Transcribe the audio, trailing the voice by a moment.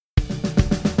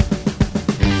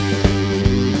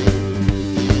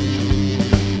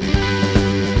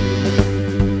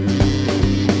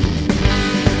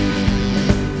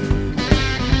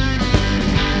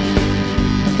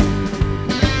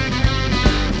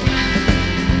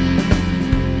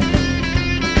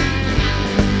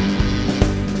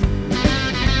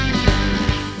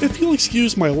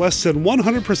excuse my less than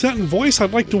 100% voice,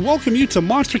 I'd like to welcome you to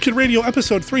Monster Kid Radio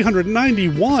episode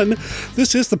 391.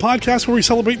 This is the podcast where we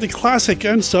celebrate the classic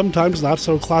and sometimes not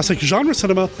so classic genre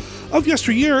cinema of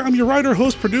yesteryear. I'm your writer,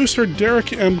 host, producer,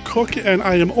 Derek M. Cook, and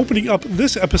I am opening up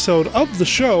this episode of the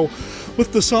show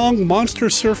with the song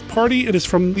Monster Surf Party. It is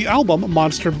from the album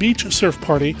Monster Beach Surf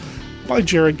Party by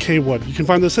Jared K. Wood. You can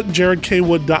find this at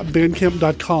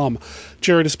jaredkwood.bandcamp.com.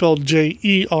 Jared is spelled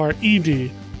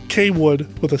J-E-R-E-D,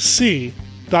 Kwood with a C,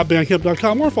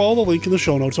 .bandcamp.com, or follow the link in the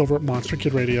show notes over at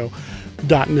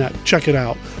monsterkidradio.net. Check it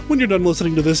out. When you're done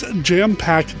listening to this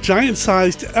jam-packed,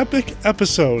 giant-sized, epic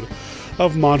episode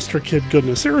of Monster Kid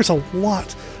goodness, there is a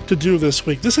lot to do this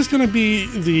week. This is going to be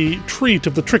the treat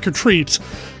of the trick-or-treats,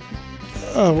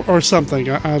 or something.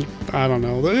 I don't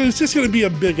know. It's just going to be a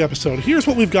big episode. Here's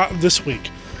what we've got this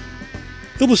week.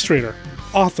 Illustrator,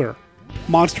 author,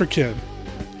 Monster Kid,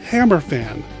 Hammer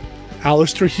fan,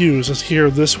 Alistair Hughes is here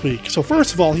this week. So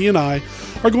first of all, he and I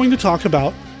are going to talk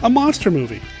about a monster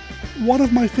movie. One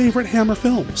of my favorite Hammer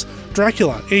films,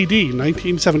 Dracula, AD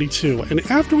 1972. And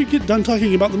after we get done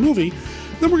talking about the movie,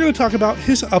 then we're going to talk about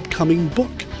his upcoming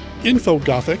book,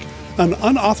 Infogothic, an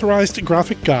unauthorized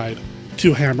graphic guide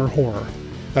to Hammer horror.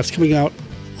 That's coming out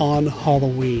on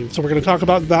Halloween. So we're going to talk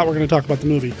about that. We're going to talk about the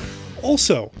movie.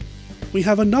 Also, we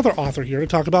have another author here to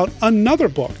talk about another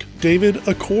book. David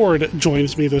Accord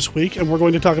joins me this week, and we're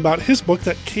going to talk about his book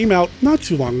that came out not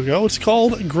too long ago. It's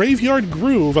called Graveyard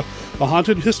Groove, A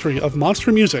Haunted History of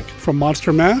Monster Music, from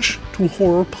Monster Mash to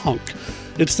Horror Punk.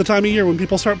 It's the time of year when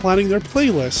people start planning their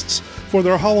playlists for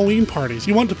their Halloween parties.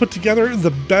 You want to put together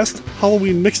the best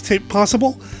Halloween mixtape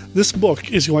possible? This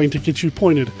book is going to get you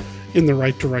pointed in the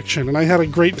right direction, and I had a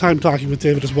great time talking with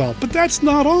David as well. But that's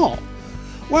not all.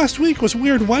 Last week was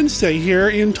Weird Wednesday here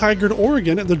in Tigard,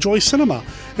 Oregon at the Joy Cinema,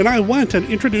 and I went and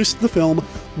introduced the film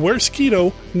Where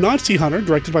Skeeto, Nazi Hunter,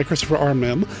 directed by Christopher R.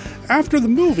 Mim. After the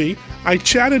movie, I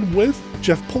chatted with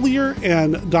Jeff Pullier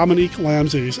and Dominique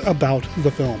Lamzes about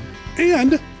the film.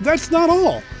 And that's not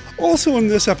all. Also in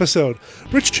this episode,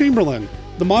 Rich Chamberlain,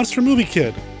 the Monster Movie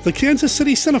Kid, the Kansas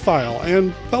City cinephile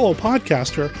and fellow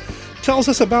podcaster, tells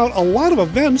us about a lot of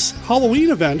events,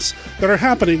 Halloween events, that are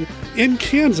happening in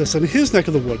Kansas and his neck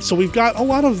of the woods. So we've got a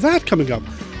lot of that coming up.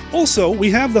 Also,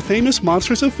 we have the famous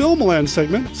Monsters of Filmland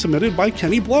segment submitted by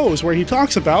Kenny Blows, where he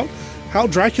talks about how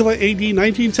Dracula AD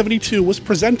 1972 was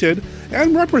presented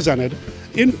and represented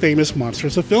in famous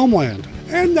Monsters of Filmland.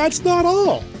 And that's not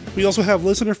all. We also have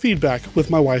listener feedback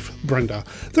with my wife, Brenda.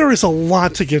 There is a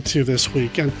lot to get to this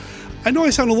week, and I know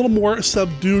I sound a little more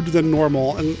subdued than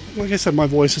normal, and like I said, my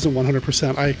voice isn't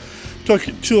 100%. I took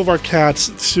two of our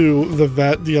cats to the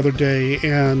vet the other day,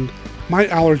 and my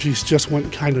allergies just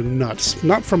went kind of nuts.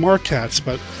 Not from our cats,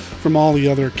 but from all the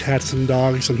other cats and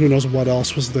dogs, and who knows what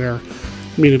else was there.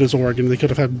 I mean, it is Oregon. They could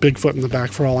have had Bigfoot in the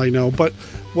back for all I know, but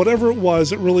whatever it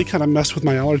was, it really kind of messed with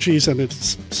my allergies, and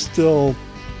it's still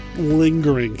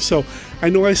lingering. So I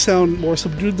know I sound more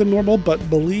subdued than normal, but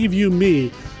believe you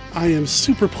me, I am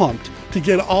super pumped to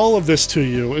get all of this to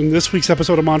you in this week's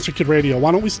episode of Monster Kid Radio.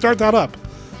 Why don't we start that up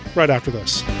right after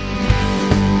this?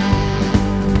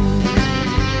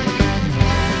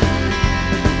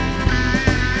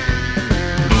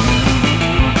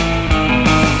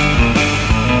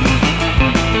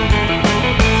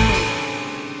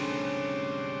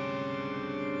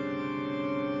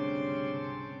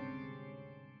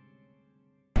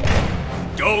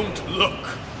 Don't look.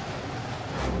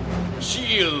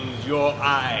 Shield your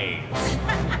eyes.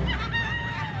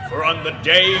 For on the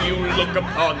day you look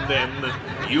upon them,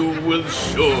 you will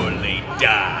surely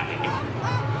die.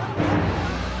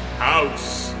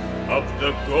 House of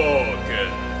the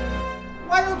Gorgon.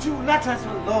 Why don't you let us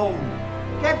alone?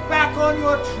 Get back on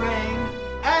your train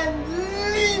and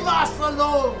leave us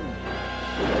alone!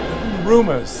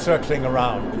 Rumors circling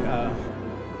around.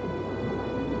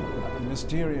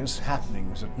 Mysterious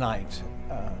happenings at night.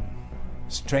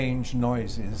 Strange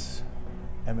noises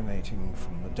emanating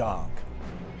from the dark.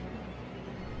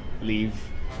 Leave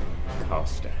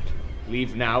Karlstadt.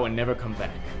 Leave now and never come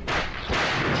back.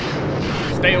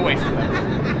 Stay away from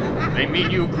them. They mean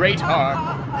you great harm.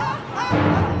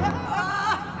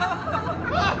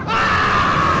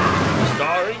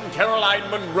 Starring Caroline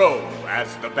Munro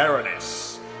as the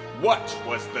Baroness. What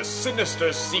was the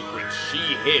sinister secret she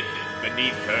hid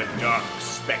beneath her dark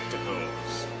spectacles?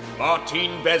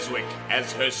 Martine Beswick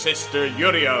as her sister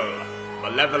Uriel,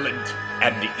 malevolent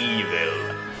and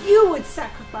evil. You would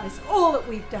sacrifice all that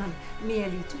we've done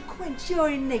merely to quench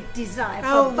your innate desire for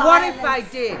Oh, violence. what if I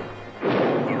did?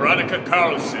 Veronica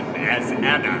Carlson as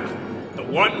Anna, the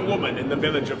one woman in the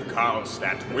village of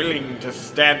Karlstadt willing to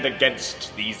stand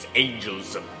against these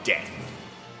angels of death.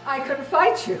 I can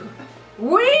fight you.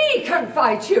 We can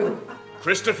fight you.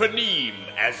 Christopher Neame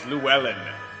as Llewellyn,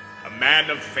 a man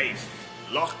of faith,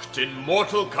 locked in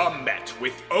mortal combat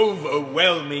with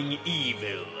overwhelming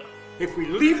evil. If we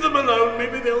leave them alone,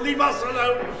 maybe they'll leave us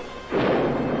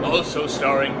alone. Also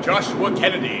starring Joshua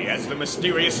Kennedy as the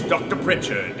mysterious Dr.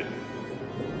 Pritchard.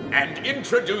 And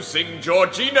introducing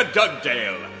Georgina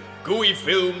Dugdale, Gooey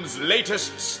Films'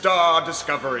 latest star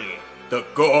discovery, the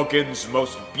Gorgon's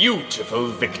most beautiful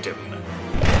victim.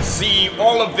 See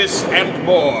all of this and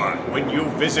more when you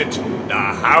visit the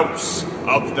House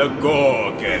of the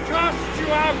Gorgon. Cast you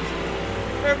out,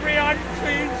 every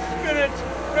unclean spirit,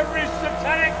 every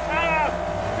satanic power,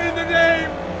 in the name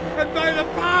and by the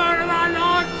power of our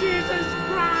Lord Jesus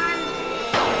Christ.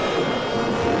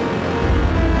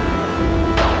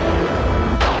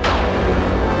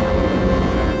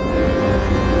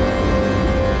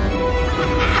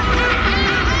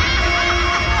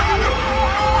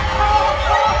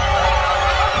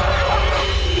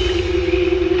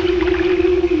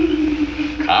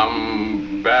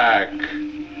 Come back.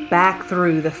 Back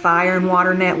through the Fire and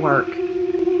Water Network.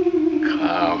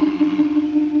 Come.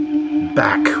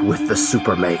 Back with the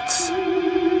Supermates.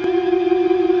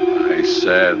 I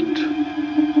said,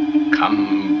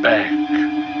 come back.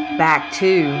 Back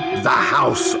to The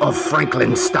House of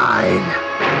Frankenstein.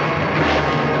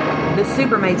 the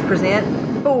Supermates present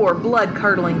 4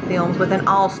 blood-curdling films with an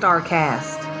all-star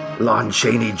cast. Lon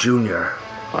Chaney Jr.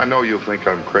 I know you'll think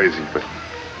I'm crazy, but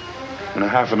in a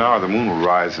half an hour the moon will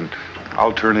rise and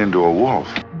I'll turn into a wolf.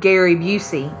 Gary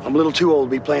Busey. I'm a little too old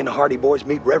to be playing the Hardy Boys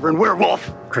meet Reverend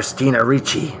Werewolf. Christina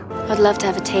Ricci. I'd love to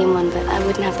have a tame one, but I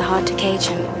wouldn't have the heart to cage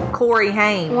him. Corey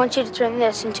Haim. I want you to turn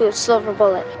this into a silver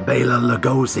bullet. Bela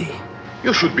Lugosi.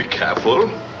 You should be careful.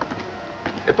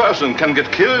 A person can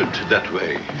get killed that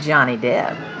way. Johnny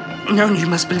Depp. No, you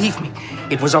must believe me.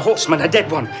 It was a horseman, a dead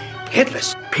one,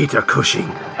 headless. Peter Cushing.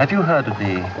 Have you heard of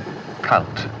the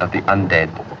cult of the undead?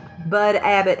 Bud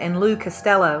Abbott and Lou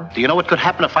Costello. Do you know what could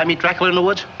happen if I meet Dracula in the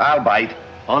woods? I'll bite.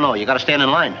 Oh no, you gotta stand in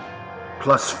line.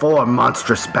 Plus 4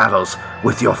 monstrous battles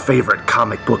with your favorite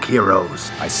comic book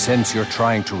heroes. I sense you're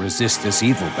trying to resist this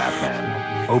evil,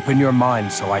 Batman. Open your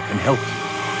mind so I can help you.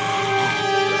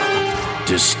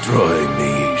 Destroy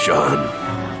me, Jean.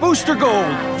 Booster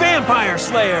Gold, Vampire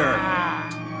Slayer!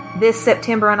 This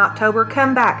September and October,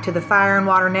 come back to the Fire and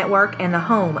Water Network and the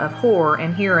home of horror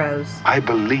and heroes. I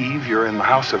believe you're in the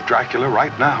House of Dracula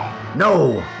right now.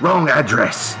 No, wrong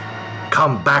address.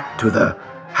 Come back to the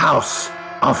House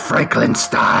of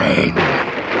Frankenstein.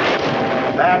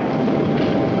 Back.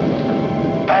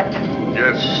 Back.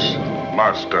 Yes,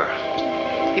 Master.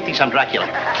 Get thee some Dracula.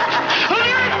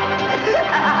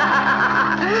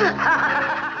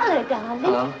 Hello, darling.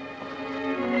 Hello.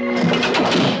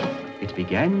 It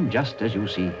began just as you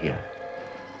see here.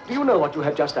 Do you know what you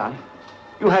have just done?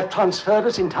 You have transferred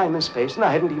us in time and space, and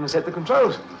I hadn't even set the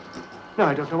controls. Now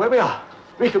I don't know where we are.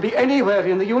 We could be anywhere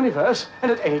in the universe,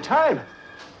 and at any time.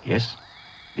 Yes,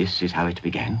 this is how it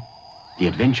began. The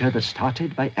adventure that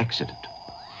started by accident,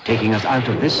 taking us out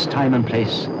of this time and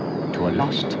place to a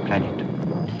lost planet.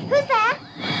 Who's there?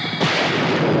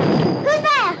 Who's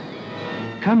there?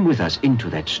 Come with us into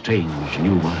that strange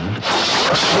new world.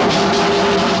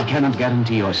 I cannot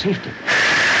guarantee your safety,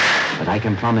 but I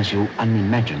can promise you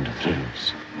unimagined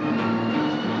thrills.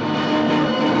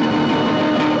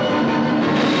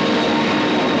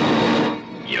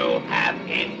 You have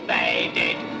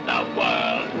invaded the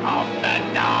world of the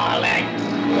Daleks.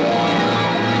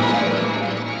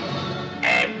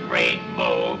 Every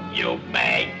move you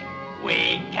make,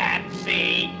 we can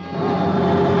see.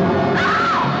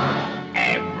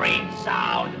 Every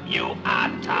sound you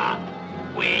utter,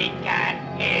 we can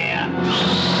hear.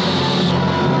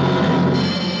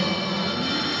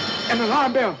 An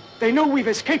alarm bell. They know we've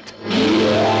escaped.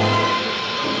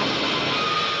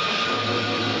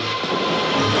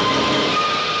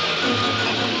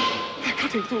 They're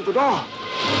cutting through the door.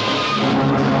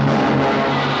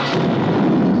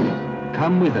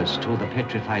 Come with us to the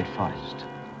petrified forest.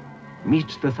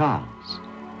 Meet the Thals,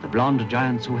 the blonde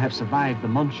giants who have survived the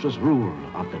monstrous rule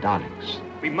of the Daleks.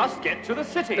 We must get to the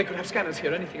city. They could have scanners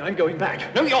here. Anything. I'm going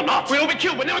back. No, you're not. We'll be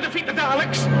killed. We'll never defeat the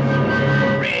Daleks.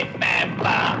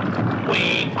 Remember,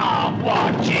 we are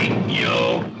watching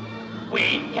you.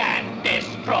 We can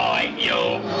destroy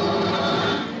you.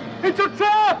 It's a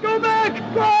trap! Go back!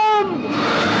 Run!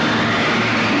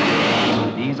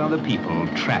 These are the people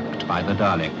trapped by the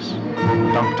Daleks.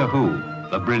 Doctor Who,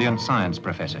 the brilliant science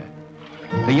professor.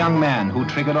 The young man who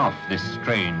triggered off this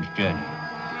strange journey.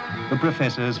 The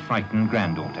professor's frightened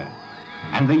granddaughter.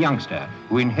 And the youngster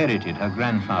who inherited her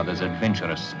grandfather's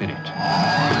adventurous spirit.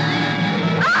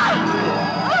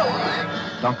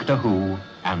 Doctor Who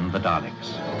and the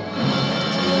Daleks.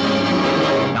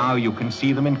 Now you can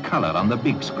see them in color on the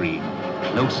big screen,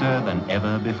 closer than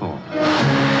ever before.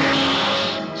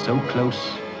 So close,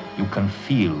 you can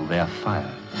feel their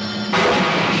fire.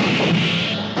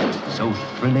 So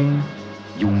thrilling,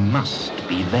 you must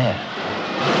be there.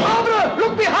 Barbara,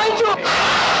 look behind you!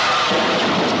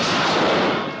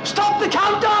 Stop the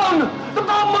countdown! The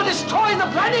bomb will destroy the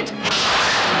planet!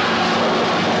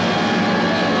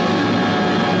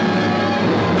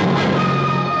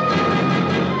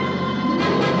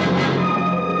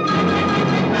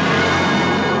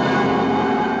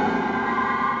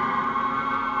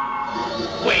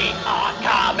 We are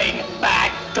coming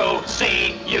back to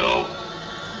see you.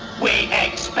 We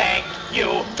expect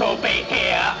you to be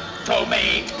here to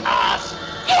meet us.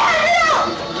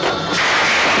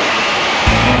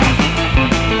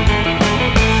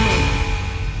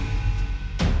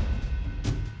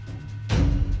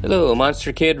 Hello,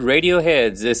 Monster Kid Radio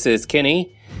Heads. This is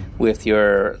Kenny with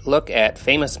your look at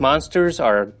famous monsters,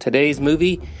 our today's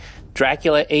movie,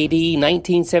 Dracula AD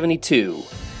 1972.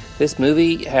 This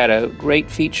movie had a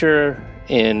great feature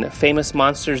in Famous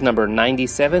Monsters number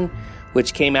 97,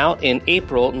 which came out in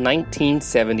April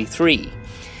 1973.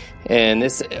 And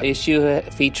this issue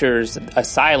features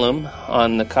Asylum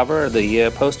on the cover, the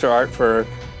poster art for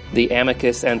the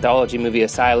Amicus anthology movie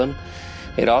Asylum.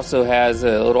 It also has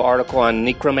a little article on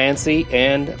necromancy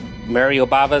and Mario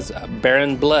Bava's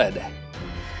Barren Blood.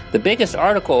 The biggest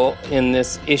article in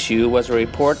this issue was a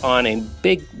report on a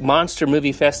big monster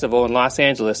movie festival in Los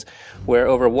Angeles where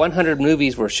over 100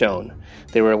 movies were shown.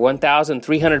 There were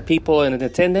 1,300 people in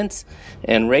attendance,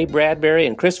 and Ray Bradbury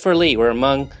and Christopher Lee were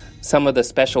among some of the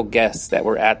special guests that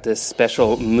were at this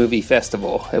special movie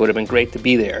festival. It would have been great to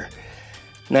be there.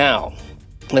 Now,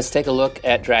 let's take a look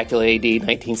at Dracula AD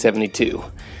 1972.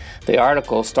 The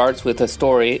article starts with a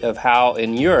story of how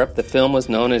in Europe the film was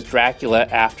known as Dracula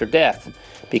After Death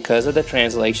because of the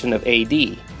translation of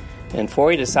AD. And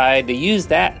Forey decided to use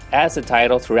that as the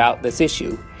title throughout this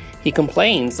issue. He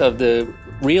complains of the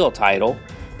real title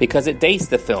because it dates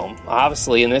the film,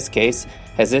 obviously in this case,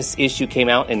 as this issue came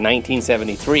out in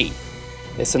 1973.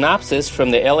 A synopsis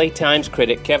from the LA Times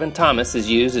critic Kevin Thomas is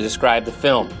used to describe the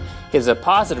film. It is a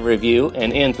positive review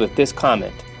and ends with this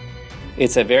comment.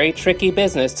 It's a very tricky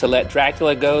business to let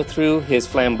Dracula go through his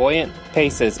flamboyant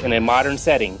paces in a modern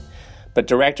setting, but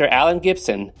director Alan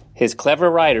Gibson, his clever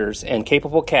writers, and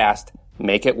capable cast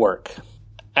make it work.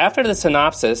 After the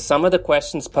synopsis, some of the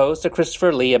questions posed to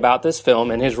Christopher Lee about this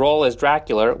film and his role as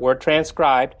Dracula were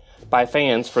transcribed by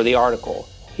fans for the article.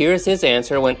 Here's his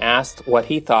answer when asked what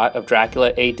he thought of Dracula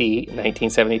AD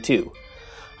 1972.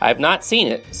 I have not seen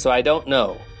it, so I don't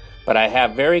know, but I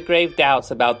have very grave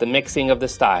doubts about the mixing of the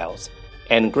styles,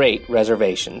 and great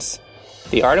reservations.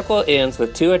 The article ends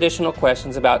with 2 additional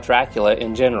questions about Dracula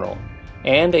in general,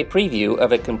 and a preview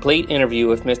of a complete interview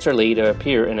with Mr. Lee to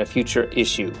appear in a future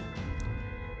issue.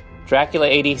 Dracula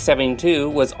AD 72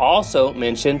 was also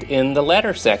mentioned in the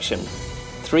letter section.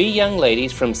 3 young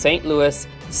ladies from St. Louis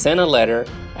sent a letter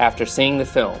after seeing the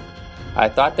film. I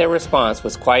thought their response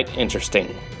was quite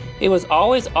interesting. It was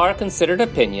always our considered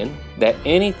opinion that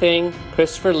anything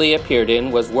Christopher Lee appeared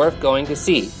in was worth going to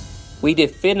see. We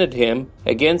defended him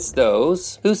against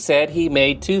those who said he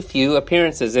made too few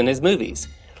appearances in his movies,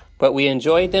 but we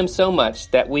enjoyed them so much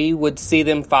that we would see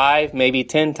them 5, maybe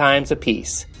 10 times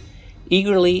apiece.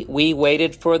 Eagerly, we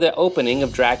waited for the opening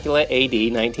of Dracula AD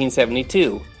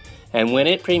 1972, and when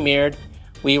it premiered,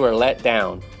 we were let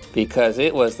down because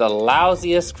it was the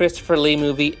lousiest Christopher Lee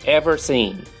movie ever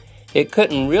seen. It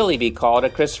couldn't really be called a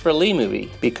Christopher Lee movie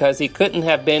because he couldn't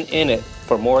have been in it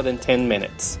for more than 10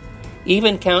 minutes.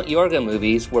 Even Count Yorga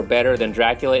movies were better than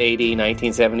Dracula AD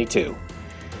 1972.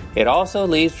 It also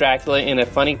leaves Dracula in a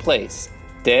funny place,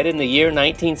 dead in the year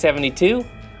 1972,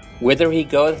 whither he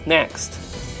goeth next.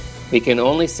 We can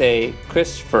only say,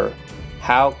 Christopher,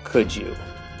 how could you?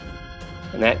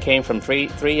 And that came from three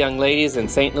young ladies in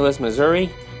St. Louis, Missouri.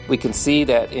 We can see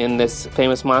that in this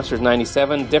Famous Monsters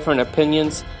 97, different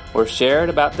opinions were shared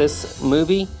about this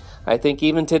movie. I think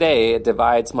even today it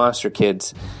divides monster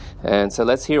kids. And so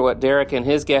let's hear what Derek and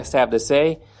his guests have to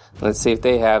say. Let's see if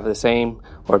they have the same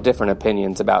or different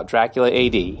opinions about Dracula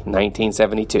AD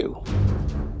 1972.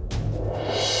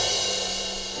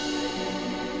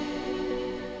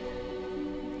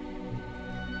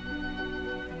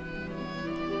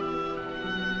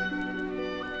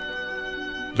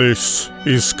 This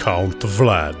is Count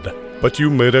Vlad, but you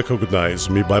may recognize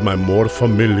me by my more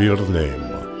familiar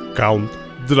name, Count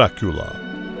Dracula,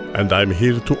 and I'm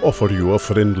here to offer you a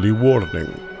friendly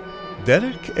warning.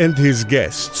 Derek and his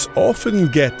guests often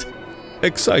get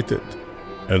excited.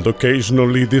 And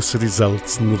occasionally this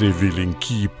results in revealing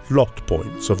key plot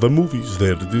points of the movies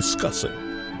they're discussing.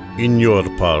 In your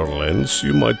parlance,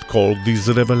 you might call these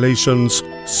revelations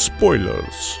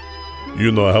spoilers.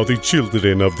 You know how the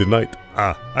children of the night,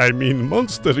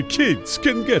 monster kids,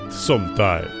 can get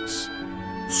sometimes.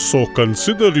 So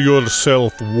consider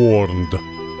yourself warned,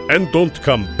 and don't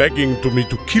come begging to me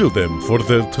to kill them for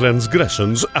their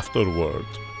transgressions afterward.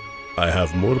 I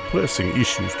have more pressing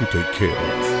issues to take care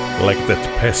of, like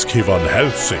that pesky Van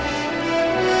Helsing.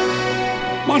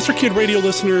 Monster Kid Radio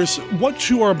listeners, what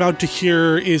you are about to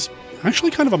hear is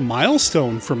actually kind of a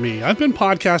milestone for me. I've been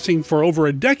podcasting for over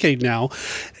a decade now,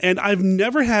 and I've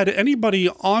never had anybody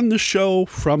on the show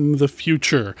from the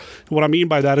future. What I mean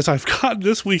by that is I've got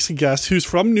this week's guest who's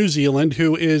from New Zealand,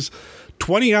 who is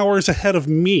 20 hours ahead of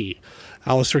me.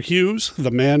 Alistair Hughes,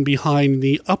 the man behind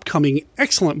the upcoming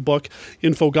excellent book,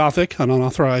 Infogothic, an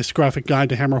unauthorized graphic guide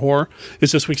to Hammer Horror,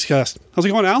 is this week's guest. How's it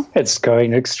going, Al? It's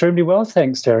going extremely well,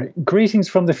 thanks, Derek. Greetings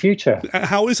from the future.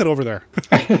 How is it over there?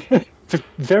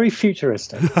 Very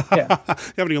futuristic. Yeah. You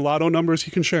have any lotto numbers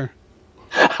you can share?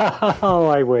 Oh,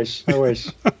 I wish.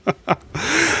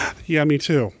 Yeah, me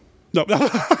too. No.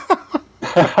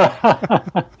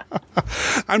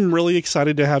 I'm really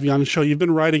excited to have you on the show. You've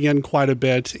been writing in quite a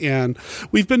bit, and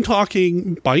we've been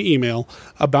talking by email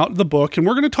about the book, and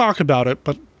we're going to talk about it,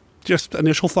 but just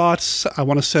initial thoughts. I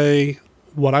want to say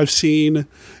what I've seen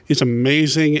is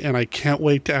amazing, and I can't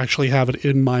wait to actually have it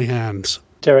in my hands.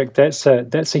 Derek, that's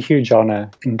a huge honor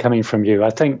in coming from you. I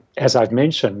think, as I've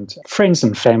mentioned, friends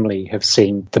and family have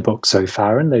seen the book so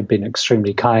far, and they've been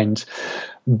extremely kind.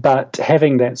 But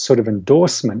having that sort of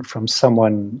endorsement from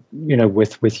someone,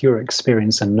 with your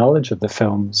experience and knowledge of the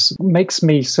films makes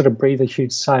me sort of breathe a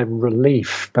huge sigh of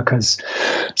relief, because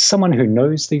someone who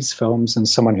knows these films and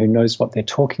someone who knows what they're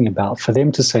talking about, for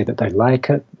them to say that they like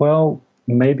it, well,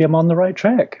 maybe I'm on the right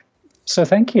track. So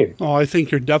thank you. Oh, I think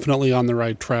you're definitely on the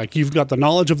right track. You've got the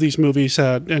knowledge of these movies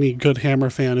that any good Hammer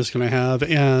fan is going to have,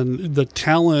 and the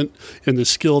talent and the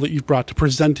skill that you've brought to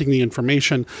presenting the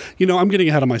information. I'm getting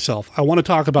ahead of myself. I want to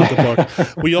talk about the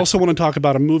book. We also want to talk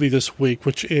about a movie this week,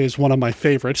 which is one of my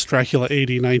favorites, Dracula AD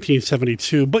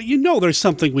 1972. But there's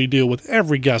something we do with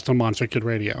every guest on Monster Kid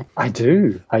Radio. I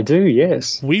do,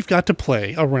 yes. We've got to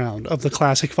play a round of the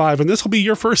Classic Five, and this will be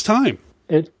your first time.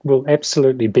 It will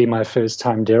absolutely be my first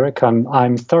time, Derek.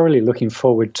 I'm thoroughly looking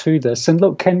forward to this. And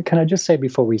look, can I just say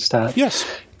before we start? Yes.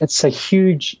 It's a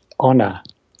huge honor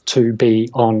to be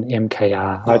on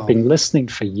MKR. Wow. I've been listening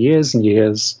for years and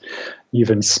years. You've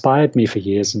inspired me for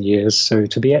years and years. So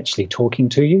to be actually talking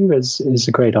to you is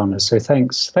a great honor. So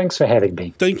thanks for having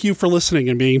me. Thank you for listening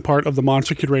and being part of the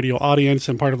Monster Kid Radio audience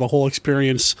and part of the whole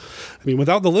experience.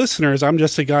 Without the listeners, I'm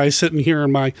just a guy sitting here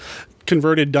in my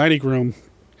converted dining room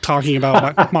talking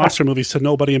about monster movies to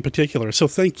nobody in particular. So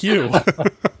thank you.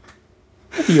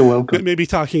 You're welcome. Maybe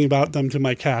talking about them to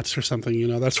my cats or something,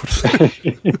 that sort of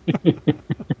thing.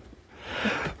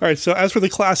 All right, so as for the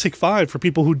Classic Five, for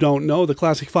people who don't know, the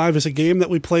Classic Five is a game that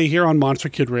we play here on Monster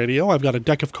Kid Radio. I've got a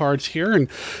deck of cards here, and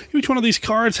each one of these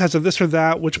cards has a this or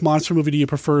that, which monster movie do you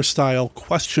prefer style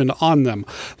question on them.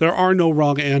 There are no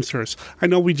wrong answers. I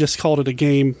know we just called it a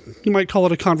game. You might call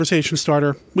it a conversation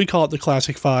starter. We call it the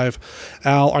Classic Five.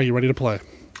 Al, are you ready to play?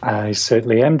 I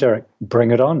certainly am, Derek. Bring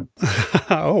it on.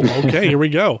 Oh, okay. Here we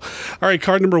go. All right,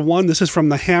 card number one. This is from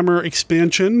the Hammer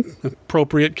expansion,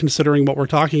 appropriate considering what we're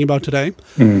talking about today.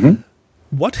 Mm-hmm.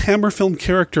 What Hammer film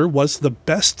character was the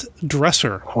best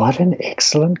dresser? What an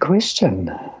excellent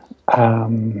question.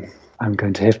 I'm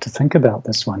going to have to think about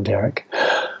this one, Derek.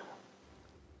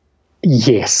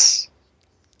 Yes.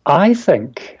 I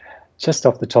think, just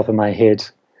off the top of my head,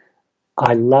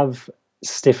 I love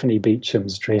Stephanie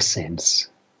Beacham's dress sense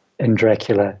in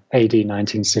Dracula AD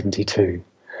 1972.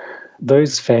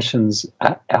 Those fashions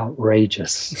are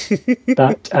outrageous,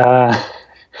 but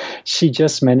she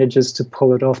just manages to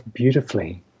pull it off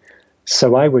beautifully.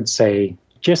 So I would say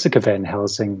Jessica Van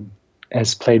Helsing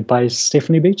as played by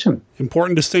Stephanie Beacham.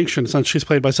 Important distinction, since she's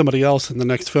played by somebody else in the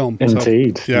next film.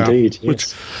 Indeed, indeed,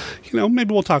 yes. Which,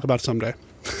 maybe we'll talk about someday.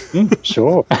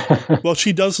 Sure. Well,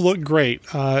 she does look great,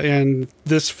 and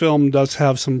this film does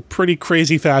have some pretty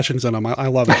crazy fashions in them. I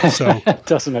love it. So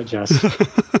doesn't it just?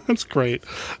 That's great.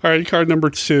 All right, card number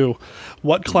two.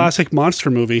 What classic monster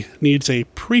movie needs a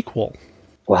prequel?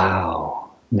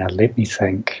 Wow. Now let me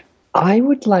think. I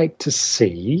would like to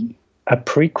see a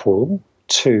prequel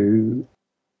to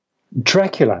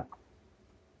Dracula.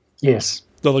 Yes.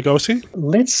 The Lugosi?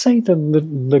 Let's say the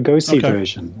Lugosi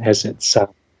version, as it's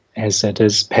as it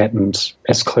is patterned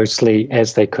as closely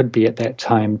as they could be at that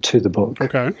time to the book.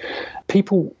 Okay.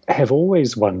 People have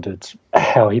always wondered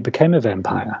how he became a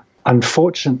vampire.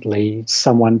 Unfortunately,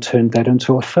 someone turned that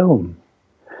into a film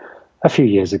a few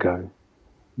years ago.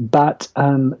 But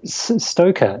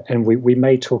Stoker, and we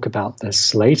may talk about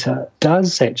this later,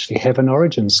 does actually have an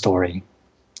origin story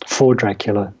for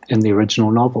Dracula in the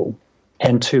original novel.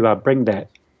 And to bring that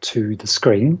to the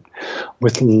screen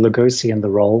with Lugosi in the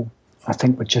role, I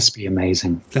think would just be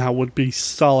amazing. That would be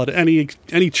solid. Any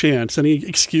chance, any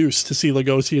excuse to see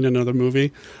Lugosi in another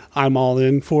movie, I'm all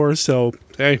in for. So,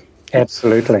 hey.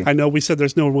 Absolutely. I know we said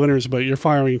there's no winners, but you're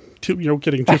getting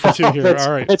 2 for 2 here.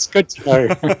 All right. That's good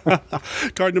to know.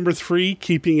 Card number 3,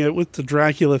 keeping it with the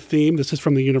Dracula theme. This is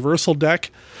from the Universal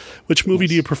deck. Which movie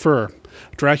do you prefer?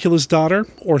 Dracula's Daughter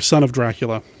or Son of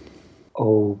Dracula?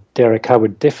 Oh, Derek, I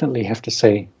would definitely have to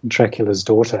say Dracula's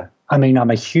Daughter. I mean, I'm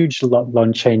a huge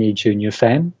Lon Chaney Jr.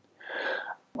 fan.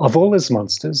 Of all his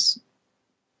monsters,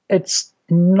 it's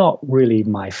not really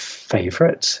my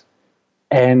favorite.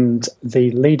 And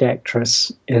the lead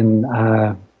actress in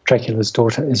Dracula's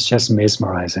Daughter is just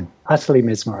mesmerizing, utterly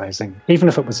mesmerizing. Even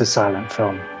if it was a silent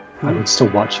film, I would still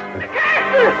watch it.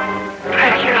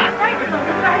 Dracula!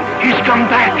 He's come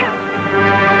back!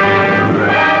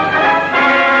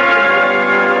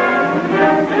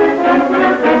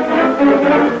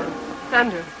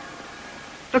 Sandra,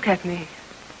 look at me.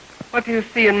 What do you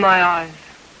see in my eyes?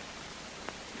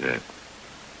 Death.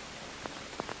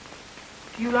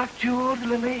 Do you like jewels,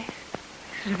 Lily?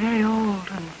 This is very old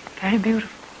and very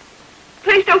beautiful.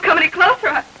 Please don't come any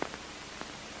closer.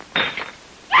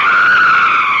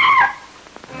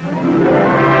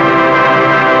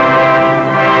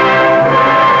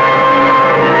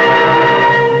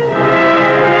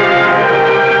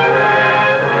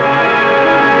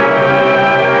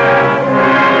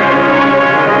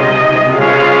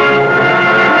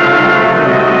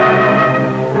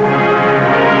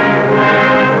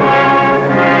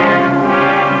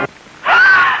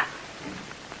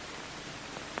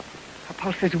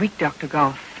 Is weak, Dr.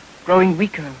 Goff. Growing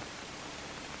weaker.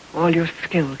 All your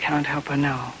skill can't help her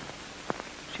now.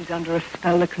 She's under a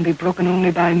spell that can be broken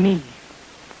only by me.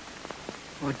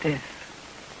 Or death.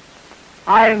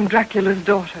 I am Dracula's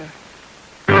daughter.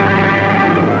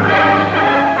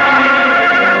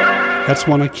 That's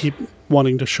one I keep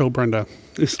wanting to show Brenda,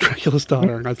 is Dracula's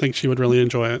Daughter, and I think she would really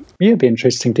enjoy it. Yeah, it'd be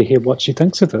interesting to hear what she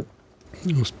thinks of it.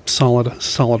 It was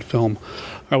solid film.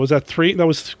 I was at 3. That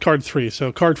was card 3.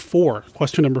 So card 4,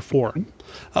 question number 4.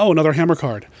 Oh, another Hammer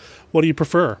card. What do you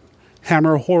prefer?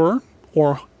 Hammer horror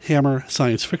or Hammer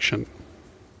science fiction?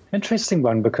 Interesting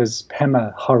one, because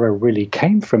Hammer horror really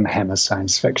came from Hammer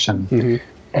science fiction. Mm-hmm.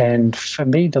 And for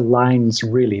me, the lines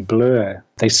really blur.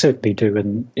 They certainly do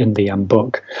in the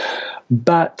book.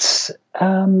 But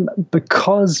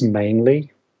because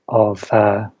mainly of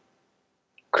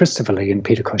Christopher Lee and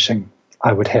Peter Cushing,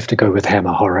 I would have to go with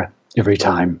Hammer horror every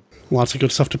time. Lots of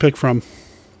good stuff to pick from.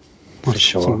 For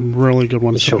sure. Some really good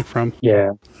ones to pick from.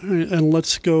 Yeah. All right, and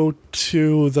let's go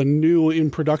to the new in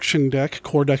production deck,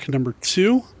 core deck number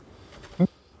 2.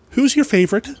 Who's your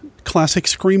favorite classic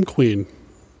Scream Queen?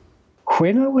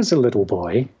 When I was a little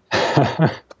boy,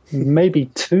 maybe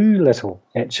too little,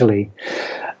 actually,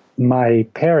 my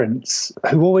parents,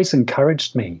 who always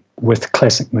encouraged me with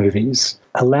classic movies,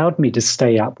 allowed me to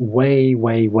stay up way,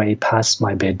 way, way past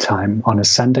my bedtime on a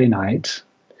Sunday night.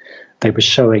 They were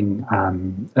showing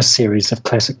a series of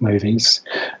classic movies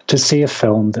to see a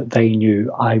film that they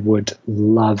knew I would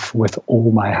love with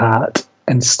all my heart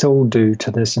and still do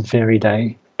to this very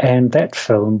day. And that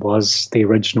film was the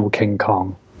original King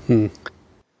Kong.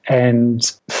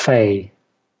 And Faye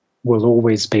will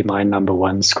always be my number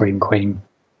one Scream Queen.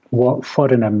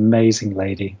 What an amazing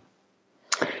lady.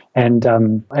 And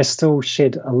I still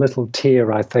shed a little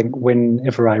tear, I think,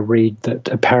 whenever I read that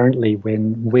apparently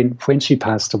when she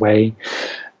passed away,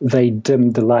 they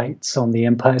dimmed the lights on the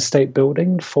Empire State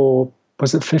Building for,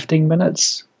 was it 15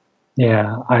 minutes?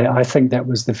 Yeah, I think that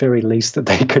was the very least that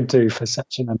they could do for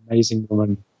such an amazing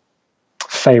woman.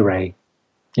 Fay Wray.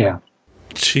 Yeah.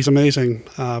 She's amazing.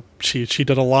 She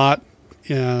did a lot,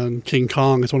 and King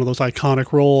Kong is one of those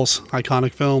iconic roles,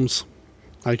 iconic films.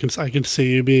 I can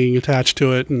see you being attached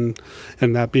to it, and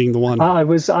that being the one. I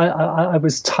was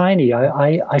tiny.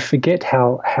 I forget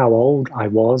how old I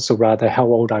was, or rather how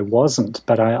old I wasn't.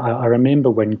 But I remember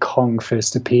when Kong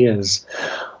first appears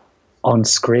on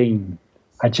screen,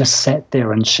 I just sat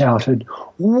there and shouted,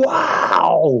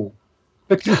 "Wow!"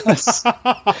 Because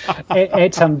at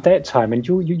that time, and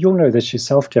you'll know this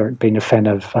yourself, Derek, being a fan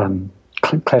of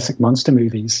classic monster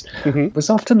movies, it was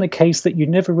often the case that you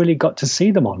never really got to see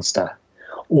the monster.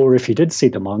 Or if you did see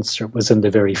the monster, it was in the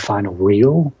very final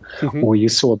reel, or you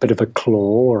saw a bit of a claw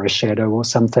or a shadow or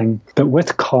something. But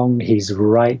with Kong, he's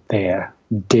right there,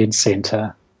 dead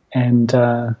center. And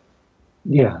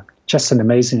just an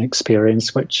amazing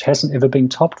experience, which hasn't ever been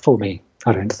topped for me,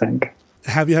 I don't think.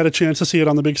 Have you had a chance to see it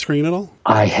on the big screen at all?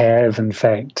 I have, in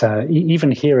fact.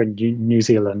 Even here in New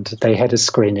Zealand, they had a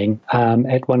screening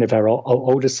at one of our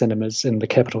older cinemas in the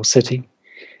capital city.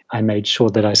 I made sure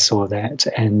that I saw that.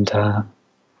 And,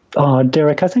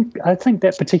 Derek, I think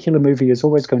that particular movie is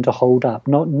always going to hold up,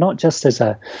 not just as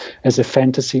a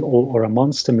fantasy or a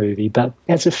monster movie, but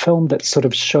as a film that sort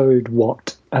of showed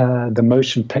what the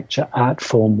motion picture art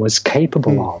form was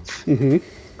capable of. Mm-hmm.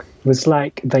 It was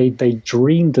like they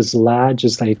dreamed as large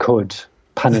as they could,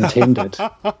 pun intended,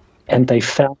 and they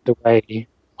found a way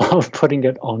of putting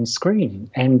it on screen,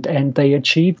 and they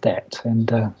achieved that.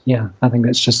 And I think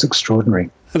that's just extraordinary.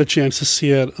 I had a chance to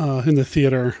see it in the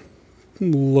theater a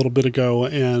little bit ago,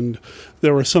 and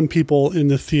there were some people in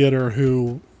the theater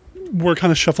who were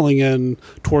kind of shuffling in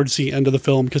towards the end of the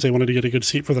film because they wanted to get a good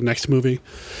seat for the next movie.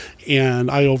 And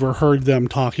I overheard them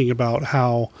talking about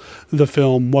how the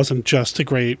film wasn't just a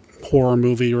great horror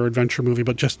movie or adventure movie,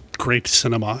 but just great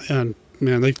cinema. And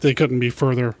man, they couldn't be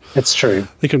further. It's true.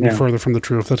 They couldn't be further from the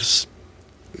truth. That's,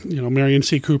 Marion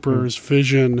C. Cooper's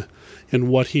vision and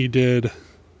what he did.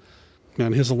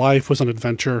 Man, his life was an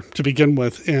adventure to begin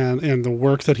with, and the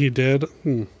work that he did.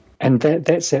 And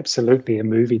that's absolutely a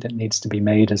movie that needs to be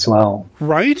made as well.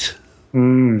 Right?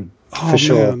 For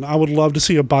sure. Man, I would love to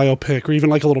see a biopic or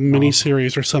even like a little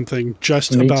mini-series or something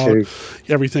just about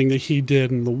everything that he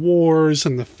did in the wars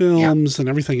and the films and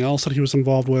everything else that he was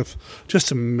involved with.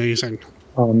 Just amazing.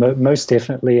 Oh, most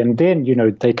definitely. And then,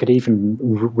 they could even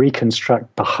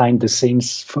reconstruct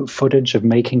behind-the-scenes footage of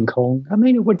making Kong. I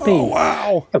mean, it would be... Oh,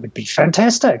 wow. It would be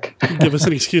fantastic. Give us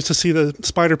an excuse to see the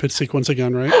spider pit sequence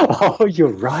again, right? Oh, you're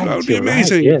right. That would be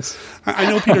amazing. Right, yes. I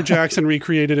know Peter Jackson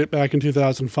recreated it back in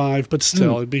 2005, but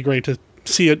still, it'd be great to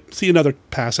see another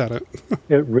pass at it.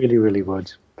 It really, really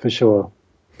would, for sure.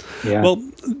 Yeah. Well,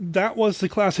 that was the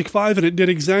Classic Five, and it did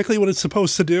exactly what it's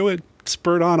supposed to do. It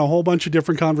spurred on a whole bunch of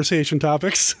different conversation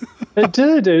topics. It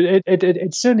did.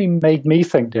 It certainly made me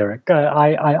think, Derek.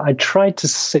 I tried to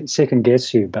second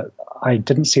guess you, but I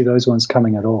didn't see those ones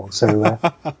coming at all. So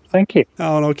thank you.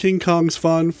 Oh no, King Kong's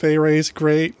fun. Fay Wray's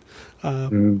great.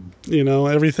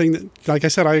 Everything that, like I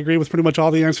said, I agree with pretty much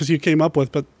all the answers you came up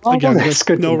with. But again, there's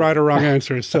no right or wrong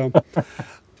answers. So.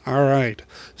 All right.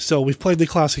 So we've played the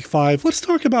Classic Five. Let's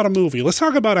talk about a movie. Let's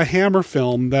talk about a Hammer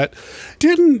film that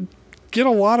didn't get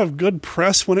a lot of good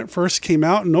press when it first came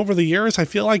out. And over the years, I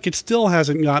feel like it still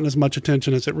hasn't gotten as much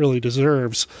attention as it really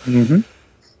deserves. Mm-hmm.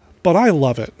 But I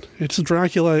love it. It's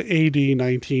Dracula AD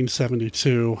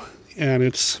 1972. And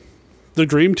it's the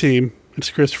Dream Team.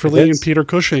 It's Christopher Lee and Peter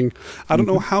Cushing. I don't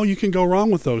know how you can go wrong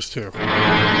with those two.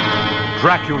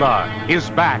 Dracula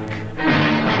is back.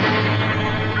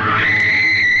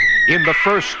 In the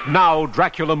first now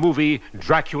Dracula movie,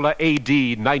 Dracula AD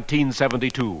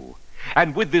 1972.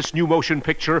 And with this new motion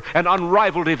picture, an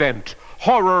unrivaled event,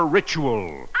 Horror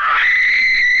Ritual.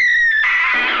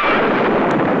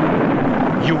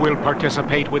 You will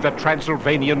participate with the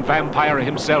Transylvanian vampire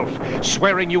himself,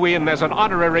 swearing you in as an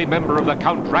honorary member of the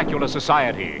Count Dracula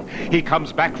Society. He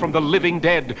comes back from the living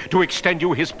dead to extend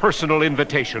you his personal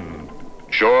invitation.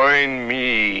 Join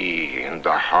me in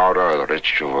the Horror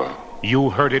Ritual.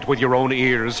 You heard it with your own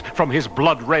ears from his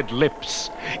blood-red lips.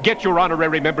 Get your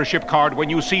honorary membership card when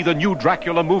you see the new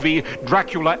Dracula movie,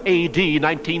 Dracula AD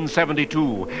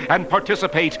 1972, and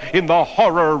participate in the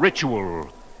Horror Ritual.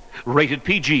 Rated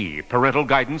PG, parental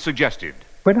guidance suggested.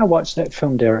 When I watch that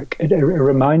film, Derek, it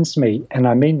reminds me, and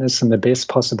I mean this in the best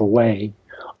possible way,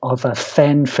 of a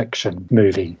fan fiction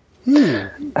movie.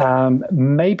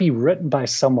 Maybe written by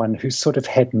someone who sort of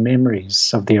had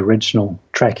memories of the original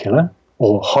Dracula,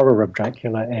 or Horror of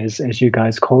Dracula, as you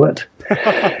guys call it.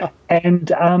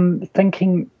 And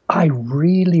thinking, I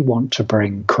really want to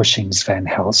bring Cushing's Van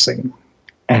Helsing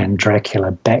and Dracula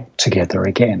back together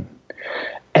again.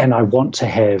 And I want to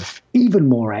have even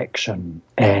more action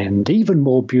and even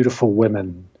more beautiful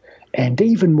women and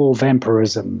even more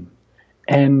vampirism.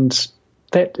 And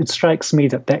that it strikes me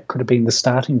that could have been the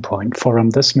starting point for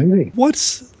this movie.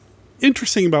 What's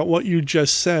interesting about what you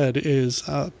just said is...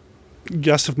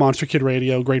 guest of Monster Kid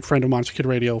Radio, great friend of Monster Kid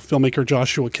Radio, filmmaker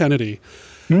Joshua Kennedy,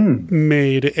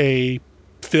 made a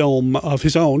film of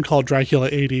his own called Dracula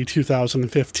AD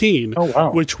 2015,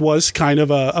 which was kind of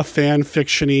a fan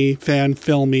fiction-y, fan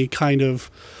filmy kind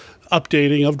of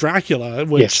updating of Dracula,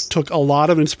 which took a lot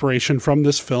of inspiration from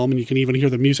this film, and you can even hear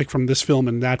the music from this film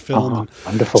and that film.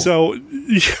 Wonderful. So,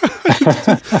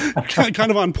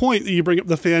 kind of on point that you bring up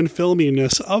the fan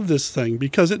filminess of this thing,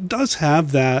 because it does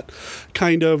have that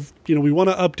kind of, we want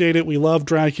to update it, we love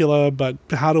Dracula, but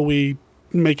how do we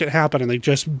make it happen? And they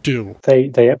just do.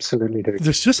 They absolutely do.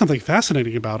 There's just something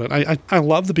fascinating about it. I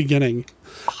love the beginning.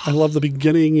 I love the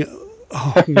beginning.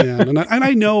 Oh, man. And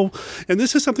I know, and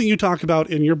this is something you talk about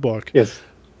in your book. Yes.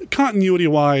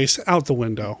 Continuity-wise, out the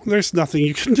window. There's nothing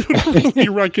you can do to really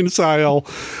reconcile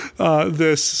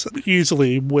this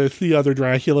easily with the other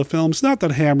Dracula films. Not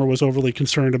that Hammer was overly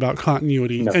concerned about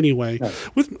continuity anyway,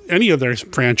 with any of their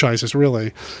franchises,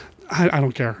 really. I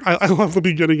don't care. I love the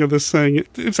beginning of this thing.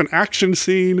 It's an action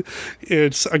scene.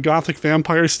 It's a gothic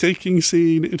vampire staking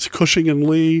scene. It's Cushing and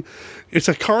Lee. It's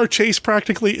a car chase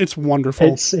practically. It's wonderful.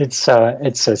 It's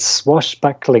a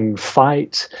swashbuckling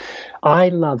fight. I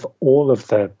love all of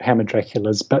the Hammer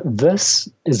Draculas, but this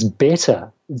is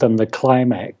better than the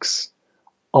climax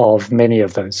of many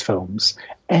of those films.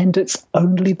 And it's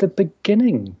only the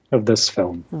beginning of this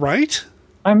film. Right?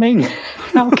 I mean,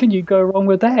 how can you go wrong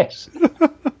with that?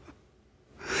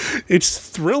 It's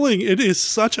thrilling. It is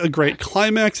such a great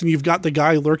climax, and you've got the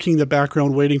guy lurking in the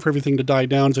background waiting for everything to die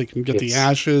down so he can get the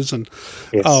ashes. And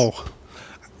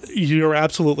you're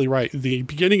absolutely right. The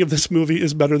beginning of this movie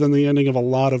is better than the ending of a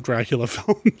lot of Dracula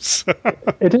films.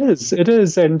 It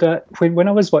is. And when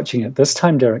I was watching it this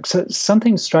time, Derek,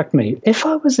 something struck me. If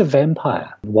I was a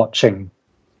vampire watching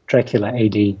Dracula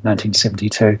AD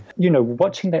 1972,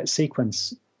 watching that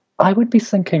sequence, I would be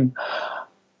thinking,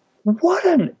 what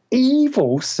an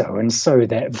evil so-and-so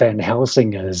that Van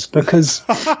Helsing is, because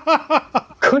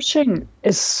Cushing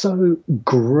is so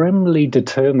grimly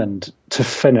determined to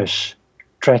finish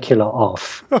Dracula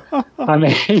off. I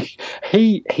mean,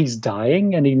 he's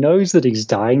dying, and he knows that he's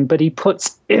dying, but he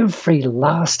puts every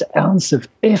last ounce of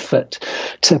effort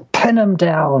to pin him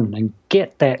down and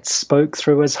get that spoke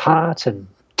through his heart and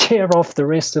tear off the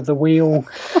rest of the wheel.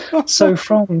 So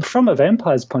from a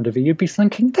vampire's point of view, you'd be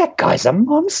thinking, that guy's a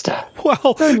monster.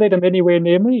 Well, don't let him anywhere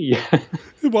near me.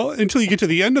 Well, until you get to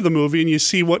the end of the movie and you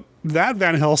see what that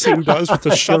Van Helsing does with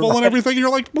the shovel and everything, you're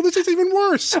like, well, this is even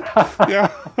worse.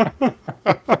 Yeah.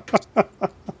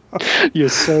 You're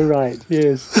so right.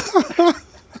 Yes.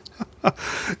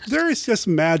 There is just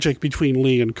magic between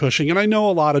Lee and Cushing, and I know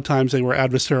a lot of times they were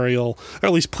adversarial, or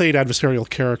at least played adversarial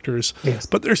characters,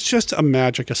 but there's just a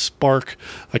magic, a spark,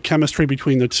 a chemistry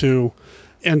between the two,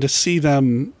 and to see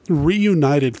them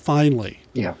reunited finally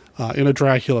in a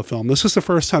Dracula film. This is the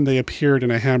first time they appeared in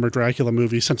a Hammer Dracula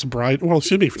movie since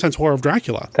since War of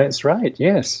Dracula. That's right,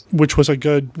 yes. Which was a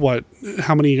good,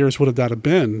 how many years would that have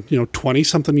been?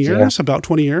 20-something years? Yeah. About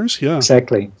 20 years? Yeah.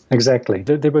 Exactly.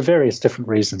 There were various different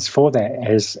reasons for that,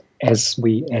 as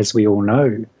we all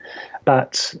know.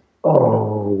 But,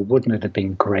 wouldn't it have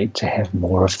been great to have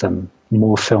more of them?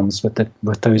 More films with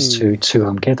those two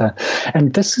together.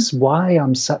 And this is why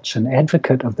I'm such an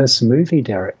advocate of this movie,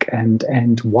 Derek,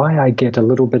 and why I get a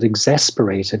little bit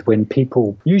exasperated when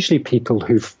usually people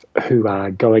who are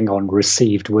going on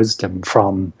received wisdom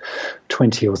from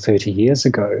 20 or 30 years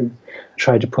ago,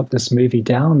 try to put this movie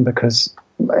down, because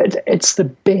it's the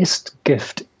best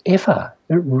gift ever.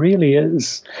 It really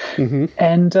is. Mm-hmm.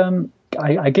 And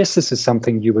I guess this is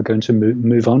something you were going to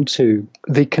move on to.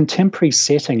 The contemporary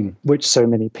setting, which so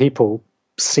many people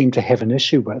seem to have an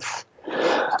issue with.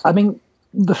 I mean,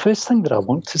 the first thing that I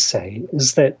want to say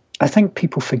is that I think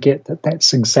people forget that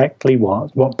that's exactly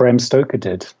what Bram Stoker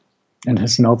did in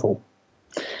his novel.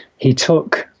 He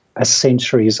took a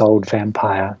centuries-old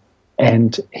vampire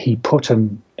and he put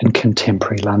him in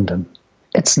contemporary London.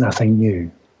 It's nothing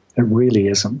new. It really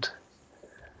isn't.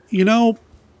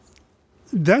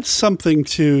 That's something,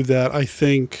 too, that I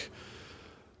think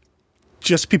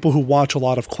just people who watch a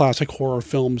lot of classic horror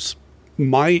films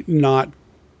might not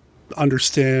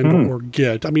understand or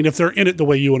get. I mean, if they're in it the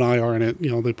way you and I are in it,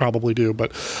 they probably do.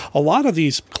 But a lot of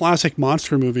these classic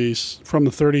monster movies from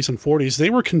the 30s and 40s, they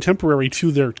were contemporary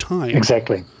to their time.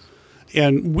 Exactly.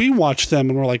 And we watched them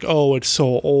and we're like, oh, it's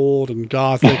so old and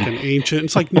gothic and ancient.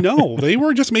 It's like, no, they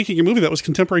were just making a movie that was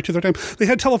contemporary to their time. They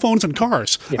had telephones and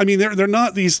cars. Yeah. I mean, they're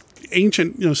not these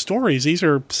ancient stories. These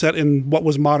are set in what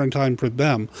was modern time for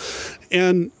them.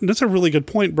 And that's a really good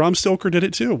point. Bram Stoker did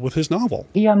it too with his novel.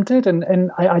 He did.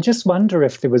 And I just wonder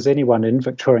if there was anyone in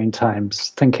Victorian times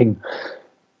thinking,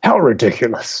 how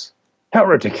ridiculous. How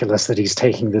ridiculous that he's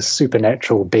taking this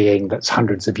supernatural being that's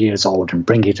hundreds of years old and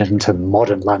bringing it into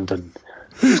modern London.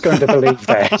 Who's going to believe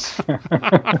that?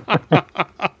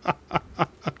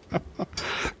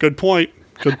 Good point.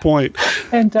 Good point.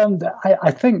 And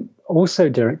I think also,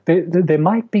 Derek, there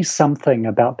might be something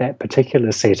about that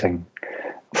particular setting.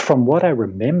 From what I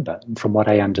remember, from what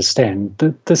I understand,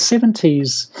 the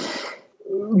 70s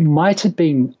might have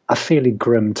been a fairly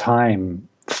grim time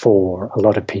for a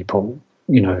lot of people,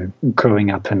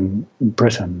 growing up in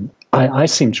Britain. I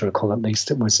seem to recall, at least,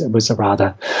 it was a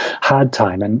rather hard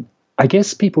time. And I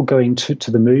guess people going to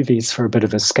the movies for a bit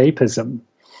of escapism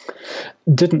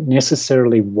didn't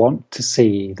necessarily want to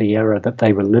see the era that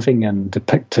they were living in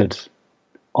depicted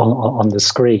on the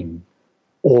screen,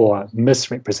 or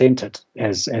misrepresented,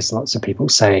 as lots of people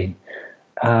say.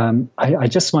 I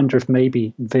just wonder if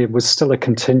maybe there was still a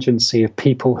contingency of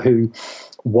people who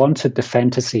wanted the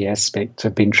fantasy aspect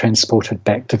of being transported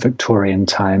back to Victorian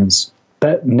times.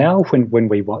 But now when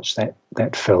we watch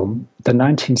that film, the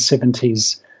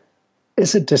 1970s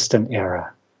is a distant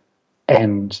era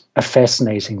and a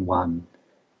fascinating one.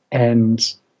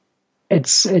 And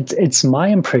it's my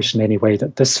impression anyway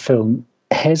that this film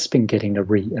has been getting a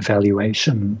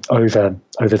re-evaluation over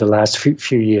the last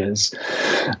few years,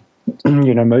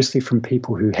 mostly from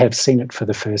people who have seen it for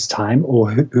the first time, or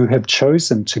who have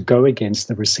chosen to go against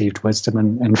the received wisdom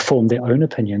and form their own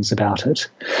opinions about it.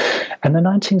 And the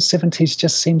 1970s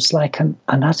just seems like an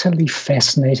utterly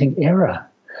fascinating era,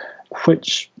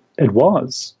 which it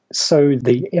was. So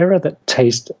the era that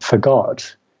Taste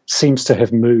forgot seems to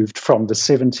have moved from the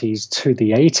 70s to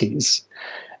the 80s.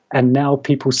 And now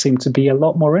people seem to be a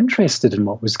lot more interested in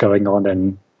what was going on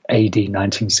in AD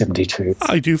 1972.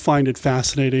 I do find it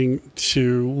fascinating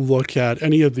to look at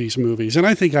any of these movies. And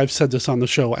I think I've said this on the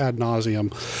show ad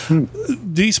nauseum.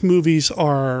 These movies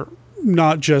are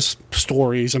not just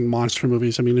stories and monster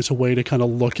movies. I mean, it's a way to kind of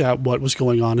look at what was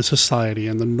going on in society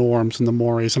and the norms and the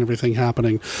mores and everything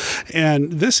happening.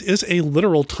 And this is a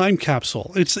literal time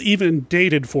capsule. It's even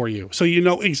dated for you, so you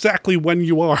know exactly when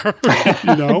you are.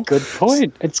 Good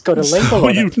point. It's got a label so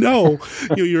on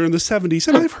it. You're in the 70s.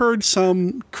 And I've heard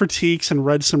some critiques and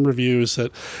read some reviews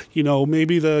that,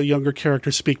 maybe the younger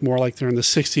characters speak more like they're in the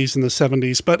 60s and the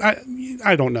 70s. But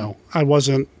I don't know. I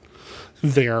wasn't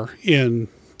there in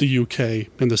the UK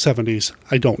in the 70s.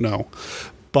 I don't know.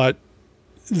 But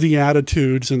the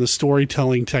attitudes and the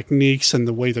storytelling techniques and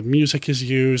the way the music is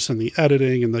used and the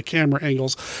editing and the camera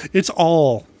angles, it's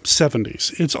all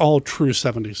 70s. It's all true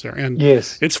 70s there. And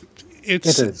yes, it's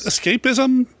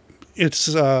escapism.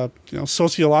 It's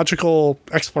sociological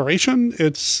exploration.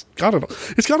 It's got it.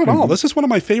 It's got it all. This is one of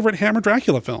my favorite Hammer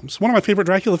Dracula films. One of my favorite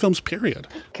Dracula films, period.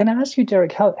 Can I ask you,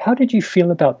 Derek, how did you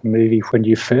feel about the movie when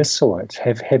you first saw it?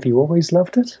 Have you always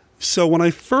loved it? So when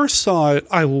I first saw it,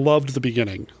 I loved the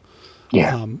beginning.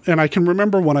 Yeah. And I can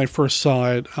remember when I first saw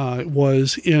it, it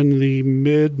was in the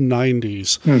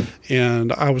mid-90s.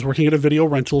 And I was working at a video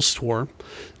rental store.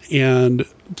 And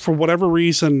for whatever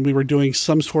reason, we were doing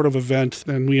some sort of event,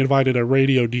 and we invited a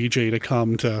radio DJ to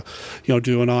come to,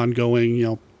 do an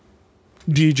ongoing,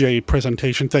 DJ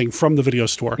presentation thing from the video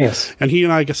store. Yes. And he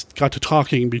and I just got to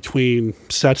talking between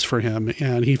sets for him,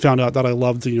 and he found out that I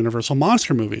loved the Universal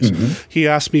Monster movies. He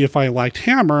asked me if I liked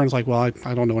Hammer, and I was like, well,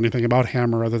 I don't know anything about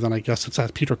Hammer other than I guess it's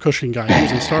that Peter Cushing guy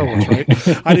who's in Star Wars, right?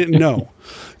 I didn't know.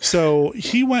 So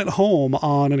he went home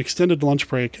on an extended lunch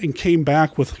break and came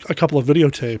back with a couple of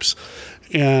videotapes.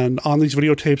 And on these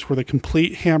videotapes were the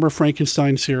complete Hammer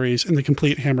Frankenstein series and the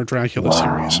complete Hammer Dracula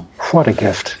series. What a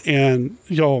gift. And,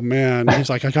 man, he's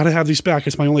like, I got to have these back.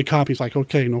 It's my only copy. He's like,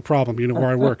 okay, no problem. You know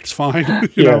where I work. It's fine.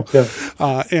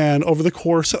 And over the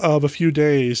course of a few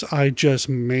days, I just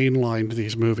mainlined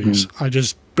these movies. I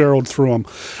just barreled through them.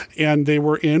 And they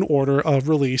were in order of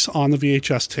release on the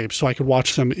VHS tape, so I could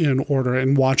watch them in order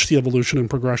and watch the evolution and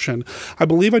progression. I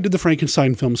believe I did the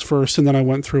Frankenstein films first, and then I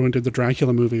went through and did the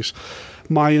Dracula movies.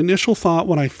 My initial thought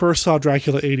when I first saw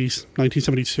Dracula 80s,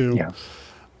 1972,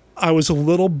 I was a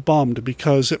little bummed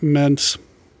because it meant,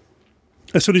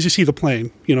 as soon as you see the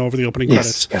plane, over the opening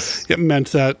credits, it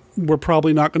meant that we're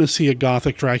probably not going to see a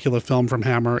gothic Dracula film from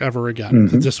Hammer ever again.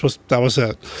 That was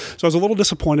it. So I was a little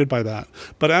disappointed by that.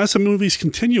 But as the movie's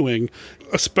continuing,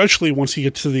 especially once you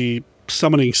get to the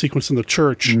summoning sequence in the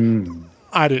church,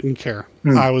 I didn't care.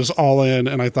 I was all in,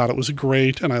 and I thought it was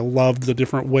great, and I loved the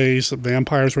different ways that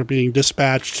vampires were being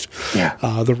dispatched.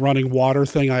 The running water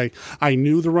thing. I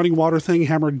knew the running water thing.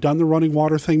 Hammer had done the running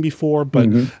water thing before, but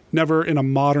never in a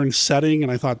modern setting,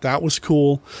 and I thought that was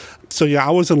cool. So, I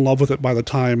was in love with it by the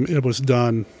time it was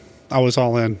done. I was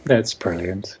all in. That's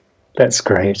brilliant. That's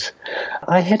great.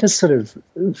 I had a sort of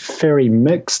very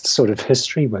mixed sort of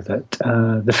history with it.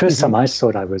 The first time I saw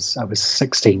it, I was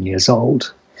 16 years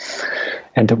old.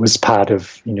 And it was part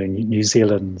of, New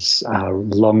Zealand's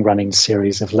long-running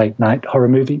series of late-night horror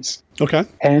movies. Okay.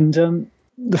 And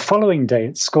the following day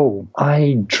at school,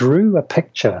 I drew a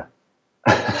picture,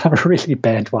 a really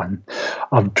bad one,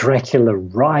 of Dracula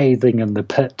writhing in the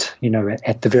pit,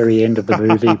 at the very end of the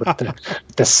movie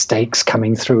with the stakes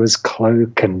coming through his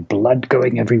cloak and blood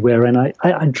going everywhere. And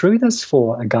I drew this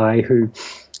for a guy who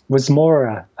was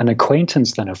more an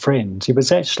acquaintance than a friend. He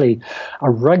was actually a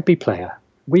rugby player.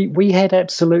 We had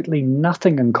absolutely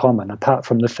nothing in common apart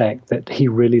from the fact that he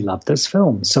really loved this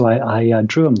film. So I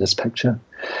drew him this picture.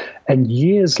 And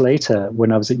years later,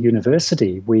 when I was at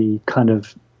university, we kind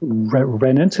of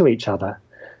ran into each other.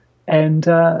 And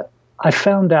I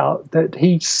found out that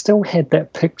he still had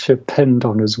that picture pinned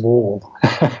on his wall.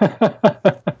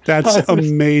 That's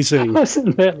amazing.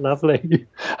 Wasn't that lovely?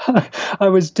 I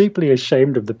was deeply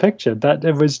ashamed of the picture, but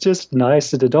it was just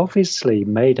nice that it obviously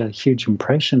made a huge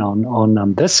impression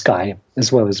on this guy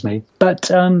as well as me. But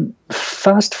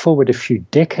fast forward a few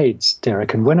decades,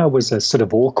 Derek, and when I was a sort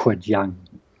of awkward young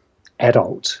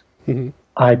adult,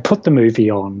 I put the movie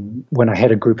on when I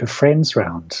had a group of friends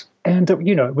round. And,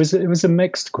 it was a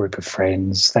mixed group of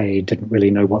friends. They didn't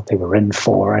really know what they were in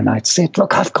for. And I said,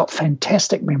 look, I've got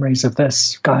fantastic memories of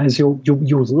this. Guys, you'll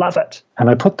love it.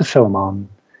 And I put the film on.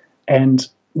 And,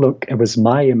 look, it was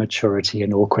my immaturity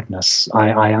and awkwardness.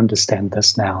 I understand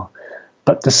this now.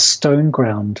 But the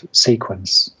Stoneground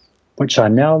sequence, which I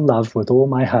now love with all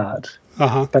my heart,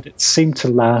 but it seemed to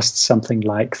last something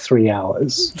like 3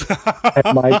 hours.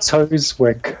 And my toes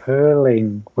were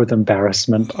curling with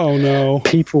embarrassment. Oh, no.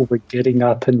 People were getting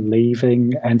up and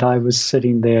leaving, and I was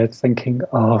sitting there thinking,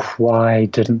 oh, why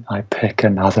didn't I pick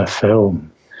another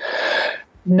film?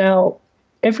 Now,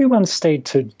 everyone stayed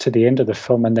to the end of the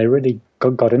film, and they really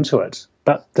got into it.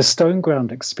 But the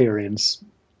Stoneground experience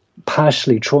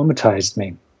partially traumatized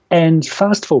me. And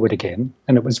fast forward again,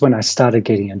 and it was when I started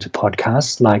getting into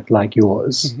podcasts like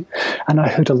yours, and I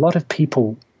heard a lot of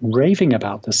people raving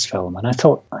about this film, and I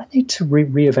thought, I need to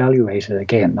reevaluate it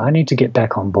again. I need to get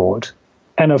back on board.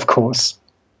 And of course,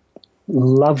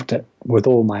 loved it with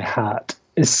all my heart,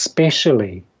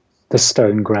 especially the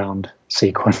Stoneground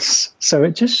sequence. So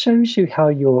it just shows you how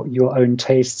your own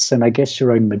tastes and I guess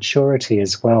your own maturity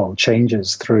as well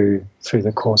changes through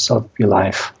the course of your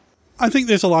life. I think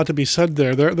there's a lot to be said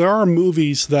there. There are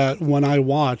movies that when I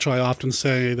watch, I often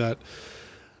say that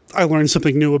I learn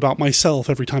something new about myself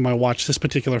every time I watch this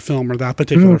particular film or that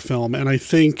particular film. And I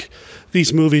think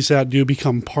these movies that do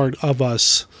become part of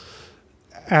us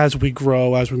as we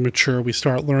grow, as we mature, we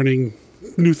start learning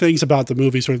new things about the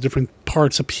movies, or different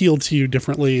parts appeal to you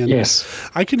differently. And yes,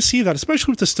 I can see that,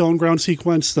 especially with the Stoneground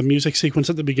sequence, the music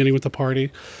sequence at the beginning with the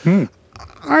party.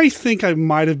 I think I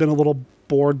might have been a little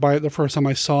bored by it the first time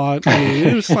I saw it. I mean,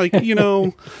 it was like,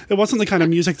 it wasn't the kind of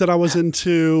music that I was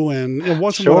into, and it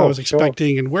wasn't what I was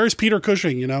expecting. And where's Peter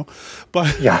Cushing,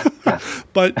 But,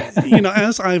 but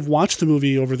as I've watched the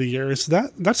movie over the years,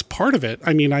 that's part of it.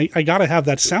 I mean, I got to have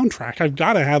that soundtrack. I've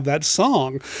got to have that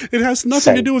song. It has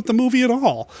nothing to do with the movie at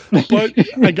all, but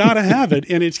I got to have it.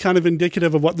 And it's kind of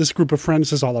indicative of what this group of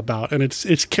friends is all about. And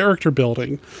it's character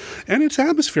building and it's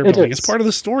atmosphere building. It's part of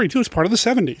the story too. It's part of the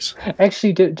 70s.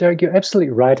 Actually, Derek, you're absolutely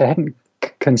right. I hadn't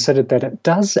considered that. It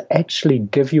does actually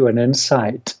give you an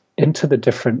insight into the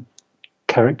different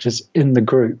characters in the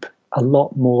group a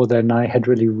lot more than I had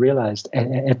really realized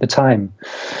at the time.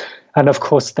 And of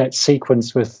course, that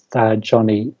sequence with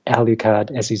Johnny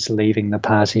Alucard as he's leaving the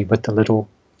party with the little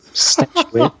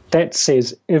statuette, that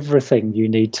says everything you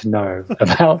need to know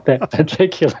about that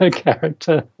particular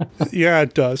character. Yeah,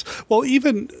 it does. Well,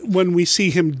 even when we see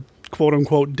him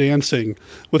quote-unquote dancing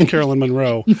with Caroline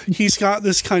Munro, he's got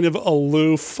this kind of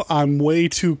aloof, I'm way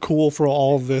too cool for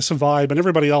all of this vibe, and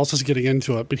everybody else is getting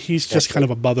into it, but he's just kind of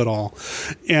above it all.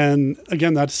 And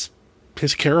again, that's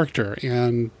his character,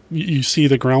 and you see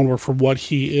the groundwork for what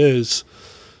he is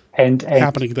and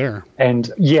happening there.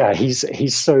 And yeah,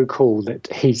 he's so cool that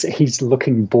he's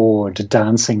looking bored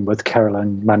dancing with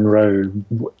Caroline Munro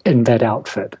in that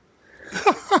outfit.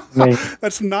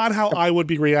 That's not how I would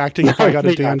be reacting if I got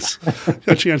a chance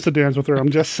to dance with her. I'm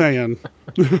just saying.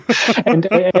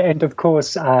 and of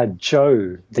course,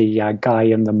 Joe, the guy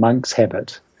in the monk's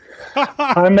habit.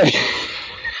 I mean,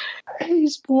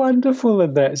 he's wonderful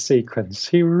in that sequence.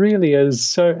 He really is.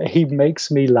 So he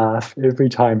makes me laugh every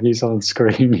time he's on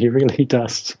screen. He really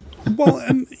does. Well,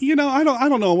 and I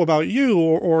don't know about you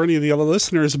or any of the other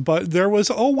listeners, but there was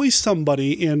always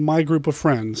somebody in my group of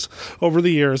friends over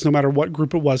the years, no matter what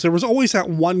group it was, there was always that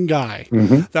one guy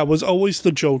that was always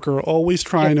the joker, always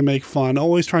trying to make fun,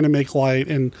 always trying to make light.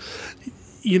 And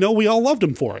we all loved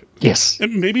him for it. Yes.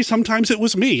 And maybe sometimes it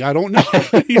was me. I don't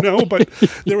know, but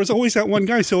there was always that one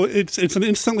guy. So it's an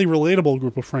instantly relatable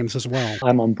group of friends as well.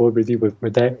 I'm on board with you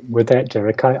with that,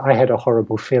 Derek. I had a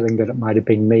horrible feeling that it might have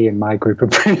been me and my group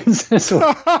of friends as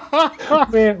well,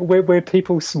 where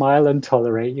people smile and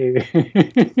tolerate you.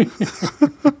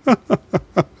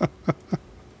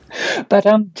 But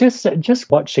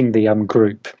just watching the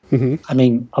group, I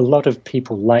mean, a lot of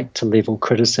people like to level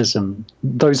criticism.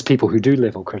 Those people who do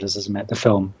level criticism at the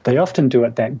film, they often do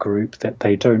it that group that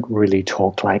they don't really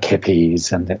talk like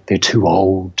hippies and that they're too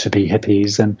old to be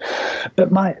hippies.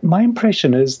 But my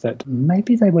impression is that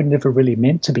maybe they were never really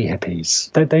meant to be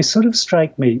hippies. They sort of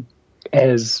strike me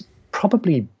as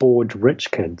probably bored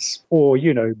rich kids, or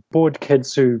bored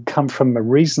kids who come from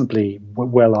reasonably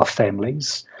well-off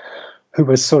families, who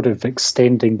were sort of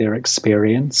extending their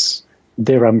experience.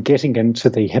 They're getting into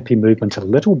the hippie movement a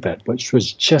little bit, which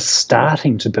was just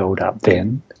starting to build up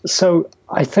then. So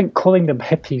I think calling them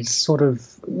hippies sort of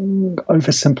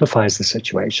oversimplifies the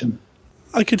situation.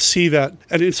 I could see that,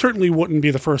 and it certainly wouldn't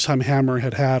be the first time Hammer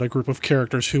had a group of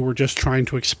characters who were just trying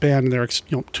to expand their,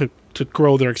 to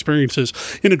grow their experiences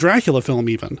in a Dracula film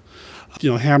even.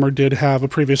 Hammer did have a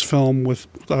previous film with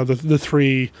the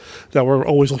three that were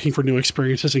always looking for new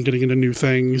experiences and getting into new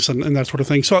things and that sort of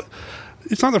thing. So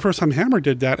it's not the first time Hammer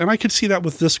did that, and I could see that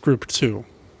with this group too.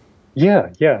 Yeah.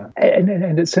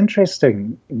 And it's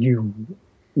interesting. You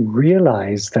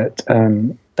realize that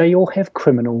they all have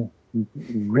criminal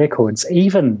records,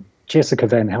 even Jessica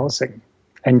Van Helsing.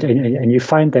 And you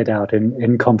find that out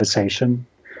in conversation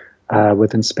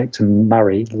with Inspector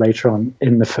Murray later on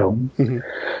in the film. Mm-hmm.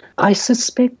 I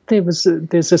suspect there's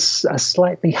a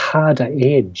slightly harder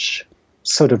edge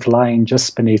sort of lying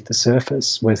just beneath the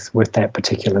surface with that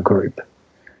particular group.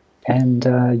 And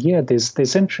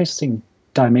there's interesting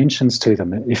dimensions to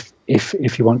them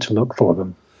if you want to look for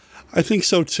them. I think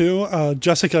so too.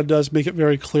 Jessica does make it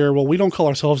very clear, well, we don't call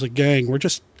ourselves a gang, we're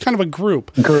just kind of a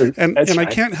group. And right. I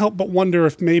can't help but wonder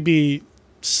if maybe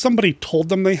somebody told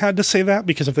them they had to say that,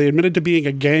 because if they admitted to being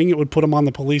a gang, it would put them on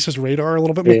the police's radar a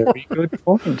little bit more. Very good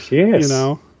point, yes.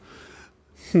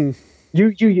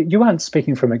 You aren't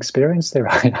speaking from experience there,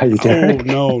 are you, Derek?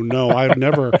 Oh, no.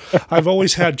 I've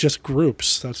always had just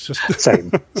groups. That's just...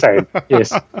 Same,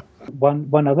 yes.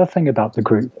 One other thing about the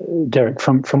group, Derek,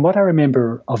 from what I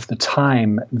remember of the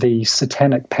time, the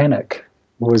Satanic Panic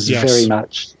was very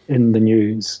much in the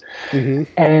news.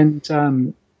 Mm-hmm.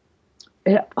 And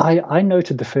I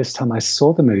noted the first time I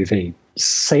saw the movie,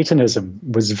 Satanism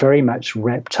was very much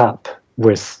wrapped up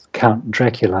with Count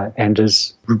Dracula and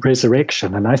his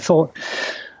resurrection. And I thought,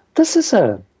 this is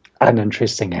an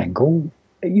interesting angle.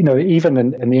 Even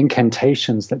in the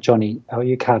incantations that Johnny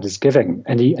Alucard is giving,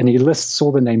 and he lists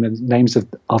all the names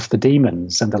of the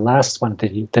demons, and the last one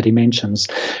that he mentions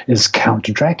is Count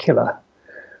Dracula.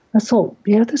 I thought,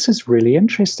 this is really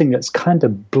interesting. It's kind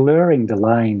of blurring the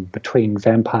line between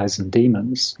vampires and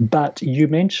demons. But you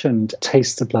mentioned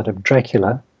Taste the Blood of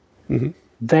Dracula. Mm-hmm.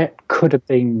 That could have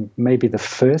been maybe the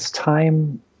first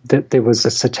time that there was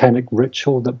a satanic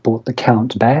ritual that brought the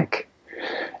Count back.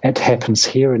 It happens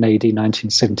here in AD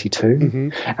 1972. Mm-hmm.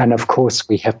 And of course,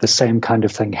 we have the same kind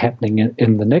of thing happening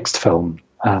in the next film.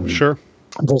 Sure.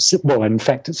 Well, in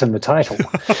fact, it's in the title,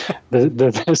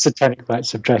 the Satanic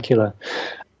Rites of Dracula.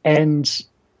 And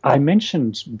I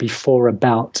mentioned before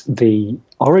about the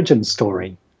origin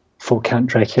story for Count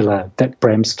Dracula that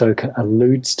Bram Stoker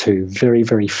alludes to very,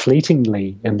 very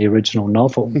fleetingly in the original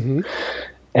novel. Mm-hmm.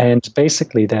 And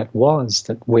basically that was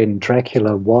that when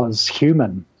Dracula was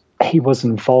human, he was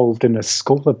involved in a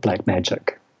school of black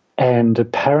magic. And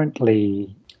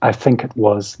apparently, I think it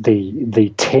was the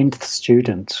 10th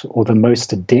student or the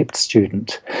most adept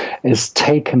student is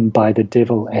taken by the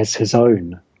devil as his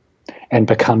own and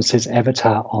becomes his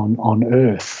avatar on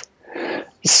Earth.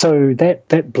 So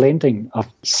that blending of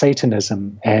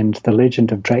Satanism and the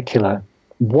legend of Dracula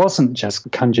wasn't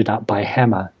just conjured up by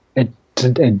Hammer. It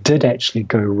did actually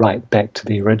go right back to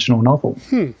the original novel.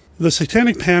 The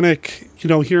Satanic Panic,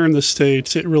 here in the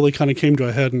States, it really kind of came to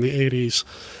a head in the 80s.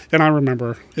 And I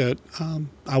remember it.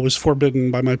 I was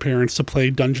forbidden by my parents to play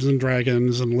Dungeons and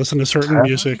Dragons and listen to certain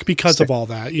music because of all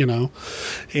that,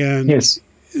 And yes.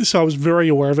 So I was very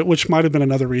aware of it, which might have been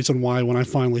another reason why when I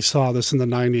finally saw this in the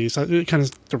 90s, it kind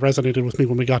of resonated with me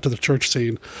when we got to the church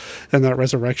scene and that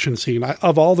resurrection scene.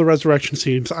 Of all the resurrection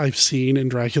scenes I've seen in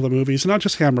Dracula movies, not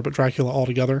just Hammer, but Dracula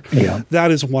altogether, that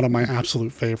is one of my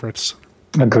absolute favorites.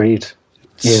 Agreed.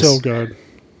 Yes. So good.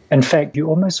 In fact, you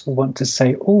almost want to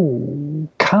say, oh,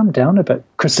 calm down a bit,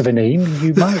 Christopher Neame.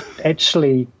 You might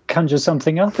actually conjure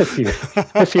something up if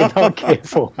you're not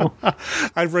careful.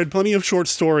 I've read plenty of short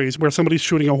stories where somebody's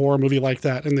shooting a horror movie like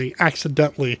that and they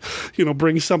accidentally,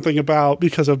 bring something about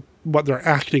because of what they're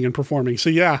acting and performing. So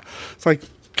yeah, it's like,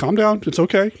 calm down, it's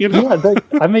okay. Yeah,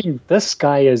 this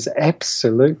guy is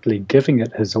absolutely giving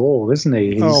it his all, isn't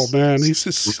he? He's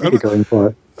just really going for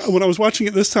it. When I was watching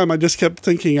it this time, I just kept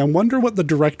thinking, I wonder what the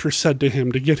director said to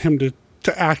him to get him to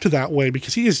act that way,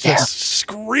 because he is just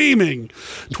screaming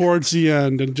towards the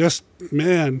end and just,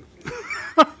 man.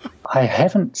 I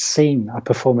haven't seen a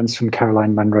performance from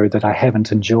Caroline Munro that I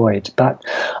haven't enjoyed, but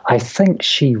I think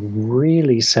she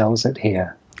really sells it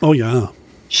here. Oh, yeah.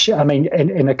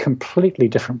 In a completely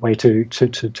different way to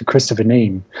Christopher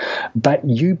Neame, but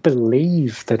you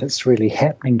believe that it's really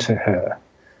happening to her.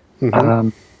 Mm-hmm.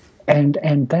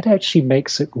 And that actually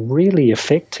makes it really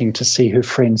affecting to see her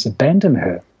friends abandon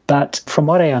her. But from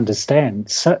what I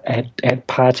understand, at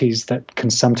parties that can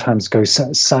sometimes go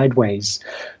sideways,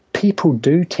 people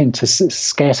do tend to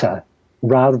scatter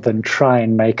rather than try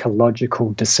and make a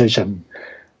logical decision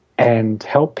and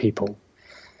help people.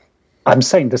 I'm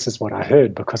saying this is what I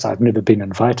heard because I've never been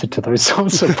invited to those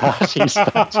sorts of parties,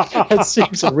 but it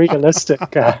seems a realistic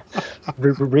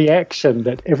reaction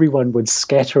that everyone would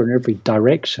scatter in every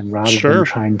direction rather than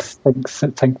try and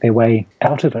think their way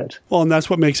out of it. Well, and that's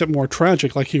what makes it more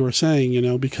tragic, like you were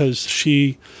saying, because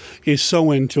she is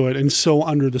so into it and so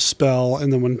under the spell,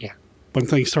 and then when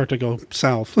things start to go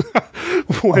south,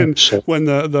 when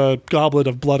the goblet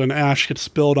of blood and ash gets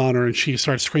spilled on her and she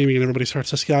starts screaming and everybody starts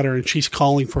to scatter and she's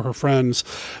calling for her friends.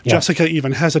 Yeah. Jessica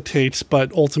even hesitates,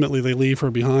 but ultimately they leave her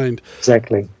behind.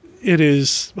 Exactly. It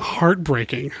is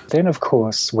heartbreaking. Then, of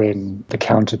course, when the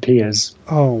Count appears.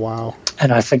 Oh, wow.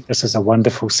 And I think this is a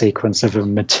wonderful sequence of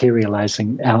him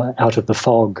materializing out of the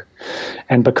fog.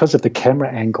 And because of the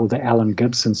camera angle that Alan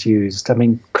Gibson's used,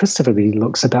 Christopher Lee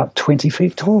looks about 20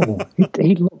 feet tall.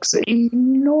 He looks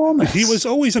enormous. He was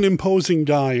always an imposing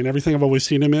guy in everything I've always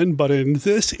seen him in, but in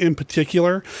this in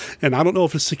particular, and I don't know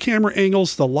if it's the camera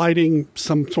angles, the lighting,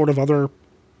 some sort of other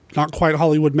not quite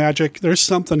Hollywood magic, there's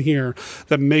something here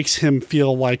that makes him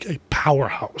feel like a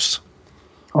powerhouse.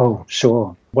 Oh,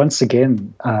 sure. Once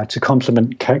again, to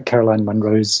compliment Caroline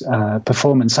Munro's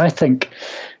performance, I think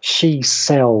she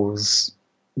sells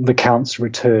the Count's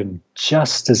return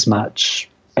just as much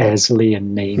as Lee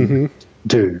and Neame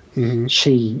do. Mm-hmm.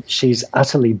 She's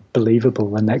utterly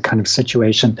believable in that kind of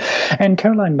situation. And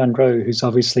Caroline Munro, who's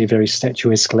obviously a very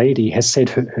statuesque lady, has said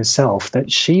herself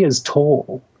that she is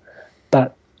tall,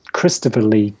 but Christopher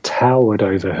Lee towered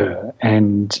over her,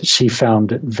 and she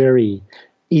found it very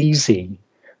easy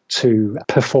to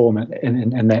perform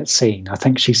in that scene. I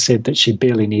think she said that she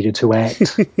barely needed to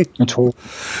act at all.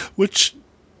 Which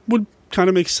would kind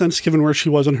of make sense given where she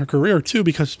was in her career, too,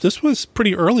 because this was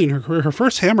pretty early in her career. Her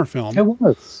first Hammer film. It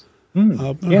was.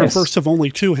 Her first of only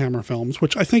 2 Hammer films,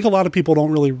 which I think a lot of people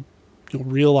don't really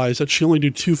realize that she only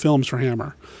did 2 films for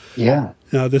Hammer. Yeah.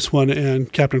 This one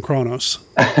and Captain Kronos.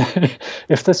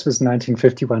 If this was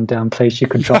 1951 down, please, you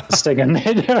could drop the sting in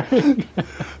there.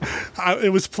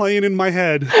 It was playing in my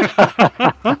head.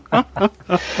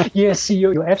 Yes,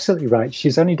 you're absolutely right.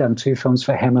 She's only done 2 films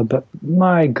for Hammer, but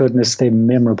my goodness, they're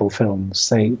memorable films.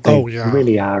 They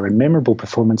really are, and memorable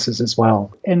performances as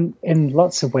well. In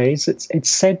lots of ways, it's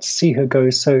sad to see her go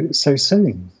so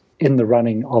soon in the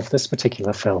running of this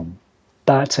particular film.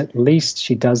 But at least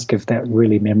she does give that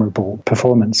really memorable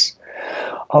performance.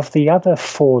 Of the other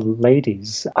 4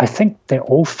 ladies, I think they're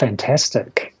all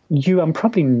fantastic. You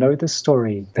probably know the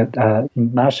story that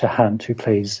Marsha Hunt, who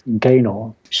plays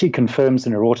Gaynor, she confirms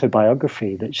in her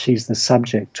autobiography that she's the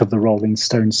subject of the Rolling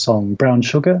Stones song Brown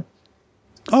Sugar.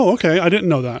 Oh, okay. I didn't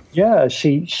know that. Yeah,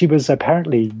 she was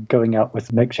apparently going out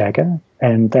with Mick Jagger,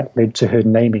 and that led to her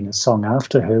naming a song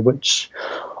after her,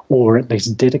 or at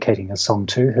least dedicating a song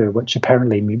to her, which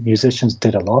apparently musicians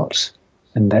did a lot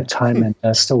in that time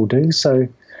and still do. So,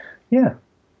 yeah,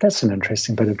 that's an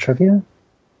interesting bit of trivia.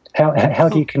 How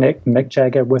do you connect Mick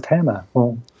Jagger with Hammer?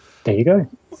 Well, there you go.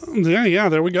 Yeah,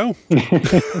 there we go.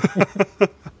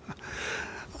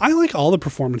 I like all the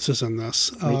performances in this.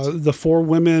 The 4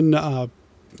 women,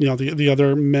 the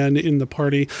other men in the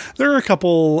party. There are a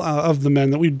couple of the men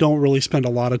that we don't really spend a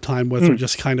lot of time with, or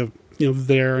just kind of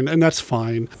there, and that's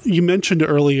fine. You mentioned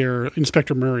earlier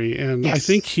Inspector Murray, and yes. I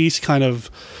think he's kind of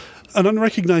an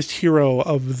unrecognized hero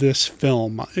of this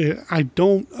film. I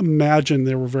don't imagine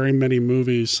there were very many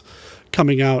movies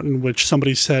coming out in which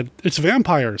somebody said, it's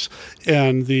vampires,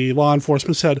 and the law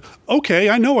enforcement said, okay,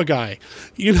 I know a guy.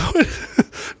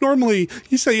 Normally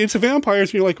you say it's vampires,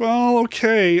 and you're like, well,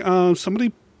 okay,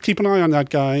 somebody keep an eye on that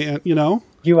guy, and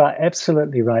You are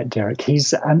absolutely right, Derek.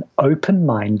 He's an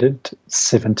open-minded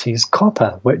 70s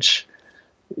copper, which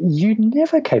you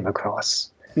never came across.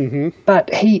 Mm-hmm.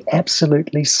 But he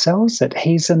absolutely sells it.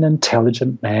 He's an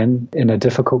intelligent man in a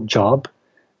difficult job,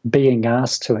 being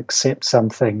asked to accept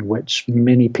something which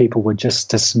many people would just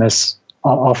dismiss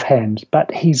offhand, but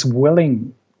he's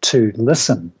willing to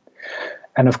listen.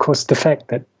 And of course, the fact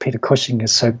that Peter Cushing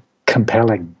is so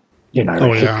compelling,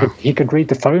 he could read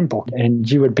the phone book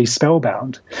and you would be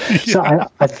spellbound. Yeah. So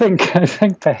I think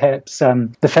perhaps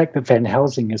the fact that Van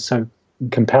Helsing is so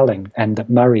compelling and that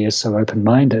Murray is so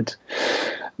open-minded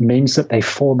means that they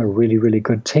form a really, really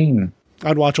good team.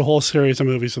 I'd watch a whole series of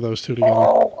movies of those two together.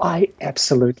 Oh, I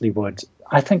absolutely would.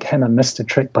 I think Hammer missed a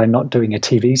trick by not doing a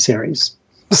TV series,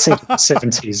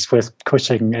 70s with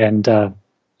Cushing and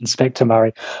Inspector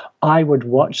Murray. I would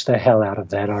watch the hell out of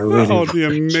that. I really would. It'd be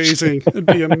amazing. It'd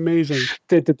be amazing.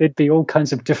 There'd be all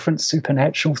kinds of different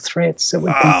supernatural threats. It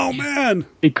would man.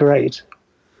 Be great.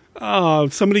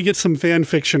 Somebody get some fan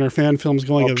fiction or fan films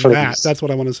going of please. that. That's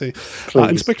what I want to see.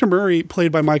 Inspector Murray,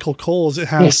 played by Michael Coles, it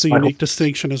has the unique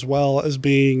distinction as well as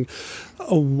being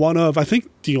one of, I think,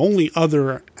 the only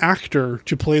other actor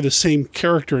to play the same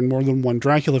character in more than one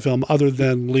Dracula film other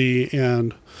than Lee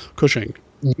and Cushing.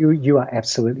 You are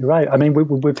absolutely right. I mean,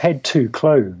 we've had two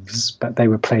Cloves, but they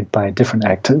were played by different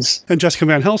actors. And Jessica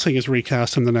Van Helsing is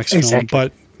recast in the next film,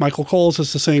 but Michael Coles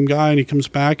is the same guy, and he comes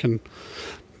back and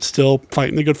still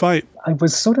fighting the good fight. I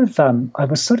was sort of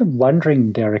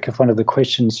wondering, Derek, if one of the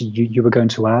questions you were going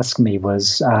to ask me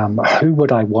was who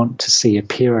would I want to see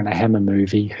appear in a Hammer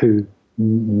movie who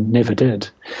never did.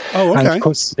 Oh, okay. And of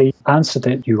course, the answer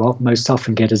that you most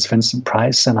often get is Vincent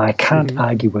Price, and I can't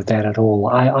argue with that at all.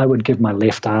 I would give my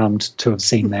left arm to have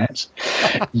seen that.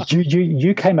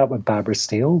 You came up with Barbara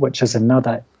Steele, which is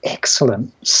another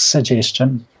excellent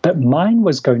suggestion, but mine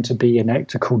was going to be an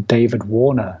actor called David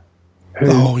Warner,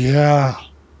 who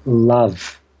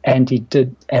love, and he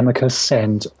did Amicus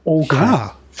and all kinds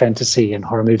of fantasy and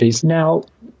horror movies. Now,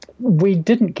 we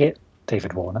didn't get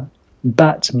David Warner,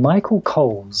 but Michael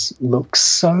Coles looks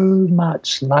so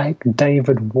much like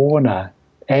David Warner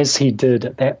as he did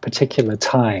at that particular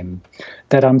time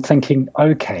that I'm thinking,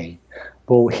 okay,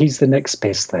 well, he's the next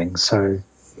best thing, so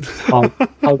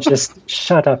I'll just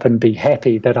shut up and be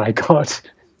happy that I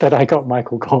got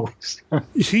Michael Coles.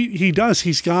 He does.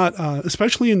 He's got,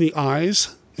 especially in the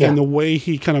eyes and the way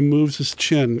he kind of moves his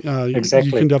chin.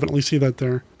 Exactly. You can definitely see that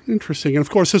there. Interesting. And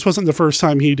of course, this wasn't the first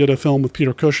time he did a film with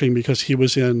Peter Cushing, because he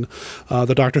was in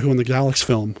the Doctor Who and the Daleks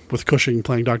film with Cushing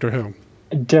playing Doctor Who.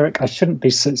 Derek, I shouldn't be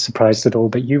surprised at all,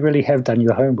 but you really have done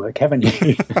your homework, haven't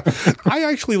you? I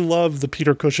actually love the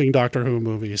Peter Cushing Doctor Who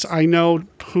movies. I know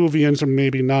Whovians are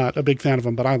maybe not a big fan of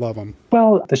them, but I love them.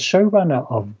 Well, the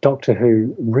showrunner of Doctor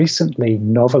Who recently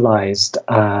novelized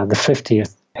the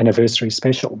 50th anniversary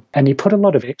special, and he put a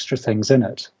lot of extra things in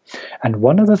it. And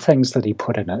one of the things that he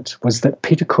put in it was that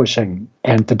Peter Cushing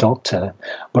and the Doctor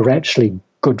were actually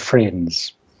good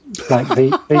friends. Like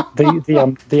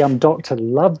the Doctor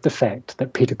loved the fact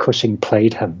that Peter Cushing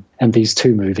played him in these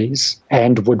two movies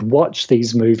and would watch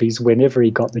these movies whenever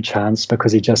he got the chance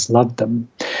because he just loved them.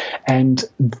 And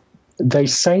they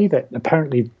say that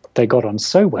apparently they got on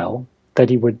so well that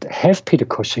he would have Peter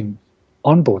Cushing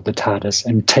on board the TARDIS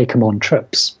and take him on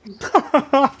trips.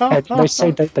 And they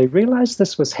say that they realized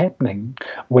this was happening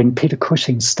when Peter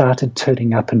Cushing started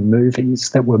turning up in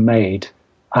movies that were made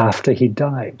after he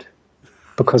died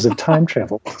because of time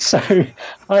travel. So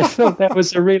I thought that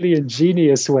was a really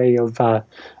ingenious way of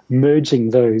merging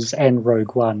those and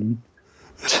Rogue One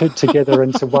together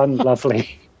into one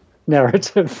lovely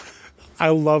narrative. I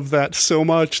love that so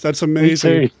much. That's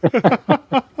amazing. Me too.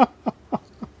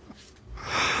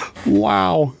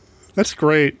 Wow. That's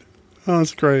great. Oh,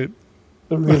 that's great.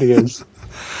 It really is.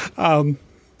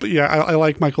 But yeah, I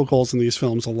like Michael Coles in these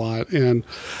films a lot. And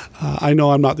I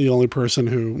know I'm not the only person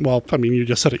who, well, I mean, you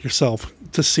just said it yourself,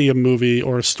 to see a movie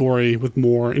or a story with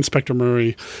more Inspector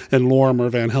Murray and Lorimer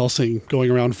Van Helsing going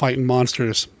around fighting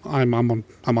monsters. I'm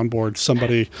on board.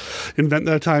 Somebody invent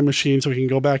that time machine so we can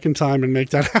go back in time and make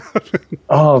that happen.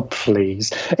 Oh,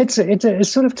 please. It's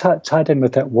sort of tied in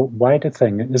with that wider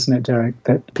thing, isn't it, Derek?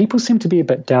 That people seem to be a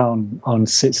bit down on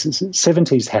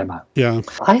 70s Hammer. Yeah.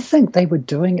 I think they were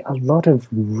doing a lot of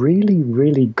really,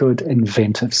 really good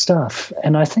inventive stuff.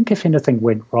 And I think if anything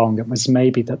went wrong, it was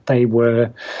maybe that they were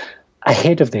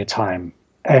ahead of their time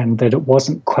and that it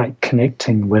wasn't quite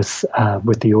connecting with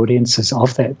the audiences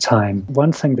of that time.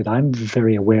 One thing that I'm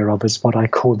very aware of is what I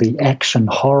call the action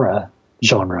horror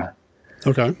genre.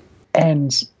 Okay.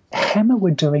 And Hammer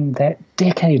were doing that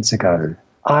decades ago.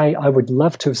 I would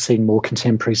love to have seen more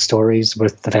contemporary stories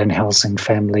with the Van Helsing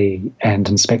family and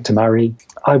Inspector Murray.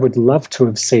 I would love to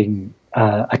have seen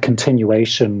a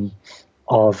continuation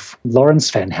of Lawrence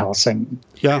Van Helsing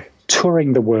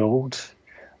touring the world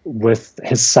with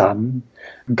his son,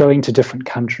 going to different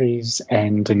countries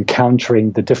and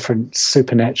encountering the different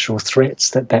supernatural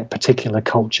threats that particular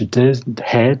culture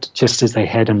had, just as they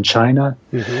had in China.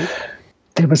 Mm-hmm.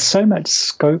 There was so much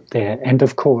scope there. And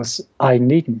of course, I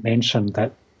needn't mention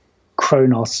that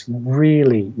Kronos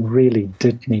really, really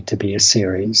did need to be a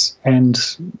series. And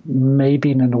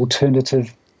maybe in an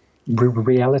alternative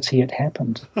reality it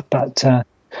happened. But,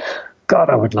 God,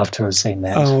 I would love to have seen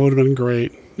that. Oh, it would have been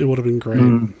great. It would have been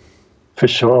great. For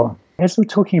sure. As we're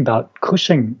talking about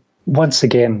Cushing, once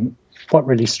again, what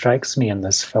really strikes me in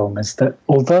this film is that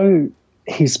although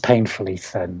he's painfully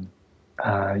thin,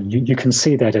 you can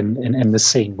see that in the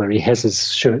scene where he has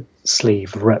his shirt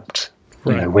sleeve ripped,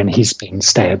 when he's being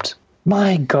stabbed.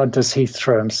 My God, does he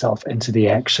throw himself into the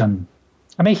action.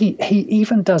 I mean, he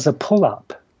even does a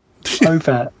pull-up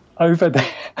over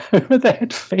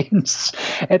that fence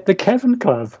at the Cavern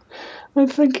Club. I'm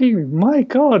thinking, my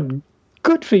God,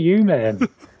 good for you, man.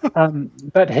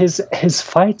 But his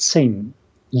fight scene,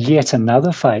 yet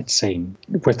another fight scene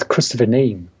with Christopher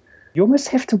Neame, you almost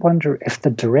have to wonder if the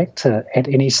director at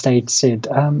any stage said,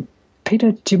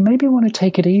 Peter, do you maybe want to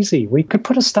take it easy? We could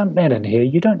put a stuntman in here.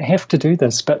 You don't have to do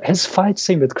this. But his fight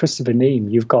scene with Christopher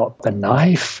Neame, you've got the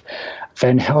knife.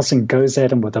 Van Helsing goes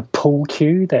at him with a pool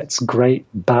cue. That's great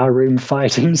barroom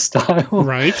fighting style.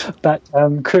 Right. But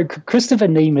Christopher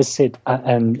Neame has said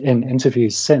in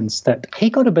interviews since that he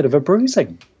got a bit of a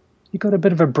bruising. He got a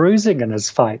bit of a bruising in his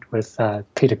fight with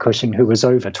Peter Cushing, who was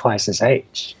over twice his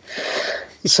age.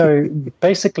 So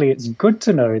basically, it's good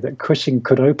to know that Cushing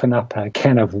could open up a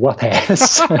can of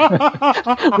whoop-ass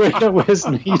where it was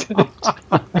needed.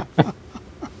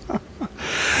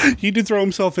 He did throw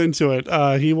himself into it.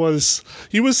 He was,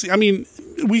 I mean,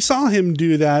 we saw him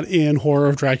do that in Horror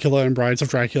of Dracula and Brides of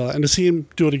Dracula, and to see him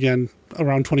do it again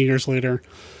around 20 years later,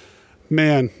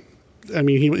 man, I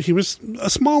mean, he was a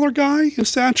smaller guy in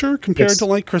stature compared to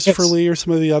like Christopher Lee or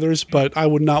some of the others, but I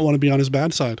would not want to be on his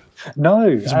bad side.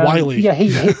 No. He's wily. Yeah,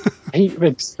 he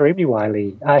extremely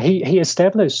wily. He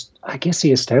established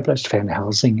Van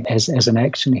Helsing as an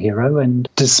action hero, and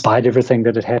despite everything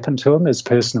that had happened to him, his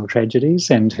personal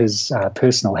tragedies and his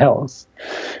personal health,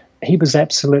 he was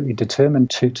absolutely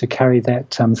determined to carry that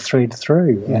thread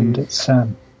through, mm-hmm. and it's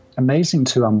amazing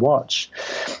to watch.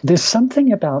 There's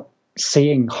something about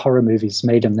seeing horror movies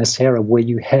made in this era where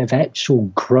you have actual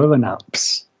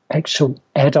grown-ups, actual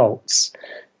adults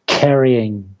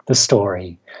carrying the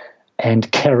story and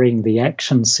carrying the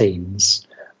action scenes,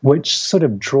 which sort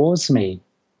of draws me,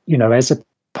 as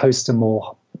opposed to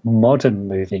more modern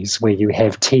movies where you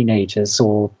have teenagers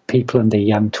or people in their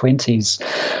young 20s.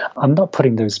 I'm not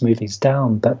putting those movies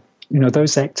down, but,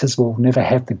 those actors will never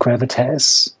have the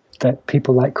gravitas that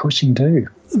people like Cushing do.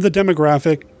 The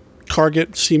demographic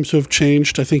target seems to have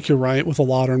changed. I think you're right. With a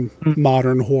lot of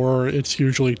modern horror, it's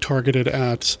usually targeted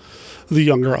at the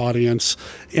younger audience.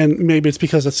 And maybe it's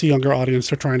because it's the younger audience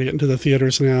they're trying to get into the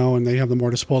theaters now and they have the more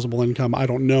disposable income. I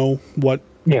don't know what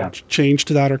changed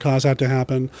to that or caused that to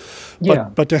happen.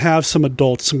 But to have some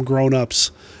adults, some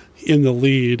grown-ups in the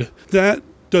lead, that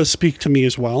does speak to me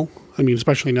as well. I mean,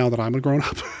 especially now that I'm a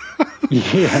grown-up.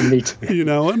 Yeah, me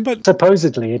too. But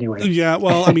supposedly, anyway. Yeah,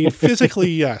 well, I mean, physically,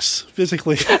 yes.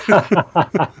 Physically.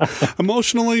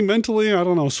 Emotionally, mentally, I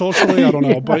don't know. Socially, I don't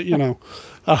know. But,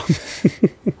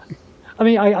 I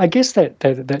mean, I guess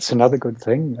that's another good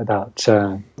thing about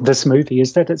this movie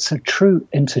is that it's a true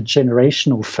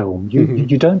intergenerational film.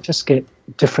 You don't just get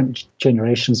different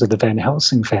generations of the Van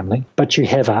Helsing family, but you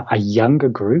have a younger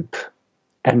group,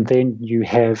 and then you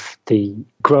have the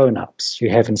grown-ups. You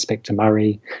have Inspector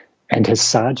Murray and his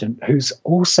sergeant, who's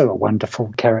also a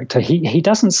wonderful character. He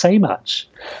doesn't say much,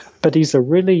 but he's a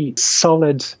really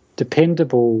solid,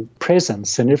 dependable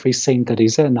presence in every scene that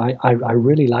he's in. I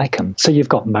really like him. So you've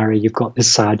got Murray, you've got the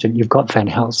sergeant, you've got Van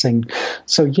Helsing.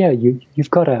 So yeah,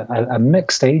 you've got a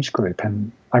mixed age group, and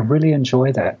I really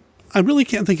enjoy that. I really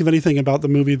can't think of anything about the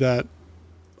movie that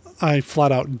I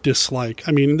flat out dislike.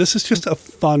 I mean, this is just a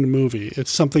fun movie.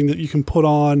 It's something that you can put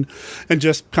on and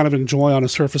just kind of enjoy on a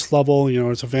surface level.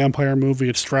 It's a vampire movie.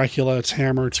 It's Dracula. It's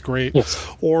Hammer. It's great. Yes.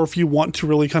 Or if you want to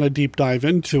really kind of deep dive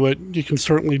into it, you can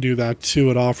certainly do that too.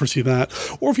 It offers you that.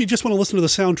 Or if you just want to listen to the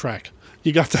soundtrack,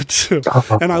 you got that too.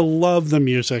 And I love the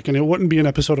music. And it wouldn't be an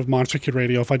episode of Monster Kid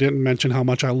Radio if I didn't mention how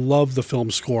much I love the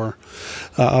film score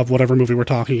of whatever movie we're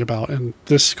talking about. And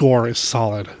this score is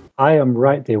solid. I am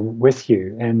right there with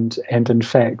you. And in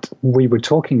fact, we were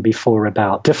talking before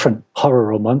about different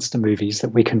horror or monster movies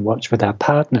that we can watch with our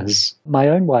partners. My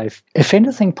own wife, if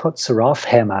anything puts her off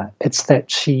Hammer, it's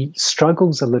that she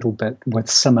struggles a little bit with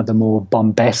some of the more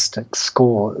bombastic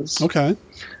scores. Okay.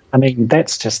 I mean,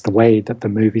 that's just the way that the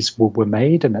movies were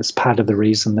made, and it's part of the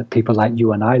reason that people like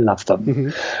you and I love them. Mm-hmm.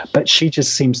 But she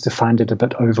just seems to find it a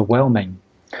bit overwhelming.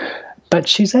 But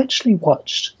she's actually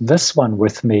watched this one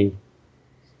with me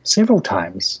several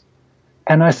times.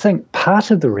 And I think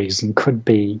part of the reason could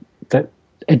be that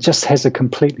it just has a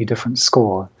completely different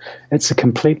score. It's a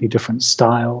completely different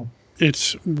style.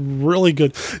 It's really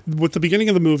good. With the beginning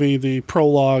of the movie, the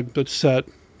prologue that's set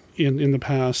in the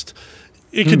past,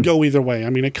 it could go either way. I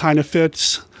mean, it kind of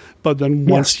fits, but then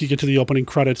once you get to the opening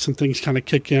credits and things kind of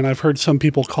kick in, I've heard some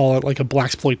people call it like a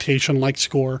blaxploitation-like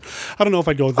score. I don't know if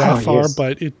I'd go that far,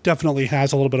 but it definitely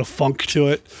has a little bit of funk to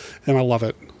it, and I love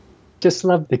it. Just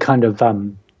love the kind of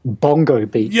bongo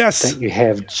beat that you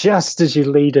have just as you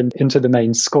lead into the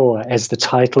main score as the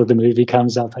title of the movie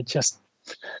comes up. I just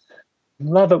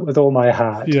love it with all my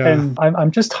heart. Yeah. And I'm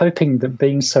just hoping that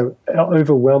being so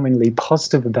overwhelmingly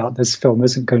positive about this film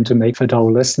isn't going to make for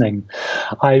dull listening.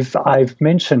 I've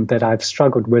mentioned that I've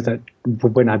struggled with it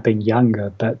when I've been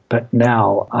younger, but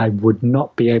now I would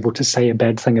not be able to say a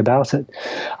bad thing about it.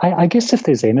 I guess if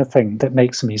there's anything that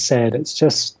makes me sad, it's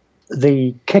just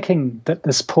the kicking that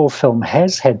this poor film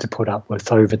has had to put up with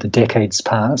over the decades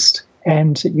past.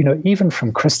 And, you know, even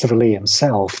from Christopher Lee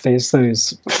himself, there's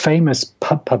those famous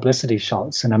publicity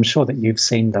shots, and I'm sure that you've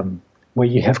seen them, where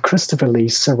you have Christopher Lee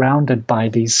surrounded by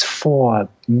these 4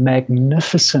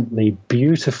 magnificently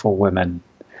beautiful women,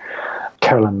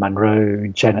 Caroline Munro,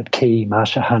 Janet Key,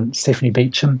 Marsha Hunt, Stephanie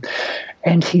Beacham,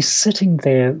 and he's sitting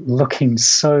there looking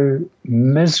so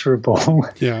miserable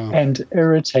and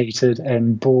irritated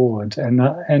and bored.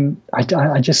 And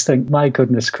I just think, my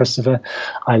goodness, Christopher,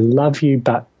 I love you,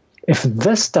 but if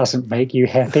this doesn't make you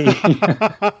happy.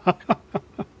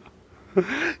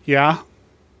 Yeah.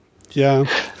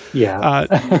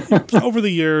 Over the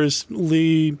years,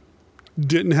 Lee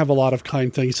didn't have a lot of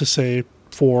kind things to say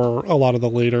for a lot of the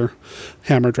later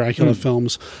Hammer Dracula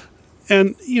films.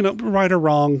 And, you know, right or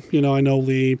wrong, you know, I know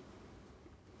Lee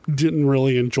didn't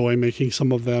really enjoy making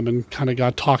some of them and kind of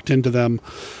got talked into them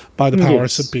by the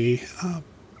powers that be.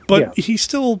 But he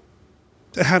still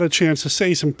had a chance to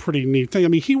say some pretty neat things. I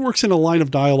mean, he works in a line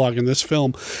of dialogue in this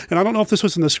film, and I don't know if this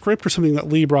was in the script or something that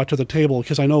Lee brought to the table,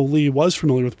 because I know Lee was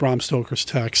familiar with Bram Stoker's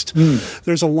text.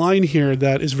 There's a line here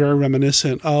that is very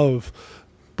reminiscent of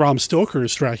Bram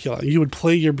Stoker's Dracula. You would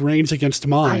play your brains against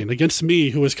mine, against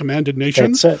me who has commanded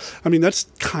nations. I mean, that's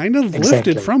kind of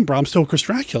lifted from Bram Stoker's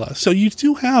Dracula. So you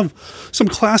do have some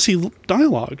classy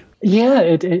dialogue. Yeah,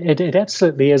 it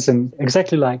absolutely is. And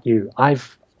exactly like you,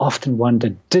 I've often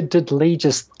wondered, did Lee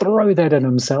just throw that in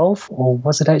himself, or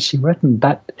was it actually written?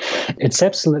 But it's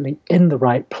absolutely in the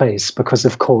right place, because,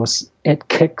 of course, it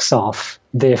kicks off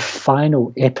their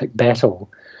final epic battle,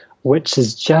 which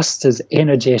is just as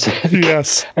energetic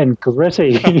and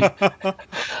gritty.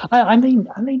 I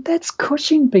mean, that's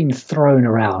Cushing being thrown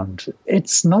around.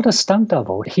 It's not a stunt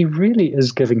double. He really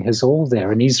is giving his all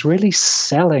there, and he's really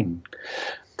selling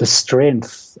the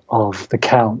strength of the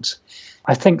Count.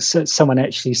 I think someone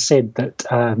actually said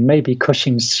that maybe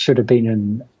Cushing should have been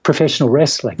in professional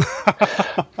wrestling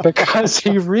because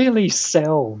he really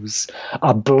sells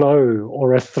a blow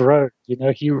or a throw. You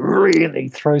know, he really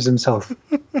throws himself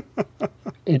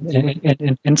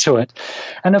into it.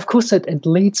 And of course, it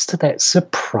leads to that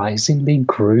surprisingly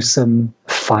gruesome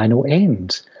final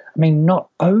end. I mean, not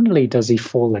only does he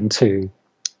fall into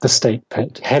the State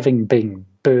Pit, having been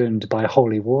burned by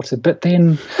holy water, but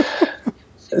then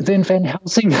Van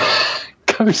Helsing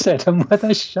goes at him with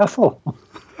a shovel.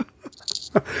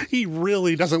 He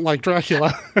really doesn't like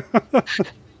Dracula.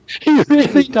 He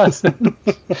really doesn't.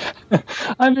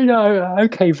 I mean,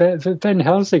 okay, Van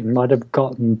Helsing might have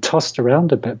gotten tossed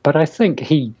around a bit, but I think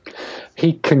he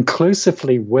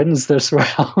conclusively wins this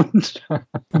round.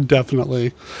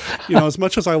 Definitely. You know, as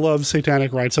much as I love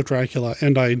Satanic Rites of Dracula,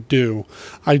 and I do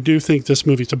think this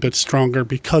movie's a bit stronger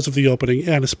because of the opening,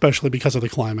 and especially because of the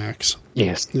climax.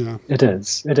 Yes, it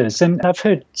is. It is. And I've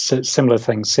heard similar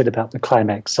things said about the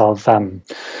climax of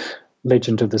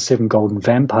Legend of the Seven Golden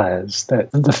Vampires,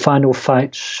 that the final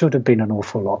fight should have been an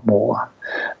awful lot more.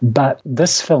 But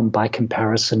this film, by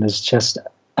comparison, is just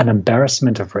an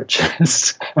embarrassment of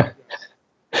riches.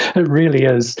 It really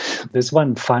is. There's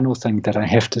one final thing that I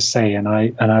have to say, and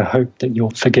I hope that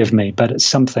you'll forgive me, but it's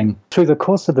something. Through the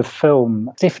course of the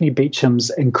film, Stephanie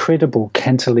Beacham's incredible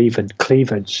cantilevered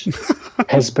cleavage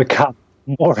has become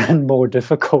more and more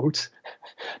difficult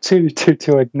to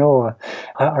ignore.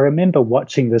 I remember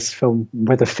watching this film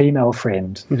with a female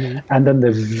friend, and then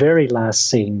the very last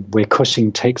scene where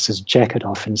Cushing takes his jacket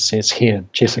off and says, "Here,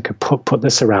 Jessica, put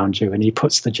this around you," and he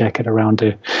puts the jacket around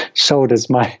her shoulders.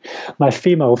 My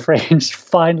female friend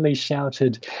finally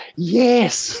shouted,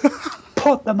 "Yes!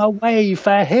 Put them away,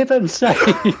 for heaven's sake!"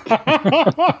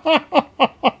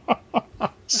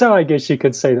 So I guess you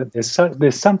could say that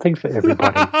there's something for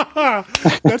everybody.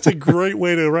 That's a great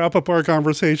way to wrap up our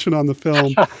conversation on the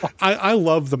film. I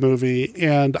love the movie,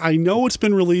 and I know it's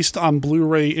been released on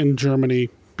Blu-ray in Germany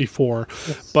before,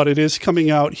 but it is coming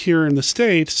out here in the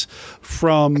States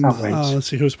from, let's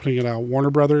see who's putting it out, Warner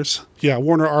Brothers? Yeah,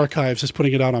 Warner Archives is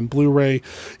putting it out on Blu-ray.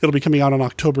 It'll be coming out on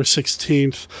October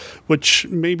 16th, which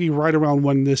may be right around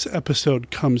when this episode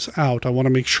comes out. I want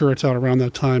to make sure it's out around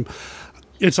that time.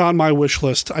 It's on my wish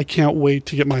list. I can't wait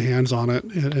to get my hands on it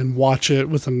and watch it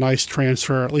with a nice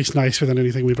transfer, at least nicer than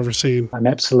anything we've ever seen. I'm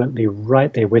absolutely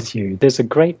right there with you. There's a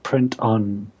great print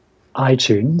on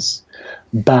iTunes,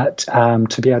 but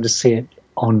to be able to see it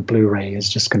on Blu-ray is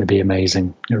just going to be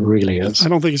amazing. It really is. I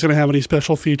don't think it's going to have any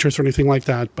special features or anything like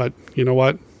that, but you know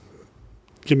what?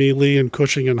 Give me Lee and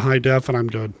Cushing in high def and I'm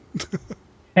good.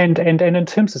 And in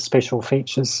terms of special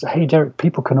features, hey, Derek,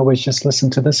 people can always just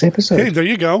listen to this episode. Hey, there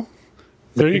you go.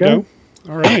 There you go.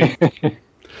 All right.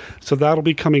 So that'll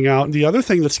be coming out. The other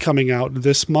thing that's coming out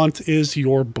this month is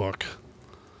your book.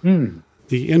 The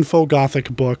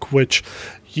Infogothic book, which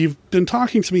you've been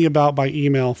talking to me about by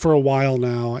email for a while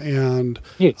now, and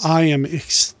I am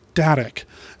ecstatic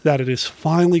that it is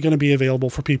finally going to be available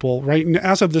for people. Right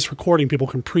as of this recording, people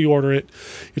can pre-order it.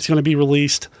 It's going to be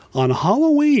released on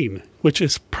Halloween, which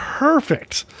is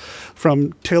perfect,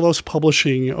 from Talos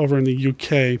Publishing over in the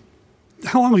UK.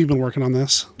 How long have you been working on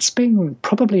this? It's been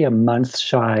probably a month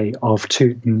shy of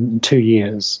two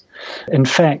years. In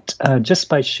fact, just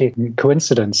by sheer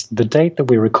coincidence, the date that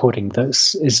we're recording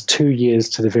this is 2 years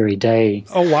to the very day.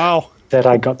 Oh, wow. That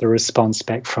I got the response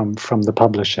back from the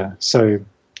publisher. So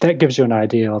that gives you an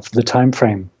idea of the time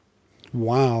frame.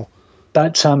 Wow.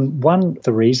 But one of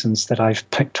the reasons that I've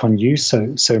picked on you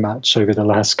so much over the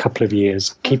last couple of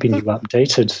years, keeping you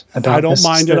updated about I don't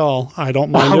mind at all. I don't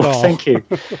mind at all. Thank you.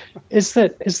 Is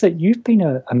that you've been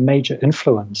a major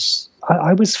influence.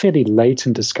 I was fairly late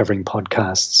in discovering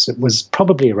podcasts. It was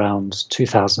probably around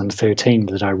 2013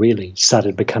 that I really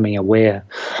started becoming aware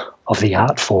of the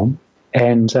art form.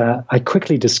 And I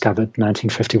quickly discovered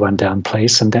 1951 Down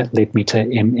Place, and that led me to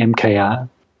MKR.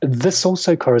 This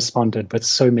also corresponded with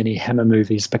so many Hammer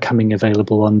movies becoming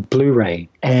available on Blu-ray,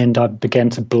 and I began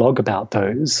to blog about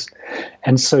those.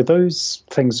 And so those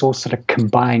things all sort of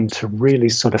combined to really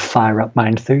sort of fire up my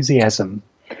enthusiasm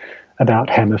about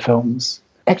Hammer films.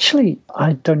 Actually,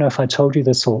 I don't know if I told you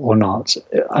this or not.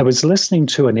 I was listening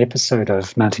to an episode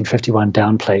of 1951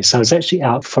 Down Place. I was actually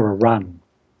out for a run,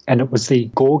 and it was the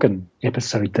Gorgon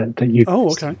episode that you...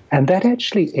 Oh, okay. And that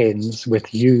actually ends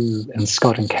with you and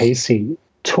Scott and Casey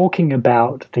talking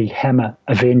about the Hammer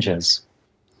Avengers.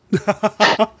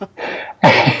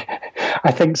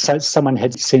 I think someone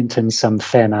had sent in some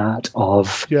fan art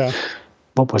of,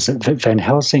 what was it, Van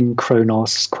Helsing,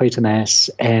 Kronos, Quatermass,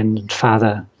 and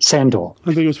Father Sandor. I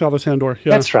think it was Father Sandor,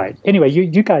 yeah. That's right. Anyway,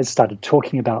 you guys started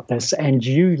talking about this, and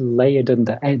you layered in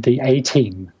the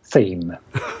A-Team theme,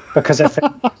 because I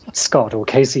think Scott or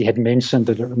Casey had mentioned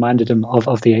that it reminded him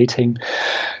of the A-Team.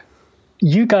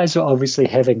 You guys are obviously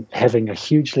having a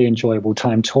hugely enjoyable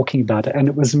time talking about it, and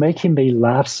it was making me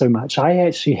laugh so much. I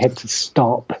actually had to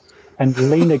stop and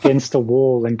lean against the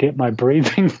wall and get my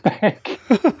breathing back.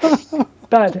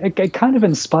 But it kind of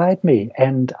inspired me,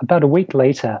 and about a week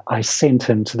later, I sent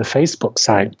into the Facebook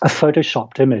site a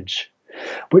photoshopped image,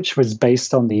 which was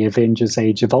based on the Avengers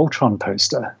Age of Ultron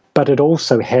poster. But it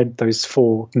also had those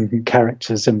 4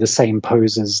 characters in the same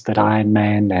poses that Iron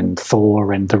Man and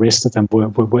Thor and the rest of them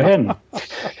were in.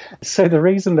 So the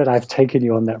reason that I've taken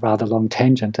you on that rather long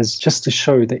tangent is just to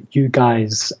show that you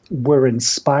guys were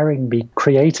inspiring me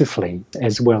creatively,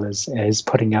 as well as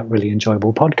putting out really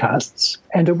enjoyable podcasts.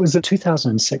 And it was in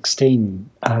 2016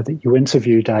 that you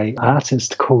interviewed an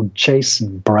artist called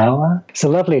Jason Brower. He's a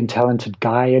lovely and talented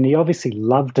guy, and he obviously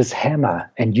loved his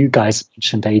Hammer. And you guys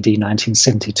mentioned AD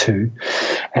 1972.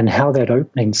 And how that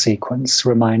opening sequence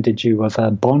reminded you of a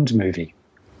Bond movie.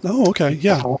 Oh, okay,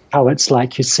 yeah. How it's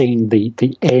like you're seeing the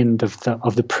end of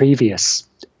the previous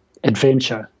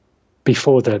adventure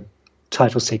before the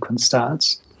title sequence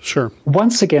starts. Sure.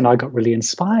 Once again, I got really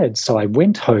inspired, so I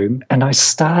went home and I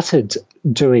started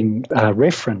doing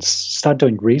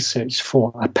research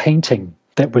for a painting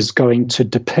that was going to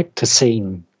depict a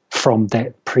scene from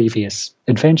that previous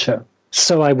adventure.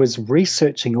 So I was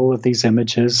researching all of these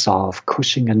images of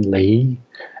Cushing and Lee,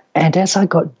 and as I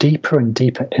got deeper and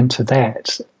deeper into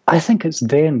that, I think it's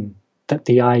then that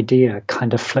the idea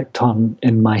kind of flicked on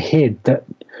in my head that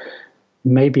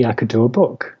maybe I could do a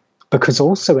book. Because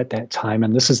also at that time,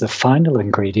 and this is the final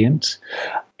ingredient,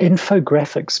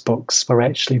 infographics books were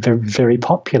actually very, very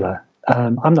popular.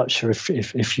 I'm not sure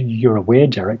if you're aware,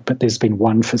 Derek, but there's been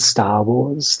one for Star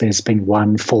Wars, there's been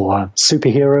one for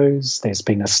superheroes, there's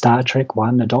been a Star Trek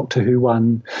one, a Doctor Who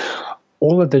one.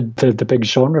 All of the big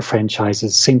genre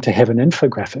franchises seem to have an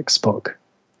infographics book.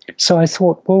 So I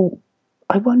thought, well,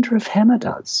 I wonder if Hammer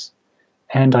does.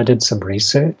 And I did some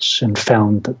research and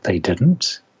found that they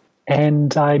didn't.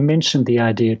 And I mentioned the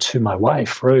idea to my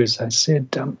wife, Rose. I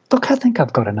said, look, I think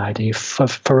I've got an idea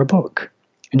for a book.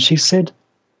 And she said,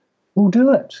 we'll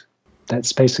do it.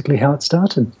 That's basically how it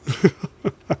started.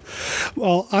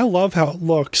 Well, I love how it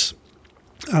looks.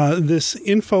 This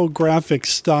infographic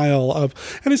style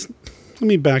of, and it's, let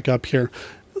me back up here.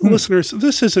 Listeners,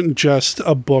 this isn't just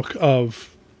a book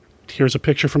of, here's a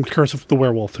picture from Curse of the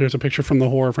Werewolf, here's a picture from the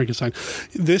Horror of Frankenstein.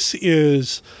 This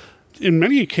is, in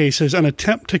many cases, an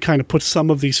attempt to kind of put some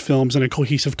of these films in a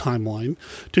cohesive timeline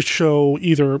to show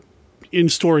either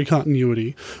in-story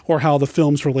continuity or how the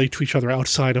films relate to each other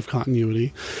outside of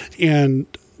continuity. And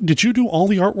did you do all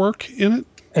the artwork in it?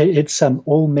 It's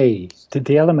all me.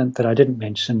 The element that I didn't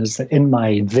mention is that in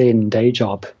my then day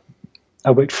job,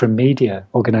 I worked for a media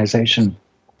organization.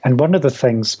 And one of the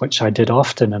things which I did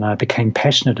often and I became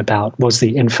passionate about was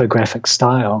the infographic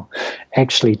style,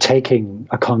 actually taking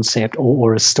a concept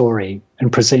or a story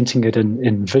and presenting it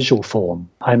in visual form.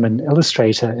 I'm an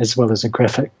illustrator as well as a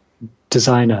graphic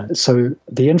designer, so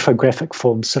the infographic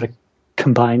form sort of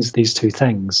combines these two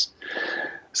things.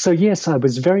 So yes, I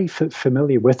was very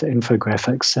familiar with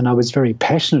infographics and I was very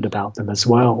passionate about them as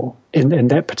well. In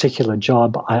that particular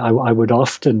job, I would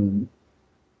often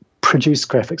produce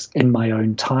graphics in my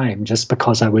own time just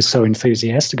because I was so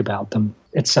enthusiastic about them.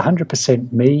 It's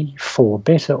 100% me, for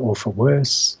better or for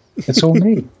worse. It's all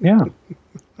me, yeah.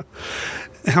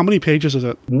 How many pages is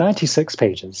it? 96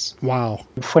 pages. Wow.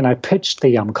 When I pitched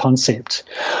the concept,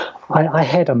 I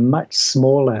had a much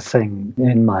smaller thing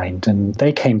in mind, and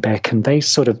they came back and they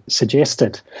sort of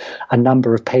suggested a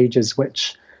number of pages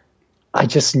which I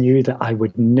just knew that I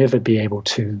would never be able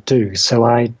to do. So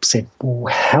I said,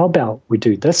 well, how about we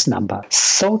do this number?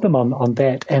 Sold them on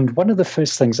that. And one of the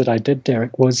first things that I did,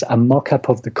 Derek, was a mock-up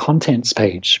of the contents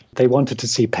page. They wanted to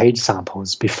see page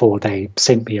samples before they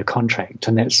sent me a contract,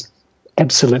 and that's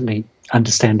absolutely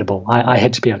understandable. I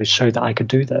had to be able to show that I could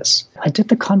do this. I did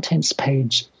the contents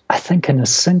page, I think, in a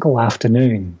single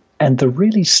afternoon. And the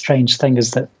really strange thing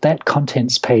is that that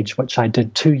contents page, which I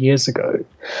did 2 years ago,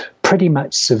 pretty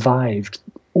much survived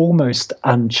almost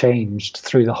unchanged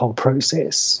through the whole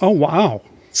process. Oh, wow.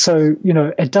 So,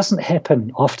 it doesn't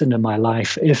happen often in my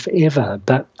life, if ever,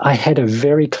 but I had a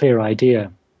very clear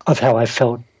idea of how I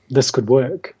felt this could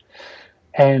work.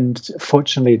 And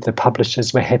fortunately, the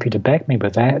publishers were happy to back me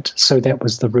with that. So that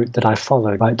was the route that I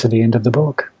followed right to the end of the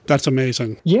book. That's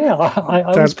amazing. Yeah,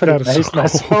 I was pretty amazed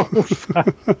myself.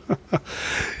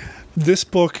 This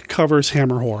book covers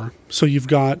Hammer horror. So you've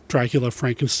got Dracula,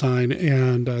 Frankenstein,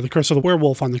 and The Curse of the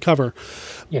Werewolf on the cover.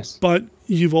 Yes. But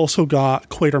you've also got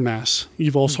Quatermass.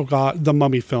 You've also got the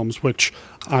Mummy films, which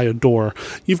I adore.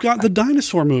 You've got the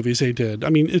dinosaur movies they did. I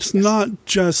mean, it's not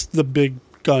just the big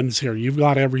guns here. You've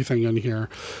got everything in here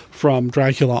from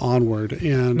Dracula onward,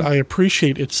 and I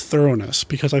appreciate its thoroughness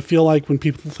because I feel like when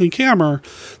people think Hammer,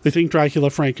 they think Dracula,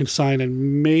 Frankenstein,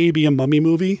 and maybe a Mummy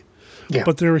movie. Yeah.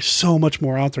 But there is so much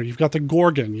more out there. You've got the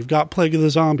Gorgon, you've got Plague of the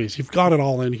Zombies, you've got it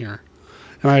all in here,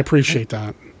 and I appreciate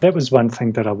that. That was one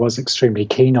thing that I was extremely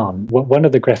keen on. One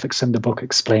of the graphics in the book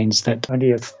explains that only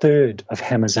a third of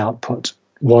Hammer's output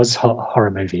was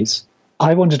horror movies.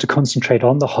 I wanted to concentrate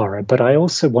on the horror, but I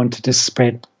also wanted to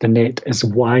spread the net as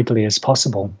widely as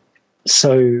possible.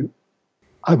 So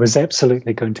I was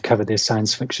absolutely going to cover their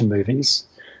science fiction movies.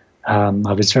 I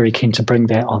was very keen to bring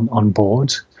that on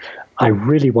board. I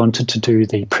really wanted to do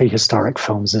the prehistoric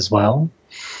films as well.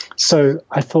 So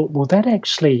I thought, well, that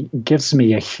actually gives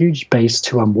me a huge base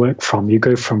to work from. You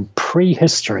go from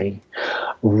prehistory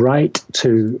right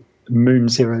to Moon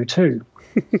 02,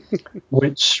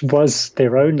 which was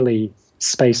their only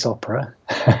space opera.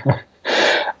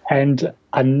 And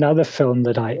another film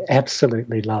that I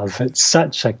absolutely love. It's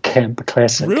such a camp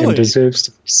classic and deserves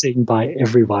to be seen by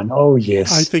everyone. Oh,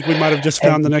 yes. I think we might have just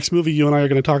found the next movie you and I are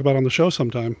going to talk about on the show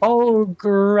sometime. Oh,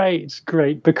 great.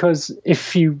 Because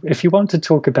if you want to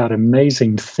talk about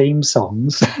amazing theme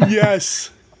songs... Yes.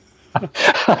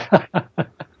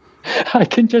 I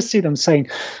can just see them saying,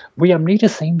 we need a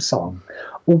theme song.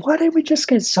 Well, why don't we just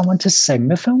get someone to sing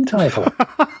the film title?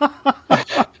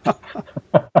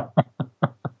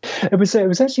 It was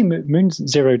actually Moon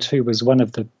 02 was one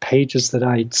of the pages that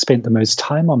I spent the most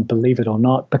time on, believe it or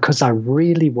not, because I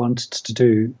really wanted to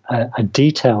do a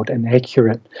detailed and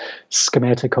accurate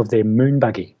schematic of their moon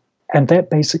buggy. And that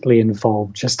basically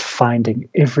involved just finding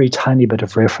every tiny bit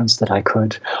of reference that I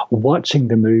could, watching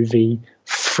the movie,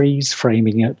 freeze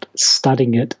framing it,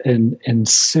 studying it in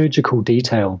surgical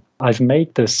detail. I've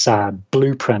made this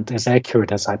blueprint as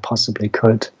accurate as I possibly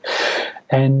could,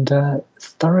 and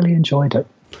thoroughly enjoyed it.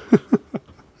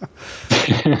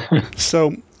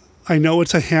 So I know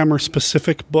it's a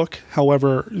Hammer-specific book.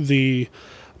 However, the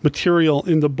material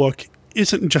in the book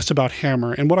isn't just about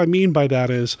Hammer. And what I mean by that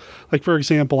is, like, for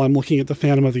example, I'm looking at the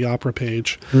Phantom of the Opera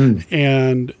page,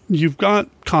 and you've got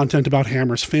content about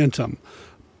Hammer's Phantom,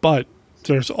 but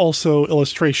there's also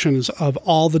illustrations of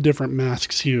all the different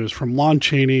masks used, from Lon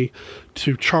Chaney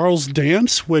to Charles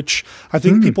Dance, which I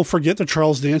think people forget that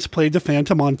Charles Dance played the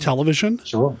Phantom on television.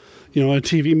 Sure. You know, a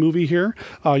TV movie here.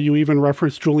 You even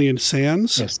referenced Julian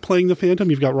Sands playing the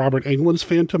Phantom. You've got Robert Englund's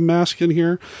Phantom mask in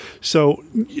here. So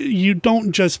you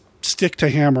don't just stick to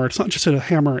Hammer. It's not just a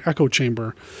Hammer echo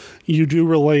chamber. You do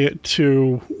relay it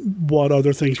to what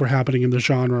other things were happening in the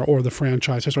genre or the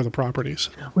franchises or the properties.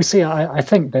 We see, I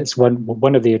think that's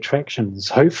one of the attractions,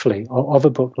 hopefully, of a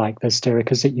book like this,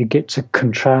 Derek, is that you get to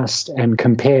contrast and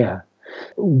compare.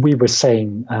 We were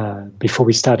saying before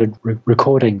we started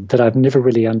recording that I've never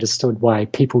really understood why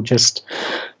people just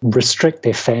restrict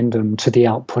their fandom to the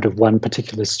output of one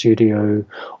particular studio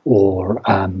or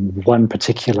one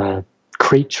particular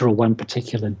creature or one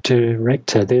particular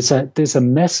director. There's a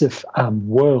massive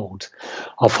world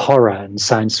of horror and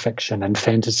science fiction and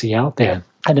fantasy out there.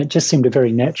 And it just seemed a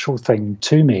very natural thing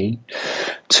to me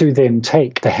to then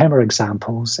take the Hammer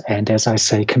examples and, as I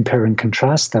say, compare and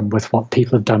contrast them with what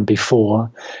people have done before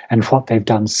and what they've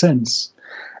done since.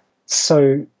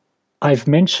 So I've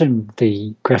mentioned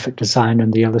the graphic design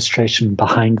and the illustration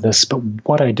behind this, but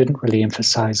what I didn't really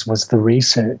emphasize was the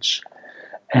research,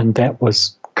 and that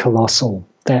was colossal.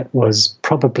 That was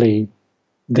probably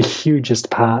the hugest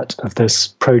part of this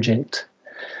project.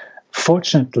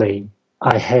 Fortunately,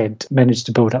 I had managed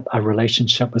to build up a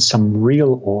relationship with some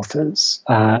real authors,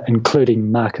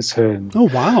 including Marcus Hearn. Oh,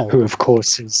 wow. Who, of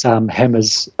course, is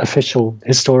Hammer's official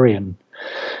historian.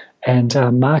 And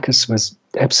Marcus was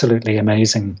absolutely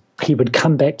amazing. He would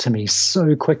come back to me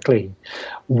so quickly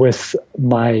with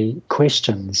my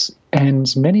questions,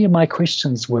 and many of my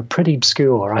questions were pretty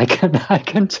obscure, I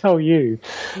can tell you.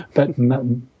 But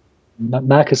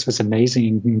Marcus was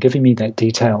amazing in giving me that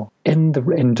detail. In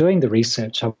doing the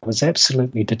research, I was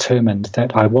absolutely determined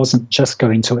that I wasn't just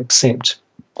going to accept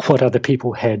what other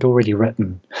people had already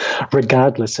written,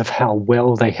 regardless of how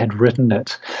well they had written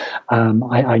it.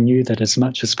 I knew that as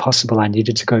much as possible I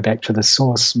needed to go back to the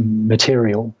source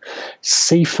material,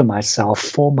 see for myself,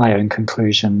 form my own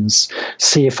conclusions,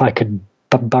 see if I could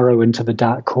burrow into the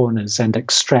dark corners and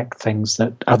extract things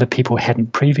that other people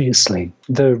hadn't previously.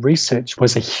 The research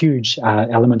was a huge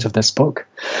element of this book,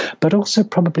 but also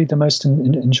probably the most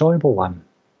enjoyable one.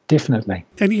 Definitely.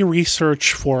 Any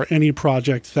research for any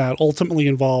project that ultimately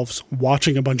involves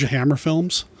watching a bunch of Hammer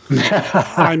films?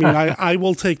 I mean, I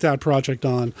will take that project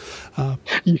on.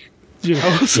 You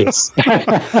know, so. Yes.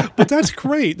 But that's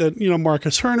great that, you know,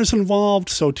 Marcus Hearn is involved,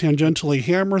 so tangentially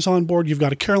Hammer's on board. You've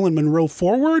got a Caroline Munro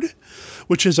forward,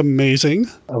 which is amazing.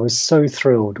 I was so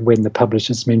thrilled when the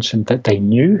publishers mentioned that they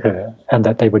knew her and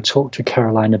that they would talk to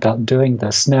Caroline about doing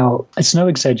this. Now, it's no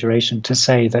exaggeration to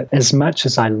say that as much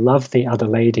as I love the other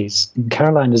ladies,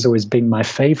 Caroline has always been my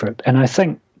favorite, and I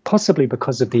think possibly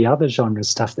because of the other genre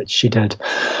stuff that she did.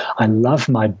 I love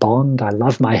my Bond, I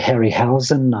love my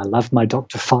Harryhausen, I love my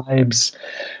Dr. Phibes.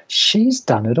 She's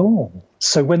done it all.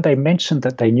 So when they mentioned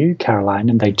that they knew Caroline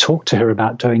and they talked to her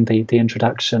about doing the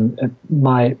introduction,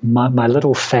 my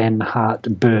little fan heart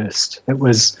burst. It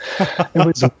was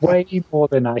way more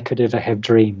than I could ever have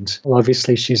dreamed. Well,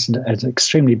 obviously she's an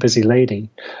extremely busy lady,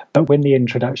 but when the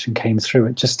introduction came through,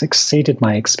 it just exceeded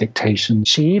my expectations.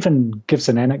 She even gives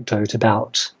an anecdote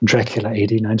about Dracula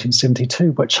AD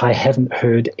 1972, which I haven't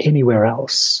heard anywhere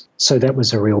else. So that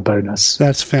was a real bonus.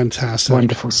 That's fantastic.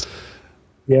 Wonderful.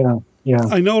 Yeah. Yeah.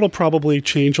 I know it'll probably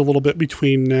change a little bit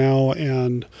between now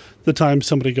and the time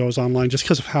somebody goes online just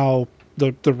because of how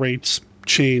the rates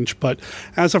change. But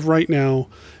as of right now,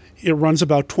 it runs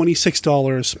about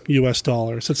 $26 US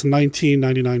dollars. It's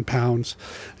 £19.99.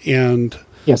 And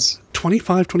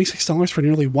 $26 for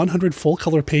nearly 100 full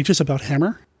color pages about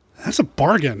Hammer? That's a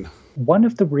bargain. One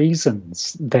of the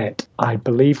reasons that I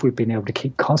believe we've been able to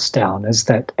keep costs down is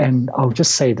that, and I'll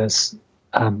just say this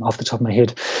off the top of my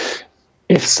head,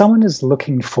 if someone is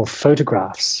looking for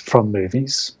photographs from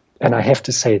movies, and I have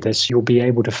to say this, you'll be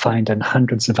able to find in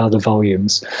hundreds of other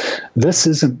volumes, this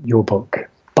isn't your book.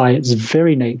 By its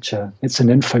very nature, it's an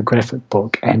infographic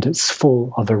book and it's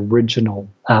full of original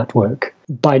artwork.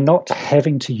 By not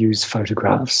having to use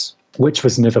photographs, which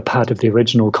was never part of the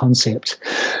original concept,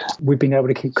 we've been able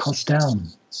to keep costs down.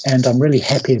 And I'm really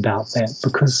happy about that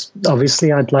because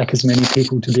obviously I'd like as many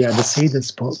people to be able to see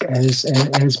this book as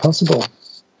possible.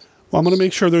 Well, I'm going to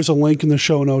make sure there's a link in the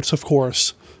show notes, of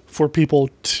course, for people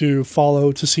to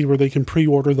follow to see where they can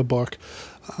pre-order the book.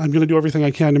 I'm going to do everything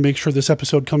I can to make sure this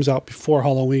episode comes out before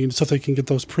Halloween so they can get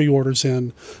those pre-orders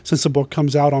in since the book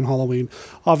comes out on Halloween.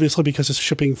 Obviously, because it's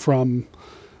shipping from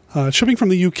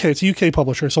the UK. It's a UK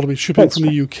publisher, so it'll be shipping from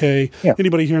the UK. Yeah.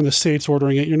 Anybody here in the States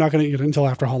ordering it, you're not going to get it until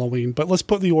after Halloween. But let's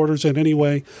put the orders in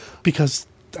anyway because,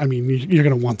 I mean, you're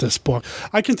going to want this book.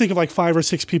 I can think of like 5 or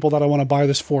 6 people that I want to buy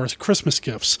this for as Christmas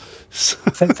gifts.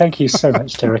 Thank you so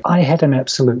much, Derek. I had an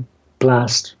absolute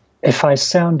blast. If I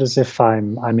sound as if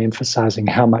I'm emphasizing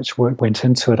how much work went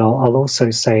into it, I'll also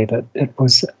say that it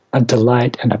was a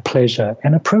delight and a pleasure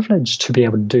and a privilege to be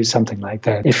able to do something like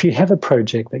that. If you have a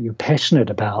project that you're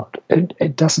passionate about,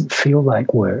 it doesn't feel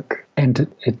like work,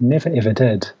 and it never ever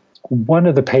did. One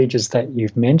of the pages that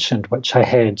you've mentioned, which I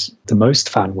had the most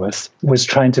fun with, was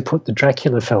trying to put the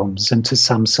Dracula films into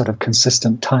some sort of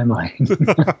consistent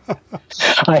timeline.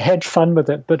 I had fun with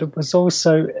it, but it was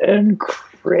also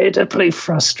incredibly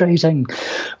frustrating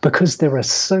because there are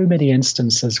so many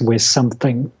instances where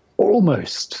something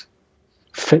almost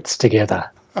fits together,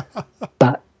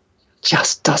 but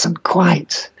just doesn't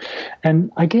quite.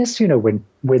 And I guess, when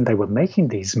they were making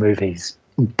these movies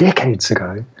decades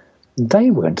ago,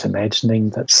 they weren't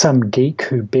imagining that some geek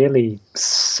who barely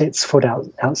sets foot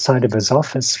outside of his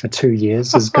office for 2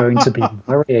 years is going to be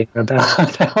worrying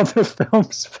about how the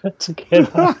films fit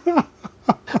together.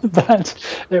 But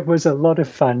it was a lot of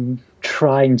fun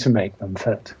trying to make them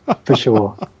fit, for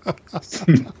sure.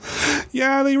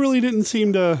 Yeah, they really didn't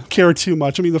seem to care too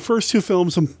much. I mean, the first 2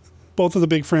 films, both of the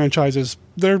big franchises,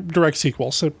 they're direct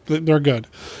sequels. So they're good.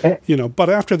 But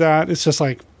after that, it's just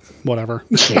like, whatever.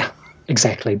 Yeah.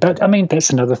 Exactly. But, I mean, that's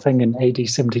another thing in AD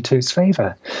 72's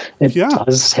favor. It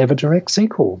does have a direct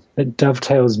sequel. It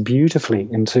dovetails beautifully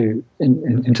into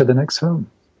the next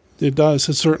film. It does.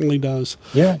 It certainly does.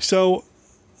 Yeah. So,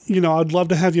 I'd love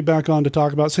to have you back on to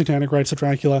talk about Satanic Rites of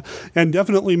Dracula and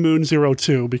definitely Moon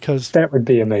 02 because... that would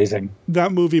be amazing.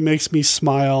 That movie makes me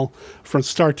smile from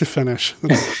start to finish.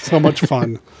 It's so much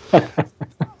fun.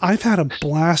 I've had a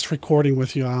blast recording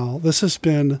with you, Al. This has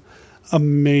been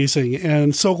amazing,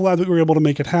 and so glad that we were able to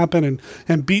make it happen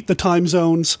and beat the time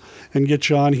zones and get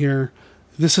you on here.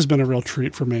 This has been a real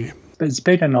treat for me. It's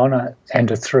been an honor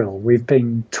and a thrill. We've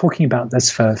been talking about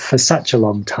this for such a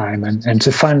long time, and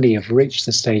to finally have reached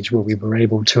the stage where we were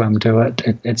able to do it,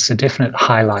 it's a definite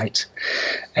highlight.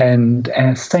 And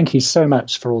thank you so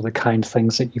much for all the kind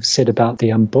things that you've said about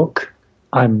the book.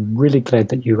 I'm really glad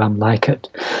that you like it.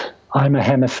 I'm a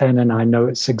Hammer fan, and I know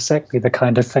it's exactly the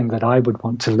kind of thing that I would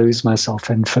want to lose myself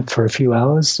in for a few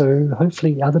hours, so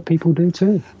hopefully other people do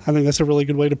too. I think that's a really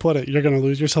good way to put it. You're going to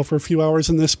lose yourself for a few hours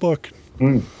in this book.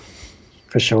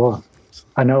 For sure.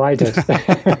 I know I did.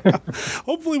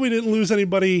 Hopefully we didn't lose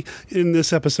anybody in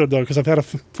this episode, though, because I've had a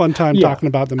fun time talking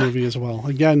about the movie as well.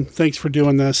 Again, thanks for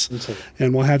doing this,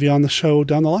 and we'll have you on the show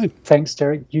down the line. Thanks,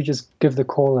 Derek. You just give the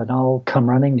call, and I'll come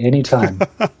running anytime.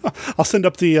 I'll send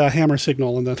up the hammer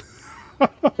signal, and then...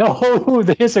 Oh,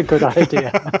 there's a good idea.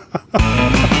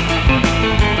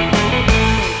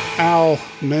 Al,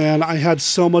 man, I had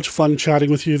so much fun chatting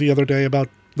with you the other day about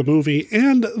the movie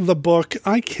and the book.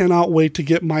 I cannot wait to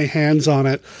get my hands on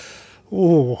it.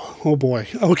 Oh boy.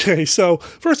 Okay, so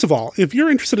first of all, if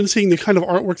you're interested in seeing the kind of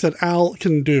artwork that Al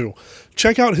can do,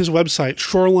 check out his website,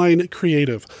 Shoreline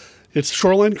Creative. It's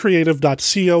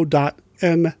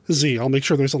shorelinecreative.co.nz. I'll make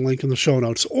sure there's a link in the show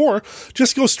notes. Or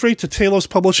just go straight to Talos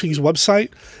Publishing's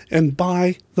website and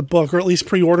buy the book, or at least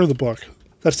pre-order the book.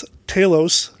 That's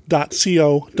talos.co.uk,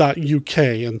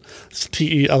 and it's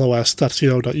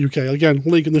telos.co.uk. Again,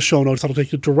 link in the show notes. That'll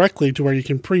take you directly to where you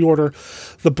can pre-order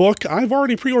the book. I've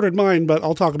already pre-ordered mine, but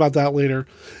I'll talk about that later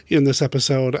in this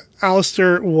episode.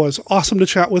 Alistair was awesome to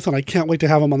chat with, and I can't wait to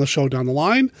have him on the show down the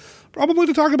line. Probably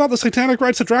to talk about the Satanic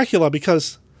Rites of Dracula,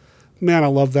 because, man, I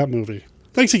love that movie.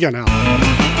 Thanks again, Al.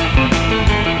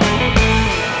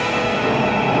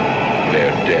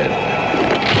 They're dead.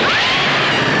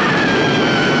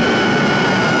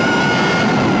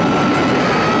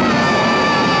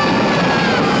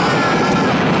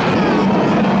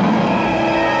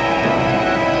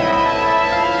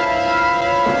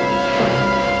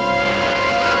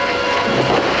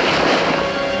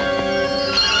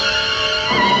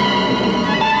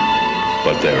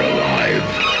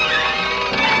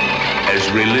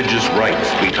 rites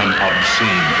become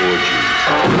obscene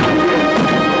orgies.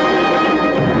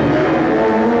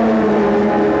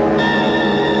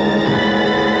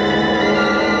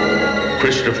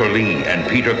 Christopher Lee and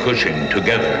Peter Cushing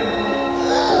together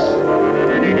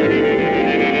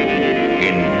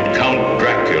in Count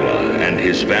Dracula and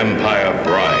his vampire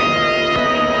bride.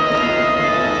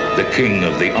 The king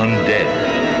of the undead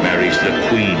marries the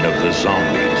queen of the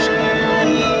zombies.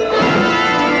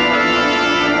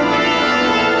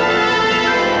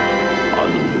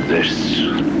 On this,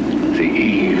 the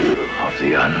eve of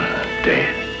the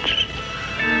undead,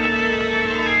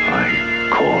 I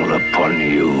call upon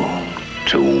you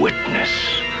to witness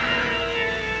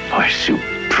my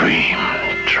supreme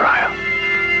triumph.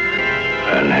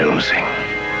 Van Helsing,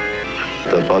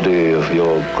 the body of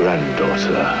your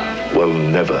granddaughter will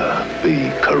never be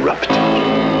corrupted.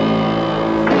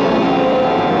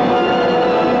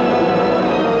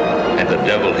 And the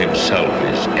devil himself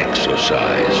is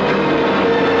exorcised.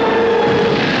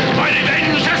 My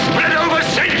revenge has spread over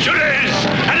centuries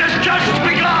and has just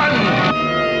begun!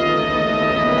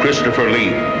 Christopher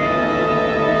Lee,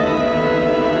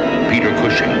 Peter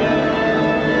Cushing,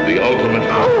 the ultimate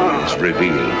power is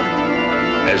revealed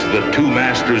as the two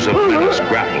masters of menace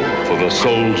grapple for the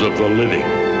souls of the living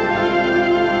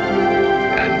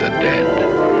and the dead.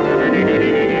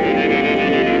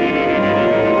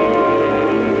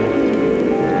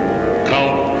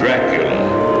 Count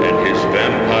Dracula and his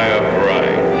vampire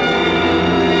bride.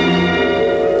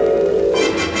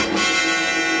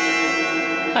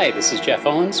 Hi, this is Jeff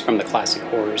Owens from the Classic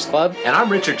Horrors Club. And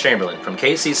I'm Richard Chamberlain from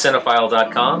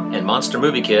kccinephile.com and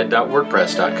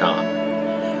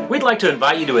monstermoviekid.wordpress.com. We'd like to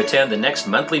invite you to attend the next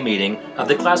monthly meeting of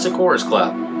the Classic Horrors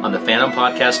Club on the Phantom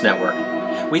Podcast Network.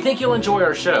 We think you'll enjoy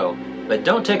our show, but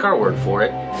don't take our word for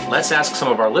it. Let's ask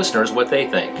some of our listeners what they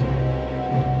think.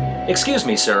 Excuse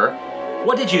me, sir.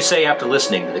 What did you say after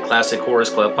listening to the Classic Horrors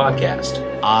Club podcast?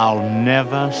 I'll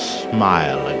never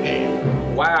smile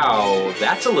again. Wow,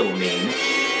 that's a little mean.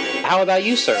 How about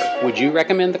you, sir? Would you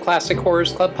recommend the Classic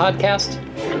Horrors Club podcast?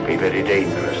 It would be very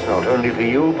dangerous, not only for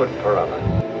you, but for others.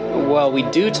 Well, we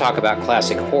do talk about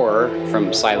classic horror,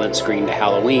 from Silent Scream to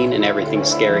Halloween and everything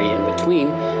scary in between,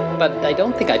 but I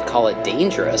don't think I'd call it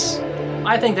dangerous.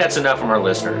 I think that's enough from our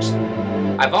listeners.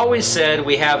 I've always said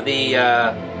we have the,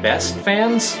 best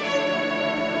fans.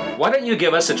 Why don't you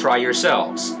give us a try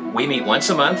yourselves? We meet once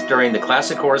a month during the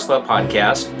Classic Horrors Club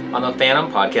podcast on the Phantom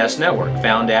Podcast Network,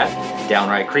 found at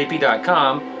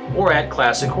downrightcreepy.com or at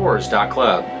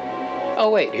classichorrors.club. Oh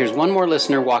wait, here's one more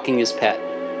listener walking his pet.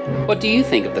 What do you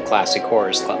think of the Classic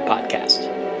Horrors Club podcast?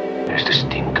 There's the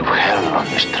stink of hell on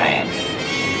this train.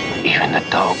 Even the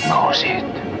dog knows it.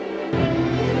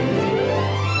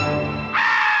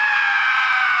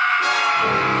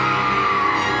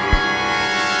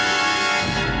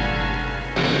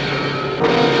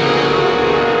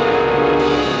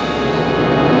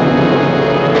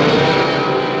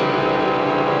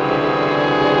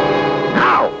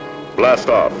 Blast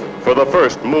off for the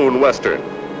first Moon Western.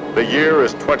 The year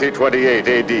is 2028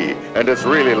 AD, and it's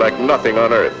really like nothing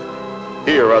on Earth.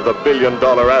 Here are the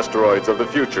billion-dollar asteroids of the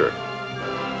future.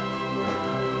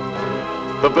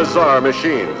 The bizarre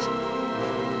machines.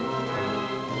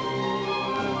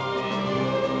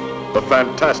 The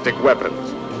fantastic weapons.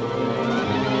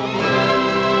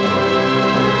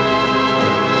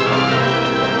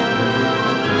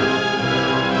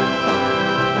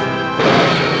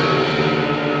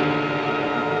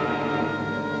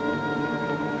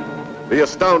 The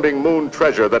astounding moon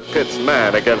treasure that pits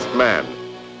man against man.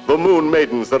 The moon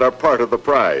maidens that are part of the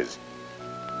prize.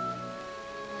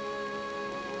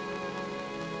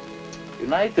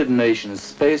 United Nations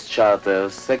Space Charter,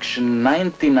 Section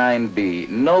 99B.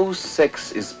 No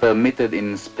sex is permitted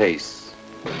in space.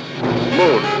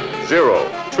 Moon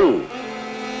 02.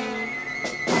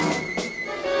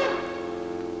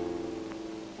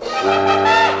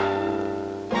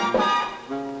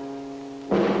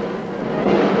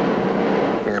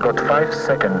 He's got 5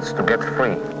 seconds to get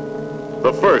free.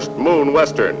 The first Moon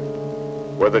Western,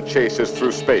 where the chase is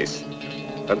through space,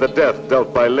 and the death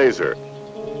dealt by laser.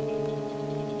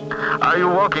 Are you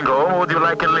walking home or would you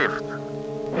like a lift?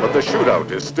 But the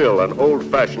shootout is still an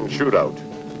old-fashioned shootout.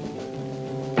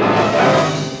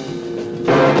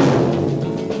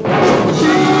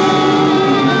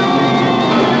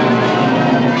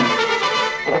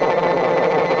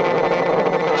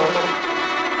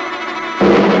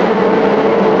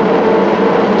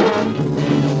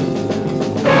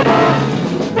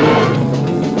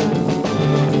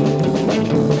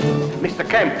 Mr.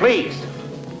 Kemp, please!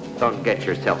 Don't get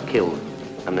yourself killed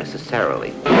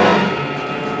unnecessarily.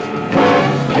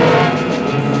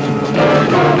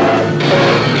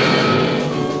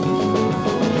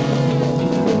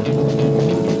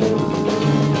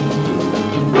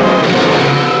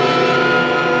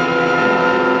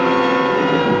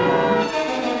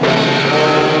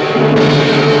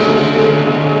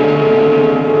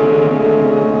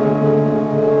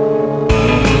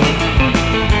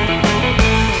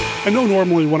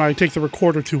 normally when I take the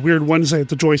recorder to Weird Wednesday at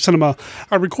the Joy Cinema,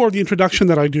 I record the introduction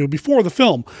that I do before the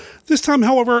film. This time,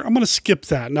 however, I'm going to skip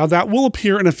that. Now, that will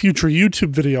appear in a future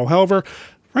YouTube video. However,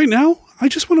 right now, I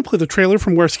just want to play the trailer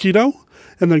from Where's Skeeto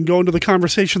and then go into the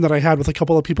conversation that I had with a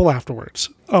couple of people afterwards.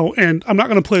 Oh, and I'm not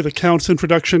going to play the Count's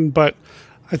introduction, but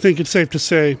I think it's safe to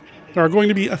say there are going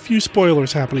to be a few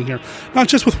spoilers happening here. Not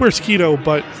just with Where's Skeeto,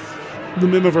 but the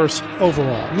Mimiverse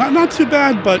overall. Not too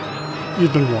bad, but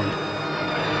you've been warned.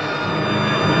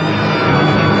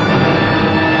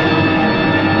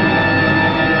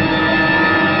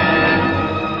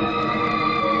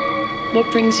 What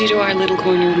brings you to our little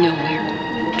corner of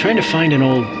nowhere? Trying to find an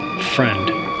old friend.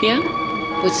 Yeah?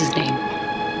 What's his name?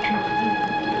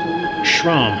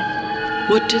 Shram.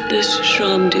 What did this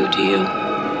Shram do to you?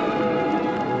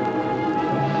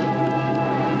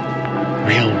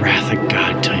 Real Wrath of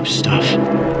God type stuff.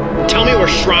 Tell me where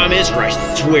Shram is, or I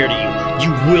swear to you,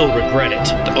 you will regret it.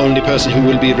 The only person who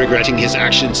will be regretting his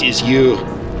actions is you.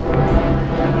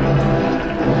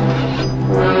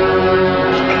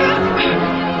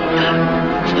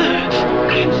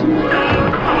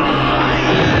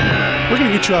 We're going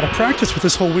to get you out of practice with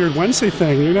this whole Weird Wednesday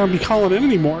thing. You're not going to be calling in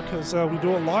anymore because we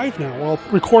do it live now. Well,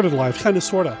 recorded live, kind of,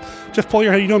 sort of. Jeff Polier,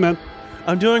 how you doing, man?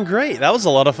 I'm doing great. That was a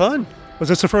lot of fun. Was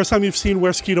this the first time you've seen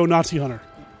Where's Skeeto Nazi Hunter?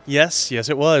 Yes,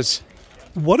 it was.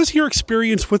 What is your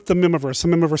experience with the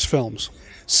Mimiverse films?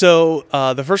 So,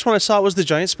 the first one I saw was The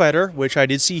Giant Spider, which I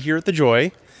did see here at the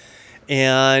Joy.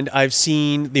 And I've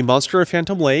seen The Monster of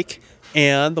Phantom Lake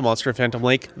and The Monster of Phantom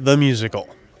Lake, the musical.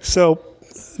 So,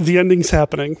 the ending's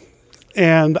happening.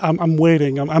 And I'm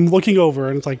waiting. I'm looking over,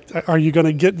 and it's like, are you going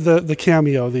to get the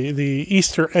cameo, the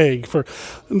Easter egg? I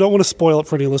don't want to spoil it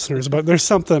for any listeners, but there's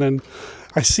something, and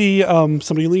I see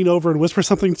somebody lean over and whisper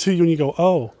something to you, and you go,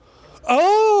 oh.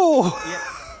 Yeah.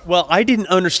 Well, I didn't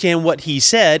understand what he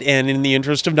said, and in the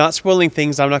interest of not spoiling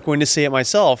things, I'm not going to say it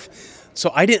myself. So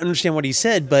I didn't understand what he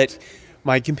said, but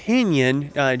my companion,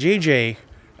 JJ,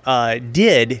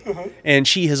 did, and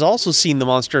she has also seen The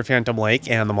Monster of Phantom Lake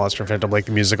and The Monster of Phantom Lake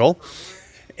the musical,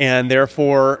 and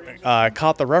therefore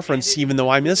caught the reference even though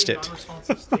I missed it.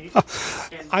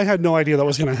 I had no idea that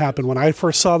was going to happen when I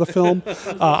first saw the film.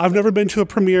 I've never been to a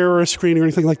premiere or a screening or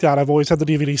anything like that. I've always had the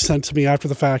DVD sent to me after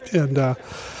the fact, and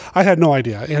I had no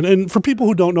idea. And for people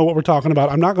who don't know what we're talking about,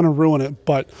 I'm not going to ruin it,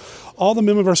 but all the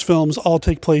Mimiverse films all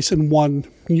take place in one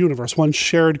universe, one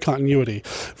shared continuity.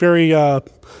 Very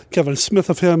Kevin Smith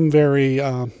of him, very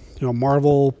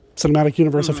Marvel Cinematic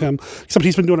Universe of him, except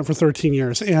he's been doing it for 13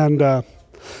 years. And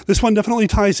this one definitely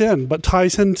ties in, but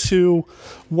ties into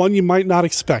one you might not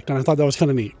expect, and I thought that was kind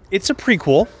of neat. It's a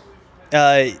prequel.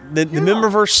 The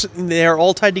Mimiverse, they're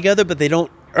all tied together, but they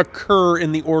don't occur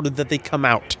in the order that they come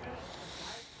out.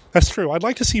 That's true. I'd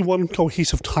like to see one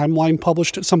cohesive timeline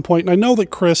published at some point. And I know that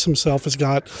Chris himself has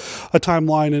got a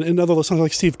timeline, and other listeners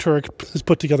like Steve Turek has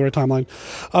put together a timeline.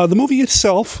 The movie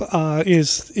itself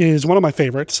is one of my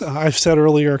favorites. I've said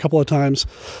earlier a couple of times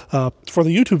for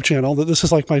the YouTube channel that this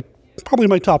is like probably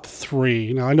my top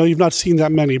 3. Now, I know you've not seen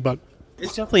that many, but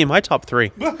it's definitely in my top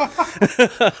 3.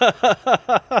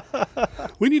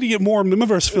 We need to get more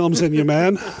Mimiverse films in you,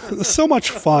 man. It's so much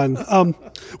fun.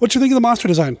 What do you think of the monster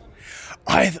design?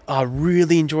 I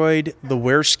really enjoyed the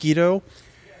Where's Skeeto,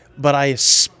 but I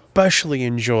especially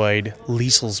enjoyed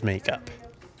Liesel's makeup.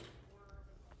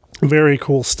 Very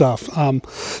cool stuff.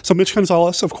 So Mitch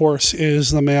Gonzalez, of course, is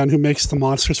the man who makes the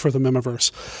monsters for the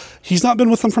Mimiverse. He's not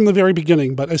been with them from the very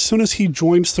beginning, but as soon as he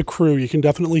joins the crew, you can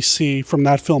definitely see from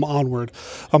that film onward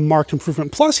a marked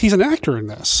improvement. Plus, he's an actor in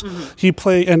this. He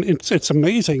played, and it's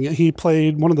amazing, he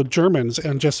played one of the Germans,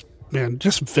 and just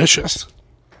vicious.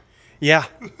 Yeah,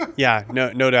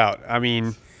 no doubt. I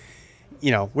mean,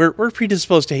 we're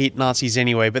predisposed to hate Nazis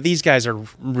anyway, but these guys are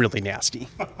really nasty.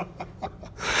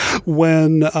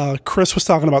 When Chris was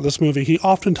talking about this movie, he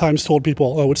oftentimes told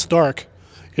people, oh, it's dark.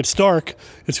 It's dark.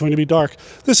 It's going to be dark.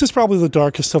 This is probably the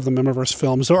darkest of the Mimiverse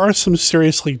films. There are some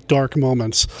seriously dark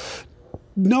moments.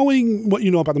 Knowing what you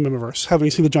know about the Mimiverse,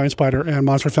 having seen The Giant Spider and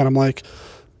Monster of Phantom Lake,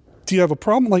 do you have a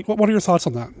problem? What are your thoughts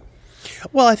on that?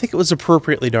 Well, I think it was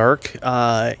appropriately dark.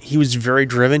 He was very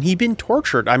driven. He'd been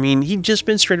tortured. I mean, he'd just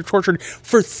been straight up tortured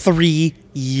for 3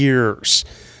 years.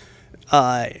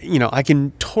 I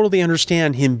can totally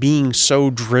understand him being so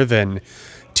driven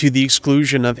to the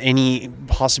exclusion of any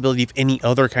possibility of any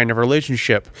other kind of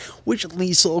relationship, which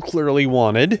Liesel clearly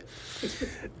wanted.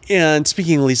 And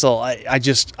speaking of Liesel,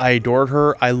 I adored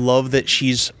her. I love that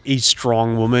she's a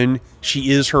strong woman.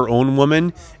 She is her own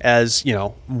woman, as,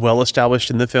 well established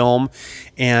in the film.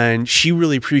 And she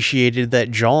really appreciated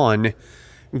that John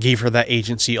gave her that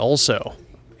agency also.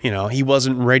 He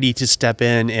wasn't ready to step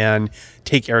in and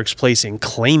take Eric's place in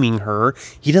claiming her.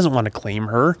 He doesn't want to claim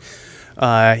her.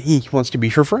 He wants to be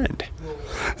her friend.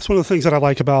 That's one of the things that I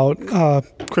like about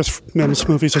Chris Mims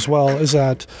movies as well, is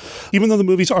that even though the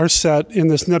movies are set in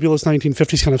this nebulous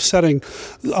 1950s kind of setting,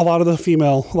 a lot of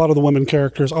the women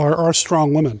characters are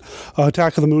strong women.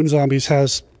 Attack of the Moon Zombies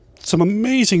has some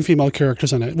amazing female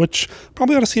characters in it, which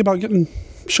probably ought to see about getting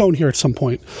shown here at some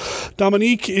point.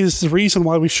 Dominique is the reason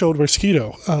why we showed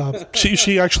Resquito.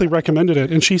 She actually recommended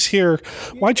it, and she's here.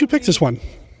 Why'd you pick this one?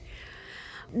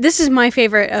 This is my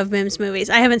favorite of Mims movies.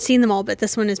 I haven't seen them all, but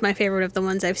this one is my favorite of the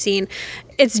ones I've seen.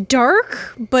 It's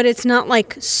dark, but it's not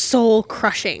like soul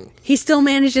crushing. He still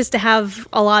manages to have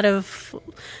a lot of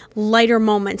lighter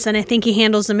moments, and I think he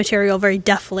handles the material very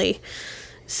deftly,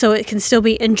 so it can still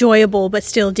be enjoyable, but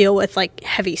still deal with like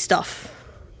heavy stuff.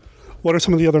 What are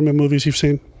some of the other Mim movies you've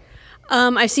seen?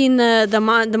 I've seen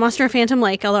the Monster of Phantom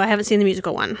Lake, although I haven't seen the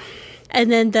musical one, and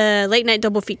then the Late Night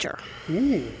Double Feature.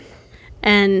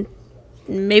 And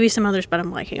maybe some others, but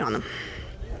I'm blanking on them.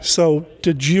 So,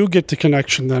 did you get the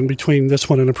connection then between this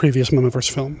one and a previous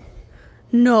Mimiverse film?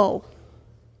 No.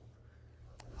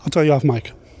 I'll tell you off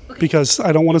mic, because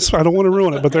I don't want to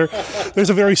ruin it. But there's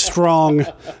a very strong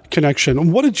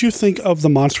connection. What did you think of the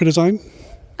monster design?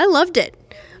 I loved it.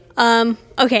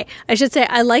 Okay, I should say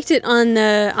I liked it on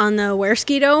the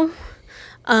Weresquito.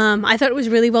 I thought it was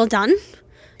really well done.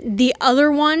 The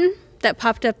other one that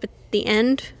popped up at the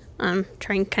end, I'm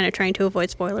trying to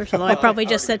avoid spoilers, although I probably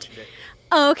just said,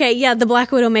 oh, okay, yeah, the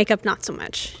Black Widow makeup, not so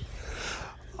much.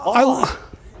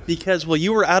 Because while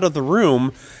you were out of the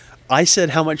room, I said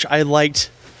how much I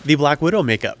liked the Black Widow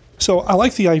makeup. So I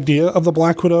like the idea of the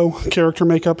Black Widow character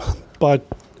makeup, but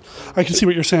I can see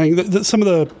what you're saying. Some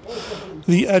of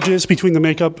the edges between the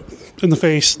makeup and the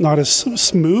face, not as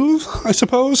smooth, I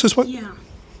suppose, is what... Yeah.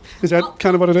 Is that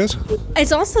kind of what it is?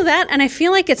 It's also that, and I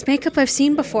feel like it's makeup I've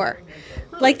seen before.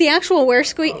 Like the actual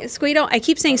Weresquito, I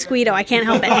keep saying Squeedo, I can't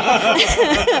help it.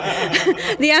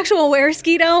 The actual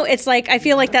Weresquito, it's like, I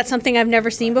feel like that's something I've never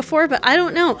seen before, but I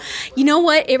don't know. You know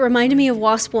what? It reminded me of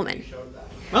Wasp Woman.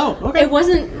 Oh, okay. It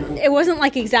wasn't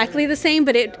like exactly the same,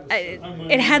 but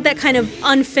it had that kind of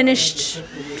unfinished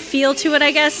feel to it,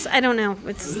 I guess. I don't know.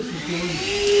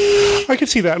 I could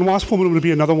see that, and Wasp Woman would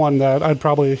be another one that I'd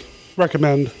probably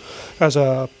recommend as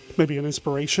maybe an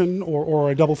inspiration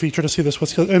or a double feature to see this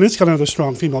with, and it's got another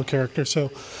strong female character, so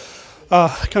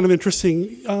kind of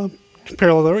interesting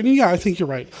parallel there. And yeah, I think you're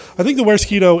right. I think the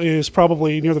Weresquito is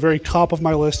probably near the very top of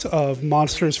my list of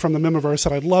monsters from the Mimiverse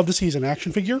that I'd love to see as an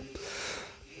action figure.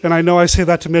 And I know I say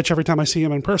that to Mitch every time I see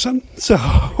him in person, so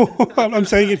I'm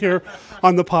saying it here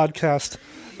on the podcast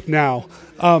now.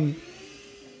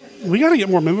 We got to get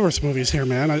more Mimiverse movies here,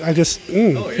 man. It's I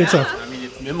mean,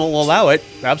 if Mim will allow it,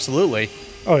 absolutely.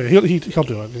 Oh, yeah, he'll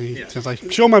do it. He's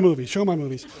like, show my movies.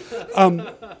 I'm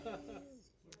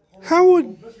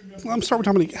starting with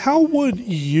Dominique. How would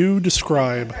you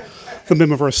describe the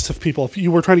Mimiverse to people? If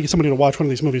you were trying to get somebody to watch one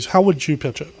of these movies, how would you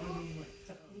pitch it?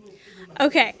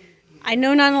 Okay. I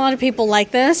know not a lot of people like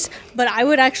this, but I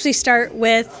would actually start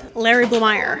with Larry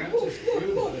Blumeyer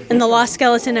and The Lost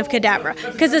Skeleton of Cadabra,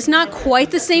 because it's not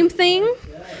quite the same thing,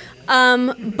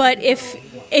 but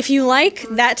if you like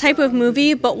that type of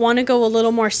movie but want to go a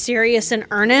little more serious and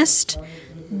earnest,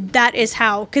 that is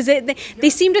how, because they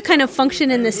seem to kind of function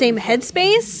in the same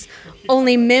headspace,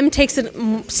 only Mim takes it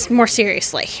more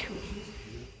seriously.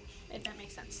 If that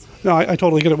makes sense. No, I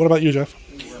totally get it. What about you, Jeff?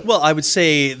 Well, I would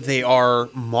say they are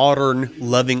modern,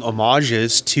 loving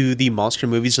homages to the monster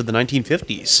movies of the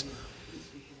 1950s.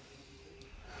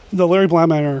 The Larry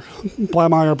Blamire,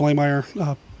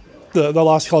 the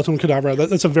Lost Skeleton Cadabra,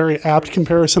 that's a very apt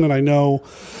comparison, and I know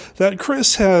that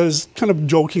Chris has kind of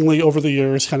jokingly over the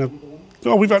years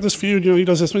we've got this feud, he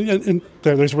does this, and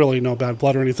there's really no bad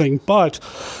blood or anything, but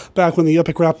back when the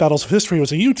Epic Rap Battles of History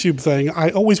was a YouTube thing, I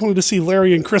always wanted to see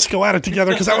Larry and Chris go at it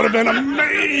together, because that would have been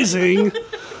amazing.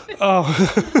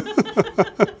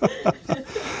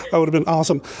 That would have been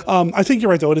awesome. I think you're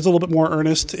right, though. It is a little bit more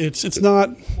earnest. It's not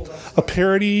a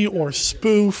parody or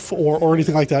spoof or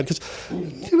anything like that, because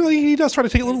he does try to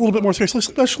take it a little bit more seriously,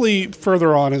 especially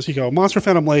further on as you go. Monster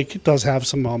Phantom Lake does have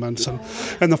some moments,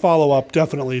 and the follow-up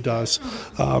definitely does.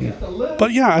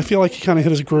 But yeah, I feel like he kind of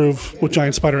hit his groove with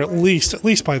Giant Spider at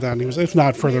least by then. He was, if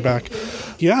not further back.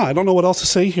 Yeah, I don't know what else to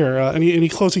say here. Any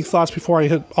closing thoughts before I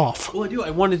hit off? Well, I do.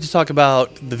 I wanted to talk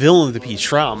about the villain of the piece,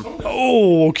 Schramm.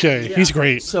 Oh, okay. Yeah. He's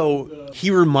great. So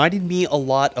he reminded me a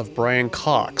lot of Brian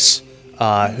Cox,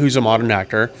 who's a modern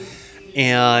actor,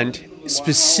 and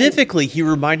specifically he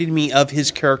reminded me of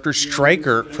his character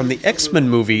Stryker from the X-Men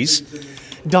movies.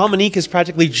 Dominique is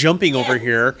practically jumping over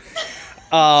here.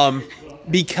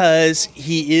 because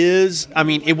he is, I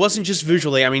mean, it wasn't just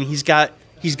visually. I mean, he's got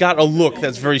a look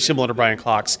that's very similar to Brian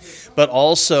Cox, but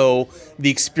also the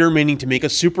experimenting to make a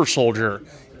super soldier.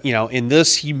 You know, in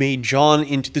this, he made John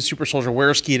into the super soldier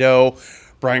Weresquito.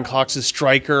 Brian Cox's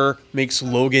Stryker makes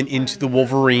Logan into the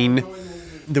Wolverine.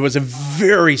 There was a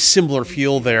very similar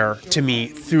feel there to me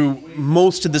through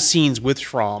most of the scenes with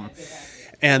Schramm.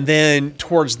 And then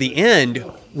towards the end,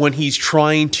 when he's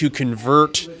trying to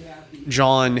convert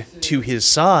John to his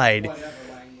side,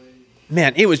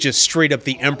 man, it was just straight up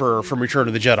the Emperor from Return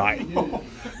of the Jedi.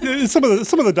 Some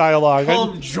of the dialogue.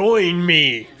 Come join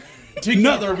me.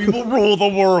 Together we will rule the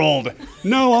world.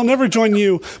 No, I'll never join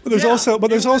you. But there's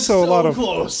also a lot of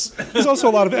close. There's also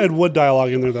a lot of Ed Wood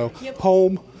dialogue in there, though. Yep.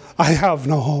 Home. I have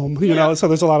no home. You know, so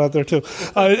there's a lot out there too.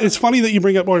 It's funny that you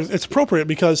bring up more. It's appropriate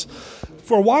because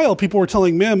for a while people were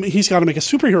telling Mim he's got to make a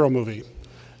superhero movie.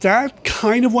 That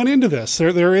kind of went into this.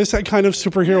 There is that kind of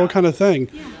superhero kind of thing.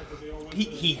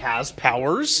 He has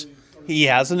powers. He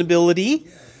has an ability.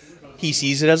 He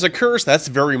sees it as a curse. That's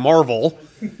very Marvel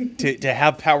to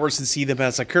have powers and see them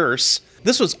as a curse.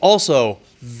 This was also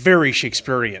very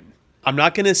Shakespearean. I'm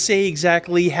not going to say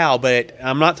exactly how, but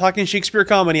I'm not talking Shakespeare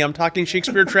comedy. I'm talking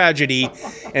Shakespeare tragedy.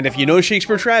 And if you know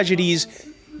Shakespeare tragedies,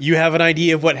 you have an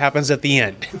idea of what happens at the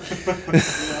end.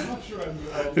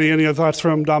 Any other thoughts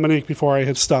from Dominique before I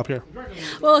hit stop here?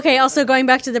 Well, okay, also going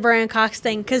back to the Brian Cox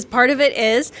thing, because part of it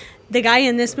is the guy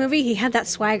in this movie, he had that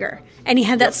swagger, and he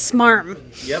had that smarm.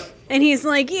 Yep. And he's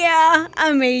like, yeah,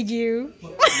 I made you.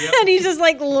 Yep. And he's just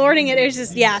like lording it. It was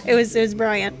just, it was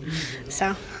brilliant.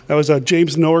 So that was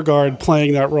James Norgard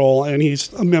playing that role, and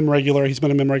he's a Mim regular. He's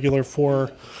been a Mim regular for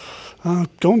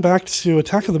going back to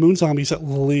Attack of the Moon Zombies at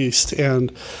least,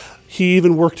 and he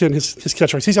even worked in his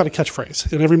catchphrase. He's got a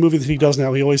catchphrase. In every movie that he does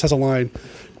now, he always has a line,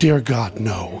 "Dear God,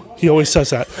 no." He always says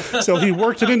that. So he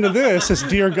worked it into this as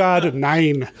 "Dear God,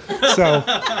 9." So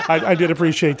I did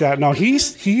appreciate that. No,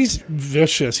 he's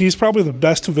vicious. He's probably the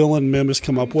best villain Mim has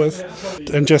come up with.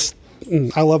 And just,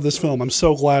 I love this film. I'm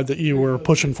so glad that you were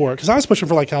pushing for it. Because I was pushing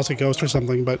for like House of Ghosts or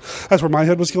something, but that's where my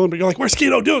head was going. But you're like, where's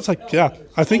Skeeto? Do it. It's like, yeah,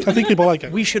 I think people like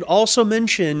it. We should also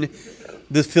mention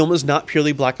the film is not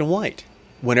purely black and white.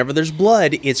 Whenever there's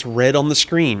blood, it's red on the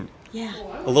screen. Yeah.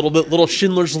 Little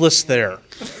Schindler's List there.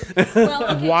 Well,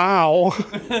 okay. Wow.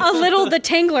 A little The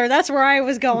Tangler. That's where I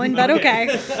was going, but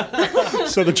okay.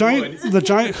 So the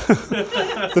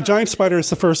giant spider is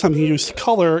the first time he used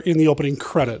color in the opening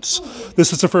credits.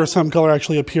 This is the first time color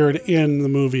actually appeared in the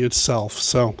movie itself.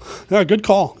 So, yeah, good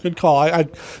call. Good call. I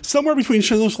somewhere between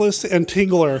Schindler's List and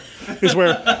Tingler is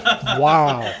where.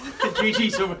 Wow.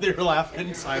 Gigi's over there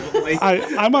laughing silently.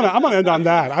 I'm gonna end on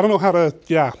that. I don't know how to.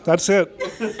 Yeah, that's it.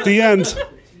 The end.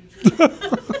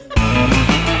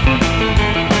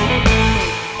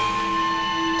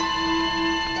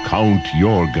 Count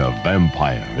Yorga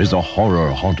Vampire is a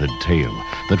horror-haunted tale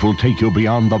that will take you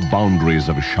beyond the boundaries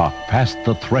of shock, past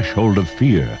the threshold of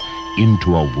fear,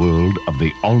 into a world of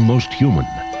the almost human.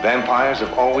 Vampires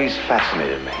have always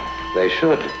fascinated me. They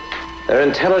should. Their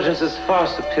intelligence is far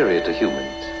superior to humans.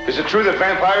 Is it true that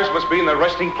vampires must be in their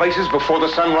resting places before the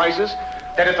sun rises?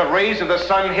 That if the rays of the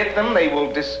sun hit them, they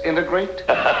will disintegrate?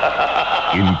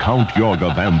 In Count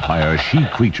Yorga Vampire,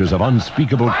 she-creatures of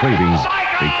unspeakable cravings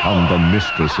become the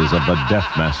mistresses of the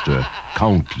Death Master,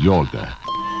 Count Yorga.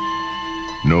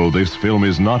 No, this film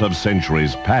is not of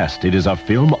centuries past. It is a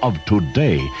film of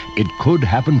today. It could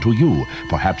happen to you.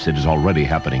 Perhaps it is already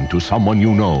happening to someone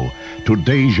you know.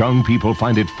 Today's young people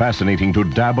find it fascinating to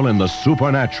dabble in the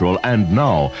supernatural, and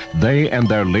now they and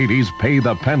their ladies pay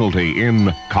the penalty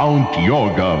in Count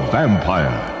Yorga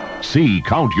Vampire. See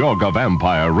Count Yorga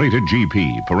Vampire, rated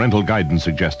GP. Parental guidance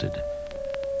suggested.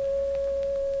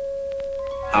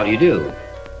 How do you do?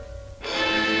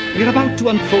 We're about to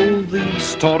unfold the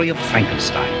story of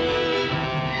Frankenstein.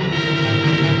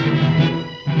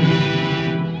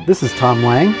 This is Tom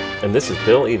Lang. And this is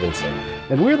Bill Evenson.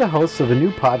 And we're the hosts of a new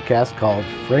podcast called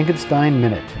Frankenstein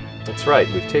Minute. That's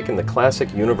right. We've taken the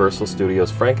classic Universal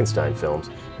Studios Frankenstein films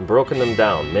and broken them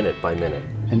down minute by minute.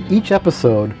 And each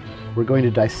episode, we're going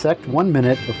to dissect 1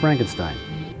 minute of Frankenstein.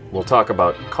 We'll talk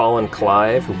about Colin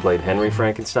Clive, who played Henry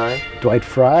Frankenstein. Dwight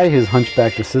Fry, his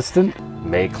hunchbacked assistant.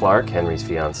 May Clark, Henry's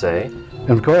fiancée. And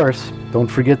of course, don't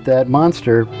forget that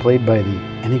monster played by the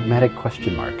enigmatic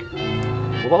question mark.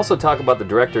 We'll also talk about the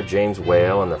director James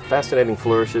Whale and the fascinating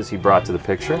flourishes he brought to the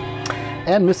picture.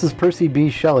 And Mrs. Percy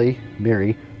B. Shelley,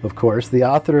 Mary, of course, the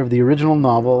author of the original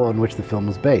novel on which the film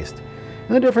was based.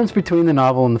 And the difference between the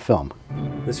novel and the film.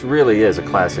 This really is a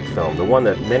classic film, the one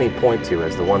that many point to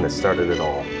as the one that started it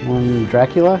all.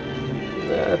 Dracula?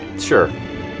 Sure.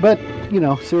 But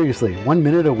seriously, 1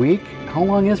 minute a week? How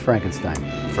long is Frankenstein?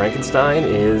 Frankenstein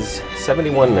is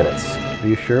 71 minutes. Are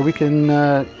you sure we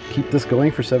can keep this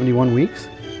going for 71 weeks?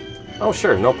 Oh,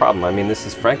 sure, no problem. I mean, this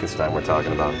is Frankenstein we're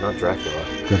talking about, not Dracula.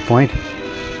 Good point.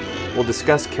 We'll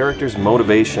discuss characters'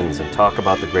 motivations and talk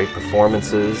about the great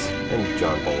performances and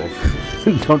John Bowles.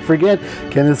 Don't forget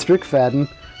Kenneth Strickfaden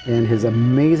and his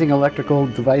amazing electrical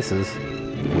devices.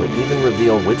 We'll even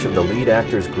reveal which of the lead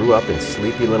actors grew up in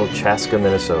sleepy little Chaska,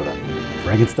 Minnesota.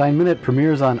 Frankenstein Minute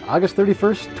premieres on August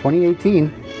 31st, 2018.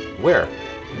 Where?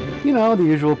 The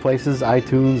usual places,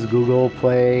 iTunes, Google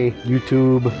Play,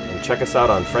 YouTube. And check us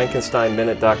out on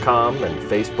FrankensteinMinute.com and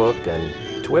Facebook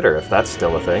and Twitter, if that's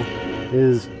still a thing.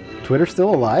 Is Twitter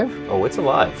still alive? Oh, it's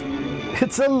alive.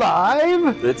 It's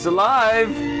alive? It's alive!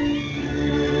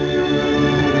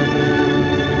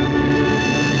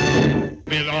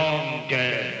 Belong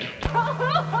dead.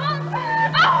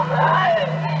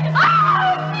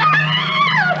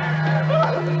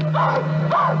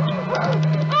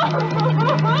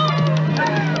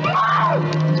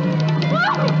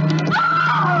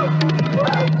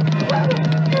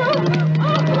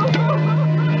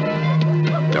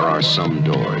 There are some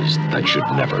doors that should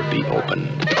never be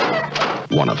opened.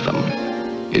 One of them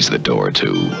is the door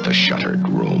to the Shuttered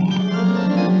Room.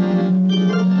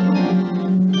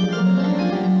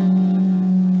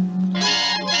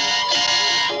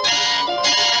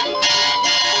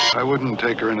 I wouldn't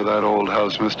take her into that old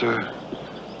house, mister.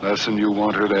 Less than you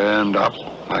want her to end up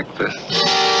like this.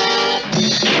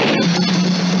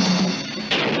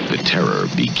 The terror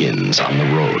begins on the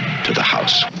road to the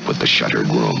house with the Shuttered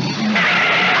Room.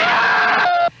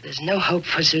 There's no hope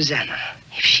for Susanna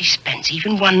if she spends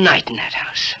even one night in that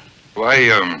house.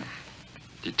 Why,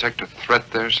 detect a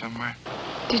threat there somewhere?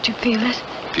 Did you feel it?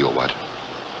 Feel what?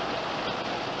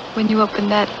 When you opened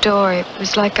that door, it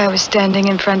was like I was standing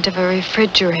in front of a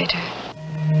refrigerator.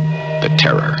 The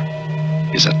terror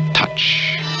is a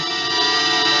touch,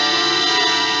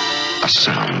 a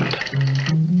sound,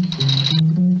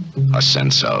 a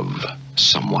sense of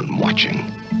someone watching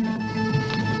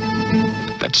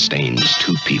that stains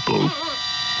two people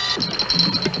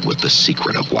with the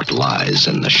secret of what lies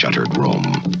in the Shuttered Room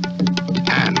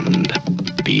and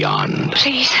beyond.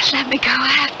 Please, let me go. I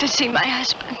have to see my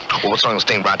husband. Well, what's wrong with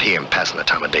staying right here and passing the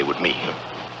time of day with me?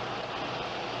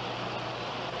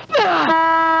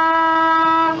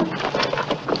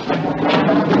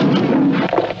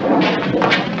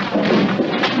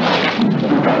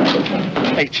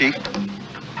 Hey, Chief.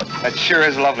 That sure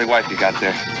is a lovely wife you got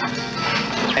there.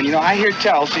 And I hear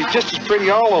tell she's just as pretty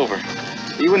all over.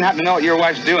 You wouldn't happen to know what your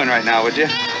wife's doing right now, would you?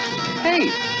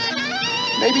 Hey,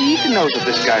 maybe Ethan knows what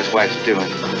this guy's wife's doing.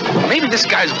 Maybe this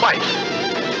guy's wife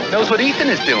Knows what Ethan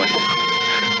is doing.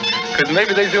 Because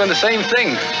maybe they're doing the same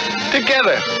thing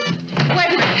together.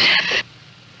 Wait a minute.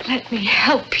 Let me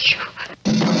help you.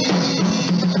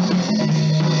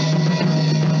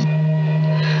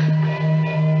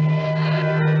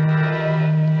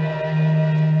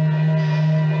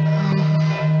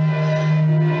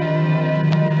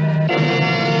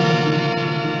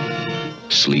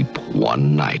 Sleep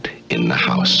one night in the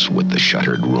house with the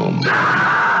Shuttered Room,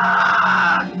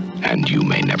 and you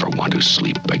may never want to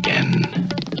sleep again.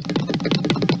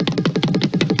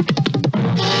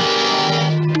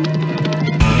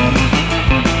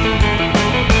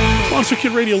 Monster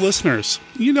Kid Radio listeners,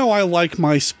 you know I like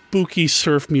my spooky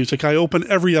surf music. I open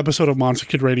every episode of Monster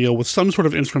Kid Radio with some sort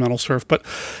of instrumental surf, but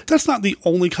that's not the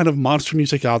only kind of monster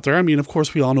music out there. I mean, of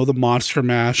course, we all know the Monster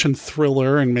Mash and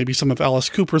Thriller and maybe some of Alice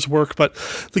Cooper's work, but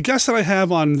the guest that I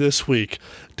have on this week,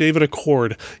 David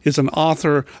Acord, is an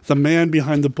author, the man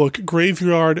behind the book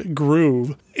Graveyard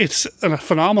Groove. It's a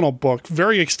phenomenal book,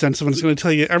 very extensive, and it's going to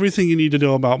tell you everything you need to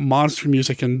know about monster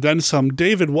music and then some.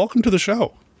 David, welcome to the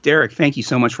show. Derek, thank you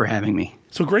so much for having me.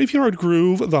 So Graveyard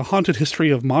Groove, the haunted history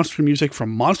of monster music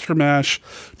from Monster Mash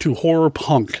to horror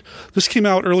punk. This came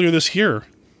out earlier this year.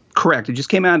 Correct. It just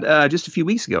came out just a few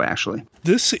weeks ago, actually.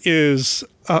 This is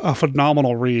a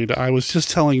phenomenal read. I was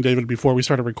just telling David before we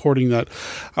started recording that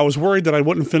I was worried that I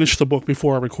wouldn't finish the book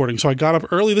before our recording. So I got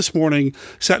up early this morning,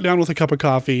 sat down with a cup of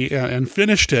coffee, and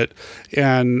finished it.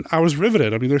 And I was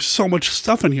riveted. I mean, there's so much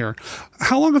stuff in here.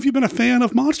 How long have you been a fan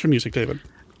of monster music, David?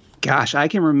 Gosh, I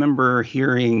can remember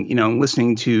hearing,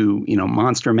 listening to,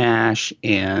 Monster Mash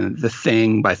and The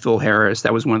Thing by Phil Harris.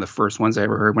 That was one of the first ones I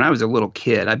ever heard when I was a little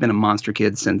kid. I've been a monster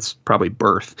kid since probably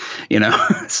birth,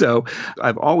 So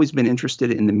I've always been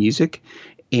interested in the music.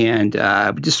 and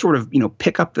just sort of,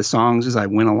 pick up the songs as I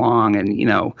went along.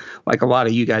 And, like a lot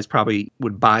of you guys probably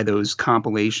would buy those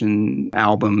compilation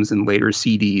albums and later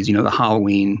CDs, the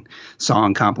Halloween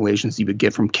song compilations you would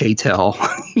get from K-Tel,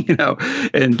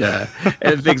 and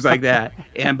things like that.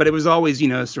 But it was always,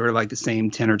 sort of like the same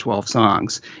 10 or 12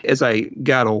 songs. As I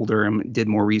got older and did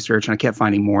more research, and I kept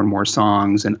finding more and more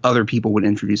songs, and other people would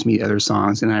introduce me to other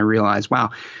songs, and I realized, wow,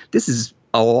 this is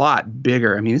a lot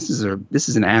bigger. I mean, this is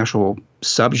an actual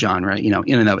subgenre,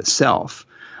 in and of itself.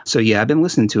 So yeah, I've been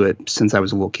listening to it since I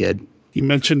was a little kid. You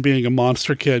mentioned being a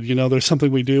monster kid. There's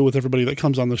something we do with everybody that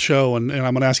comes on the show, and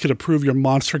I'm going to ask you to prove your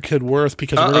monster kid worth,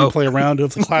 because we're going to play a round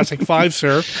of the Classic Five,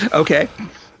 sir. Okay.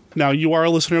 Now, you are a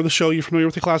listener of the show. You familiar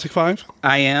with the Classic Five?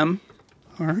 I am.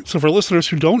 All right. So for listeners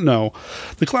who don't know,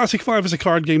 the Classic Five is a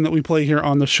card game that we play here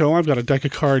on the show. I've got a deck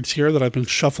of cards here that I've been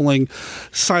shuffling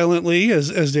silently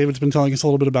as David's been telling us a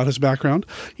little bit about his background.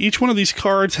 Each one of these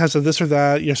cards has a this or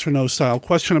that, yes or no style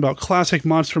question about classic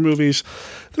monster movies.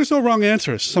 There's no wrong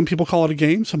answers. Some people call it a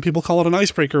game. Some people call it an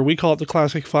icebreaker. We call it the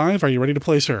Classic Five. Are you ready to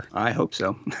play, sir? I hope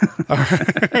so. All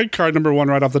right. Card number 1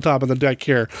 right off the top of the deck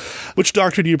here. Which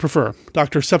doctor do you prefer?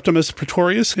 Dr. Septimus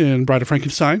Pretorius in Bride of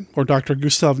Frankenstein or Dr.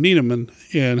 Gustav Niemann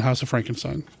in House of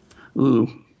Frankenstein?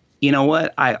 Ooh. You know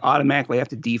what? I automatically have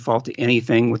to default to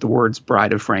anything with the words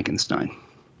Bride of Frankenstein.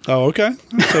 Oh, okay.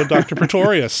 So Dr.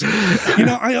 Pretorius.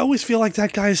 I always feel like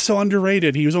that guy is so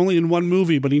underrated. He was only in one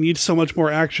movie, but he needs so much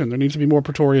more action. There needs to be more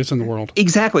Pretorius in the world.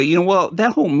 Exactly. Well,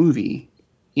 that whole movie,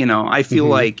 I feel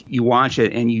like you watch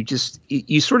it and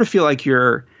you sort of feel like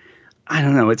you're, I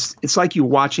don't know, it's like you're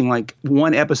watching like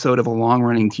one episode of a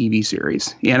long-running TV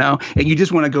series, and you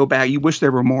just want to go back. You wish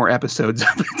there were more episodes of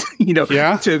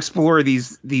it, to explore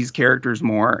these characters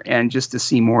more and just to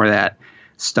see more of that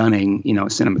stunning,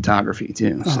 cinematography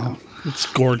too. So it's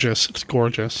gorgeous. It's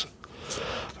gorgeous.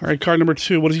 All right, card number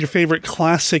 2. What is your favorite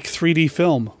classic 3D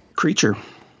film? Creature.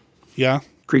 Yeah?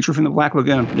 Creature from the Black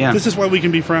Lagoon. Yeah. This is why we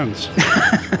can be friends.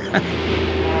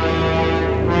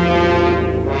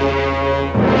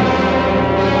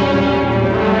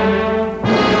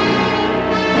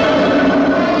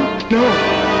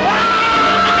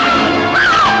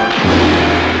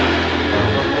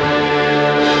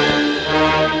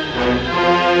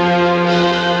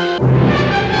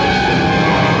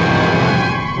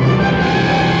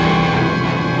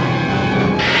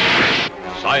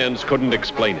 Science couldn't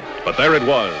explain it, but there it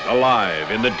was,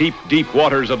 alive in the deep, deep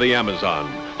waters of the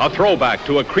Amazon. A throwback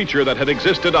to a creature that had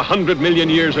existed 100 million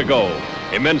years ago,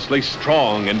 immensely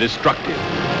strong and destructive.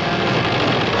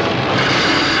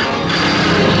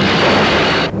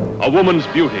 A woman's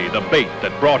beauty, the bait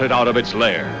that brought it out of its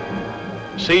lair.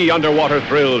 See underwater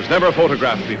thrills never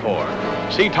photographed before.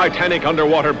 See titanic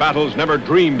underwater battles never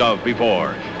dreamed of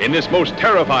before in this most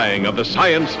terrifying of the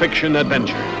science fiction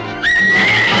adventures.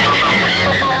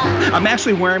 I'm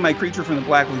actually wearing my Creature from the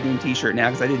Black Lagoon T-shirt now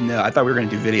because I didn't know. I thought we were going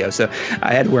to do video, so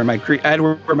I had to wear my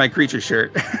Creature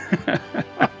shirt.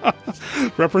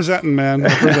 Representing, man.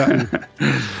 Representing.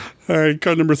 All right,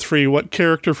 card number 3. What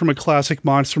character from a classic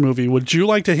monster movie would you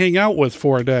like to hang out with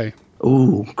for a day?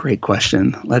 Ooh, great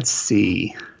question. Let's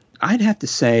see. I'd have to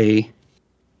say,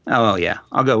 oh yeah,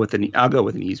 I'll go with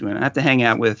an easy one. I have to hang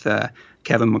out with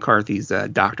Kevin McCarthy's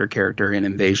doctor character in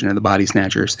Invasion of the Body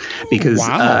Snatchers because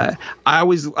I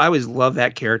always love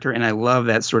that character, and I love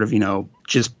that sort of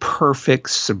just perfect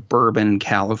suburban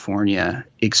California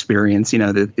experience.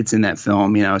 That it's in that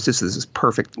film. It's just this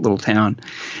perfect little town,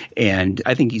 and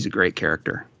I think he's a great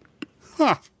character.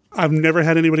 Huh. I've never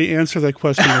had anybody answer that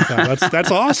question with that. That's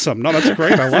awesome. No, that's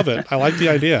great. I love it. I like the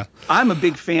idea. I'm a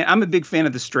big fan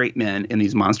of the straight men in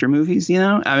these monster movies.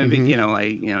 I'm a big,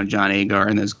 like John Agar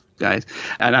and those guys,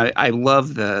 and I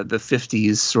love the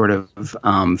 50s sort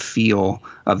of feel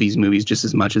of these movies just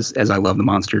as much as I love the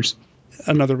monsters.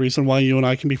 Another reason why you and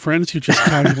I can be friends. You just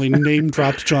casually name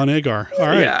dropped John Agar. All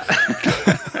right.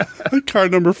 Yeah.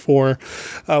 Card number 4.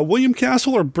 William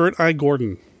Castle or Burt I.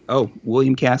 Gordon? Oh,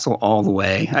 William Castle all the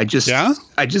way. I just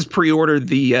pre-ordered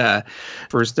the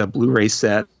first Blu-ray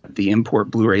set, the import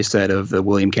Blu-ray set of the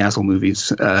William Castle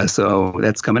movies. So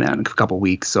that's coming out in a couple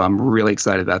weeks. So I'm really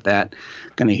excited about that.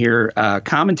 Going to hear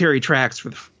commentary tracks for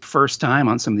the first time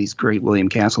on some of these great William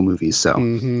Castle movies. So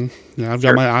yeah, I've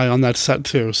got my eye on that set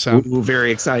too. So we're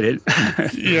very excited.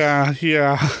 Yeah.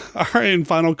 All right, and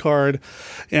final card.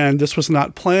 And this was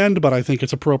not planned, but I think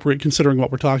it's appropriate considering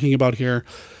what we're talking about here.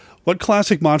 What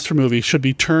classic monster movie should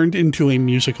be turned into a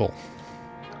musical?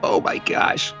 Oh my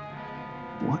gosh.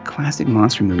 What classic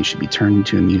monster movie should be turned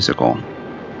into a musical?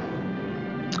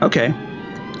 Okay,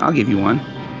 I'll give you one.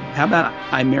 How about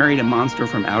I Married a Monster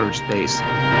from Outer Space?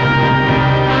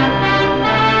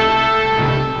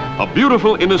 A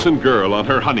beautiful, innocent girl on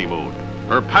her honeymoon.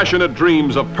 Her passionate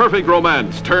dreams of perfect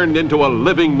romance turned into a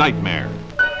living nightmare.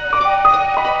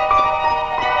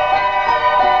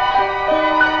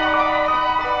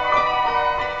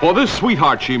 For this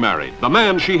sweetheart she married, the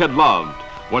man she had loved,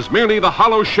 was merely the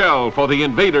hollow shell for the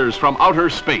invaders from outer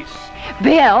space.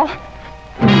 Bill!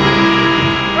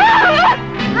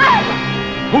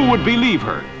 Who would believe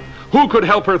her? Who could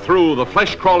help her through the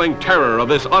flesh-crawling terror of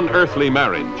this unearthly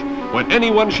marriage, when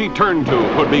anyone she turned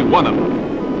to could be one of them?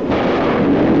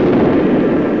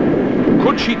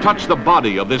 Could she touch the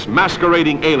body of this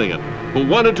masquerading alien who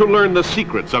wanted to learn the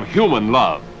secrets of human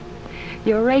love?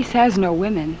 Your race has no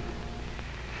women.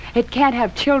 It can't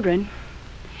have children.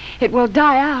 It will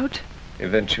die out.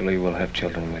 Eventually we'll have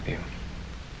children with you.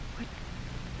 What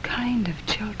kind of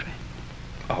children?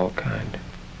 All kind.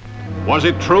 Was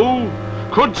it true?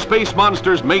 Could space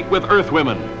monsters mate with Earth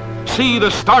women? See the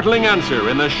startling answer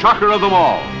in the shocker of them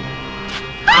all.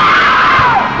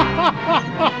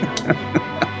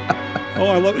 Oh,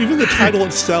 I love even the title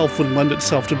itself would lend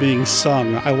itself to being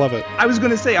sung. I love it. I was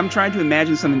going to say, I'm trying to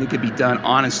imagine something that could be done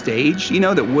on a stage,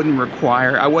 that wouldn't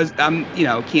require,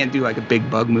 can't do like a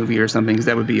big bug movie or something because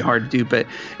that would be hard to do. But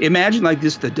imagine like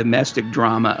just the domestic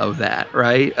drama of that,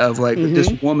 right? Of like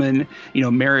this woman,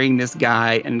 marrying this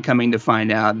guy and coming to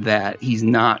find out that he's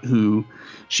not who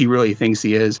she really thinks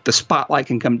he is. The spotlight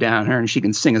can come down on her and she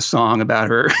can sing a song about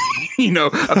her,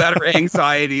 about her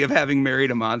anxiety of having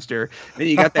married a monster. And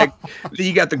you got that,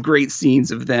 you got the great scenes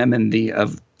of them and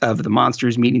of the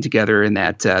monsters meeting together in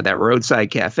that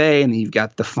roadside cafe. And then you've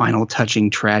got the final touching,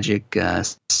 tragic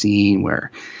scene where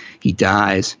he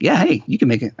dies. Yeah, hey, you can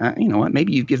make it. You know what?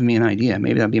 Maybe you've given me an idea.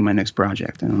 Maybe that'll be my next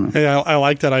project. I don't know. Hey, I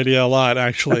like that idea a lot,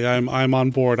 actually. I'm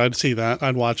on board. I'd see that.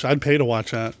 I'd watch. I'd pay to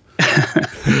watch that.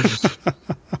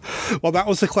 Well, that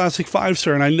was the Classic 5,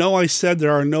 sir. And I know I said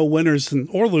there are no winners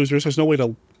or losers. There's no way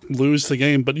to lose the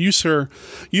game. But you, sir,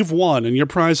 you've won. And your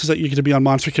prize is that you get to be on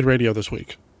Monster Kid Radio this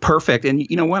week. Perfect. And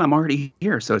you know what? I'm already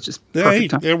here. So it's just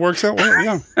perfect time. It works out well.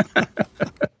 Yeah.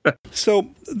 So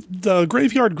the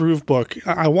Graveyard Groove book,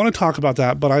 I want to talk about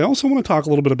that. But I also want to talk a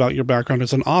little bit about your background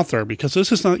as an author, because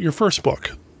this is not your first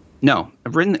book. No,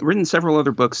 I've written several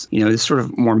other books, this sort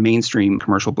of more mainstream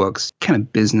commercial books, kind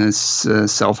of business,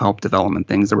 self-help development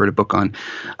things. I wrote a book on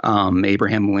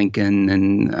Abraham Lincoln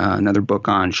and another book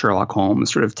on Sherlock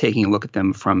Holmes, sort of taking a look at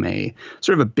them from a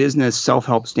sort of a business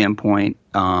self-help standpoint.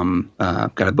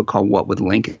 Got a book called What Would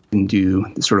Lincoln Do?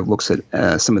 That sort of looks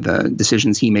at some of the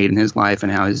decisions he made in his life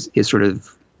and how his sort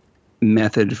of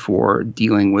method for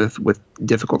dealing with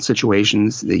difficult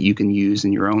situations that you can use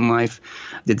in your own life.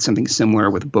 Did something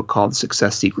similar with a book called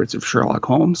Success Secrets of Sherlock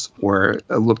Holmes, where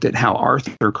I looked at how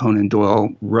Arthur Conan Doyle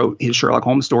wrote his Sherlock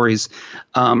Holmes stories.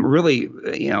 Really,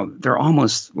 they're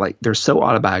almost like they're so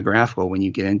autobiographical when you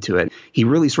get into it. He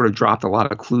really sort of dropped a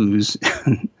lot of clues,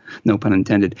 no pun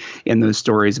intended, in those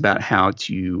stories about how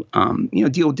to,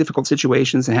 deal with difficult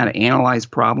situations and how to analyze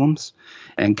problems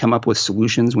and come up with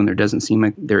solutions when there doesn't seem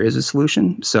like there is a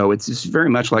solution. So it's just very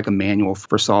much like a manual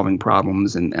for solving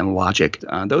problems and logic.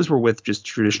 Those were with just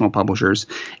traditional publishers.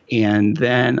 And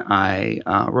then I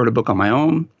wrote a book on my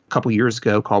own a couple years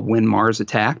ago called When Mars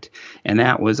Attacked. And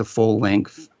that was a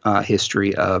full-length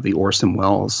history of the Orson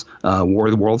Welles War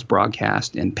of the Worlds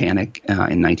broadcast and Panic in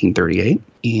 1938.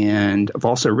 And I've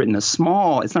also written a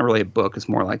small, it's not really a book, it's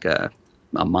more like a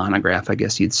monograph, I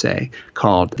guess you'd say,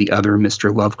 called The Other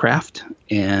Mr. Lovecraft.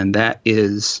 And that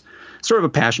is sort of a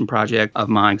passion project of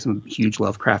mine because I'm a huge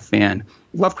Lovecraft fan.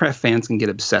 Lovecraft fans can get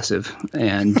obsessive,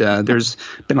 and there's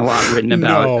been a lot written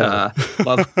about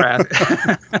Lovecraft.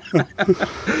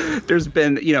 There's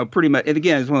been, pretty much, and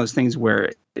again, it's one of those things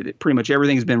where pretty much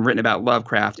everything's been written about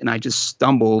Lovecraft, and I just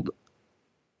stumbled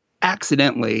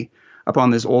accidentally upon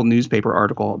this old newspaper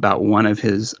article about one of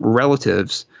his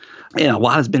relatives. A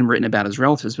lot has been written about his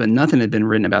relatives, but nothing had been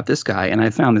written about this guy. And I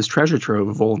found this treasure trove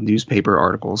of old newspaper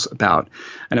articles about,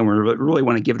 I don't really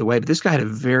want to give it away, but this guy had a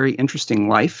very interesting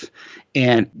life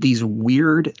and these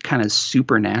weird kind of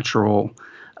supernatural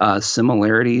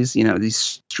similarities,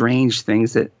 these strange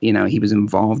things that, he was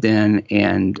involved in.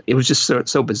 And it was just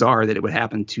so bizarre that it would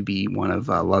happen to be one of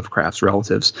Lovecraft's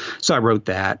relatives. So I wrote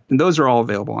that. And those are all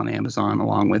available on Amazon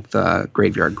along with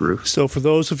Graveyard Groove. So for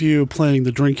those of you playing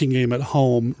the drinking game at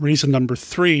home, reason number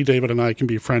 3 David and I can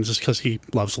be friends is because he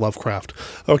loves Lovecraft.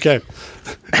 Okay.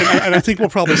 And I think we'll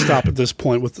probably stop at this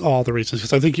point with all the reasons,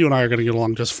 because I think you and I are going to get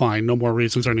along just fine. No more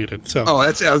reasons are needed. So. Oh,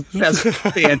 that's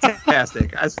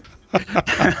fantastic.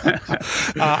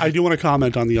 I do want to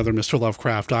comment on The Other Mr.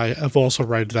 Lovecraft. I have also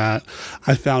read that.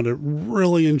 I found it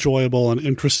really enjoyable and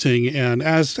interesting. And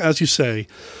as you say,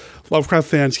 Lovecraft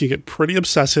fans can get pretty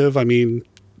obsessive. I mean,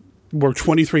 we're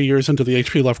 23 years into the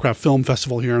H.P. Lovecraft Film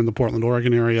Festival here in the Portland,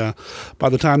 Oregon area. By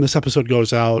the time this episode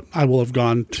goes out, I will have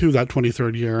gone to that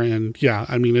 23rd year. And yeah,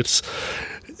 I mean,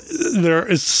 there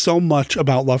is so much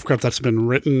about Lovecraft that's been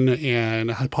written and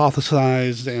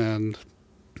hypothesized and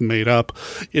made up.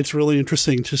 It's really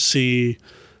interesting to see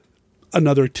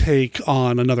another take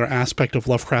on another aspect of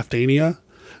Lovecraftania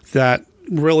that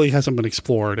really hasn't been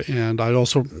explored. And I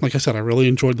also, like I said, I really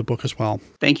enjoyed the book as well.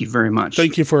 Thank you very much.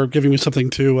 Thank you for giving me something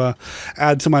to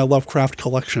add to my Lovecraft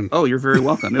collection. Oh, you're very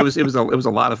welcome. It was a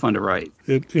lot of fun to write.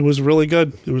 It was really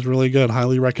good. It was really good.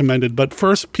 Highly recommended. But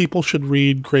first, people should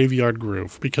read Graveyard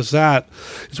Groove, because that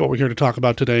is what we're here to talk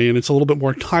about today. And it's a little bit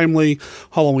more timely.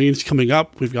 Halloween's coming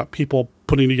up. We've got people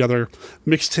putting together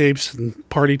mixtapes and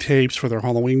party tapes for their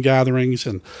Halloween gatherings.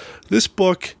 And this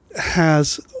book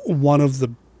has one of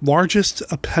the largest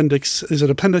appendix. Is it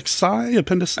appendices?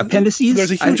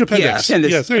 There's a huge appendix.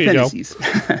 Yes, there you go.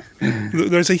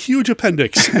 There's a huge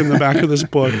appendix in the back of this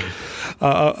book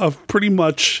of pretty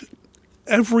much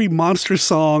every monster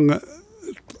song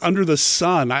under the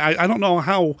sun. I don't know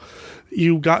how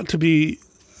you got to be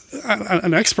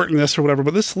an expert in this or whatever,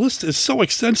 but this list is so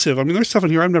extensive. I mean, there's stuff in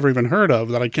here I've never even heard of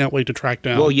that I can't wait to track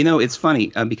down. Well, it's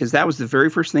funny because that was the very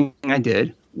first thing I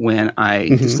did when I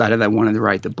decided I wanted to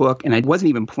write the book. And I wasn't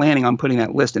even planning on putting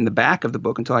that list in the back of the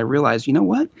book until I realized, you know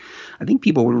what? I think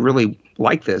people would really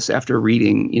like this after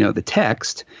reading, the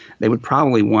text. They would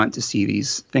probably want to see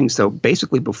these things. So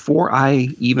basically, before I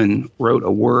even wrote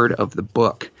a word of the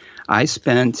book, I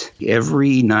spent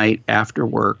every night after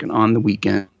work and on the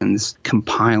weekends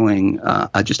compiling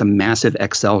just a massive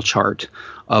Excel chart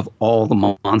of all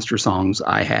the monster songs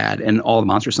I had and all the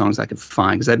monster songs I could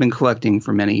find, because I've been collecting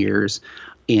for many years.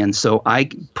 And so I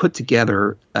put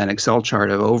together an Excel chart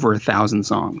of over 1,000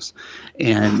 songs.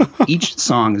 And each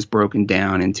song is broken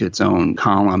down into its own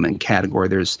column and category.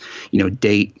 There's,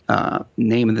 date,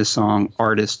 name of the song,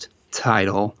 artist,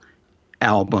 title,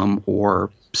 album,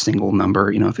 or single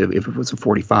number, if it was a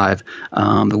 45,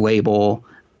 the label,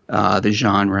 the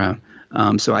genre.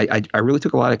 So I really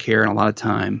took a lot of care and a lot of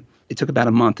time. It took about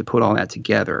a month to put all that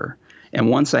together. And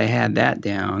once I had that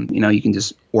down, you can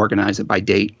just organize it by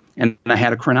date. And I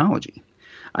had a chronology.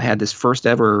 I had this first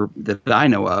ever, that I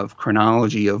know of,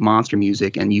 chronology of monster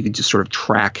music, and you could just sort of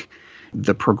track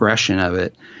the progression of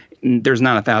it. There's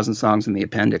not 1,000 songs in the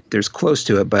appendix. There's close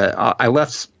to it, but I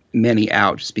left many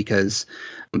out just because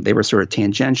they were sort of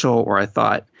tangential, or I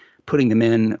thought putting them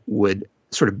in would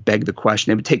sort of beg the question.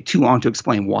 It would take too long to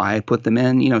explain why I put them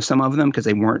in, some of them, because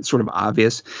they weren't sort of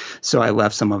obvious. So I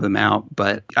left some of them out,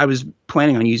 but I was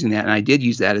planning on using that. And I did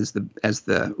use that as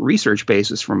the research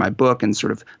basis for my book and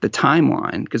sort of the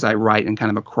timeline, because I write in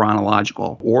kind of a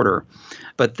chronological order.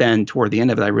 But then toward the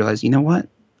end of it, I realized, you know what?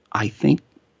 I think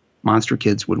Monster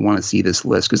Kids would want to see this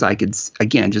list, because I could,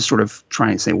 again, just sort of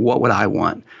try and say, what would I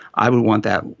want? I would want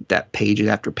that page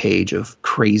after page of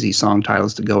crazy song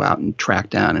titles to go out and track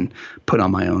down and put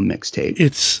on my own mixtape.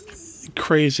 It's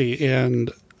crazy,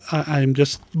 and I'm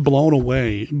just blown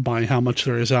away by how much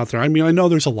there is out there. I mean, I know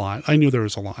there's a lot. I knew there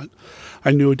was a lot.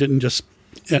 I knew it didn't just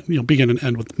begin and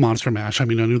end with Monster Mash. I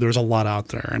mean, I knew there was a lot out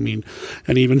there. I mean,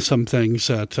 and even some things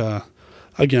that,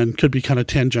 again, could be kind of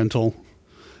tangential,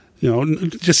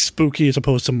 just spooky as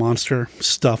opposed to monster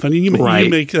stuff. And you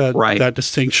make that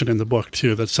distinction in the book,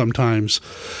 too, that sometimes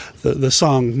the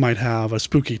song might have a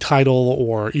spooky title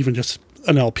or even just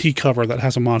an LP cover that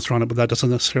has a monster on it, but that doesn't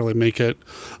necessarily make it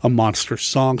a monster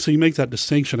song. So you make that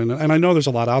distinction. And I know there's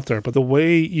a lot out there, but the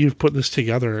way you've put this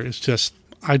together is just,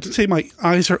 I'd say my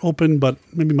eyes are open, but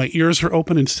maybe my ears are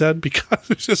open instead, because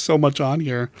there's just so much on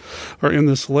here or in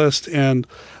this list. And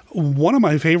one of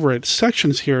my favorite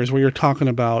sections here is where you're talking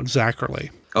about Zacherle.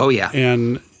 Oh, yeah.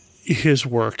 And his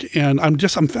work. And I'm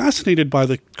fascinated by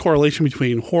the correlation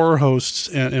between horror hosts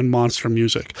and monster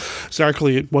music.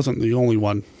 Zacherle wasn't the only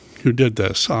one who did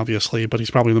this, obviously, but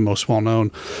he's probably the most well-known.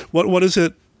 What is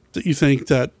it that you think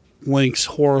that links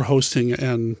horror hosting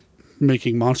and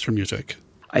making monster music?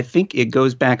 I think it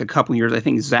goes back a couple years. I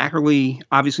think Zacherle,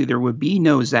 obviously there would be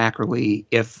no Zacherle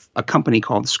if a company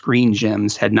called Screen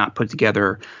Gems had not put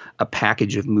together a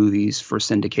package of movies for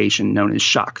syndication known as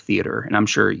Shock Theater. And I'm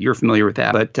sure you're familiar with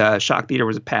that. But Shock Theater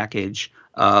was a package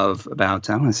of about,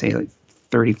 I want to say like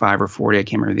 35 or 40, I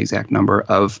can't remember the exact number,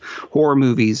 of horror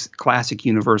movies, classic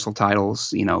Universal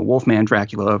titles, Wolfman,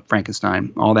 Dracula,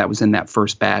 Frankenstein, all that was in that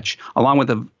first batch, along with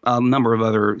a number of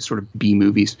other sort of B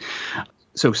movies.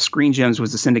 So Screen Gems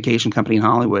was a syndication company in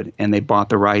Hollywood, and they bought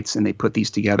the rights and they put these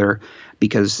together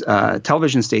because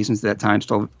television stations at that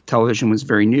time, television was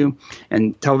very new,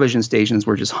 and television stations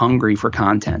were just hungry for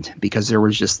content because there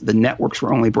was just, the networks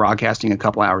were only broadcasting a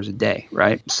couple hours a day,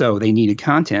 right? So they needed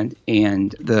content,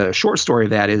 and the short story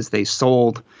of that is they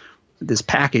sold this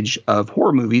package of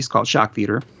horror movies called Shock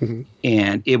Theater,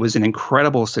 and it was an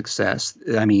incredible success.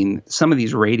 I mean, some of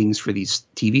these ratings for these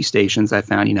TV stations, I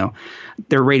found,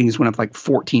 their ratings went up like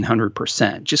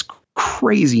 1,400%, just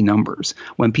crazy numbers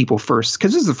when people first,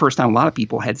 because this is the first time a lot of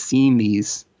people had seen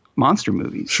these monster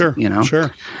movies. Sure.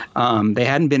 They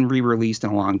hadn't been re-released in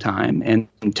a long time, and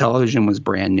television was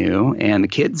brand new, and the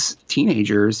kids,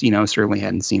 teenagers, certainly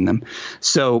hadn't seen them.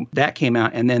 So that came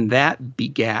out, and then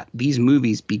these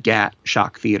movies begat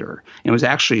Shock Theater. And it was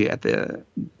actually at the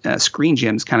Screen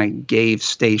Gems kind of gave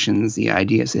stations the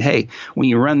idea, said, hey, when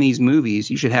you run these movies,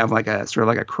 you should have like a sort of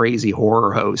like a crazy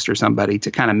horror host or somebody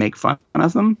to kind of make fun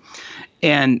of them.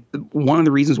 And one of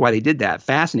the reasons why they did that,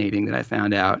 fascinating that I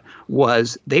found out,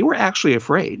 was they were actually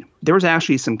afraid. There was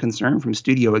actually some concern from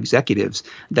studio executives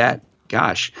that,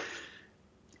 gosh,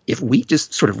 if we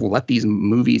just sort of let these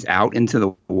movies out into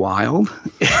the wild,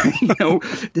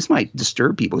 this might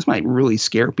disturb people. This might really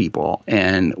scare people.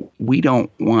 And we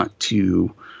don't want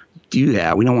to do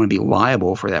that. We don't want to be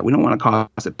liable for that. We don't want to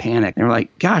cause a panic. And they're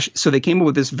like, gosh. So they came up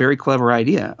with this very clever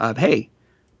idea of, hey,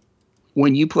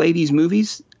 when you play these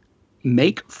movies,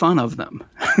 make fun of them,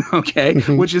 okay?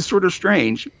 Which is sort of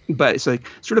strange, but it's like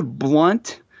sort of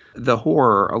blunt the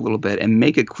horror a little bit and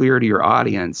make it clear to your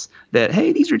audience that,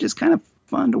 hey, these are just kind of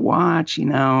fun to watch,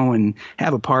 and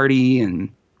have a party and,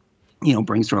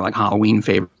 bring sort of like Halloween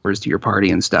favors to your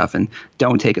party and stuff, and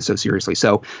don't take it so seriously.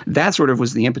 So that sort of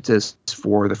was the impetus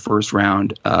for the first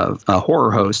round of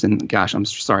Horror Host. And gosh, I'm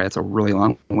sorry, that's a really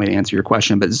long way to answer your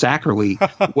question, but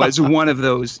Zacherle was one of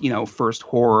those, first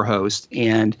horror hosts,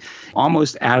 and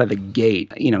almost out of the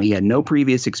gate, he had no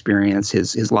previous experience.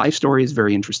 His life story is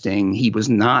very interesting. He was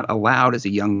not allowed as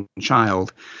a young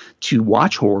child to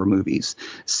watch horror movies,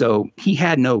 so he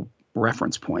had no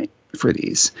reference point for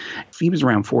these. He was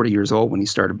around 40 years old when he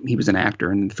started. He was an actor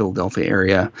in the Philadelphia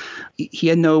area. He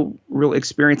had no real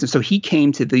experience, and so he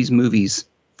came to these movies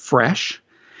fresh.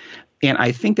 And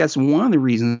I think that's one of the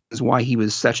reasons why he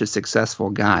was such a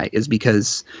successful guy, is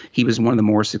because he was one of the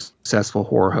more successful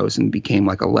horror hosts and became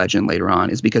like a legend later on,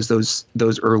 is because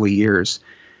those early years,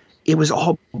 it was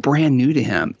all brand new to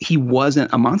him. He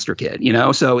wasn't a monster kid,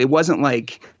 so it wasn't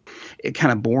like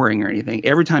kind of boring or anything.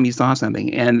 Every time he saw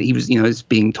something, and he was, is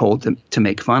being told to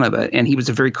make fun of it. And he was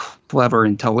a very clever,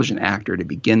 intelligent actor to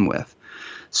begin with.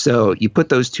 So you put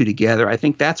those two together. I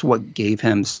think that's what gave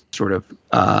him sort of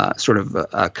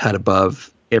a cut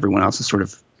above everyone else, sort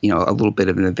of, a little bit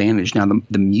of an advantage. Now,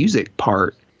 the music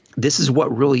part, this is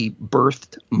what really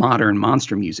birthed modern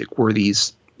monster music, were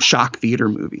these Shock Theater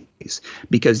movies.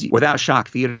 Because without Shock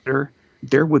Theater,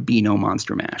 there would be no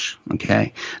Monster Mash,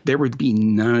 okay? There would be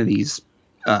none of these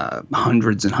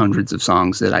hundreds and hundreds of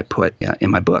songs that I put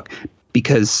in my book,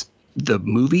 because the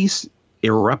movies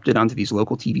erupted onto these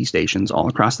local TV stations all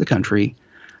across the country.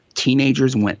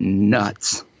 Teenagers went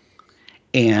nuts,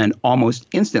 and almost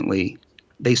instantly,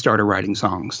 they started writing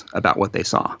songs about what they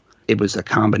saw. It was a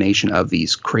combination of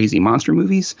these crazy monster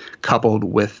movies coupled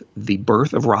with the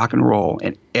birth of rock and roll,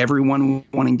 and everyone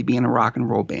wanting to be in a rock and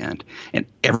roll band, and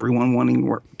everyone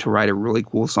wanting to write a really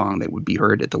cool song that would be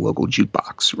heard at the local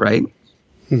jukebox, right?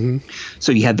 Mm-hmm.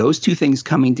 So you had those two things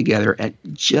coming together at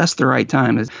just the right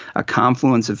time, as a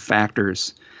confluence of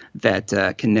factors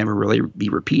that can never really be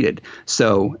repeated.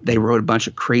 So they wrote a bunch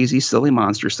of crazy, silly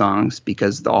monster songs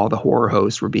because all the horror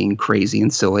hosts were being crazy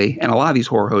and silly. And a lot of these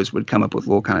horror hosts would come up with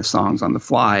little kind of songs on the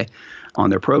fly on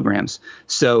their programs.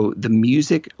 So the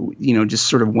music, just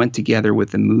sort of went together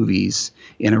with the movies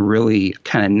in a really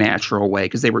kind of natural way,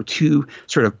 because they were two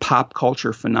sort of pop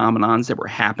culture phenomenons that were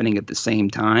happening at the same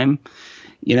time.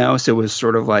 So it was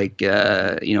sort of like,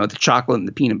 the chocolate and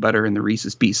the peanut butter and the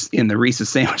Reese's piece in the Reese's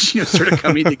sandwich, sort of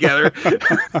coming together.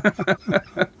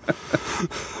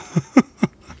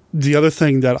 The other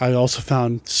thing that I also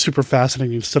found super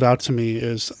fascinating and stood out to me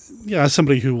is, as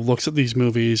somebody who looks at these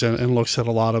movies and looks at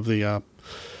a lot of the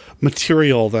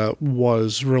material that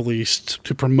was released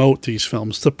to promote these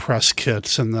films, the press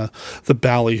kits and the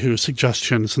ballyhoo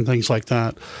suggestions and things like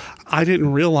that, I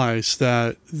didn't realize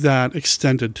that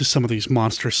extended to some of these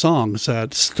monster songs,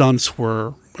 that stunts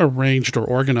were arranged or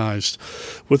organized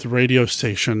with radio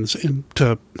stations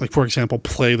to, like, for example,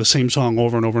 play the same song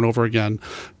over and over and over again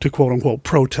to quote unquote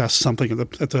protest something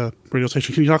at the radio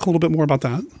station. Can you talk a little bit more about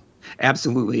that?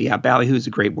 Absolutely. Yeah. Ballyhoo is a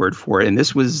great word for it. And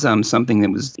this was something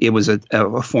that was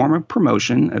a form of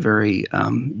promotion, a very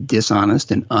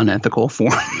dishonest and unethical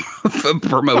form of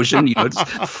promotion. It's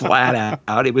flat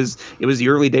out. It was the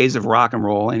early days of rock and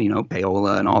roll and,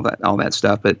 payola and all that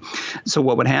stuff. But so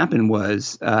what would happen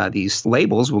was these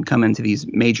labels would come into these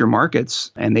major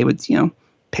markets and they would,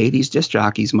 pay these disc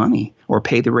jockeys money or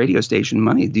pay the radio station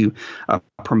money to do a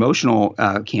promotional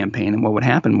campaign. And what would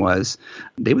happen was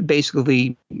they would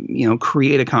basically,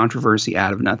 create a controversy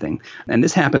out of nothing. And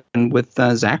this happened with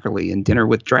Zachary and Dinner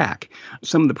with Drac.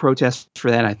 Some of the protests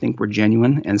for that, I think, were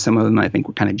genuine. And some of them, I think,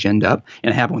 were kind of ginned up.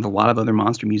 And it happened with a lot of other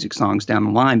Monster Music songs down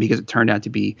the line because it turned out to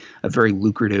be a very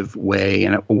lucrative way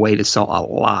and a way to sell a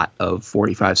lot of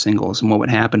 45 singles. And what would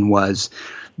happen was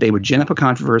they would gin up a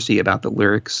controversy about the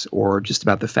lyrics or just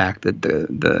about the fact that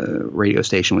the radio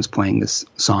station was playing this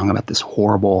song about this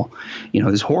horrible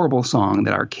song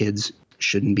that our kids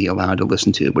shouldn't be allowed to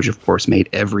listen to, which of course made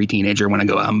every teenager want to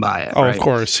go out and buy it. Oh, right? Of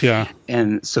course, yeah.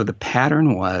 And so the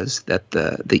pattern was that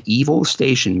the evil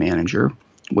station manager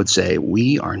would say,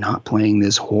 "We are not playing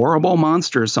this horrible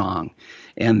monster song."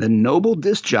 And the noble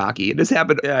disc jockey, this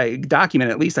happened, I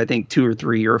documented at least, I think, 2 or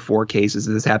 3 or 4 cases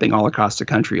of this happening all across the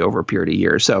country over a period of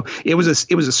years. So it was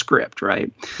a script, right?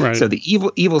 Right. So the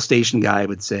evil station guy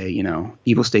would say,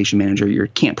 evil station manager, you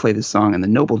can't play this song. And the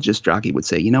noble disc jockey would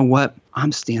say, you know what?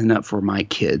 I'm standing up for my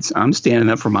kids. I'm standing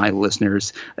up for my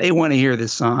listeners. They want to hear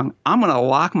this song. I'm going to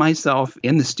lock myself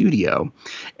in the studio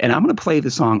and I'm going to play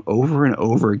the song over and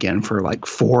over again for like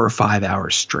 4 or 5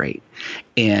 hours straight.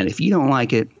 And if you don't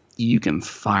like it, you can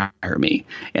fire me.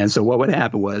 And so what would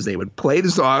happen was they would play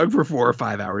the song for 4 or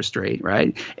 5 hours straight,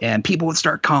 right? And people would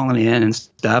start calling in and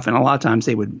stuff. And a lot of times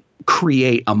they would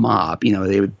create a mob.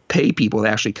 They would pay people to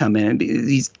actually come in. And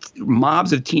these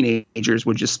mobs of teenagers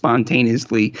would just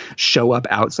spontaneously show up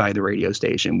outside the radio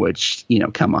station, which,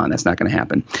 come on, that's not going to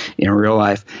happen in real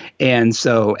life. And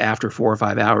so after 4 or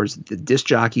 5 hours, the disc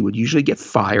jockey would usually get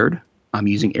fired. I'm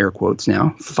using air quotes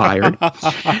now, fired.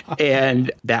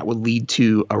 And that would lead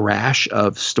to a rash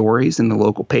of stories in the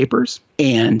local papers.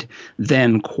 And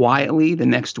then quietly the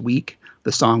next week,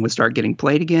 the song would start getting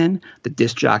played again. The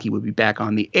disc jockey would be back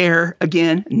on the air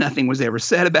again. Nothing was ever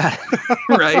said about it,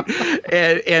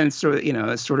 right? and so,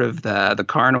 sort of the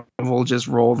carnival just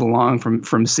rolled along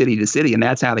from city to city, and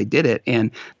that's how they did it.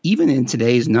 And even in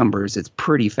today's numbers, it's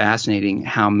pretty fascinating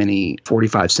how many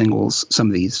 45 singles some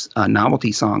of these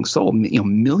novelty songs sold.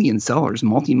 Million sellers,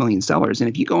 multi-million sellers. And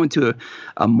if you go into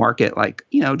a market like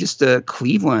just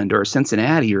Cleveland or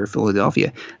Cincinnati or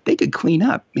Philadelphia, they could clean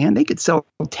up, man. They could sell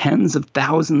tens of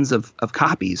thousands of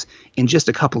copies in just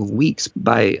a couple of weeks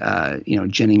by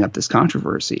ginning up this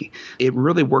controversy. It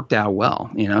really worked out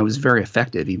well. It was very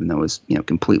effective, even though it was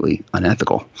completely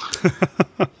unethical.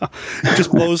 It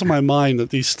just blows my mind that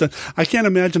these I can't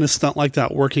imagine a stunt like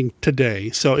that working today.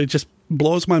 So it just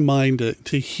blows my mind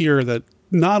to hear that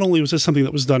not only was this something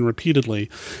that was done repeatedly,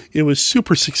 it was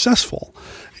super successful.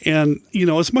 And,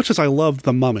 as much as I loved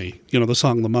The Mummy, the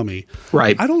song The Mummy,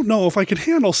 right? I don't know if I could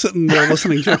handle sitting there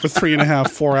listening to it for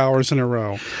 3.5, 4 hours in a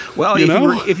row. Well,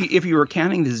 if you were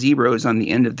counting the zeros on the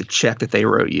end of the check that they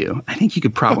wrote you, I think you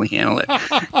could probably handle it.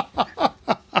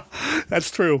 That's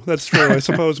true. I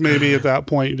suppose maybe at that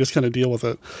point you just kind of deal with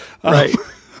it. Right.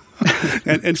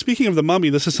 And speaking of The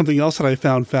Mummy, this is something else that I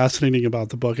found fascinating about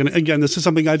the book. And again, this is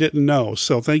something I didn't know,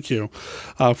 so thank you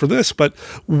for this. But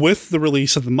with the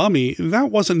release of The Mummy,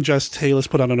 that wasn't just, hey, let's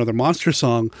put out another monster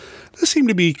song. This seemed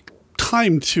to be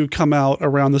timed to come out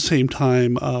around the same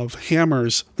time of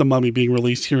Hammer's The Mummy being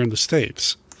released here in the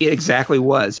States. It exactly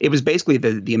was. It was basically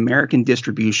the American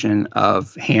distribution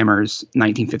of Hammer's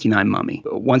 1959 Mummy.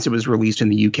 Once it was released in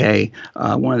the UK,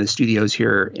 one of the studios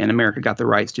here in America got the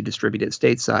rights to distribute it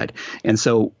stateside. And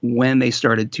so when they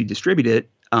started to distribute it,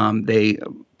 they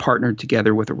partnered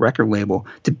together with a record label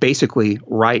to basically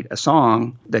write a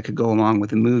song that could go along with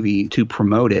the movie to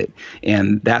promote it.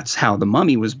 And that's how The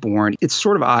Mummy was born. It's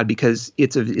sort of odd because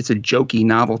it's a jokey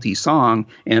novelty song,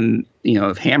 and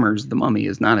if Hammer's The Mummy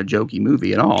is not a jokey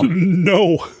movie at all.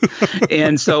 No.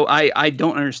 And so I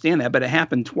don't understand that, but it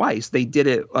happened twice. They did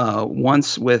it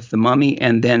once with The Mummy,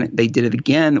 and then they did it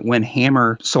again when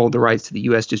Hammer sold the rights to the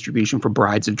U.S. distribution for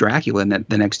Brides of Dracula. And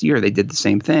the next year they did the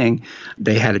same thing.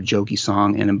 They had a jokey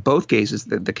song, and in both cases,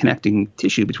 the connecting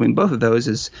tissue between both of those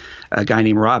is a guy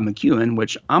named Rob McEwen,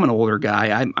 which I'm an older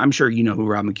guy. I'm sure you know who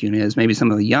Rob McEwen is. Maybe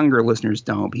some of the younger listeners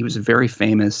don't. He was a very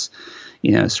famous,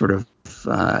 sort of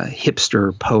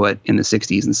hipster poet in the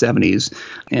 60s and 70s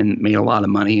and made a lot of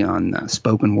money on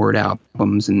spoken word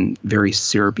albums and very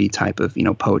syrupy type of,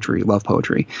 poetry, love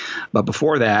poetry. But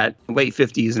before that, late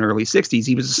 50s and early 60s,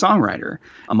 he was a songwriter,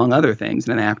 among other things,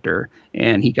 and an actor.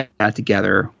 And he got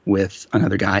together with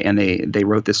another guy, and they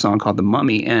wrote this song called The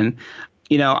Mummy. And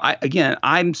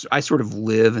I sort of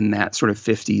live in that sort of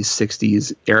 50s,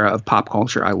 60s era of pop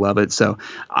culture. I love it. So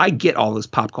I get all those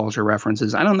pop culture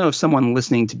references. I don't know if someone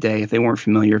listening today, if they weren't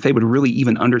familiar, if they would really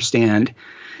even understand,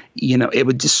 it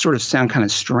would just sort of sound kind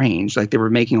of strange. Like they were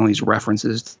making all these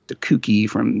references to Kooky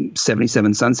from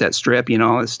 77 Sunset Strip,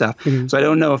 all this stuff. Mm-hmm. So I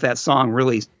don't know if that song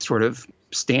really sort of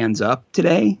stands up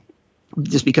today,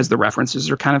 just because the references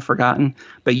are kind of forgotten.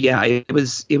 But yeah, it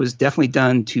was definitely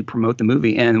done to promote the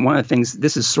movie. And one of the things,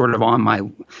 this is sort of on my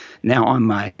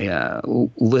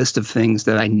list of things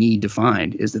that I need to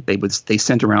find, is that they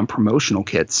sent around promotional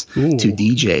kits to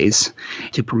DJs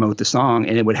to promote the song,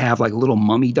 and it would have like little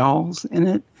mummy dolls in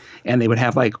it. And they would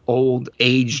have like old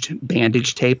aged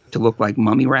bandage tape to look like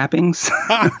mummy wrappings.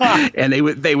 And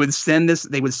they would send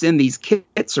these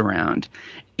kits around.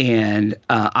 And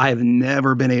I've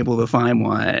never been able to find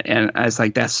one. And I was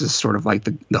like, that's just sort of like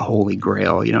the holy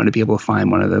grail, to be able to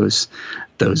find one of those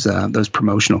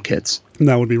promotional kits.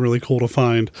 That would be really cool to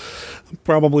find.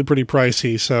 Probably pretty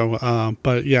pricey. So,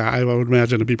 but yeah, I would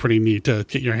imagine it'd be pretty neat to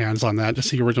get your hands on that, to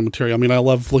see original material. I mean, I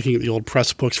love looking at the old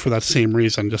press books for that same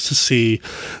reason, just to see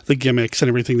the gimmicks and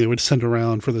everything they would send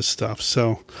around for this stuff.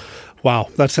 So, wow,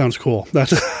 that sounds cool.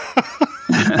 That's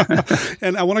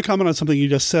and I want to comment on something you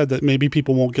just said, that maybe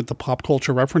people won't get the pop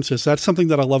culture references. That's something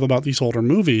that I love about these older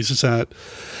movies, is that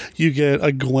you get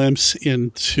a glimpse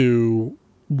into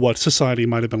what society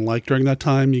might have been like during that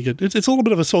time. It's a little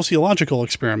bit of a sociological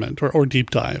experiment or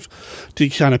deep dive to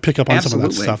kind of pick up on some of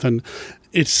that stuff. And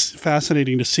it's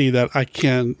fascinating to see that I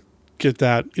can get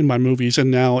that in my movies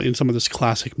and now in some of this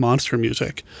classic monster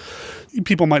music.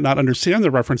 People might not understand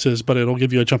the references, but it'll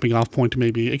give you a jumping off point to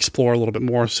maybe explore a little bit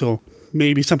more. So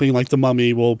maybe something like The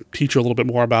Mummy will teach you a little bit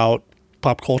more about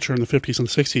pop culture in the 50s and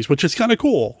 60s, which is kind of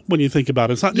cool when you think about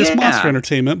it. It's not just monster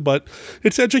entertainment, but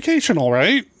it's educational,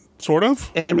 right? Sort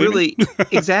of. And really,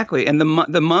 exactly. And the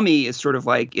Mummy is sort of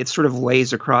like, it sort of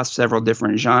lays across several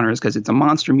different genres, because it's a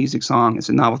monster music song, it's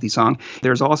a novelty song.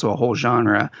 There's also a whole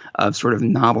genre of sort of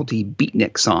novelty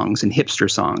beatnik songs and hipster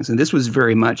songs. And this was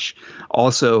very much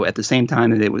also at the same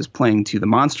time that it was playing to the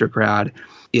monster crowd,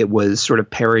 it was sort of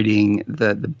parodying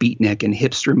the beatnik and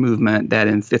hipster movement that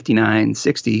in 59,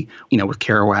 60, with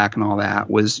Kerouac and all that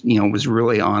was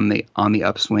really on the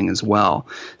upswing as well.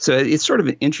 So it's sort of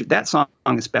that song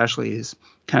especially is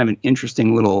kind of an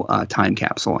interesting little time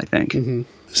capsule, I think. Mm-hmm.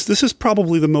 This is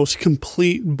probably the most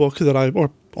complete book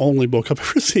or only book I've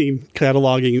ever seen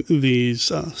cataloging these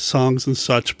songs and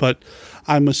such, but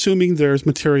I'm assuming there's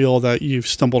material that you've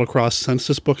stumbled across since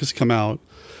this book has come out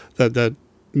that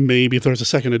maybe if there's a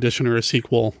second edition or a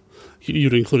sequel,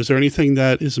 you'd include. Is there anything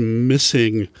that is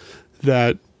missing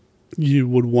that you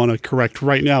would want to correct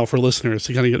right now for listeners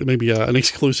to kind of get maybe an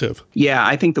exclusive? Yeah,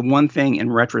 I think the one thing in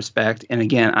retrospect, and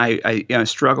again, I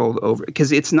struggled over,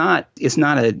 because it's not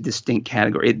a distinct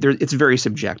category. It's very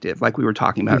subjective, like we were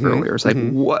talking about earlier. It's like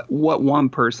what one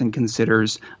person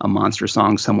considers a monster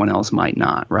song, someone else might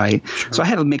not, right? Sure. So I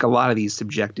had to make a lot of these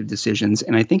subjective decisions,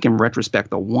 and I think in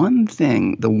retrospect, the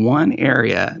one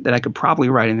area that I could probably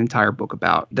write an entire book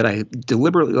about that I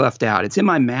deliberately left out, it's in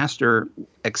my master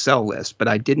Excel list, but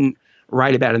I didn't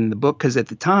write about it in the book because at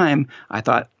the time I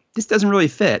thought, this doesn't really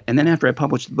fit. And then after I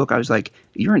published the book, I was like,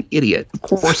 you're an idiot. Of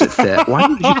course it fit. Why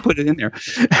did you put it in there?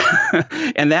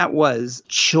 And that was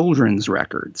children's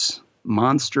records,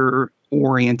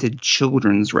 monster-oriented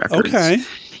children's records. Okay.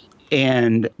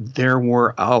 And there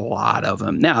were a lot of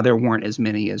them. Now, there weren't as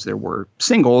many as there were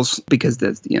singles, because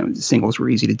the singles were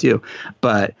easy to do.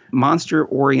 But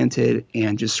monster-oriented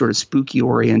and just sort of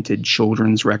spooky-oriented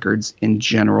children's records in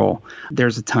general,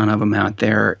 there's a ton of them out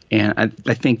there. And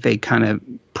I think they kind of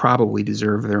probably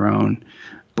deserve their own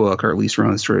book, or at least their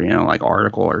own sort of, like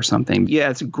article or something. Yeah,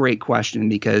 it's a great question,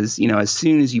 because, as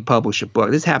soon as you publish a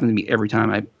book, this happens to me every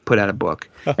time I put out a book.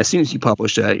 As soon as you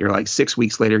publish it, you're like 6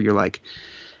 weeks later, you're like,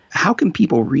 how can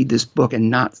people read this book and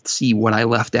not see what I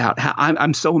left out?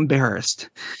 I'm so embarrassed,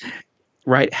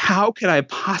 right? How could I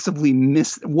possibly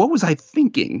miss? What was I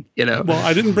thinking? Well,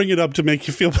 I didn't bring it up to make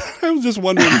you feel. I was just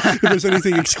wondering if there's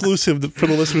anything exclusive for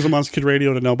the listeners of Monster Kid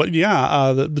Radio to know. But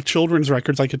yeah, the children's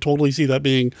records, I could totally see that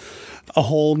being a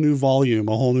whole new volume,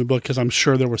 a whole new book, because I'm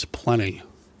sure there was plenty.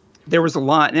 There was a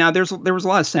lot. Now there was a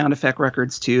lot of sound effect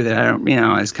records too that I don't,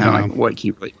 it's kind of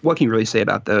like what can you really say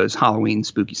about those Halloween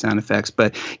spooky sound effects?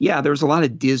 But yeah, there was a lot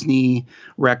of Disney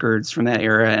records from that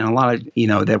era, and a lot of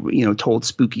that told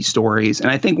spooky stories. And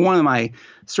I think one of my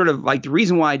sort of like the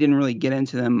reason why I didn't really get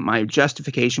into them, my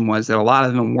justification was that a lot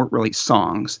of them weren't really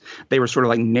songs. They were sort of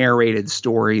like narrated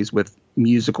stories with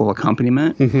musical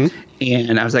accompaniment.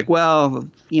 And I was like, well,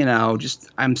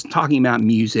 I'm talking about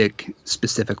music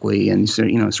specifically, and so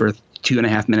sort of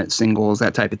 2.5 minute singles,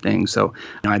 that type of thing. So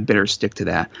I'd better stick to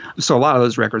that. So a lot of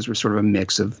those records were sort of a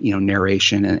mix of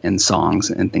narration and songs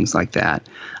and things like that.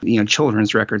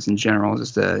 Children's records in general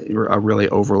is just a really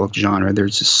overlooked genre.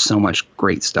 There's just so much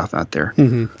great stuff out there.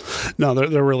 No,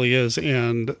 there really is.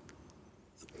 And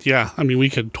yeah, I mean, we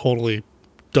could totally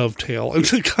dovetail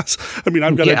because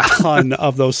I've got a ton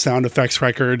of those sound effects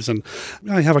records, and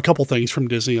I have a couple things from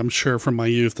Disney, I'm sure, from my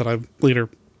youth that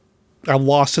I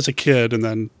lost as a kid and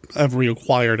then I've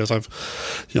reacquired as I've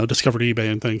discovered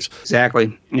eBay and things.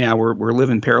 Exactly. Yeah, we're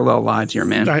living parallel lives here,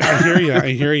 man. I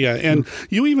hear you. And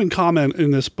you even comment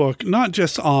in this book not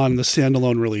just on the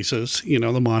standalone releases,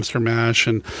 the Monster Mash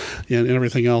and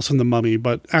everything else and the Mummy,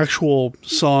 but actual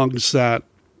songs that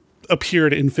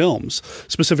appeared in films,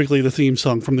 specifically the theme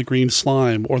song from The Green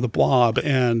Slime or The Blob.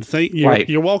 And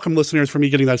you're welcome, listeners, for me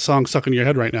getting that song stuck in your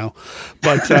head right now.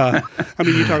 But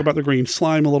you talk about The Green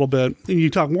Slime a little bit, and you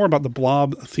talk more about the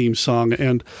Blob theme song.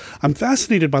 And I'm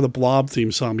fascinated by the Blob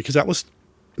theme song because that was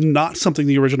not something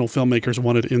the original filmmakers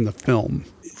wanted in the film.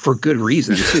 For good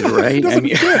reason too, right?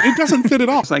 It doesn't fit at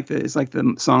all. It's like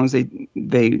the songs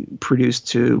they produced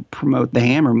to promote the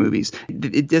Hammer movies.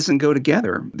 It doesn't go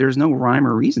together. There's no rhyme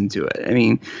or reason to it. I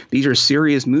mean, these are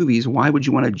serious movies. Why would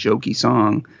you want a jokey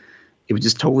song? It would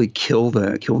just totally kill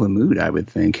the mood, I would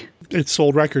think. It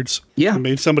sold records. Yeah, it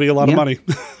made somebody a lot of money.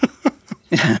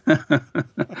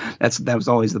 That was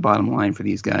always the bottom line for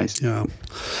these guys. Yeah.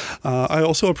 I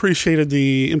also appreciated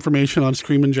the information on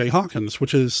Screamin' Jay Hawkins,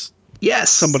 which is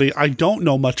somebody I don't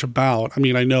know much about. I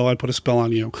mean, I know I Put a Spell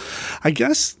on You. I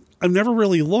guess I've never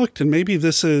really looked, and maybe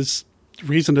this is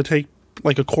reason to take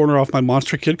like a corner off my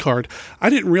Monster Kid card.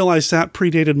 I didn't realize that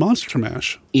predated Monster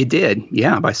Mash. It did,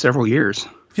 yeah, by several years.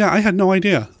 Yeah, I had no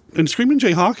idea. And Screamin'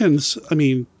 Jay Hawkins,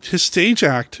 his stage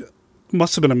act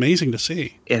must have been amazing to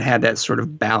see. It had that sort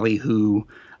of ballyhoo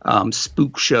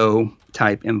spook show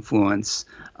type influence.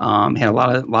 Had a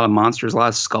lot of monsters, a lot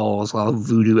of skulls, a lot of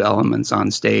voodoo elements on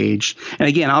stage. And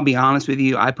again, I'll be honest with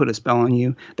you, I Put a Spell on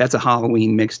You. That's a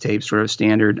Halloween mixtape sort of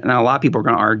standard. And a lot of people are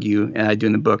going to argue, and I do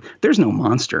in the book, there's no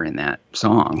monster in that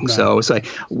song. No. So it's like,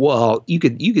 well, you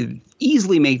could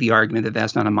easily make the argument that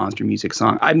that's not a monster music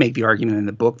song. I make the argument in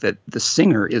the book that the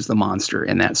singer is the monster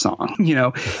in that song.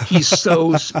 He's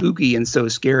so spooky and so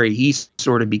scary. He's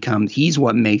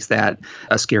what makes that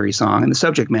a scary song. And the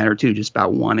subject matter too, just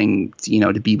about wanting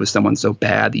to be with someone so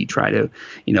bad that you try to,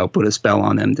 put a spell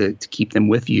on them to keep them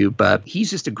with you. But he's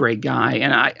just a great guy.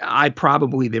 And I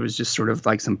probably, there was just sort of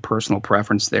like some personal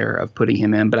preference there of putting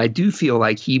him in. But I do feel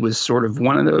like he was sort of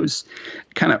one of those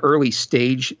kind of early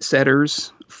stage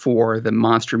setters for the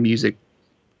monster music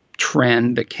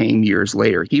trend that came years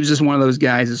later. He was just one of those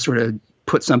guys that sort of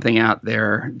put something out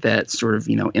there that sort of,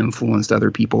 influenced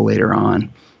other people later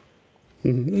on.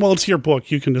 Well, it's your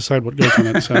book. You can decide what goes in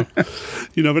it. So,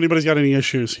 if anybody's got any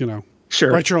issues,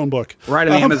 sure, write your own book. Write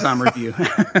an Amazon review.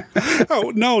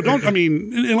 Oh, no, don't.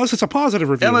 Unless it's a positive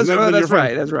review. That's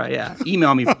right. That's right. Yeah.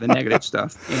 Email me for the negative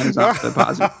stuff. Amazon for the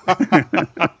positive.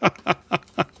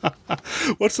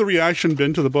 What's the reaction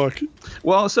been to the book?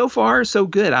 Well, so far, so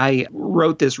good. I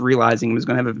wrote this realizing it was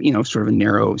going to have a, sort of a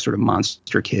narrow sort of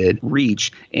Monster Kid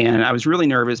reach. And I was really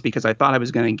nervous because I thought I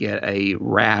was going to get a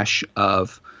rash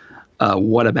of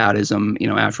whataboutism,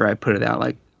 after I put it out,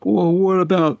 like, well, what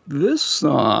about this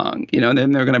song? And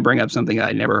then they're going to bring up something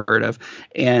I'd never heard of.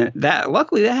 And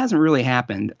luckily, that hasn't really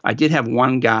happened. I did have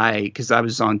one guy, because I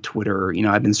was on Twitter,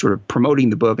 I've been sort of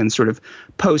promoting the book and sort of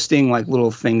posting like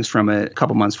little things from a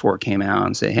couple months before it came out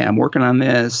and say, hey, I'm working on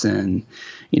this. And,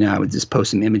 I would just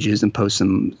post some images and post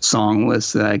some song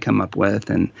lists that I come up with.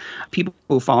 And people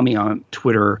who follow me on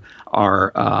Twitter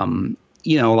are, a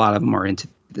lot of them are into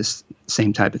this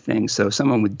same type of thing. So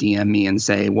someone would DM me and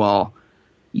say, well,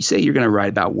 you say you're going to write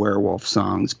about werewolf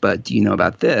songs, but do you know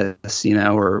about this,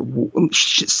 or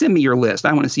send me your list.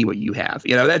 I want to see what you have,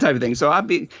 that type of thing. So I'd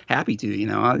be happy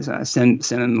to, I send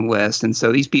them the list. And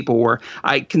so these people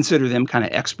I consider them kind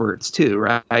of experts too,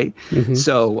 right? Mm-hmm.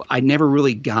 So I never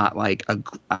really got like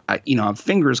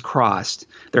fingers crossed.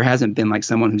 There hasn't been like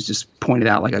someone who's just pointed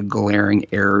out like a glaring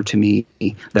error to me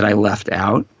that I left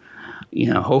out.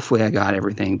 hopefully I got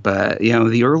everything. But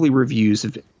the early reviews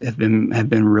have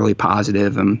been really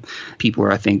positive, and people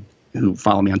are, I think, who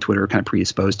follow me on Twitter are kind of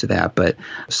predisposed to that. But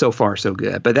so far, so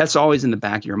good. But that's always in the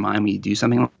back of your mind when you do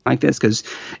something like this, because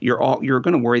you're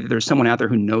going to worry that there's someone out there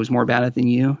who knows more about it than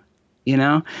you.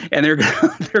 And they're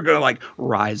gonna like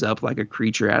rise up like a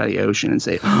creature out of the ocean and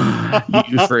say,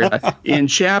 in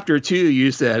chapter 2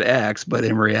 you said X, but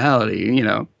in reality,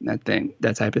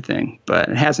 that type of thing. But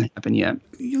it hasn't happened yet.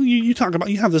 You talk about,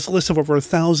 you have this list of over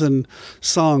 1,000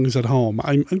 songs at home.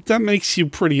 That makes you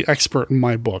pretty expert in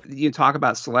my book. You talk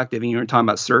about selective, and you were talking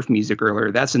about surf music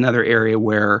earlier. That's another area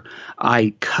where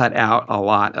I cut out a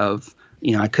lot of.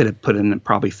 I could have put in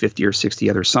probably 50 or 60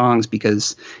 other songs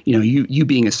because, you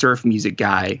being a surf music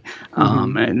guy,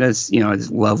 and that's, I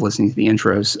just love listening to the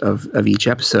intros of each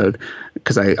episode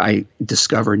because I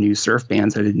discover new surf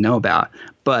bands I didn't know about.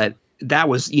 But that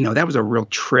was a real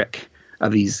trick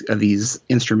of these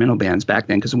instrumental bands back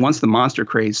then, because once the monster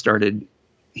craze started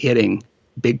hitting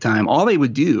big time, all they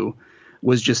would do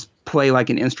was just play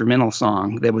like an instrumental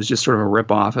song that was just sort of a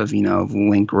ripoff of,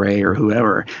 Link Ray or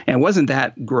whoever. And it wasn't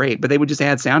that great, but they would just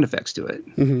add sound effects to it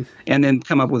and then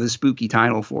come up with a spooky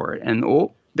title for it. And,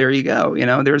 there you go.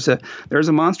 There's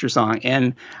a monster song.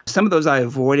 And some of those I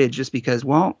avoided just because,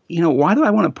 why do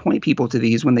I want to point people to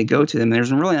these when they go to them?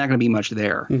 There's really not going to be much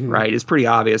there, right? It's pretty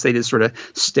obvious. They just sort of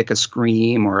stick a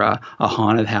scream or a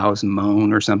haunted house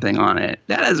moan or something on it.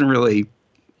 That doesn't really...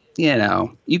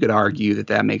 you could argue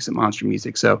that makes it monster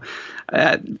music. So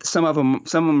some of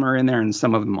them are in there and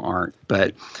some of them aren't.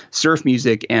 But surf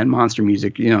music and monster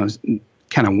music,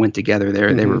 kind of went together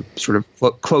there. They were sort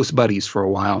of close buddies for a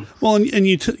while. Well, and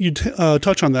you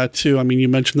touch on that too. I mean, you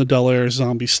mentioned the Del Air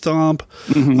Zombie Stomp.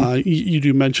 You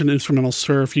do mention instrumental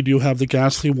surf. You do have the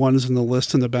Ghastly Ones in the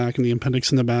list in the back and the appendix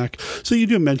in the back. So you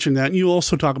do mention that. And you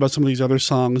also talk about some of these other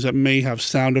songs that may have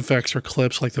sound effects or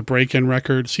clips, like the Break-In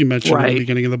records you mentioned at the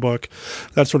beginning of the book,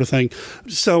 that sort of thing.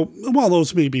 So while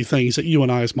those may be things that you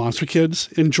and I as monster kids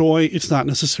enjoy, it's not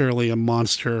necessarily a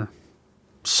monster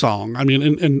song. I mean,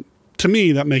 and to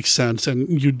me, that makes sense,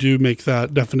 and you do make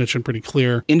that definition pretty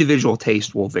clear. Individual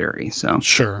taste will vary, so.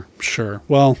 Sure.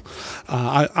 Well,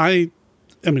 I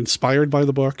am inspired by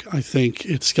the book. I think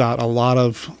it's got a lot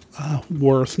of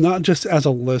worth, not just as a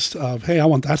list of, hey, I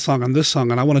want that song on this song,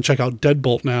 and I want to check out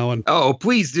Deadbolt now. And oh,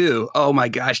 please do. Oh my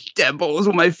gosh, Deadbolt is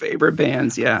one of my favorite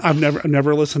bands, yeah. I've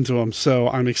never listened to them, so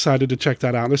I'm excited to check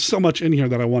that out. There's so much in here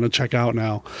that I want to check out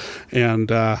now,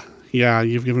 and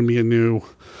you've given me a new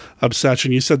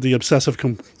obsession. You said the obsessive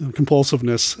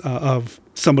compulsiveness of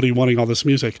somebody wanting all this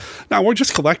music. Now, we're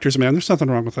just collectors, man. There's nothing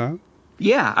wrong with that.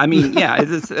 Yeah, I mean,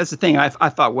 that's the thing. I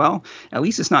thought, well, at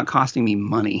least it's not costing me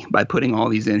money by putting all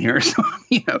these in here. So,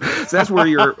 so that's where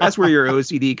your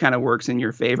OCD kind of works in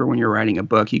your favor when you're writing a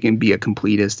book. You can be a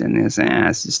completist and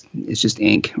it's just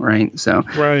ink, right? So,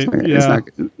 right,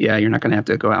 you're not going to have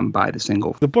to go out and buy the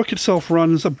single. The book itself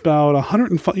runs about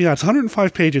 105. Yeah, it's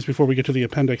 105 pages before we get to the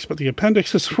appendix, but the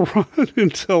appendix is run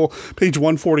until page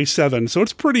 147, so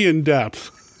it's pretty in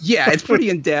depth. Yeah, it's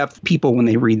pretty in-depth. People, when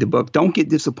they read the book, don't get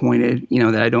disappointed,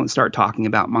 that I don't start talking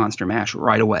about Monster Mash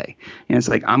right away. And it's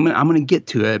like, I'm going to get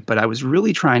to it, but I was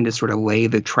really trying to sort of lay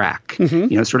the track,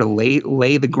 sort of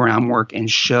lay the groundwork and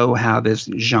show how this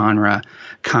genre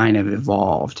kind of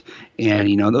evolved. And,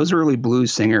 those early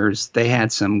blues singers, they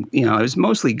had some, it was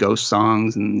mostly ghost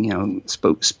songs and,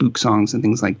 spook songs and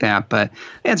things like that. But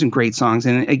they had some great songs.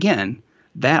 And again,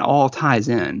 that all ties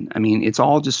in. I mean, it's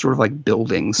all just sort of like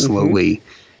building slowly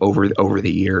over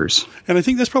the years. And I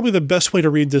think that's probably the best way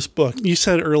to read this book. You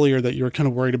said earlier that you were kind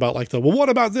of worried about what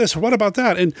about this or what about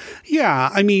that? And yeah,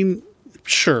 I mean,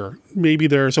 sure, maybe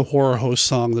there's a Horror Host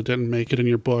song that didn't make it in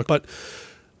your book, but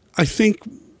I think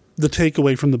the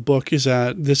takeaway from the book is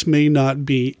that this may not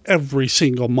be every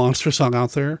single monster song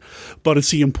out there, but it's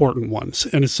the important ones.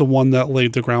 And it's the one that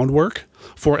laid the groundwork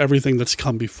for everything that's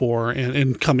come before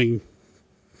and coming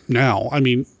now. I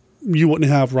mean, you wouldn't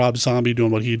have Rob Zombie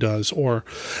doing what he does, or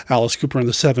Alice Cooper in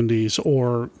the 70s,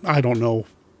 or I don't know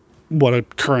what a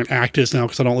current act is now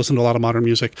because I don't listen to a lot of modern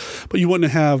music, but you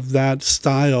wouldn't have that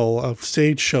style of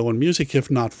stage show and music if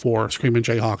not for Screamin'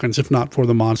 Jay Hawkins, if not for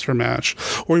the Monster Mash,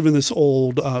 or even these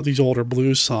older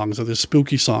blues songs or the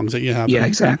spooky songs that you have. Yeah,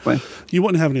 exactly. You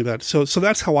wouldn't have any of that. So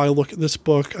that's how I look at this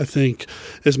book. I think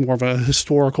is more of a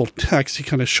historical text to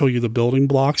kind of show you the building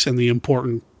blocks and the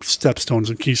important stepstones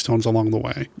and keystones along the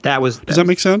way. Does that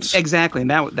make sense? Exactly. And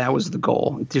that was the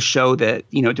goal, to show that,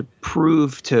 to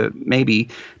prove to maybe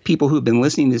people who've been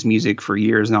listening to this music for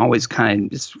years and always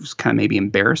kind of maybe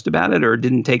embarrassed about it or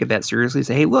didn't take it that seriously,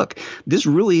 say, hey, look, this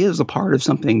really is a part of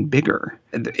something bigger.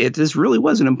 This really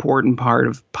was an important part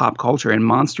of pop culture, and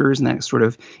monsters and that sort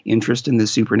of interest in the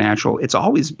supernatural. It's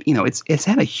always, it's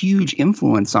had a huge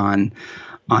influence on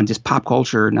just pop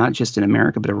culture, not just in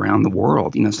America, but around the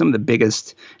world. Some of the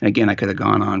biggest, and again, I could have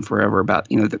gone on forever about,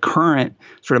 the current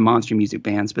sort of monster music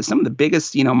bands, but some of the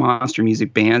biggest, monster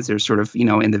music bands, they're sort of,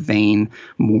 in the vein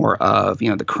more of,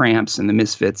 the Cramps and the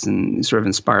Misfits and sort of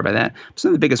inspired by that. Some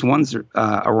of the biggest ones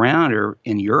around are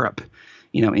in Europe,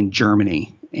 in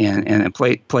Germany and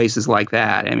places like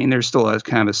that. I mean, there's still a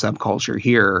kind of a subculture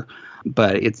here,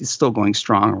 but it's still going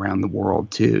strong around the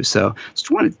world too. So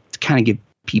just wanted to kind of give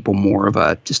people more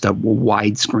of just a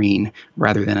widescreen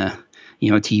rather than a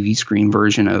TV screen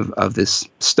version of this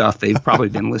stuff they've probably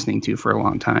been listening to for a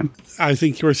long time. I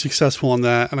think you were successful in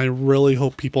that, and I really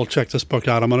hope people check this book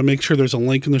out. I'm going to make sure there's a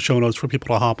link in the show notes for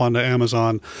people to hop onto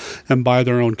Amazon and buy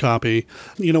their own copy.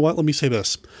 You know what? Let me say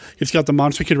this. It's got the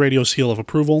Monster Kid Radio seal of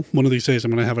approval. One of these days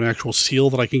I'm going to have an actual seal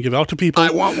that I can give out to people.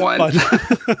 I want one. But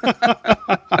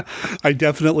I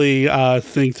definitely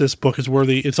think this book is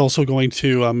worthy. It's also going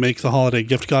to make the holiday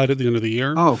gift guide at the end of the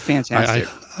year. Oh, fantastic.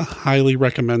 I highly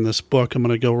recommend this book. I'm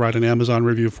going to go write an Amazon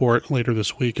review for it later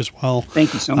this week as well.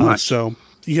 Thank you so much.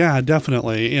 Yeah,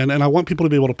 definitely. And I want people to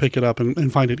be able to pick it up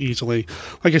and find it easily.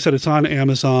 Like I said, it's on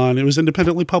Amazon. It was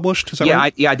independently published. Is that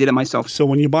right? I did it myself. So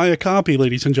when you buy a copy,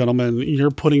 ladies and gentlemen,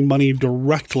 you're putting money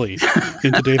directly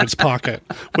into David's pocket,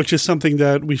 which is something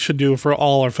that we should do for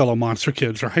all our fellow monster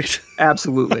kids, right?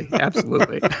 Absolutely.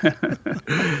 Absolutely.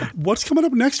 What's coming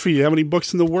up next for you? Have any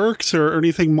books in the works or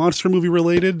anything monster movie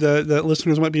related that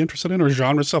listeners might be interested in, or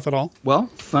genre stuff at all?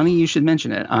 Well, funny you should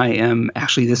mention it. I am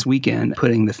actually this weekend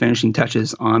putting the finishing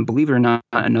touches on, believe it or not,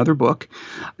 another book.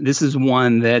 This is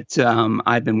one that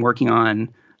I've been working on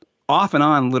off and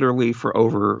on literally for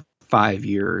over 5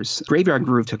 years. Graveyard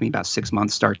Groove took me about 6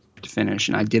 months start to finish,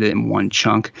 and I did it in one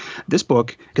chunk. This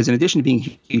book, because in addition to being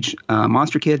a huge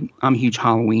monster kid, I'm a huge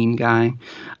Halloween guy,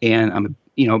 and I'm a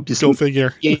just go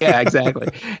figure. Yeah, exactly.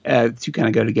 To kind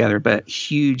of go together, but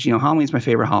huge. Halloween's my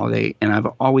favorite holiday, and I've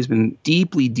always been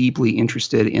deeply, deeply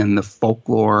interested in the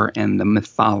folklore and the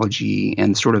mythology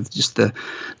and sort of just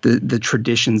the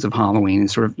traditions of Halloween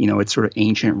and sort of its sort of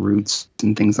ancient roots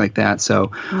and things like that. So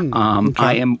okay.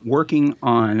 I am working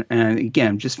on, and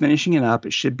again, just finishing it up.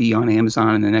 It should be on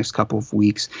Amazon in the next couple of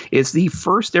weeks. It's the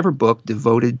first ever book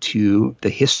devoted to the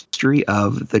history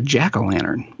of the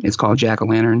jack-o'-lantern. It's called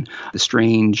Jack-o'-lantern: The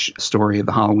Strange Story of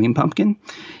the Halloween Pumpkin.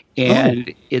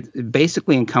 And it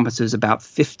basically encompasses about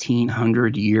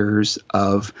 1,500 years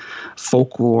of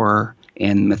folklore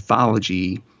and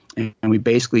mythology. And we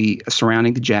basically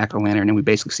surrounding the jack-o'-lantern, and we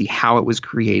basically see how it was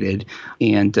created.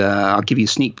 And I'll give you a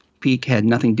sneak peek. Had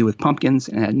nothing to do with pumpkins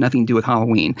and had nothing to do with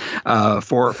Halloween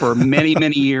for many,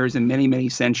 many years and many, many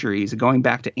centuries. Going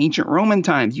back to ancient Roman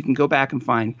times, you can go back and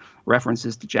find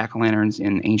references to jack-o'-lanterns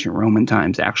in ancient Roman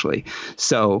times, actually.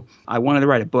 So I wanted to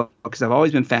write a book because I've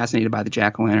always been fascinated by the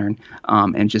jack-o'-lantern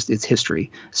and just its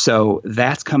history. So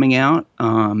that's coming out.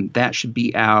 That should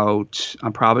be out.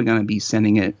 I'm probably going to be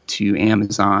sending it to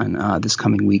Amazon this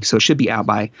coming week. So it should be out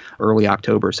by early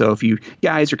October. So if you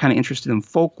guys are kind of interested in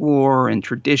folklore and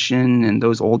tradition and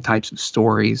those old types of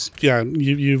stories. Yeah,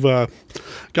 you've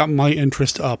got my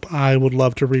interest up. I would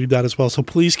love to read that as well. So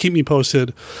please keep me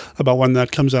posted about when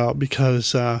that comes out,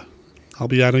 because I'll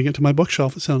be adding it to my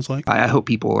bookshelf, it sounds like. I hope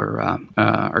people are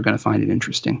going to find it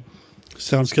interesting.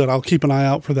 Sounds good. I'll keep an eye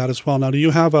out for that as well. Now, do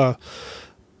you have a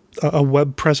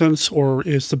web presence, or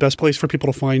is the best place for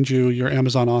people to find you your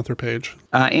Amazon author page?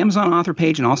 Amazon author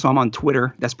page, and also I'm on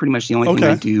Twitter. That's pretty much the only thing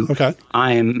I do. Okay.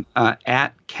 I'm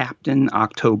at Captain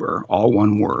October, all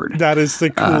one word. That is the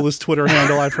coolest Twitter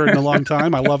handle I've heard in a long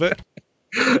time. I love it.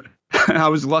 I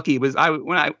was lucky. It was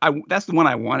that's the one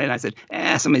I wanted. I said,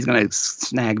 somebody's going to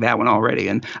snag that one already.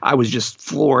 And I was just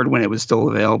floored when it was still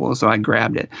available, so I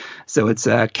grabbed it. So it's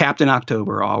Captain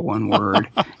October, all one word.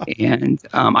 And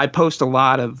I post a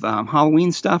lot of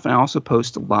Halloween stuff, and I also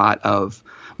post a lot of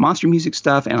monster music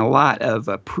stuff and a lot of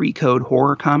pre-code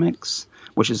horror comics,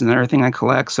 which is another thing I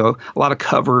collect. So a lot of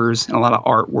covers and a lot of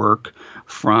artwork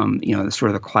from, the sort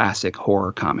of the classic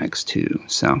horror comics too.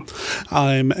 So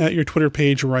I'm at your Twitter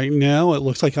page right now. It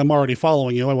looks like I'm already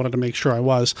following you. I wanted to make sure I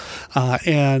was.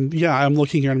 And yeah, I'm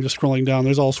looking here and I'm just scrolling down.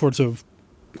 There's all sorts of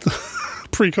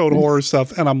pre-code horror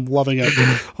stuff, and I'm loving it.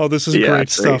 Oh, this is great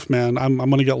stuff, man. I'm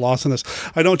going to get lost in this.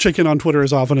 I don't check in on Twitter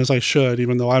as often as I should,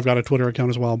 even though I've got a Twitter account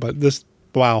as well. But this,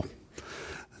 wow.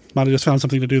 Might have just found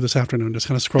something to do this afternoon, just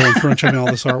kind of scrolling through and checking all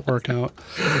this artwork out.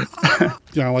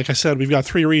 Like I said, we've got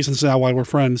 3 reasons now why we're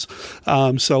friends.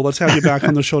 So let's have you back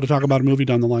on the show to talk about a movie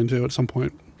down the line, too, at some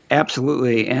point.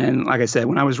 Absolutely. And like I said,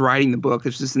 when I was writing the book,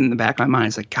 it's just in the back of my mind.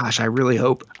 It's like, gosh, I really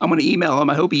hope I'm going to email him.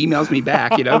 I hope he emails me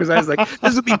back, because I was like,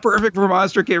 this would be perfect for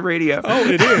Monster Kid Radio. Oh,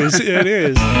 it is. It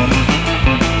is.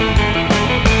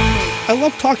 I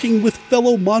love talking with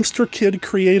fellow Monster Kid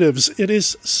creatives. It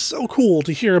is so cool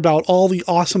to hear about all the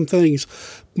awesome things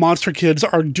Monster Kids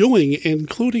are doing,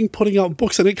 including putting out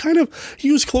books. And it kind of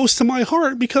hews close to my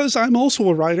heart because I'm also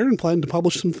a writer and plan to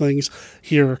publish some things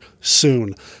here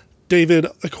soon. David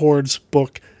Accord's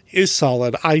book is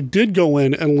solid. I did go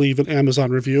in and leave an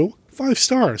Amazon review, 5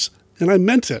 stars. And I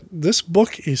meant it. This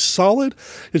book is solid.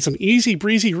 It's an easy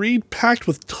breezy read packed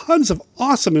with tons of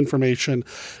awesome information.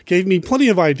 Gave me plenty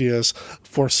of ideas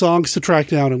for songs to track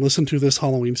down and listen to this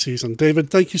Halloween season. David,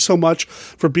 thank you so much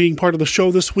for being part of the show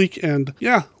this week. And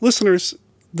yeah, listeners,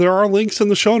 there are links in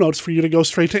the show notes for you to go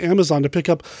straight to Amazon to pick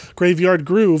up Graveyard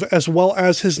Groove as well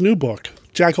as his new book,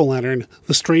 Jack-O-Lantern,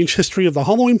 The Strange History of the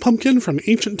Halloween Pumpkin from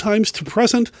Ancient Times to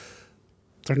Present.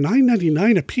 They're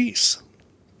 $9.99 a piece.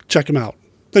 Check them out.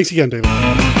 Thanks again, David.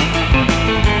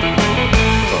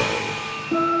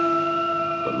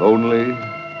 The lonely,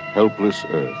 helpless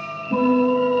earth.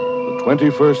 The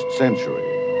 21st century.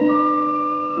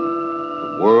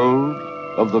 The world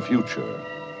of the future.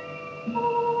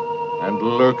 And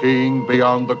lurking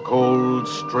beyond the cold,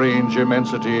 strange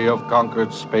immensity of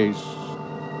conquered space.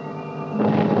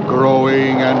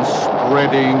 Growing and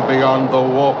spreading beyond the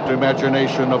warped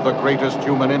imagination of the greatest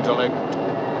human intellect.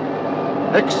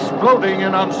 Exploding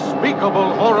in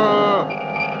unspeakable horror,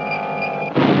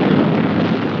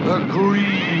 the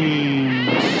green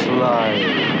slime.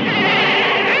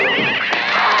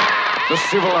 The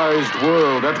civilized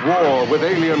world at war with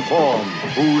alien form,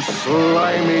 whose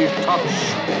slimy touch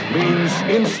means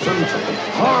instant,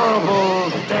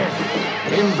 horrible death.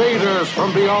 Invaders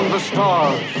from beyond the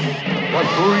stars, the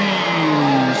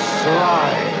green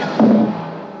slime.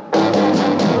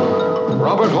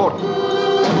 Robert Horton.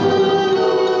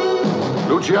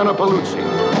 Luciana Paluzzi.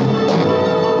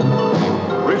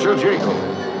 Richard Jacob.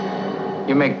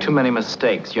 You make too many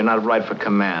mistakes. You're not right for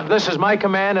command. This is my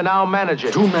command, and I'll manage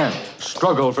it. 2 men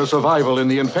struggle for survival in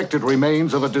the infected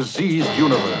remains of a diseased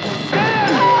universe.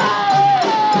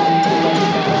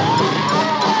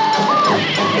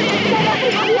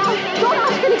 Don't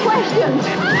ask any questions.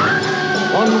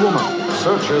 One woman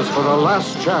searches for a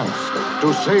last chance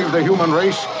to save the human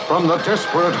race from the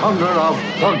desperate hunger of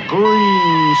the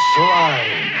green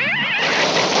slime.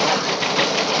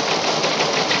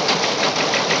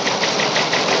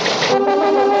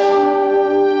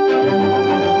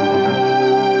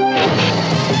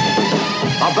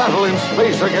 A battle in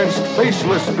space against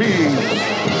faceless beings.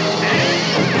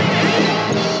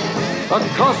 A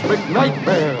cosmic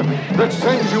nightmare that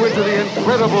sends you into the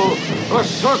incredible,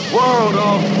 berserk world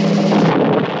of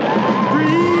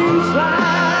green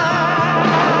slime!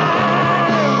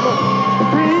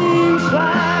 Green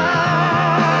slime!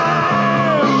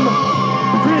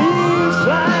 Green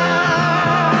slime!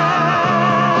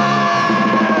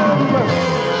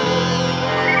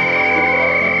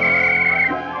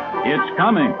 It's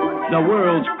coming. The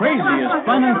world's craziest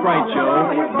fun and fright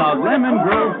show, the Lemon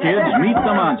Grove Kids Meet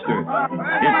the Monsters.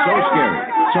 It's so scary,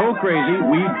 so crazy,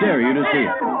 we dare you to see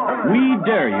it. We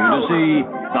dare you to see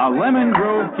the Lemon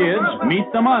Grove Kids Meet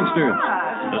the Monsters.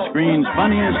 The screen's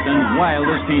funniest and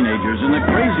wildest teenagers in the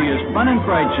craziest fun and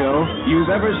fright show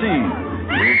you've ever seen.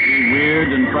 We'll see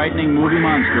weird and frightening movie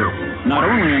monsters, not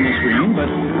only on the screen, but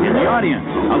in the audience,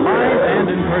 alive and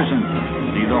in person.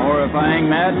 See the horrifying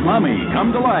Mad Mummy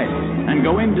come to life and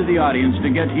go into the audience to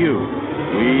get you.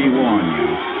 We warn you,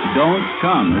 don't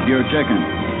come if you're chicken.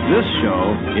 This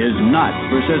show is not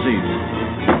for sissies.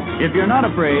 If you're not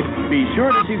afraid, be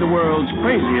sure to see the world's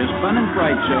craziest fun and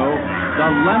fright show, the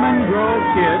Lemon Grove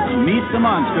Kids Meet the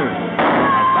Monsters.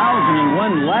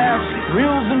 1,001 laughs,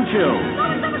 thrills, and chills.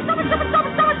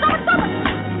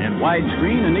 In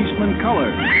widescreen and Eastman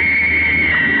color.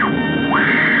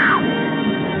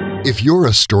 If you're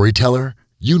a storyteller,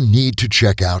 you need to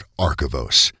check out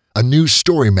Archivos, a new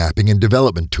story mapping and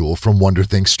development tool from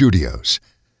WonderThink Studios.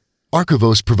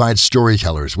 Archivos provides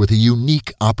storytellers with a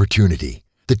unique opportunity,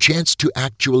 the chance to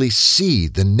actually see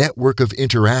the network of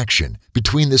interaction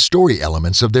between the story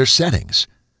elements of their settings.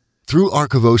 Through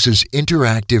Archivos'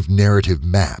 interactive narrative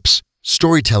maps,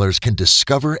 storytellers can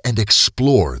discover and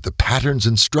explore the patterns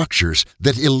and structures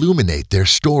that illuminate their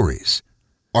stories.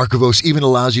 Archivos even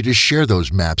allows you to share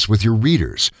those maps with your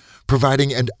readers,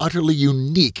 providing an utterly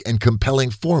unique and compelling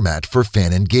format for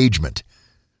fan engagement.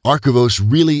 Archivos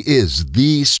really is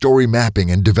the story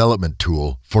mapping and development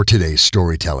tool for today's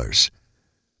storytellers.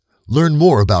 Learn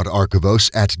more about Archivos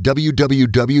at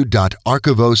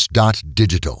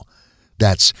www.archivos.digital.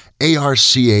 That's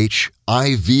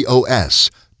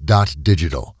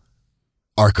ARCHIVOS.digital.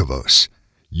 Archivos.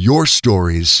 Your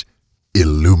stories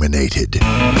illuminated.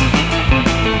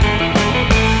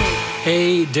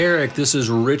 Hey, Derek, this is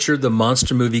Richard, the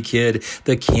Monster Movie Kid,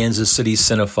 the Kansas City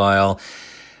Cinephile,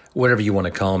 whatever you want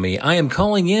to call me. I am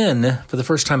calling in for the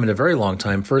first time in a very long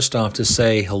time, first off to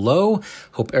say hello.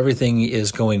 Hope everything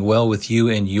is going well with you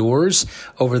and yours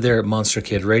over there at Monster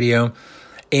Kid Radio.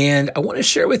 And I want to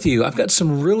share with you, I've got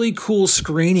some really cool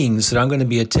screenings that I'm going to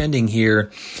be attending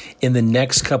here in the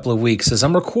next couple of weeks. As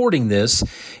I'm recording this,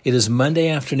 it is Monday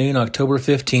afternoon, October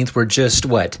 15th. We're just,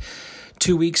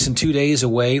 2 weeks and 2 days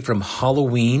away from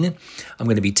Halloween. I'm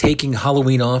going to be taking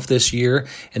Halloween off this year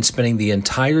and spending the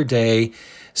entire day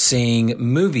seeing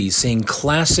movies, seeing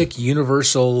classic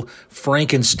Universal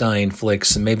Frankenstein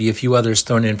flicks, and maybe a few others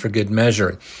thrown in for good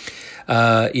measure.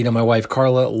 My wife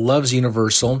Carla loves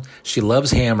Universal. She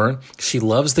loves Hammer. She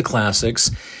loves the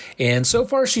classics. And so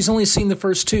far, she's only seen the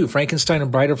first two, Frankenstein and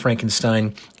Bride of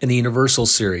Frankenstein, in the Universal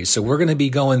series. So we're going to be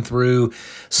going through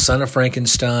Son of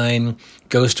Frankenstein,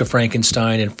 Ghost of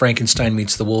Frankenstein, and Frankenstein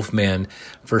Meets the Wolfman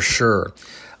for sure.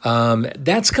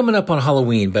 That's coming up on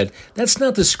Halloween, but that's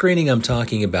not the screening I'm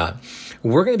talking about.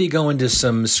 We're going to be going to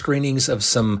some screenings of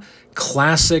some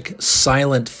classic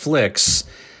silent flicks,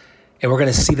 and we're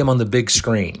going to see them on the big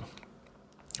screen.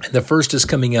 The first is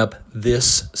coming up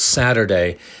this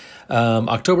Saturday,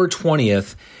 October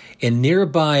 20th, in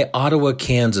nearby Ottawa,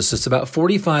 Kansas. It's about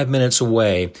 45 minutes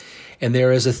away, and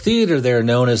there is a theater there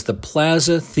known as the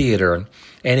Plaza Theater,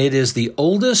 and it is the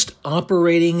oldest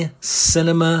operating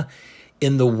cinema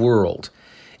in the world.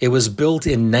 It was built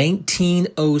in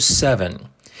 1907,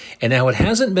 and now it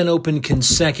hasn't been open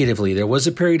consecutively. There was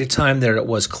a period of time there it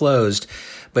was closed,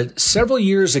 but several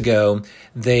years ago,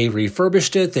 they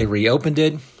refurbished it, they reopened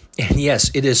it, and yes,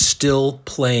 it is still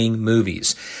playing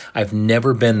movies. I've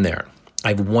never been there.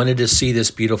 I've wanted to see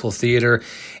this beautiful theater,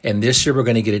 and this year we're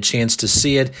going to get a chance to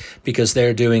see it because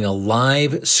they're doing a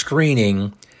live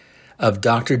screening of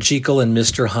Dr. Jekyll and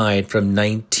Mr. Hyde from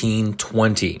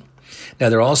 1920. Now,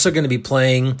 they're also going to be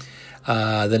playing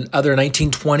the other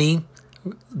 1920,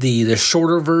 the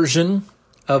shorter version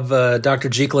of Dr.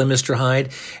 Jekyll and Mr.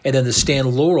 Hyde, and then the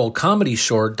Stan Laurel comedy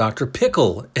short, Dr.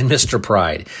 Pickle and Mr.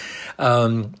 Pride.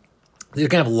 They're going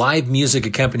to have live music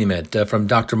accompaniment from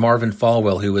Dr. Marvin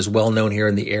Falwell, who is well known here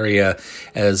in the area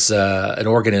as an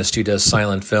organist who does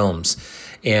silent films.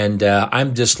 And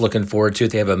I'm just looking forward to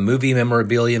it. They have a movie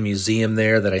memorabilia museum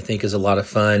there that I think is a lot of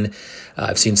fun.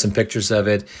 I've seen some pictures of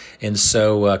it. And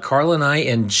so Carla and I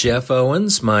and Jeff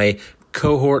Owens, my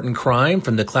cohort in crime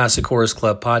from the Classic Horrors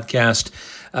Club podcast,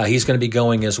 he's going to be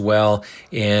going as well.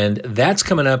 And that's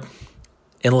coming up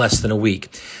in less than a week.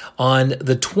 On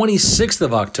the 26th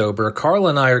of October,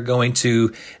 Carla and I are going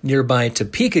to nearby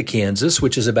Topeka, Kansas,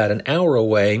 which is about an hour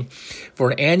away,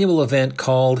 for an annual event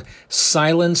called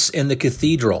Silence in the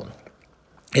Cathedral.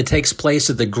 It takes place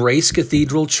at the Grace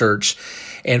Cathedral Church,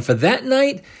 and for that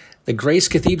night, the Grace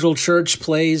Cathedral Church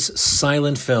plays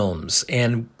silent films.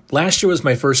 And last year was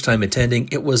my first time attending.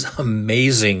 It was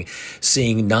amazing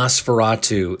seeing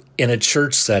Nosferatu in a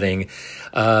church setting,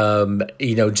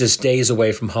 just days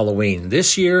away from Halloween.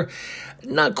 This year,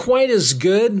 not quite as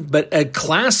good, but a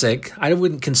classic. I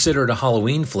wouldn't consider it a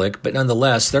Halloween flick, but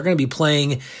nonetheless, they're going to be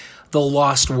playing The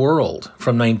Lost World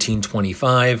from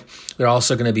 1925. They're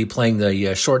also going to be playing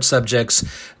the short subjects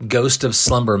Ghost of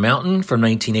Slumber Mountain from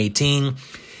 1918,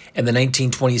 and the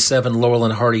 1927 Laurel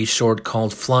and Hardy short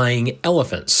called Flying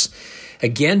Elephants.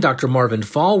 Again, Dr. Marvin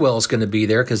Falwell is going to be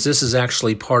there because this is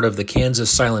actually part of the Kansas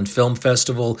Silent Film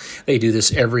Festival. They do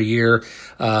this every year.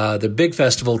 The big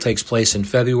festival takes place in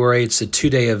February. It's a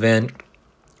 2-day event,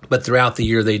 but throughout the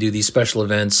year they do these special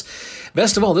events.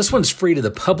 Best of all, this one's free to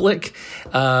the public.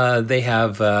 They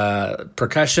have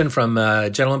percussion from a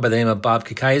gentleman by the name of Bob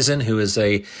Kakaisen, who is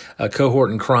a cohort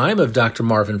in crime of Dr.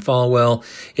 Marvin Falwell.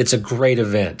 It's a great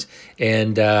event,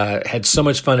 and had so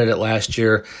much fun at it last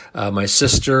year. My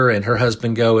sister and her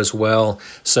husband go as well,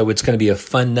 so it's going to be a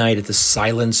fun night at the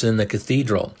Silence in the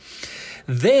Cathedral.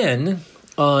 Then,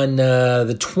 on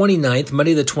the 29th,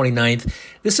 Monday the 29th,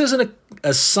 this isn't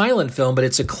a silent film, but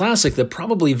it's a classic that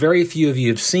probably very few of you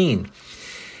have seen.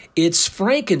 It's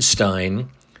Frankenstein,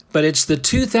 but it's the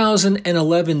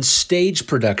 2011 stage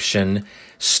production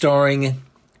starring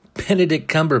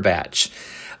Benedict Cumberbatch.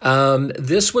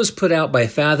 This was put out by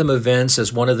Fathom Events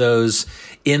as one of those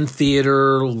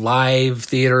in-theater, live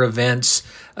theater events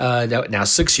now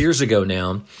 6 years ago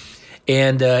now.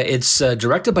 And it's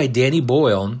directed by Danny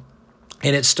Boyle,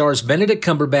 and it stars Benedict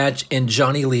Cumberbatch and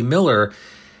Johnny Lee Miller,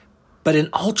 but in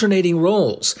alternating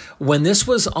roles. When this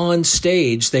was on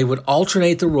stage, they would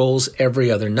alternate the roles every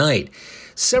other night.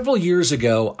 Several years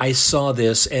ago, I saw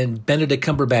this, and Benedict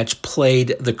Cumberbatch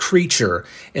played the creature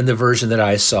in the version that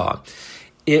I saw.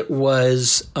 It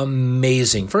was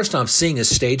amazing. First off, seeing a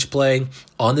stage play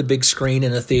on the big screen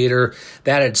in a theater,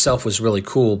 that itself was really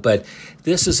cool. But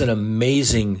this is an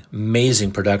amazing,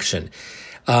 amazing production.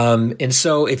 And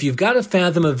so if you've got a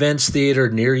Fathom Events theater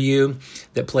near you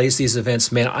that plays these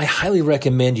events, man, I highly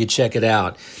recommend you check it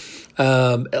out.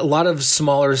 A lot of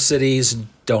smaller cities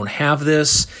don't have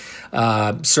this.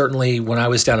 Certainly when I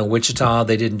was down in Wichita,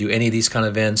 they didn't do any of these kind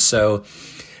of events. So,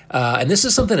 and this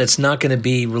is something that's not going to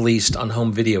be released on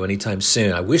home video anytime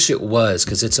soon. I wish it was,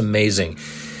 because it's amazing.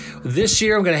 This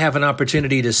year, I'm going to have an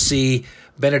opportunity to see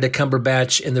Benedict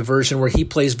Cumberbatch in the version where he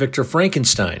plays Victor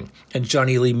Frankenstein, and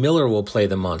Johnny Lee Miller will play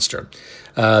the monster,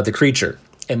 the creature.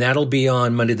 And that'll be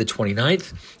on Monday the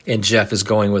 29th, and Jeff is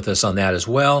going with us on that as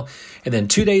well. And then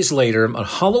 2 days later, on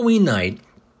Halloween night,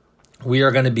 we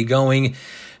are going to be going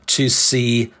to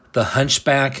see The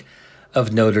Hunchback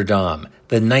of Notre Dame,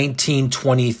 the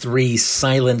 1923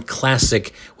 silent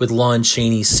classic with Lon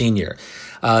Chaney Sr.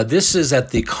 This is at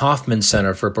the Kaufman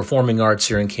Center for Performing Arts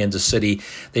here in Kansas City.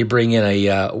 They bring in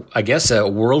a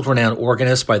world-renowned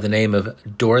organist by the name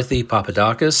of Dorothy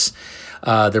Papadakis.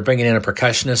 They're bringing in a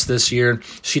percussionist this year.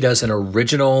 She does an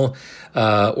original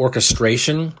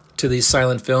orchestration to these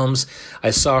silent films. I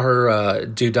saw her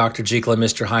do Dr. Jekyll and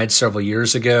Mr. Hyde several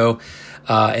years ago.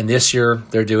 And this year,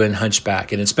 they're doing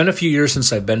Hunchback. And it's been a few years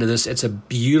since I've been to this. It's a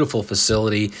beautiful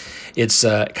facility. It's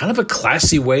kind of a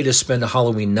classy way to spend a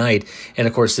Halloween night. And,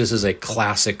 of course, this is a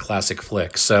classic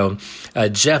flick. So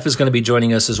Jeff is going to be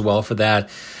joining us as well for that.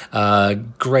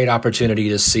 Great opportunity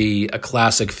to see a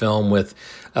classic film with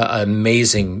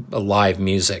amazing live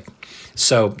music.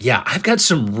 So, yeah, I've got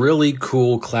some really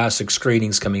cool classic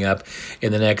screenings coming up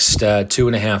in the next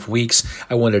 2.5 weeks.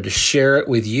 I wanted to share it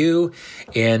with you.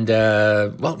 And,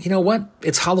 well, you know what?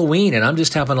 It's Halloween, and I'm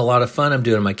just having a lot of fun. I'm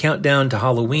doing my countdown to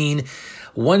Halloween,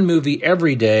 one movie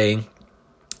every day,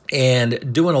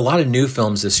 and doing a lot of new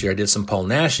films this year. I did some Paul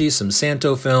Naschy, some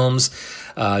Santo films,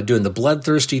 doing the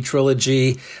Bloodthirsty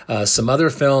trilogy, some other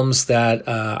films that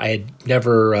I had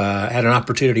never had an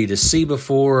opportunity to see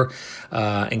before,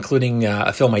 including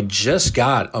a film I just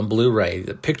got on Blu-ray,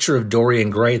 The Picture of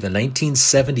Dorian Gray, the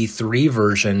 1973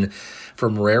 version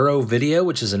from Raro Video,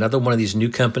 which is another one of these new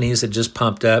companies that just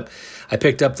popped up. I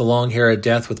picked up The Long Hair of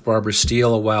Death with Barbara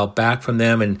Steele a while back from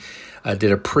them, and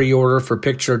did a pre-order for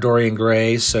Picture of Dorian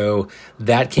Gray, so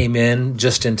that came in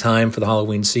just in time for the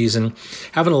Halloween season.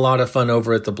 Having a lot of fun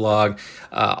over at the blog.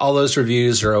 All those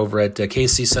reviews are over at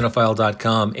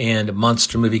kccinephile.com and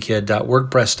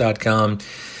monstermoviekid.wordpress.com.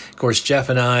 Of course, Jeff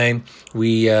and I,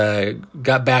 we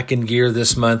got back in gear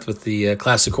this month with the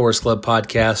Classic Horrors Club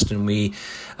podcast, and we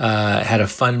had a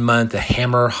fun month, a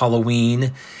Hammer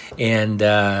Halloween. And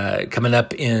coming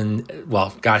up in,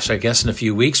 well, gosh, I guess in a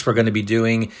few weeks, we're going to be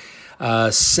doing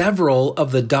several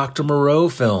of the Dr. Moreau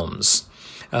films.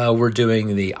 We're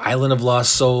doing the Island of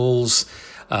Lost Souls,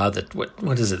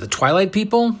 what is it, The Twilight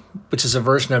People, which is a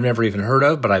version I've never even heard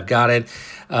of, but I've got it.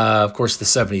 Of course, the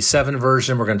 77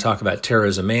 version. We're going to talk about Terror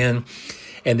as a Man.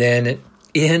 And then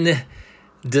in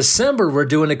December, we're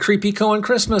doing a Creepy Cohen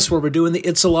Christmas where we're doing the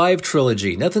It's Alive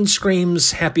trilogy. Nothing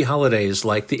screams happy holidays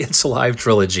like the It's Alive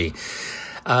trilogy.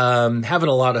 Having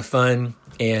a lot of fun.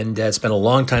 And it's been a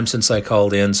long time since I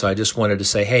called in, so I just wanted to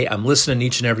say, hey, I'm listening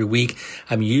each and every week.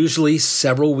 I'm usually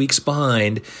several weeks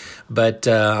behind, but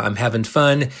I'm having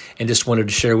fun and just wanted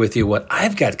to share with you what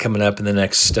I've got coming up in the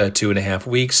next 2.5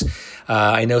 weeks.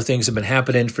 I know things have been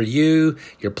happening for you,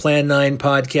 your Plan 9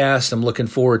 podcast. I'm looking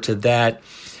forward to that.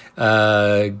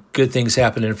 Good things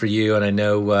happening for you, and I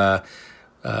know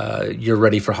you're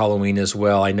ready for Halloween as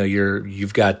well. I know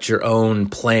you've got your own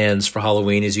plans for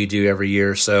Halloween as you do every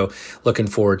year, so looking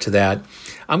forward to that.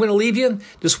 I'm going to leave you.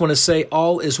 Just want to say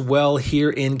all is well here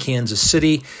in Kansas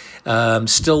City.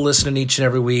 Still listening each and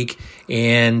every week,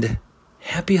 and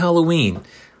happy Halloween.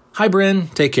 Hi, Bryn.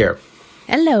 Take care.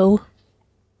 Hello.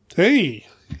 Hey,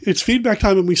 it's feedback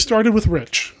time, and we started with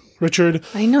Rich. Richard.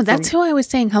 I know, that's who I was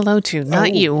saying hello to,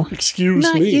 not you. Excuse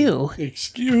not me. You.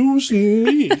 Excuse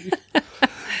me.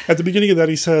 At the beginning of that,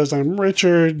 he says, I'm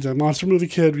Richard, the Monster Movie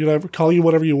Kid. You know, call you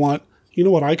whatever you want. You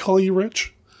know what I call you,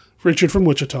 Rich? Richard from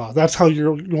Wichita. That's how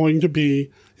you're going to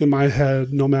be in my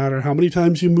head, no matter how many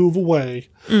times you move away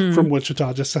from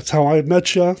Wichita. Just that's how I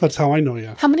met you. That's how I know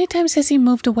you. How many times has he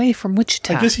moved away from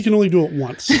Wichita? I guess he can only do it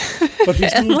once. But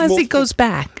he's unless he goes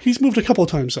back. He's moved a couple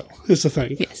of times, though, is the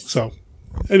thing. Yes. So,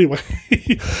 Anyway,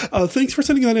 thanks for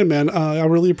sending that in, man. I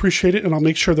really appreciate it, and I'll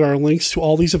make sure there are links to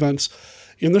all these events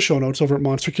in the show notes over at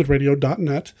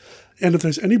monsterkidradio.net. And if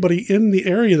there's anybody in the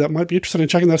area that might be interested in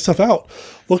checking that stuff out,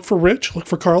 look for Rich, look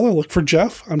for Carla, look for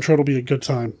Jeff. I'm sure it'll be a good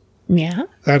time. Yeah.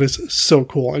 That is so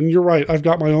cool. And you're right. I've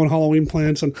got my own Halloween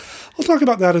plans, and I'll talk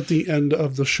about that at the end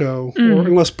of the show, or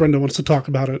unless Brenda wants to talk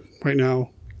about it right now.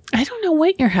 I don't know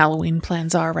what your Halloween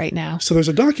plans are right now. So there's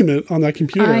a document on that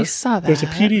computer. I saw that. There's a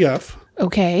PDF.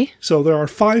 Okay. So there are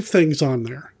 5 things on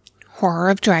there. Horror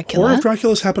of Dracula. Horror of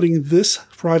Dracula is happening this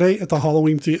Friday at the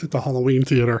Hollywood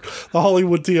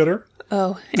Theater.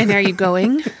 Oh, and are you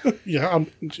going? Yeah.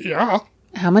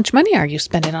 How much money are you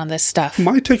spending on this stuff?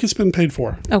 My ticket's been paid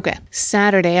for. Okay.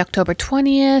 Saturday, October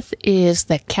 20th is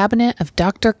the Cabinet of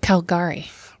Dr. Caligari.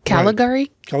 Caligari?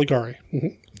 Right. Caligari. Mm-hmm.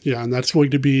 Yeah, and that's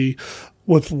going to be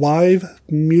with live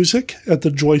music at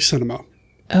the Joy Cinema.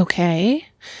 Okay.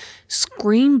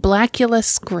 Scream Blackula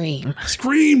Scream.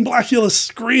 Scream Blackula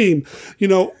Scream. You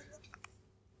know,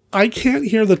 I can't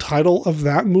hear the title of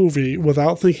that movie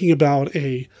without thinking about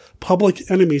a Public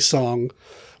Enemy song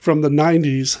from the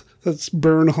 90s that's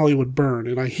Burn Hollywood Burn.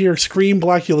 And I hear Scream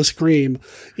Blackula Scream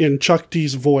in Chuck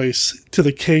D's voice to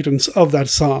the cadence of that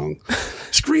song.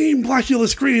 Scream Blackula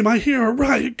Scream, I hear a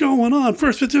riot going on.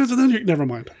 First, and then never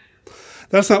mind.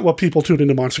 That's not what people tune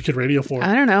into Monster Kid Radio for.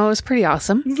 I don't know. It was pretty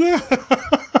awesome.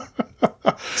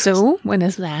 So, when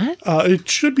is that? It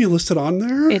should be listed on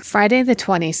there. It's Friday the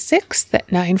 26th at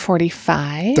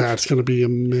 9:45. That's going to be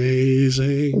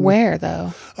amazing. Where,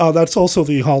 though? That's also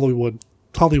the Hollywood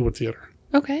Theater.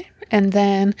 Okay. And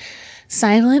then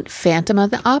Silent Phantom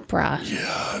of the Opera.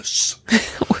 Yes.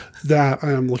 That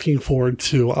I am looking forward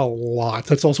to a lot.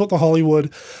 That's also at the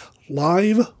Hollywood.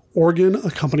 Live organ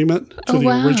accompaniment to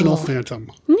the original Phantom.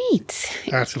 Neat.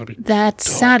 That's going to be That's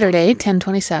dope. Saturday,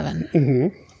 10/27.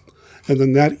 Mm-hmm. And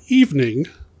then that evening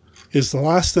is the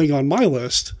last thing on my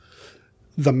list,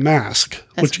 The Mask,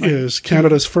 which is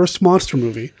Canada's first monster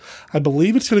movie. I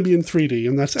believe it's going to be in 3D,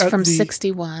 and that's from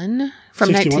 61. From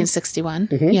 1961.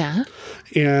 Mm-hmm. Yeah.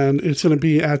 And it's going to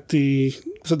be at the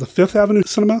Fifth Avenue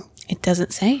Cinema? It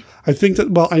doesn't say. I think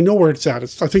that, well, I know where it's at.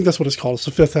 I think that's what it's called. It's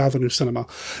the Fifth Avenue Cinema.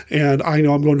 And I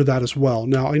know I'm going to that as well.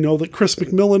 Now, I know that Chris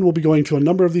McMillan will be going to a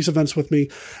number of these events with me,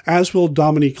 as will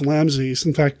Dominique Lamzes.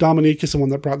 In fact, Dominique is the one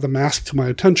that brought The Mask to my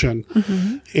attention.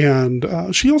 Mm-hmm.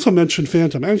 And she also mentioned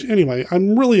Phantom. Anyway,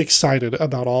 I'm really excited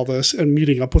about all this and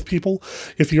meeting up with people.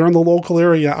 If you're in the local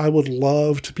area, I would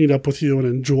love to meet up with you and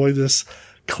enjoy this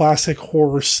classic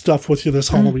horror stuff with you this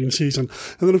Halloween season.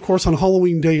 And then, of course, on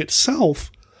Halloween Day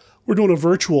itself, we're doing a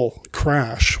virtual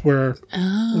crash where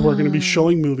we're going to be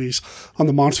showing movies on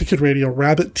the Monster Kid Radio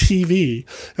Rabbit TV,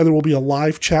 and there will be a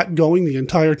live chat going the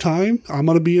entire time. I'm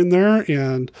going to be in there,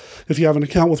 and if you have an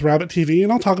account with Rabbit TV,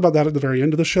 and I'll talk about that at the very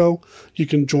end of the show, you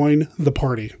can join the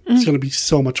party. It's going to be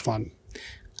so much fun.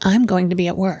 I'm going to be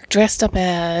at work, dressed up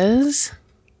as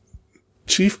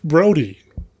Chief Brody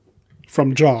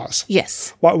from Jaws.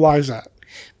 Yes. Why is that?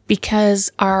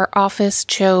 Because our office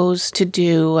chose to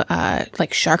do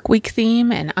like Shark Week theme,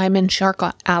 and I'm in Shark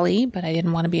Alley, but I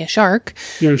didn't want to be a shark.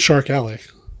 You're in Shark Alley.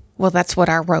 Well, that's what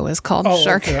our row is called.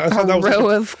 Shark. Okay. I thought that was row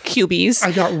of cubies.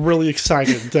 I got really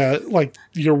excited that like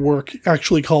your work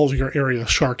actually calls your area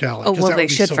Shark Alley. Oh, well, they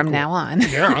should so from cool. now on.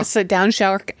 Yeah. So down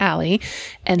Shark Alley,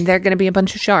 and they're going to be a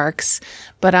bunch of sharks,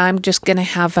 but I'm just going to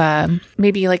have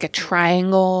maybe like a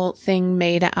triangle thing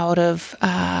made out of,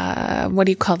 what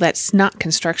do you call that? It's not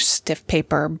constructive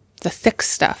paper, the thick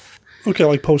stuff. Okay,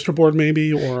 like poster board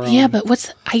maybe, or... yeah,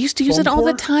 but I used to use it all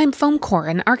the time, foam core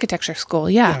in architecture school,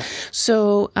 yeah.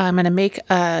 So I'm going to make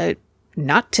a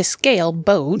not to scale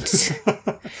boat.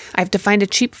 I have to find a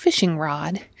cheap fishing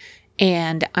rod,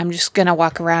 and I'm just going to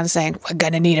walk around saying, we're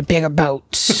going to need a bigger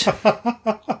boat.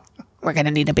 We're going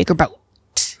to need a bigger boat.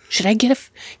 Should I get a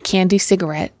candy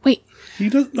cigarette? Wait. He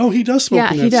does. No, he does smoke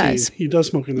in that he does. scene. He does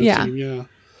smoke in that scene, yeah.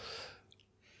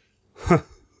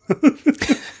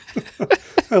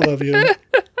 I love you.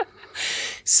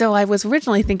 So I was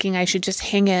originally thinking I should just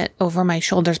hang it over my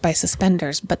shoulders by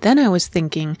suspenders, but then I was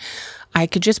thinking I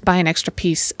could just buy an extra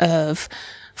piece of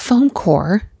foam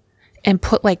core and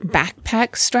put like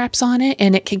backpack straps on it,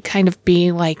 and it could kind of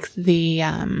be like the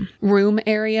room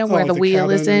area where the wheel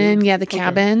is in. Yeah, the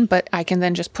cabin, but I can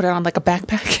then just put it on like a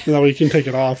backpack. That way you can take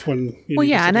it off when you well,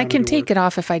 yeah, and I can take it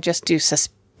off if I just do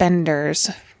suspenders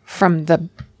from the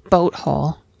boat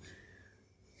hole.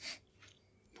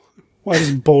 Why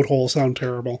does boat hole sound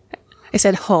terrible? I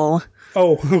said hull.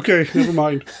 Oh, okay. Never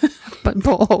mind. But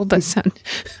boat hole does sound...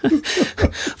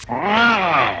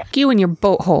 You and your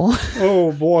boat hole.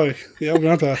 Oh, boy. Yeah, we're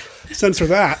going to have to censor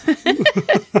that.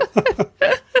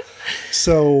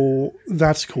 So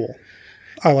that's cool.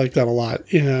 I like that a lot.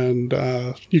 And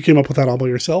you came up with that all by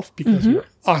yourself because you're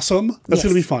awesome. That's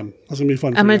going to be fun. That's going to be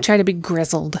fun. I'm going to try to be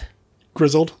grizzled.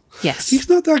 Grizzled? Yes. He's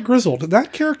not that grizzled.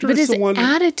 That character but is the one. His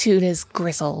attitude is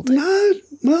grizzled. Not,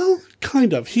 well,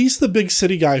 kind of. He's the big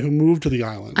city guy who moved to the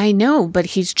island. I know, but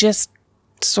he's just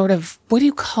sort of, what do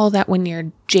you call that when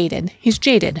you're jaded? He's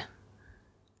jaded.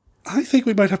 I think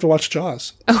we might have to watch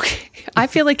Jaws. Okay. I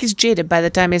feel like he's jaded by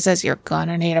the time he says, you're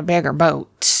gonna need a bigger boat.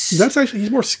 That's actually, he's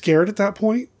more scared at that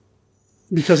point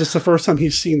because it's the first time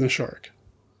he's seen the shark.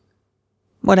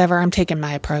 Whatever, I'm taking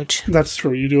my approach. That's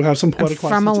true. You do have some poetic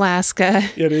license. From Alaska.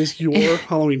 It is your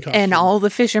Halloween costume. And all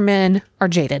the fishermen are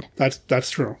jaded.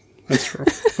 That's true. That's true.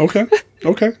 Okay.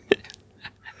 Okay.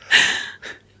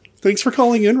 Thanks for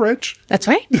calling in, Rich. That's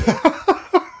right.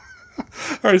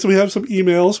 All right, so we have some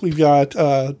emails. We've got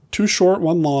 2 short,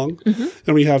 1 long,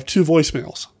 and we have 2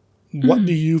 voicemails. What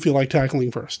do you feel like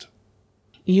tackling first?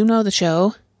 You know the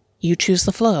show. You choose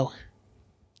the flow.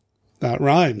 That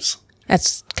rhymes.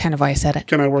 That's kind of why I said it.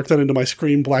 Can I work that into my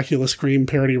Scream, Blackula Scream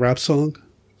parody rap song?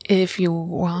 If you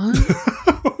want.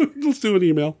 Let's do an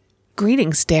email.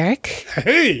 Greetings, Derek.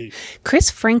 Hey!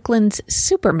 Chris Franklin's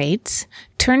Supermates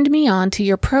turned me on to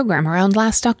your program around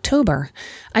last October.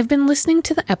 I've been listening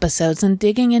to the episodes and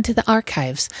digging into the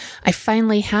archives. I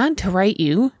finally had to write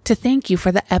you to thank you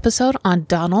for the episode on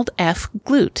Donald F.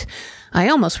 Glute. I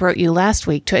almost wrote you last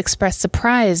week to express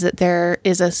surprise that there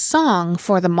is a song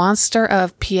for the monster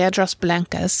of Piedras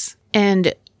Blancas,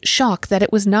 and shock that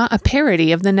it was not a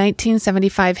parody of the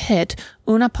 1975 hit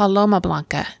Una Paloma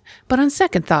Blanca. But on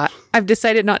second thought, I've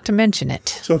decided not to mention it.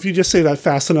 So if you just say that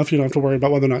fast enough, you don't have to worry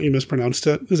about whether or not you mispronounced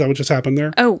it. Is that what just happened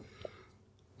there? Oh,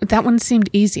 that one seemed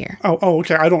easier. Oh,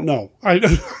 okay. I don't know. I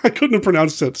couldn't have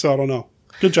pronounced it, so I don't know.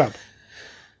 Good job.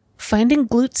 Finding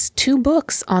Glute's 2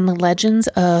 books on the legends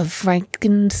of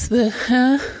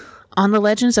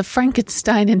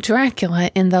Frankenstein and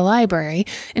Dracula in the library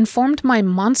informed my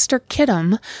monster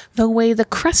kidum the way the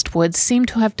Crestwoods seem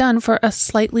to have done for a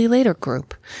slightly later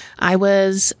group. I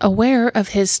was aware of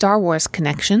his Star Wars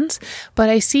connections, but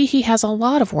I see he has a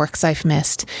lot of works I've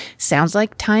missed. Sounds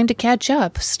like time to catch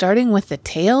up, starting with the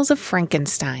Tales of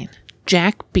Frankenstein.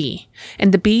 Jack B.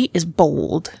 And the B is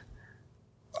bold.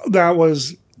 That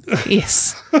was...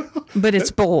 Yes, but it's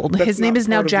bold. His name is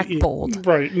now Jack Bold.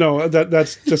 Right. No,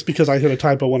 that's just because I hit a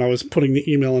typo when I was putting the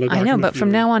email in a document. I know, but from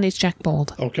now on, he's Jack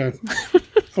Bold. Okay.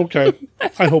 Okay.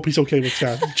 I hope he's okay with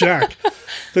that. Jack,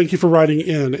 thank you for writing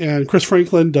in. And Chris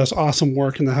Franklin does awesome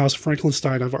work in the House of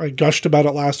Frankenstein. I gushed about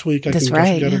it last week. I can gush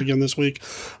about it again this week.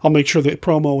 I'll make sure the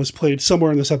promo is played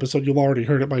somewhere in this episode. You've already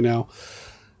heard it by now.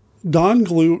 Don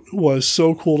Glute was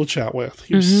so cool to chat with.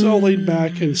 He was so laid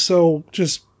back and so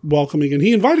just welcoming, and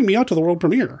he invited me out to the world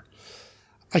premiere.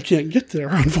 I can't get there,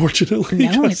 unfortunately.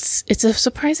 No, it's a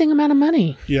surprising amount of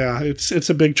money. Yeah, it's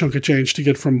a big chunk of change to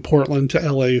get from Portland to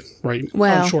LA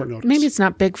on short notice. Maybe it's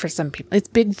not big for some people. It's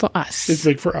big for us. It's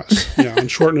big for us. Yeah, on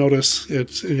short notice,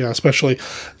 especially.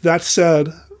 That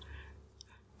said,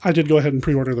 I did go ahead and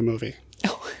pre-order the movie.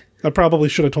 Oh. I probably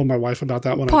should have told my wife about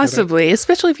that one. Possibly,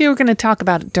 especially if you were going to talk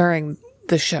about it during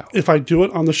the show. If I do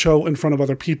it on the show in front of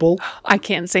other people, I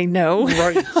can't say no.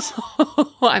 Right.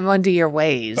 I'm onto your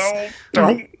ways.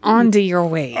 I'm onto your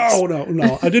ways. Oh,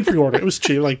 no. I did pre-order. It was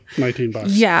cheap, like $19.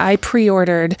 Yeah, I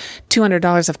pre-ordered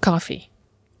 $200 of coffee.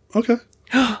 Okay.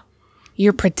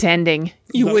 You're pretending.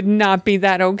 You would not be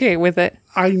that okay with it.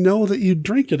 I know that you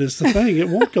drink it is the thing. It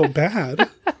won't go bad.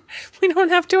 We don't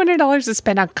have $200 to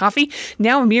spend on coffee.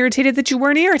 Now I'm irritated that you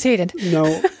weren't irritated. No.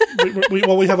 we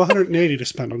have $180 to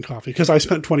spend on coffee because I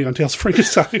spent $20 on Tales of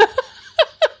Frankenstein.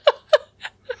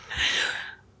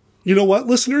 You know what,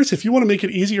 listeners? If you want to make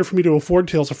it easier for me to afford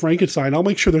Tales of Frankenstein, I'll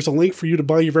make sure there's a link for you to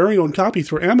buy your very own copy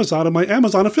through Amazon and my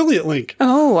Amazon affiliate link.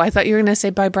 Oh, I thought you were going to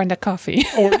say buy Brenda coffee.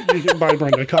 Or you can buy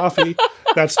Brenda coffee.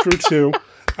 That's true, too.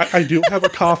 I do have a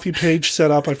coffee page set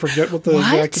up. I forget what the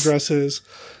exact address is.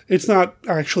 It's not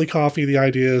actually coffee. The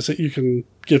idea is that you can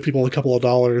give people a couple of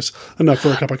dollars, enough for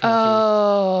a cup of coffee.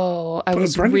 Oh, I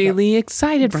was really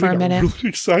excited for a minute. Really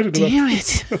excited. Damn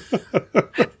it.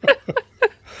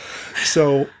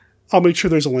 So I'll make sure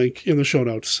there's a link in the show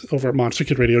notes over at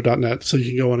monsterkidradio.net so you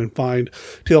can go in and find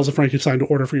Tales of Frankenstein to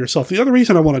order for yourself. The other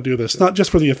reason I want to do this, not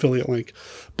just for the affiliate link,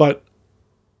 but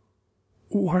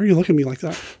why are you looking at me like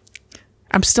that?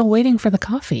 I'm still waiting for the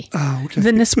coffee. Oh, okay.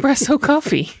 The Nespresso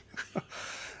coffee.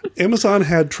 Amazon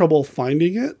had trouble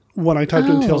finding it when I typed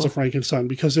in Tales of Frankenstein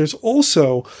because there's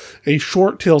also a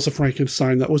short Tales of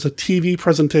Frankenstein that was a TV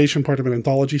presentation, part of an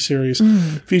anthology series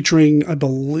featuring, I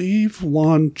believe,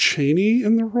 Lon Chaney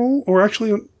in the role. Or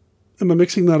actually, am I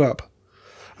mixing that up?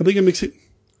 I think I'm mixing...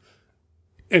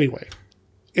 Anyway,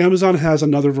 Amazon has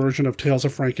another version of Tales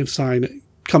of Frankenstein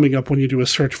coming up when you do a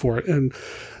search for it. And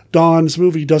Dawn's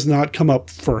movie does not come up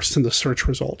first in the search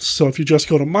results. So if you just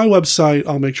go to my website,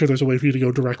 I'll make sure there's a way for you to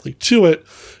go directly to it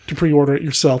to pre-order it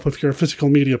yourself if you're a physical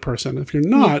media person. If you're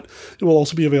not, it will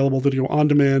also be available video on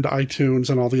demand, iTunes,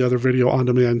 and all the other video on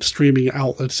demand streaming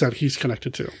outlets that he's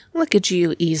connected to. Look at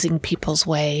you easing people's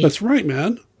way. That's right,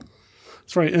 man.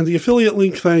 That's right. And the affiliate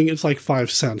link thing is like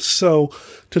 5 cents. So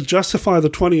to justify the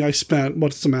 20 I spent,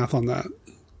 what's the math on that?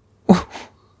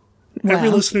 Every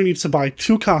listener needs to buy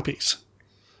 2 copies.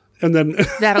 And then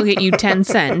that'll get you 10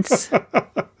 cents.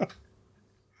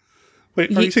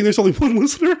 Wait, are you saying there's only one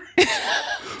listener?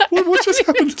 What just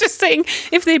happened? Just saying,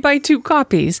 if they buy 2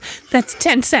 copies, that's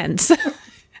 10 cents.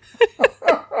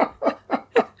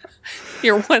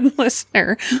 You're one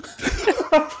listener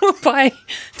will buy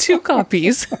 2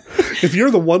 copies. If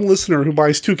you're the one listener who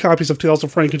buys 2 copies of Tales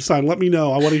of Frankenstein, let me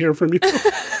know. I want to hear from you.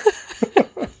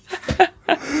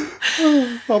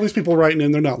 All these people writing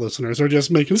in, they're not listeners. They're just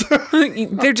making...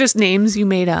 They're just names you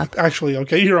made up. Actually,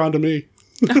 okay, you're on to me.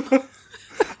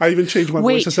 I even changed my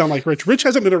voice to sound like Rich. Rich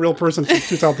hasn't been a real person since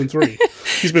 2003.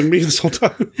 He's been me this whole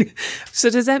time. So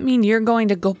does that mean you're going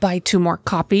to go buy 2 more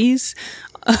copies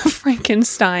of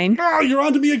Frankenstein? Oh, you're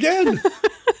on to me again.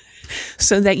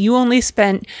 So that you only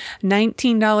spent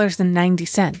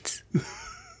 $19.90.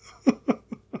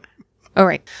 All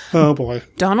right. Oh, boy.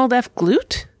 Donald F.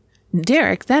 Glute?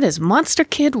 Derek, that is Monster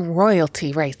Kid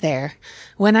royalty right there.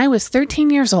 When I was 13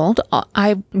 years old,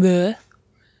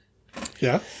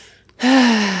 Yeah?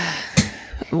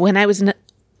 When I was...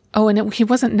 he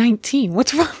wasn't 19.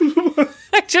 What's wrong?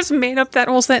 I just made up that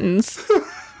whole sentence.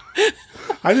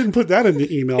 I didn't put that in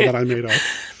the email that I made up.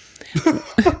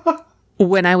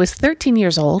 When I was 13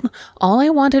 years old, all I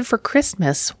wanted for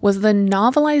Christmas was the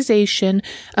novelization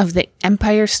of The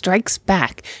Empire Strikes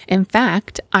Back. In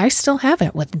fact, I still have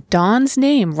it with Dawn's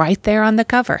name right there on the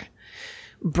cover.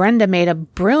 Brenda made a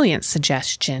brilliant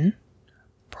suggestion.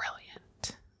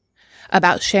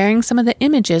 About sharing some of the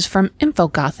images from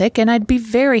Infogothic, and I'd be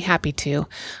very happy to.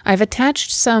 I've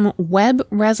attached some web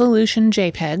resolution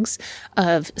JPEGs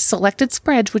of selected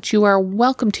spreads, which you are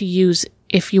welcome to use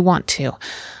if you want to.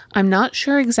 I'm not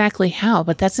sure exactly how,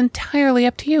 but that's entirely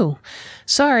up to you.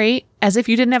 Sorry, as if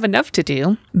you didn't have enough to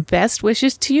do. Best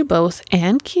wishes to you both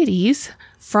and kitties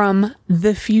from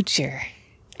the future.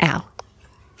 Al.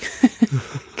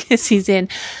 Because he's in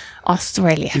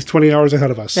Australia. He's 20 hours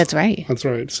ahead of us. That's right. That's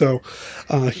right. So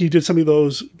he did some of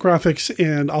those graphics,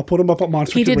 and I'll put them up on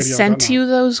Monster Kid Radio. He did send you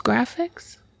those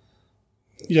graphics?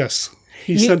 Yes.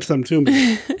 He sent them to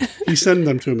me. He sent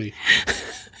them to me.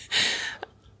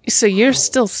 So you're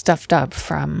still stuffed up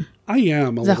from I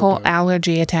am the whole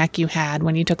allergy attack you had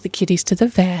when you took the kitties to the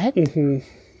vet. Mm-hmm.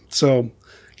 So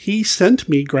he sent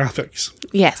me graphics.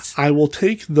 Yes. I will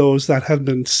take those that have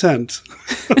been sent,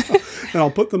 and I'll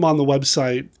put them on the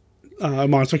website,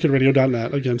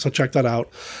 monsterkidradio.net, again, so check that out,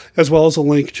 as well as a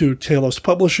link to Talos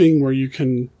Publishing, where you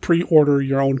can pre-order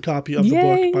your own copy of the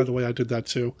book. By the way, I did that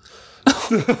too.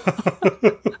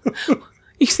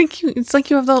 You think you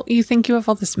have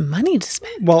all this money to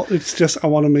spend? Well, it's just I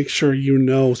want to make sure you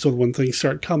know, so when things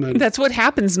start coming. That's what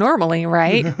happens normally,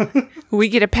 right? We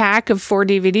get a pack of 4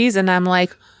 DVDs, and I'm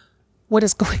like, "What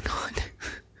is going on?"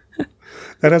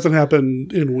 That hasn't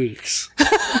happened in weeks.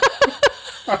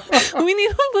 We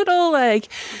need a little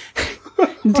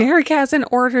Derek hasn't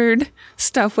ordered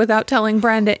stuff without telling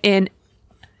Brenda in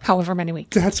however many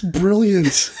weeks. That's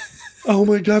brilliant. Oh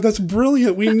my God, that's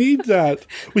brilliant. We need that.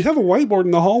 We have a whiteboard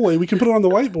in the hallway. We can put it on the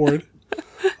whiteboard.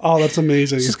 Oh, that's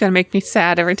amazing. It's just going to make me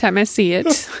sad every time I see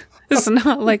it. It's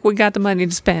not like we got the money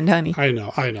to spend, honey. I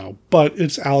know. But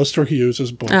it's Alistair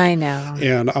Hughes' book. I know.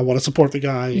 And I want to support the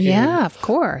guy. Yeah, of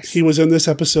course. He was in this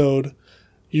episode.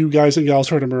 You guys and gals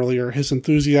heard him earlier. His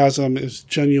enthusiasm is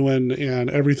genuine,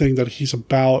 and everything that he's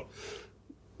about.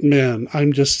 Man,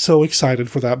 I'm just so excited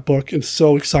for that book and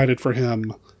so excited for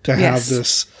him to have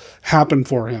this happen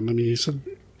for him. I mean, he's a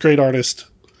great artist,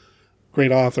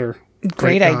 great author.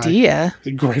 Great idea.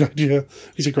 Great idea.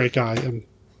 He's a great guy. I'm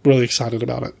really excited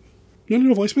about it. You want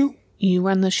to do a voicemail? You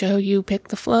run the show, you pick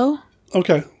the flow?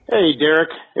 Okay. Hey,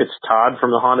 Derek. It's Todd from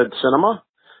the Haunted Cinema.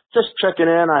 Just checking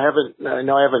in. I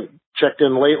know I haven't checked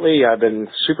in lately. I've been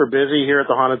super busy here at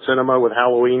the Haunted Cinema with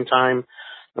Halloween time.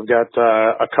 I've got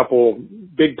a couple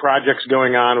big projects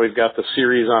going on. We've got the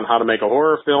series on how to make a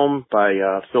horror film by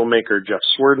filmmaker Jeff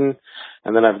Swerden.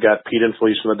 And then I've got Pete and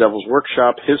Felice from the Devil's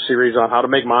Workshop, his series on how to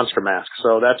make monster masks.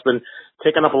 So that's been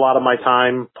taking up a lot of my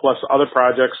time, plus other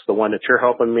projects, the one that you're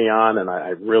helping me on. And I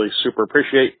really super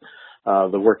appreciate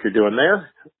the work you're doing there.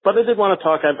 But I did want to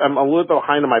talk. I'm a little bit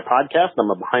behind on my podcast.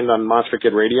 I'm behind on Monster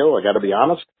Kid Radio. I got to be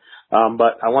honest.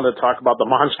 But I wanted to talk about the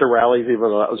Monster Rallies, even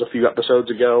though that was a few episodes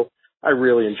ago. I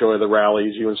really enjoy the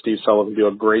rallies. You and Steve Sullivan do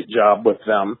a great job with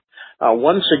them.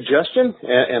 One suggestion,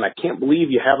 and I can't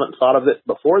believe you haven't thought of it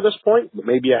before this point, but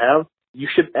maybe you have. You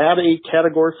should add a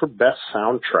category for best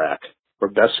soundtrack or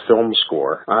best film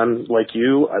score. I'm like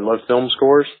you. I love film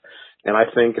scores. And I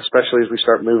think, especially as we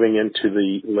start moving into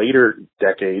the later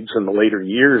decades and the later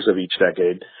years of each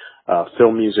decade,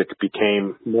 film music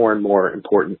became more and more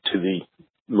important to the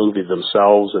movie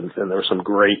themselves. And there were some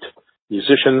great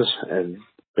musicians and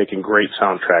making great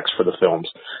soundtracks for the films.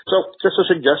 So just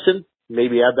a suggestion,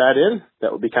 maybe add that in.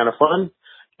 That would be kind of fun.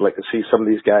 I'd like to see some of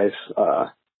these guys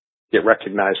get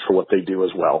recognized for what they do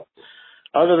as well.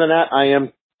 Other than that, I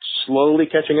am slowly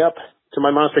catching up to my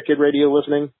Monster Kid Radio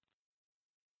listening.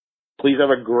 Please have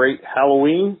a great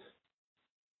Halloween,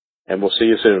 and we'll see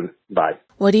you soon. Bye.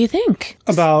 What do you think?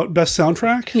 About best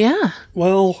soundtrack? Yeah.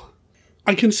 Well,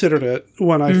 I considered it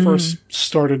when I first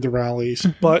started the rallies,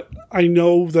 but I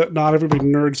know that not everybody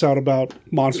nerds out about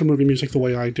monster movie music the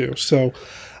way I do, so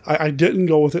I didn't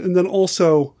go with it. And then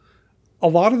also, a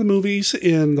lot of the movies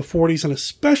in the 40s and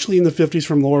especially in the 50s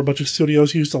from lower budget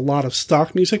studios used a lot of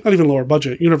stock music. Not even lower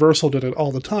budget. Universal did it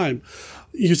all the time.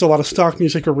 Used a lot of stock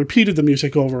music or repeated the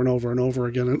music over and over and over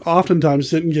again, and oftentimes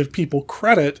didn't give people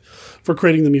credit for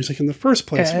creating the music in the first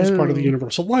place. It was part of the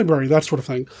Universal Library, that sort of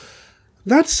thing.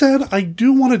 That said, I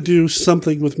do want to do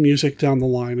something with music down the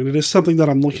line, and it is something that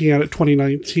I'm looking at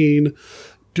 2019,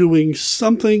 doing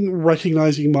something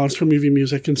recognizing monster movie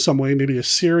music in some way, maybe a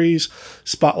series,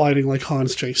 spotlighting like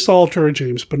Hans J. Salter,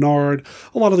 James Bernard,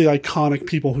 a lot of the iconic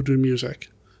people who do music.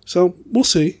 So we'll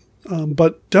see.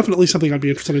 But definitely something I'd be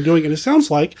interested in doing, and it sounds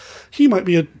like he might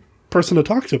be a person to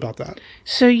talk to about that.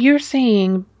 So you're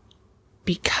saying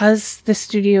because the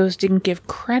studios didn't give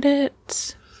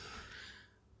credit?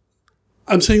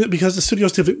 I'm saying that because the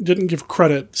studios didn't give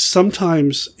credit,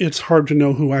 sometimes it's hard to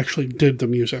know who actually did the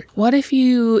music. What if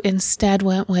you instead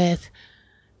went with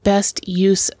best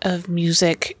use of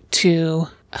music to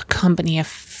accompany a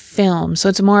film? So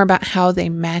it's more about how they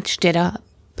matched it up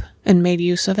and made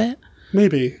use of it?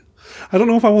 Maybe. I don't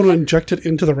know if I want to inject it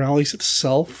into the rallies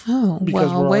itself. Oh,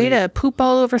 well, way to poop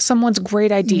all over someone's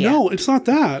great idea. No, it's not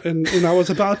that. And I was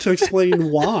about to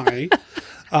explain why.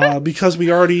 Because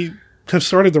we already have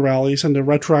started the rallies, and to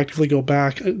retroactively go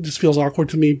back, it just feels awkward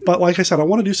to me. But like I said, I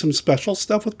want to do some special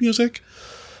stuff with music.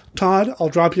 Todd, I'll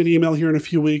drop you an email here in a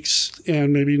few weeks,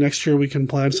 and maybe next year we can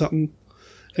plan something,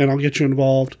 and I'll get you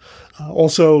involved.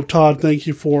 Also, Todd, thank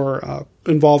you for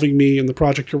involving me in the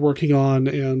project you're working on,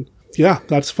 and yeah,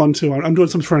 that's fun too. I'm doing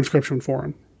some transcription for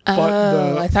him.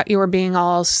 I thought you were being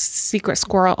all secret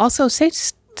squirrel. Also,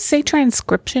 say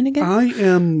transcription again. I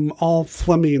am all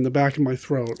phlegmy in the back of my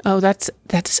throat. Oh, that's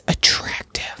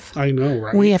attractive. I know,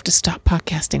 right? We have to stop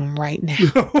podcasting right now.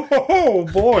 Oh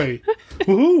boy!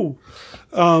 Woohoo!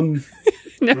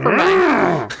 Never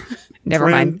mind. Never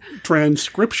mind.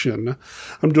 Transcription.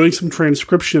 I'm doing some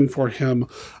transcription for him.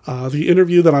 The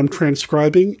interview that I'm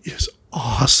transcribing is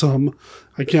awesome.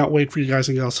 I can't wait for you guys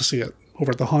and gals to see it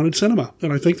over at the Haunted Cinema.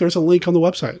 And I think there's a link on the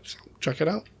website. So check it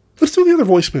out. Let's do the other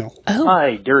voicemail. Oh.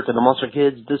 Hi, Derek and the Monster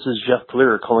Kids. This is Jeff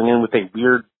Clear calling in with a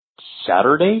weird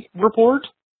Saturday report.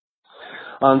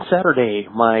 On Saturday,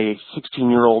 my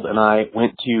 16-year-old and I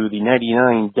went to the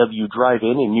 99W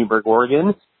Drive-In in Newberg,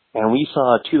 Oregon, and we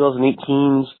saw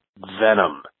 2018's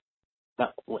Venom. Now,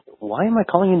 why am I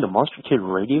calling into Monster Kid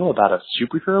Radio about a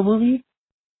superhero movie?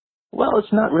 Well,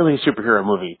 it's not really a superhero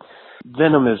movie.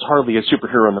 Venom is hardly a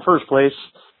superhero in the first place,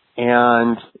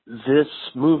 and this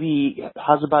movie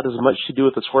has about as much to do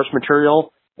with the source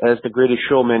material as The Greatest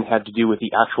Showman had to do with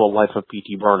the actual life of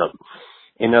P.T. Barnum.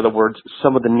 In other words,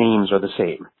 some of the names are the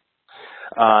same.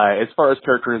 As far as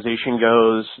characterization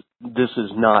goes, this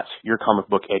is not your comic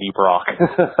book Eddie Brock.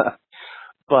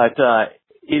 But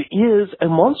it is a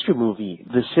monster movie.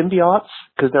 The symbiotes,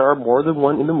 because there are more than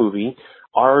one in the movie,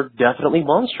 are definitely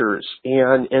monsters.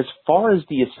 And as far as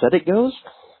the aesthetic goes,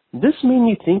 this made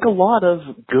me think a lot of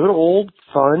good old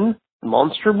fun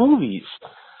monster movies.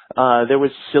 There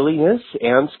was silliness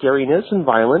and scariness and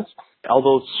violence,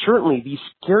 although certainly the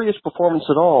scariest performance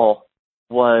at all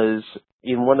was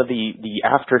in one of the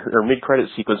after or mid-credit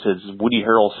sequences. Woody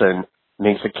Harrelson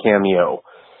makes a cameo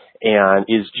and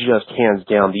is just hands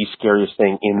down the scariest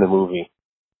thing in the movie.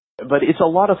 But it's a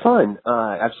lot of fun.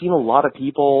 I've seen a lot of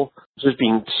people just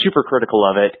being super critical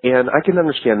of it, and I can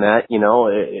understand that, you know,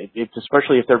 it's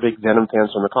especially if they're big Venom fans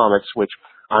from the comics, which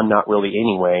I'm not really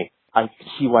anyway. I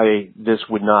see why this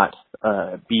would not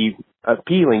be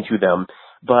appealing to them.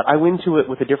 But I went to it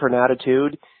with a different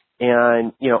attitude.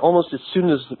 And, you know, almost as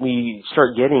soon as we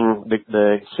start getting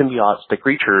the symbiotes, the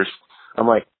creatures, I'm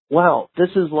like, wow, this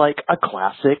is like a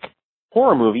classic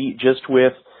horror movie just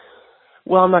with,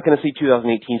 well, I'm not going to say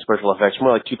 2018 special effects,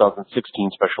 more like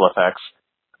 2016 special effects.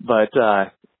 But,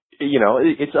 you know,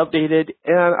 it's updated,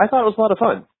 and I thought it was a lot of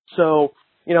fun. So,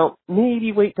 you know,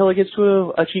 maybe wait till it gets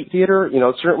to a cheap theater. You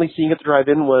know, certainly seeing it at the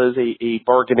drive-in was a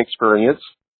bargain experience.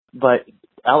 But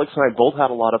Alex and I both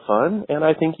had a lot of fun, and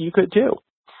I think you could too.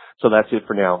 So that's it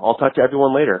for now. I'll talk to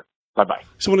everyone later. Bye-bye.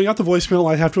 So when I got the voicemail,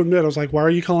 I have to admit, I was like, why are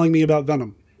you calling me about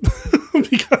Venom?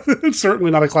 Because it's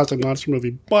certainly not a classic monster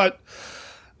movie. But,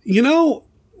 you know,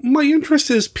 my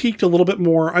interest is piqued a little bit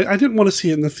more. I didn't want to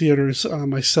see it in the theaters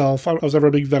myself. I was never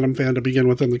a big Venom fan to begin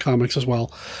with in the comics as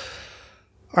well.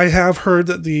 I have heard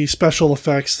that the special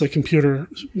effects, the computer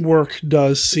work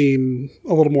does seem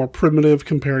a little more primitive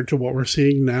compared to what we're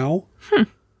seeing now.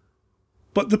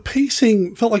 But the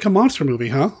pacing felt like a monster movie,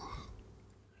 huh?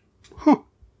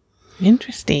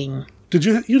 Interesting. You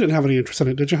didn't have any interest in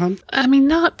it, did you, hon? I mean,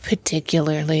 not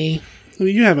particularly. I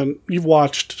mean, you've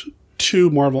watched 3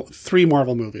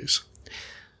 Marvel movies.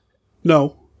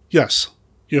 No. Yes,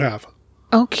 you have.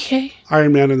 Okay.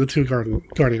 Iron Man and the 2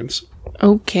 Guardians.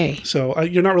 Okay. So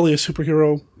you're not really a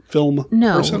superhero film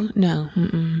person? No.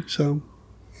 Mm-mm. So,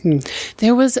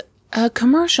 There was a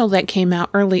commercial that came out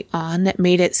early on that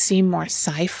made it seem more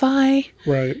sci-fi.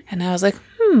 Right. And I was like,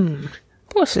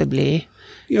 possibly.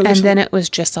 Yeah, and then it was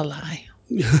just a lie.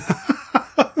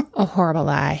 A horrible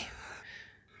lie.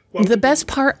 Well, the best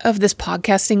part of this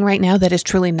podcasting right now that is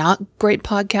truly not great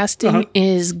podcasting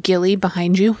is Gilly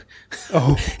behind you.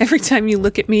 Oh. Every time you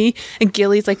look at me, and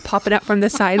Gilly's like popping up from the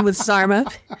side with his arm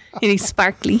up, and he's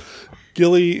sparkly.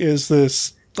 Gilly is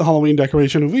this Halloween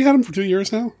decoration. Have we had him for 2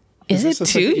 years now? Is it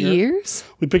 2 years?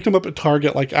 We picked him up at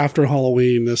Target like after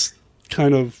Halloween. This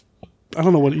kind of, I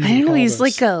don't know what he's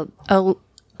like a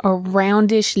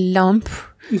roundish lump,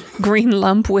 green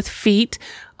lump with feet,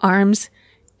 arms,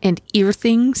 and ear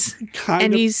things.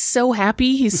 And he's so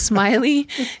happy, he's smiley,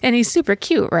 and he's super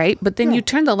cute, right? But then you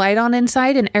turn the light on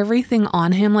inside and everything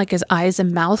on him, like his eyes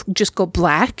and mouth, just go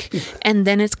black. And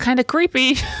then it's kind of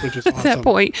creepy at that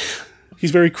point. He's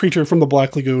very Creature from the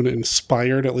Black Lagoon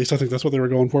inspired. At least I think that's what they were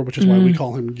going for, which is why we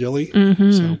call him Gilly.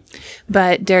 Mm-hmm. So.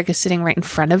 But Derek is sitting right in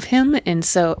front of him. And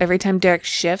so every time Derek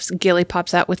shifts, Gilly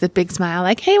pops out with a big smile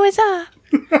like, hey, what's up?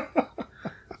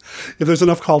 If there's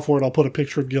enough call for it, I'll put a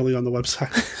picture of Gilly on the website.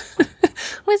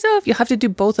 What's up? You'll have to do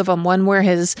both of them. One where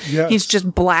he's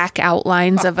just black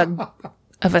outlines of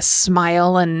a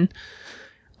smile and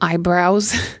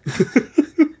eyebrows.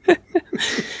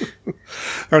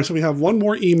 All right, so we have one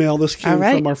more email. This came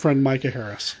from our friend Micah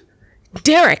Harris.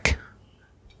 Derek!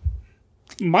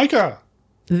 Micah!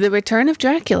 The Return of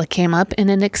Dracula came up in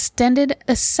an extended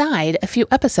aside a few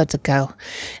episodes ago.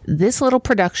 This little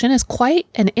production is quite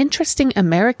an interesting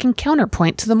American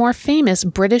counterpoint to the more famous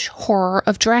British horror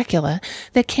of Dracula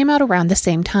that came out around the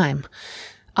same time.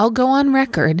 I'll go on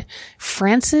record.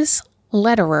 Francis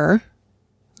Lederer?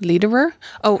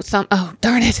 Oh,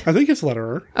 darn it. I think it's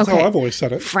Lederer. That's how I've always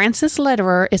said it. Francis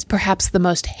Lederer is perhaps the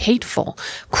most hateful,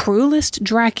 cruelest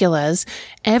Draculas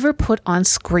ever put on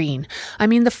screen. I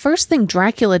mean, the first thing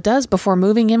Dracula does before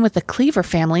moving in with the Cleaver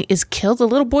family is kill the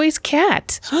little boy's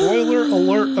cat. Spoiler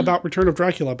alert about Return of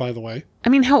Dracula, by the way. I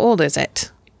mean, how old is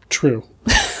it? True.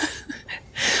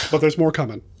 But there's more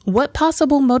coming. What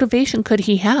possible motivation could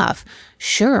he have?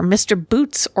 Sure, Mr.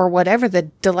 Boots, or whatever the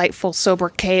delightful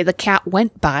sobriquet the cat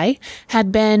went by,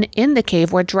 had been in the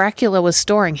cave where Dracula was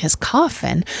storing his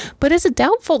coffin, but it's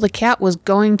doubtful the cat was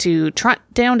going to trot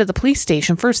down to the police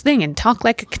station first thing and talk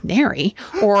like a canary,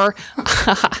 or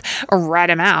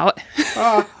rat him out.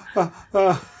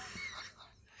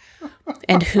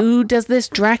 And who does this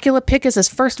Dracula pick as his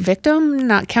first victim,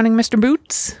 not counting Mr.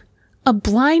 Boots? A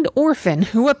blind orphan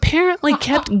who apparently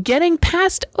kept getting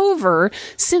passed over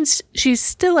since she's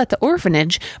still at the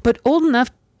orphanage, but old enough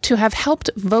to have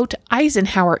helped vote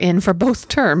Eisenhower in for both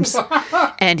terms.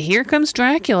 And here comes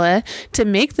Dracula to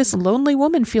make this lonely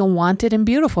woman feel wanted and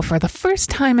beautiful for the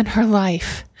first time in her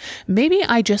life. Maybe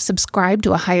I just subscribe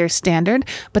to a higher standard,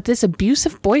 but this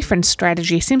abusive boyfriend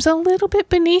strategy seems a little bit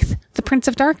beneath the Prince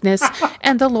of Darkness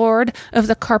and the Lord of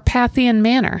the Carpathian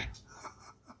Manor.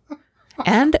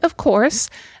 And, of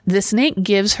course, the snake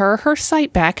gives her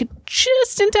sight back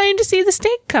just in time to see the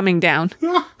stake coming down.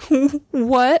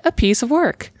 What a piece of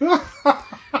work.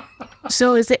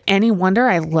 So is it any wonder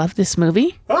I love this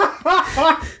movie?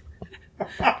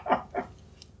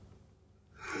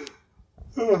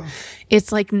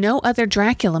 It's like no other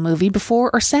Dracula movie before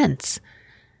or since.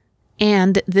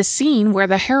 And the scene where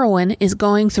the heroine is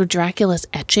going through Dracula's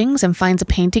etchings and finds a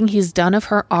painting he's done of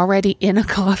her already in a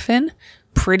coffin.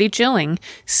 Pretty chilling.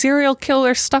 Serial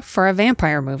killer stuff for a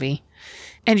vampire movie.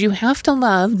 And you have to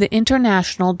love the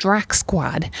International Drac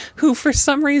Squad, who for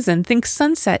some reason think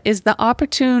sunset is the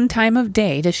opportune time of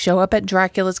day to show up at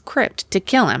Dracula's crypt to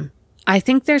kill him. I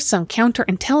think there's some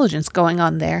counterintelligence going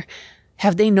on there.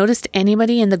 Have they noticed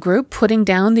anybody in the group putting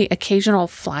down the occasional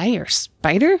fly or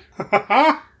spider?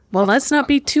 Well, let's not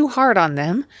be too hard on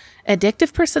them.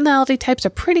 Addictive personality types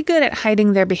are pretty good at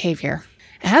hiding their behavior.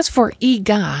 As for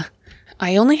Iga,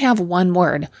 I only have one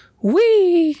word.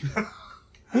 Wee!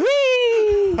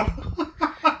 Whee!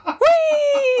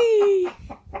 Whee!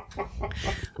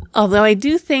 Although I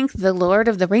do think the Lord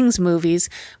of the Rings movies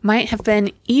might have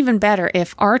been even better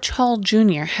if Arch Hall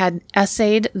Jr. had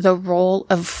essayed the role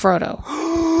of Frodo.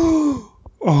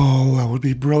 Oh, that would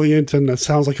be brilliant, and that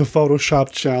sounds like a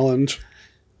Photoshop challenge.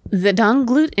 The Don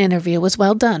Glut interview was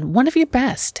well done, one of your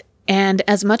best. And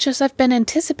as much as I've been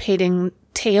anticipating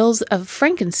Tales of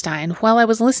Frankenstein, while I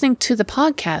was listening to the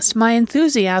podcast, my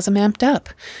enthusiasm amped up.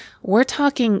 We're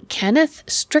talking Kenneth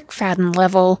Strickfaden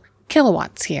level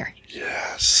kilowatts here.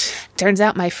 Yes. Turns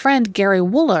out my friend Gary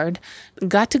Woolard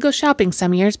got to go shopping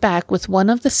some years back with one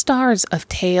of the stars of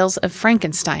Tales of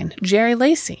Frankenstein, Jerry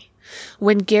Lacey,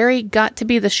 when Gary got to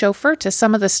be the chauffeur to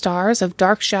some of the stars of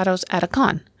Dark Shadows at a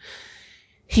con.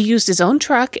 He used his own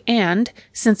truck, and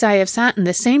since I have sat in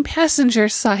the same passenger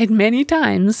side many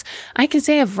times, I can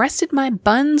say I've rested my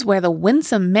buns where the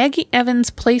winsome Maggie Evans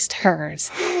placed hers.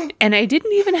 And I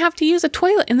didn't even have to use a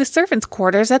toilet in the servants'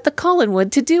 quarters at the Collinwood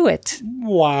to do it.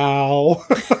 Wow.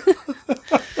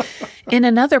 In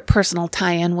another personal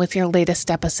tie-in with your latest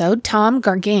episode, Tom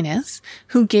Garganis,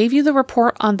 who gave you the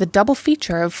report on the double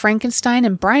feature of Frankenstein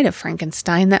and Bride of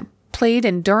Frankenstein that played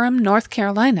in Durham, North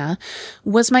Carolina,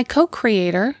 was my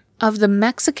co-creator of the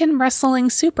Mexican wrestling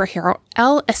superhero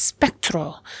El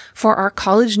Espectro for our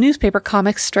college newspaper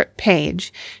comic strip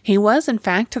page. He was, in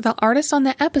fact, the artist on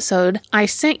the episode I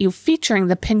sent you featuring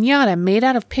the piñata made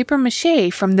out of paper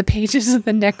mache from the pages of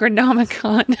the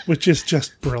Necronomicon. Which is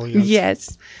just brilliant.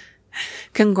 Yes.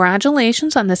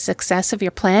 Congratulations on the success of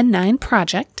your Plan 9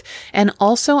 project, and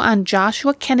also on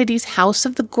Joshua Kennedy's House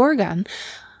of the Gorgon,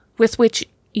 with which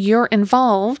you're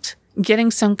involved getting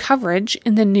some coverage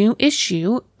in the new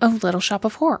issue of Little Shop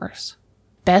of Horrors.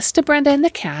 Best to Brenda and the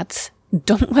cats.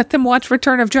 Don't let them watch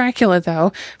Return of Dracula,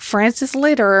 though. Francis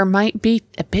Lederer might be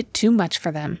a bit too much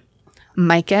for them.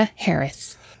 Micah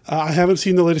Harris. I haven't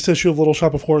seen the latest issue of Little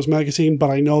Shop of Horrors magazine, but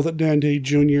I know that Dan Day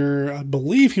Jr., I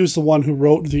believe he was the one who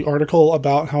wrote the article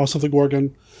about House of the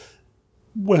Gorgon.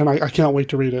 When I can't wait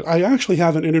to read it. I actually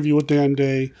have an interview with Dan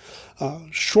Day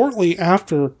shortly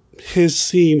after his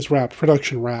scenes wrapped,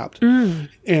 production wrapped. And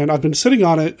I've been sitting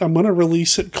on it. I'm going to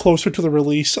release it closer to the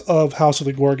release of House of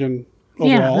the Gorgon overall.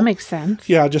 Yeah, that makes sense.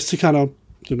 Yeah, just to kind of,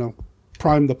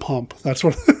 prime the pump, that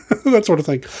sort of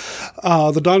thing.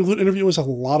 The Don Glut interview was a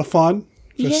lot of fun.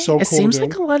 It's so cool. It seems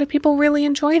like a lot of people really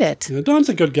enjoyed it. Yeah, Don's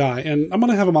a good guy, and I'm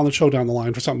going to have him on the show down the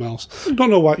line for something else.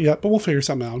 Don't know what yet, but we'll figure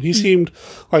something out. He seemed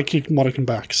like he wanted to come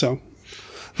back, so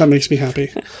that makes me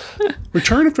happy.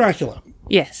 Return of Dracula.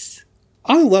 Yes.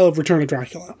 I love Return of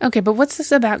Dracula. Okay, but what's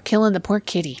this about killing the poor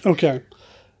kitty? Okay.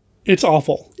 It's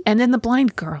awful. And then the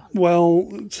blind girl. Well,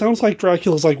 it sounds like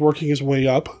Dracula's like working his way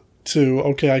up to,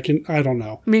 I don't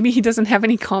know. Maybe he doesn't have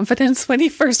any confidence when he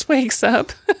first wakes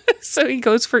up. So he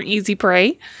goes for easy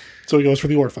prey. So he goes for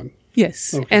the orphan.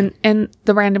 Yes. Okay. And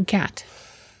the random cat.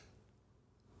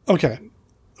 Okay.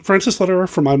 Francis Lederer,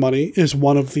 for my money, is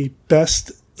one of the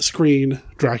best screen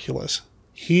Draculas.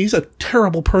 He's a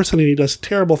terrible person and he does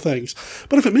terrible things.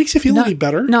 But if it makes you feel any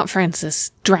better... Not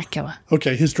Francis. Dracula.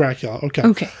 Okay, his Dracula. Okay.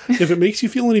 Okay. If it makes you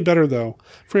feel any better, though,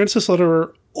 Francis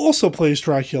Lederer also plays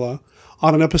Dracula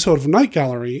on an episode of Night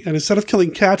Gallery, and instead of killing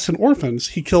cats and orphans,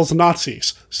 he kills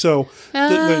Nazis. So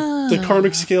the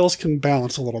karmic scales can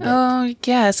balance a little bit. Oh,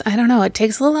 yes. I don't know. It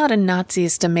takes a lot of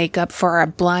Nazis to make up for a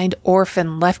blind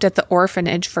orphan left at the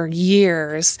orphanage for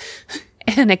years.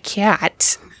 And a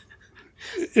cat.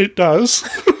 It does.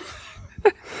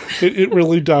 it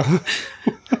really does.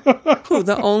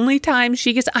 The only time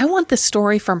she gets... I want the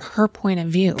story from her point of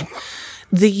view.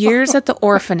 The years at the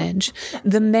orphanage,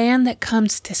 the man that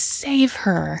comes to save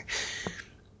her,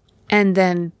 and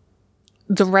then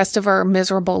the rest of her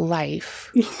miserable life.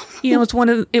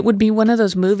 It would be one of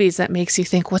those movies that makes you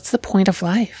think, what's the point of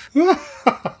life?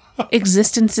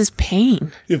 Existence is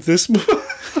pain. If this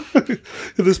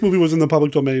movie was in the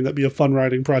public domain, that'd be a fun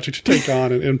writing project to take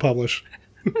on and publish.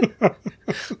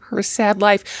 Her sad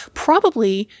life.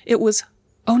 Probably it was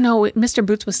Oh, no, Mr.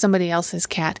 Boots was somebody else's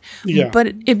cat. Yeah. But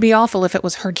it'd be awful if it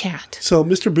was her cat. So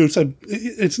Mr. Boots,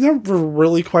 it's never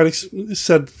really quite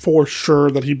said for sure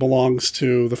that he belongs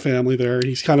to the family there.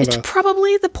 He's kind of It's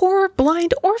probably the poor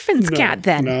blind orphan's cat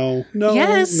then. No,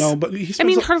 Yes. but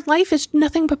her life is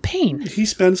nothing but pain. He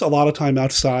spends a lot of time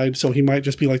outside, so he might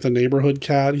just be like the neighborhood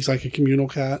cat. He's like a communal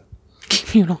cat.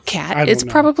 Communal cat. I don't It's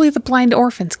know. probably the blind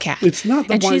orphan's cat. It's not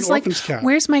the and blind she's orphan's like, cat.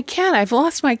 Where's my cat? I've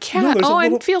lost my cat. No,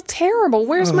 I feel terrible.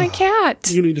 Where's my cat?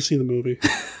 You need to see the movie.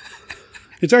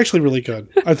 It's actually really good.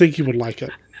 I think you would like it.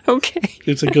 Okay.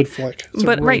 It's a good flick. It's a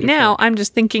But really right good now, I'm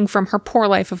just thinking from her poor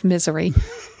life of misery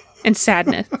and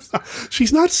sadness. flick.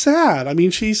 She's not sad. I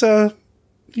mean, she's It's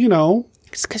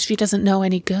because she doesn't know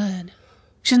any good.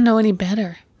 She doesn't know any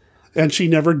better. And she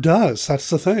never does. That's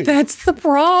the thing. That's the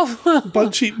problem.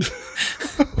 But she...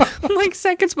 like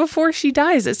seconds before she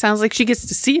dies, it sounds like she gets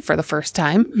to see it for the first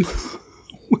time.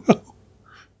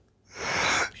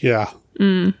 Yeah.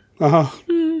 Mm. Uh-huh.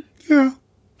 Mm. Yeah.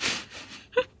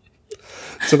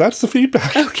 So that's the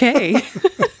feedback. Okay.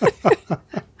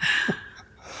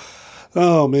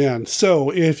 Oh, man. So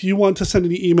if you want to send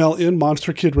an email in,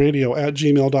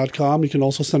 monsterkidradio@gmail.com. You can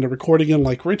also send a recording in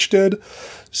like Rich did.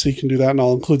 So you can do that, and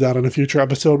I'll include that in a future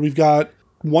episode. We've got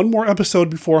one more episode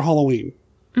before Halloween.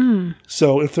 Mm.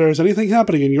 So if there's anything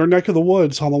happening in your neck of the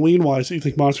woods, Halloween-wise, that you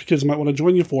think Monster Kids might want to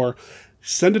join you for,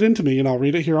 send it in to me, and I'll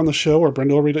read it here on the show, or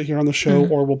Brenda will read it here on the show,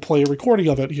 or we'll play a recording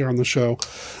of it here on the show.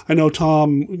 I know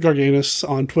Tom Garganus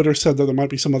on Twitter said that there might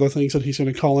be some other things that he's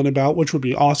going to call in about, which would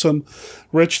be awesome.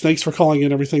 Rich, thanks for calling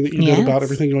in everything that you did about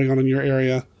everything going on in your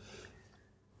area.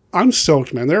 I'm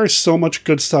stoked, man. There is so much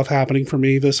good stuff happening for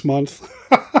me this month.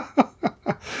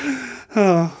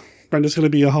 Brenda's going to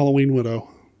be a Halloween widow.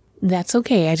 That's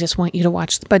okay. I just want you to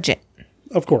watch the budget.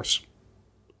 Of course.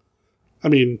 I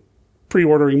mean,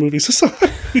 pre-ordering movies aside.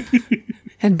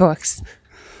 And books.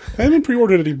 I haven't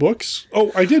pre-ordered any books.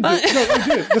 Oh, I did. No, I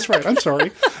did. That's right. I'm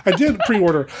sorry. I did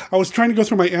pre-order. I was trying to go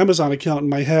through my Amazon account in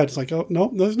my head. It's like, oh,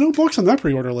 no, there's no books on that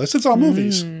pre-order list. It's all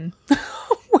movies.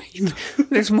 Wait,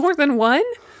 there's more than one?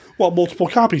 Well, multiple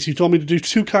copies. You told me to do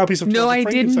 2 copies of No, I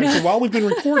did not. So while we've been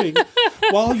recording,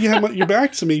 while you had your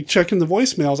back to me checking the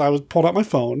voicemails, I was pulled out my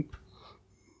phone,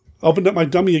 opened up my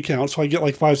dummy account so I get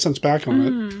like 5 cents back on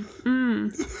it.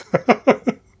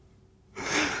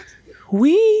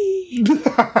 Wee. The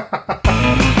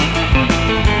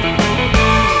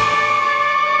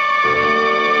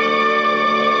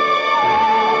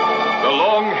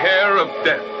Long Hair of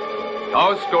Death.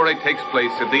 Our story takes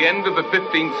place at the end of the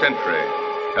 15th century,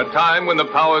 a time when the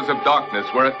powers of darkness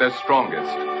were at their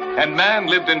strongest, and man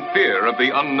lived in fear of the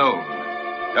unknown.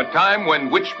 A time when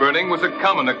witch burning was a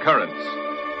common occurrence,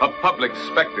 a public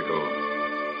spectacle.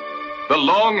 The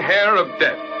Long Hair of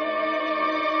Death.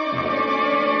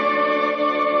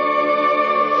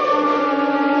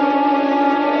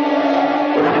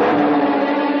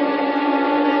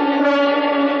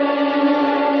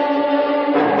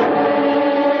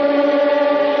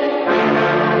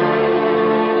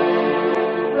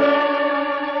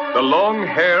 The Long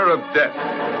Hair of Death,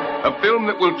 a film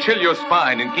that will chill your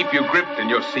spine and keep you gripped in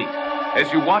your seat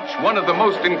as you watch one of the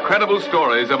most incredible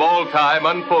stories of all time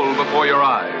unfold before your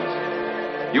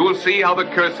eyes. You will see how the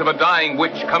curse of a dying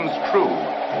witch comes true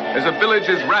as a village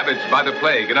is ravaged by the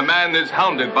plague and a man is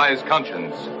hounded by his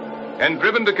conscience and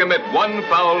driven to commit one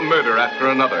foul murder after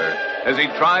another as he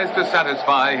tries to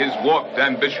satisfy his warped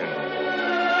ambition.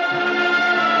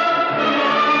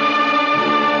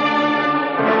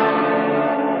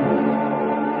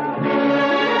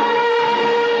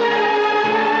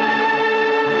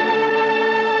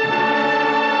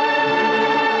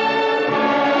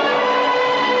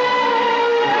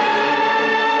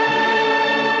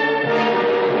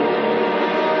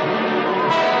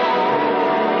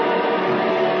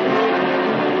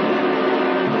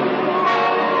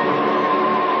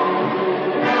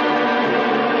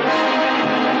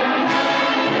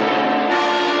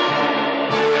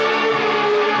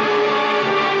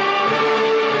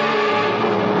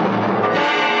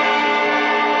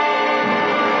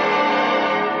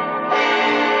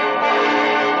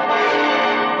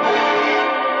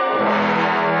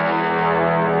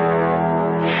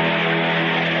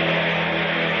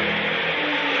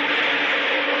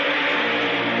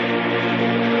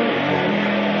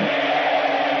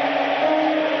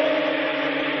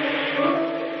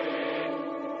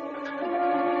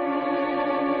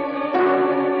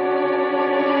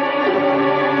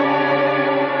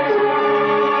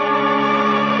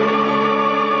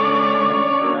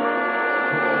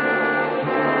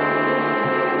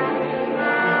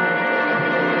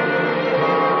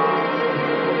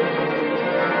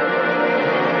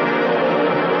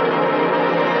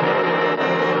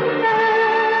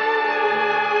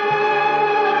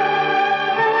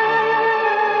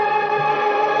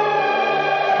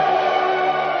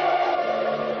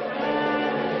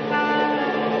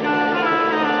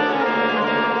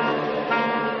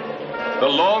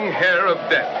 Long Hair of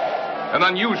Death, an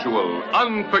unusual,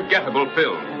 unforgettable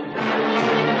film.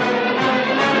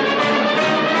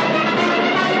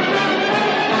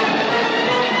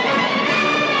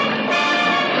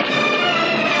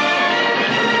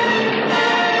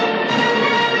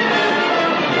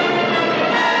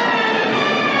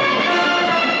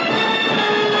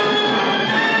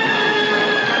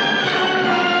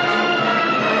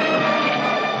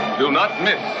 Do not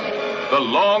miss The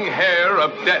Long Hair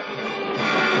of Death.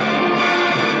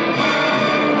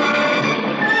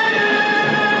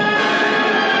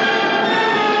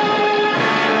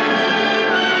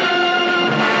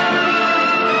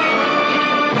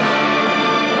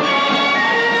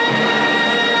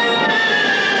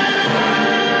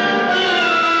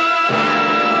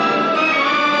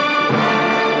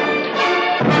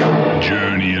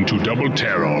 Journey into double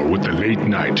terror with the late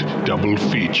night double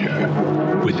feature.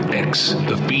 With X,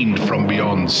 the fiend from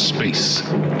beyond space,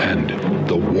 and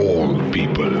the Wall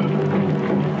People.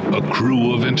 A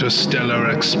crew of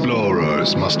interstellar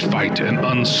explorers must fight an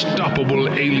unstoppable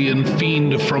alien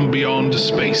fiend from beyond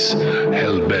space,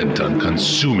 hell-bent on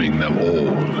consuming them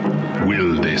all.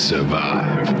 Will they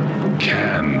survive?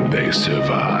 Can they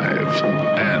survive?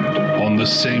 And on the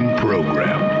same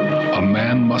program, a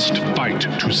man must fight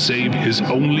to save his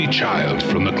only child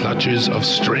from the clutches of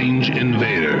strange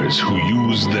invaders who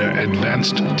use their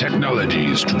advanced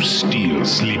technologies to steal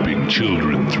sleeping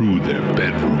children through their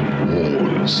bedroom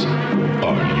walls.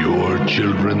 Are your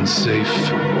children safe?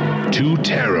 Two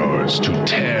terrors to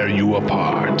tear you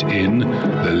apart in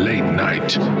the late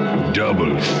night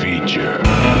double feature.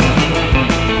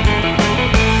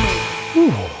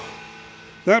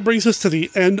 That brings us to the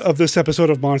end of this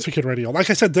episode of Monster Kid Radio. Like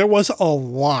I said, there was a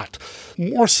lot,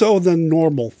 more so than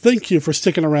normal. Thank you for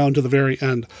sticking around to the very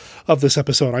end of this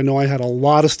episode. I know I had a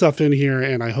lot of stuff in here,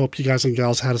 and I hope you guys and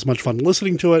gals had as much fun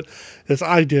listening to it as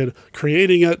I did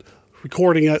creating it,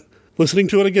 recording it, listening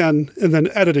to it again, and then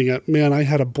editing it. Man, I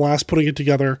had a blast putting it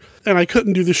together, and I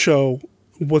couldn't do the show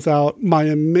without my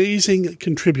amazing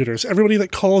contributors. Everybody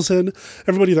that calls in,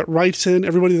 everybody that writes in,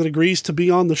 everybody that agrees to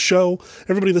be on the show,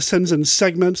 everybody that sends in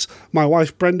segments, my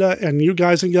wife Brenda, and you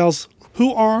guys and gals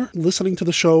who are listening to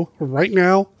the show right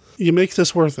now. You make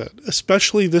this worth it,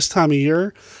 especially this time of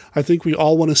year. I think we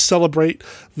all want to celebrate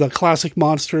the classic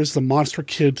monsters, the Monster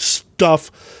Kid stuff.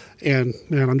 And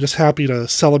man, I'm just happy to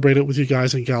celebrate it with you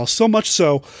guys and gals. So much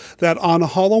so that on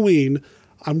Halloween,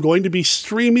 I'm going to be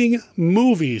streaming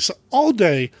movies all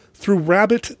day through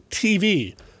Rabbit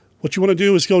TV. What you want to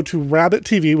do is go to Rabbit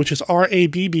TV, which is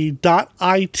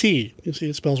RABB.IT. You see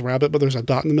it spells rabbit, but there's a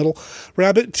dot in the middle.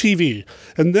 Rabbit TV.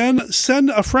 And then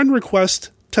send a friend request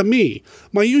to me.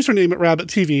 My username at Rabbit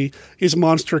TV is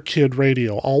Monster Kid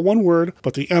Radio. All one word,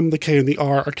 but the M, the K, and the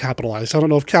R are capitalized. I don't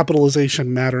know if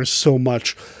capitalization matters so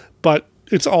much, but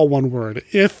it's all one word.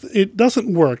 If it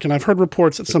doesn't work, and I've heard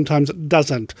reports that sometimes it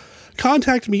doesn't,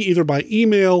 contact me either by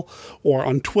email or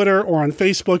on Twitter or on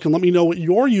Facebook and let me know what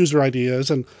your user ID is,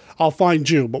 and I'll find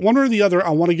you. But one or the other,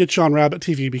 I want to get you on Rabbit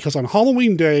TV because on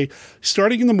Halloween Day,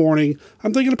 starting in the morning,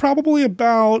 I'm thinking probably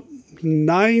about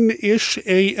 9-ish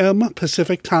a.m.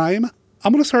 Pacific time,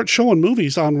 I'm going to start showing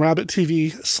movies on Rabbit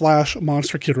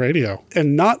TV/Monster Kid Radio.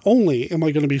 And not only am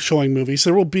I going to be showing movies,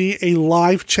 there will be a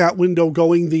live chat window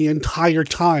going the entire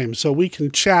time so we can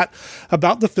chat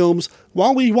about the films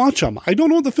while we watch them. I don't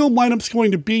know what the film lineup's going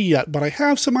to be yet, but I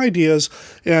have some ideas,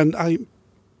 and I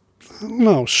don't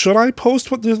know, should I post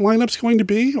what the lineup's going to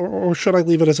be, or should I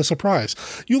leave it as a surprise?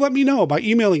 You let me know by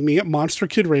emailing me at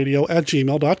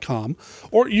monsterkidradio@gmail.com,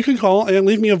 or you can call and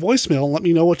leave me a voicemail and let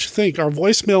me know what you think. Our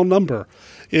voicemail number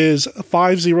is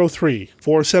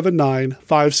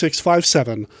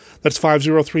 503-479-5657. That's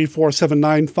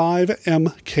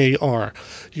 503-479-5MKR.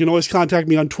 You can always contact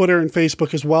me on Twitter and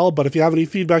Facebook as well, but if you have any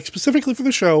feedback specifically for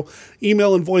the show,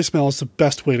 email and voicemail is the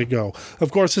best way to go.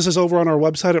 Of course, this is over on our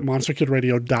website at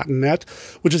monsterkidradio.net,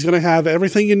 which is going to have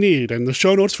everything you need, and the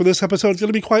show notes for this episode is going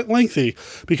to be quite lengthy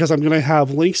because I'm going to have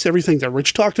links to everything that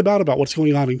Rich talked about what's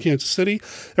going on in Kansas City,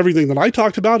 everything that I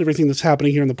talked about, everything that's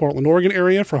happening here in the Portland, Oregon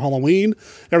area for Halloween,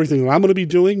 everything that I'm going to be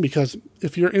doing, because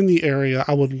if you're in the area,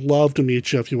 I would love to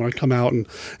meet you if you want to come out and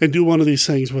do one of these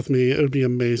things with me. It would be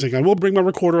amazing. I will bring my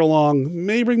recorder along,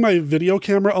 may bring my video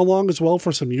camera along as well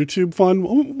for some YouTube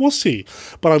fun. We'll see,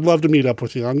 but I'd love to meet up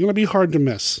with you. I'm going to be hard to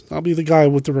miss. I'll be the guy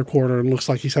with the recorder and looks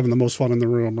like he's having the most fun in the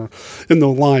room or in the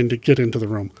line to get into the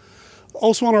room.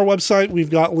 Also on our website, we've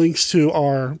got links to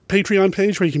our Patreon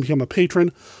page where you can become a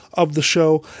patron of the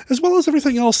show, as well as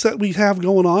everything else that we have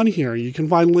going on here. You can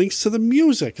find links to the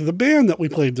music, the band that we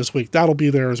played this week. That'll be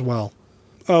there as well.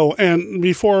 Oh, and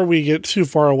before we get too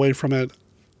far away from it,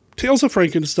 Tales of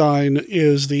Frankenstein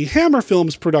is the Hammer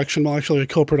Films production, well, actually a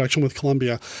co-production with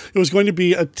Columbia. It was going to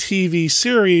be a TV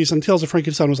series, and Tales of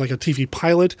Frankenstein was like a TV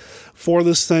pilot for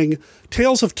this thing.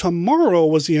 Tales of Tomorrow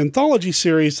was the anthology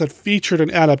series that featured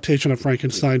an adaptation of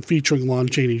Frankenstein featuring Lon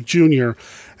Chaney Jr.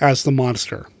 as the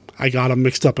monster. I got them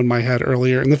mixed up in my head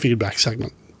earlier in the feedback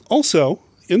segment. Also,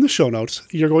 in the show notes,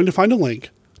 you're going to find a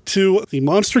link to the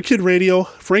Monster Kid Radio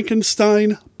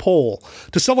Frankenstein poll.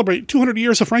 To celebrate 200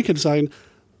 years of Frankenstein,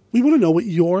 we want to know what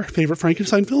your favorite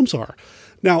Frankenstein films are.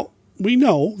 Now, we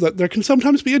know that there can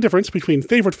sometimes be a difference between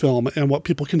favorite film and what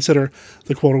people consider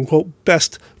the quote-unquote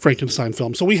best Frankenstein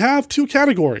film. So we have two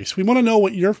categories. We want to know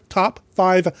what your top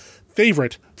 5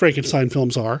 favorite Frankenstein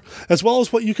films are, as well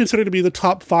as what you consider to be the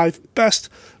top 5 best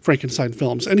Frankenstein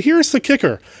films. And here's the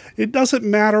kicker. It doesn't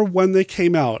matter when they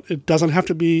came out. It doesn't have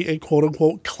to be a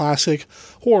quote-unquote classic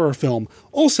horror film.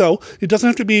 Also, it doesn't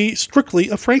have to be strictly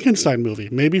a Frankenstein movie.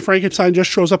 Maybe Frankenstein just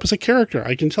shows up as a character.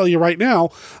 I can tell you right now,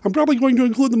 I'm probably going to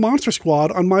include the Monster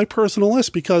Squad on my personal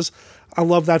list because I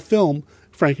love that film.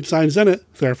 Frankenstein's in it,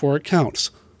 therefore it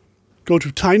counts. Go to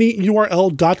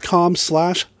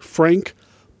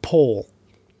tinyurl.com/frankpoll.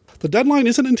 The deadline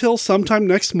isn't until sometime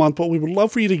next month, but we would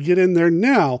love for you to get in there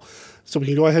now so we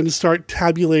can go ahead and start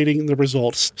tabulating the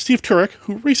results. Steve Turek,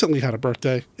 who recently had a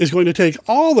birthday, is going to take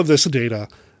all of this data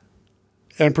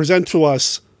and present to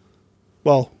us,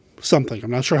 well, something. I'm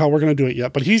not sure how we're going to do it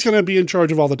yet, but he's going to be in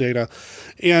charge of all the data.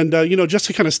 And, just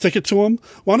to kind of stick it to him,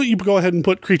 why don't you go ahead and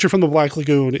put Creature from the Black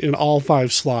Lagoon in all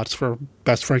 5 slots for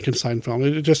Best Frankenstein Film?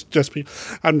 It just be,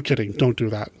 I'm kidding. Don't do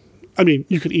that. I mean,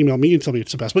 you can email me and tell me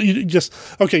it's the best, but you just,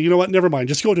 okay, you know what? Never mind.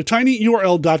 Just go to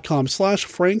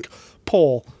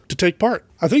tinyurl.com/frankpoll to take part.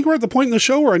 I think we're at the point in the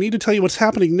show where I need to tell you what's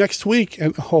happening next week,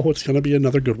 and it's going to be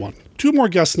another good one. 2 more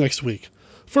guests next week.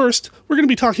 First, we're going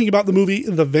to be talking about the movie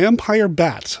The Vampire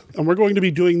Bat, and we're going to be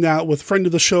doing that with friend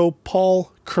of the show,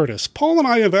 Paul Curtis. Paul and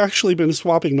I have actually been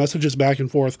swapping messages back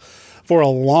and forth for a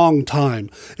long time,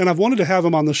 and I've wanted to have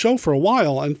him on the show for a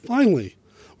while, and finally,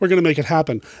 we're going to make it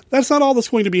happen. That's not all that's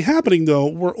going to be happening, though.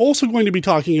 We're also going to be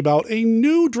talking about a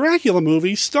new Dracula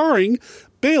movie starring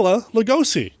Bela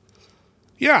Lugosi.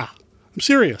 Yeah, I'm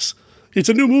serious. It's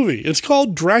a new movie. It's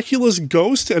called Dracula's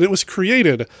Ghost, and it was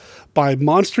created by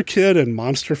Monster Kid and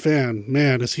Monster fan.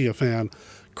 Man, is he a fan.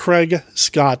 Craig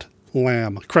Scott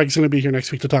Lamb. Craig's going to be here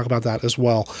next week to talk about that as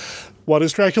well. What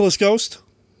is Dracula's Ghost?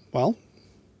 Well,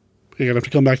 you're going to have to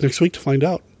come back next week to find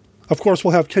out. Of course,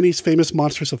 we'll have Kenny's famous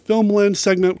Monsters of Filmland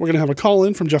segment. We're going to have a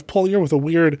call-in from Jeff Polier with a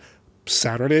weird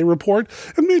Saturday report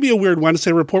and maybe a weird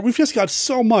Wednesday report. We've just got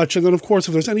so much. And then, of course,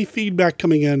 if there's any feedback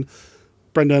coming in,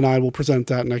 Brenda and I will present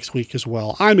that next week as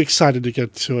well. I'm excited to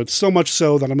get to it, so much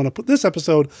so that I'm going to put this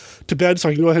episode to bed so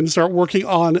I can go ahead and start working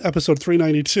on episode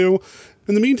 392.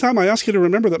 In the meantime, I ask you to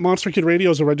remember that Monster Kid Radio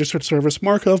is a registered service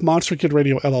mark of Monster Kid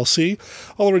Radio LLC.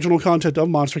 All original content of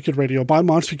Monster Kid Radio by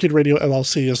Monster Kid Radio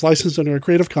LLC is licensed under a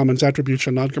Creative Commons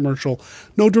Attribution, Non-Commercial,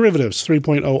 No Derivatives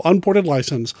 3.0 unported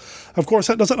license. Of course,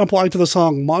 that doesn't apply to the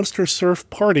song Monster Surf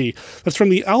Party. That's from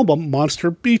the album Monster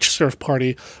Beach Surf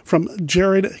Party from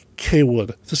Jared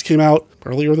Kaywood. This came out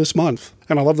earlier this month.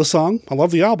 And I love the song, I love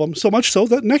the album, so much so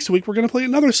that next week we're going to play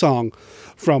another song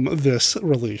from this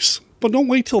release. But don't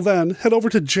wait till then. Head over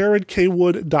to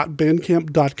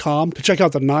jaredkaywood.bandcamp.com to check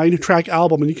out the 9-track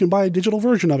album, and you can buy a digital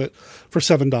version of it for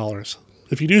 $7.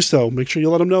 If you do so, make sure you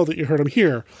let them know that you heard them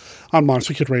here on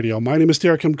Monster Kid Radio. My name is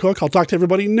Derek M. Cook. I'll talk to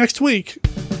everybody next week.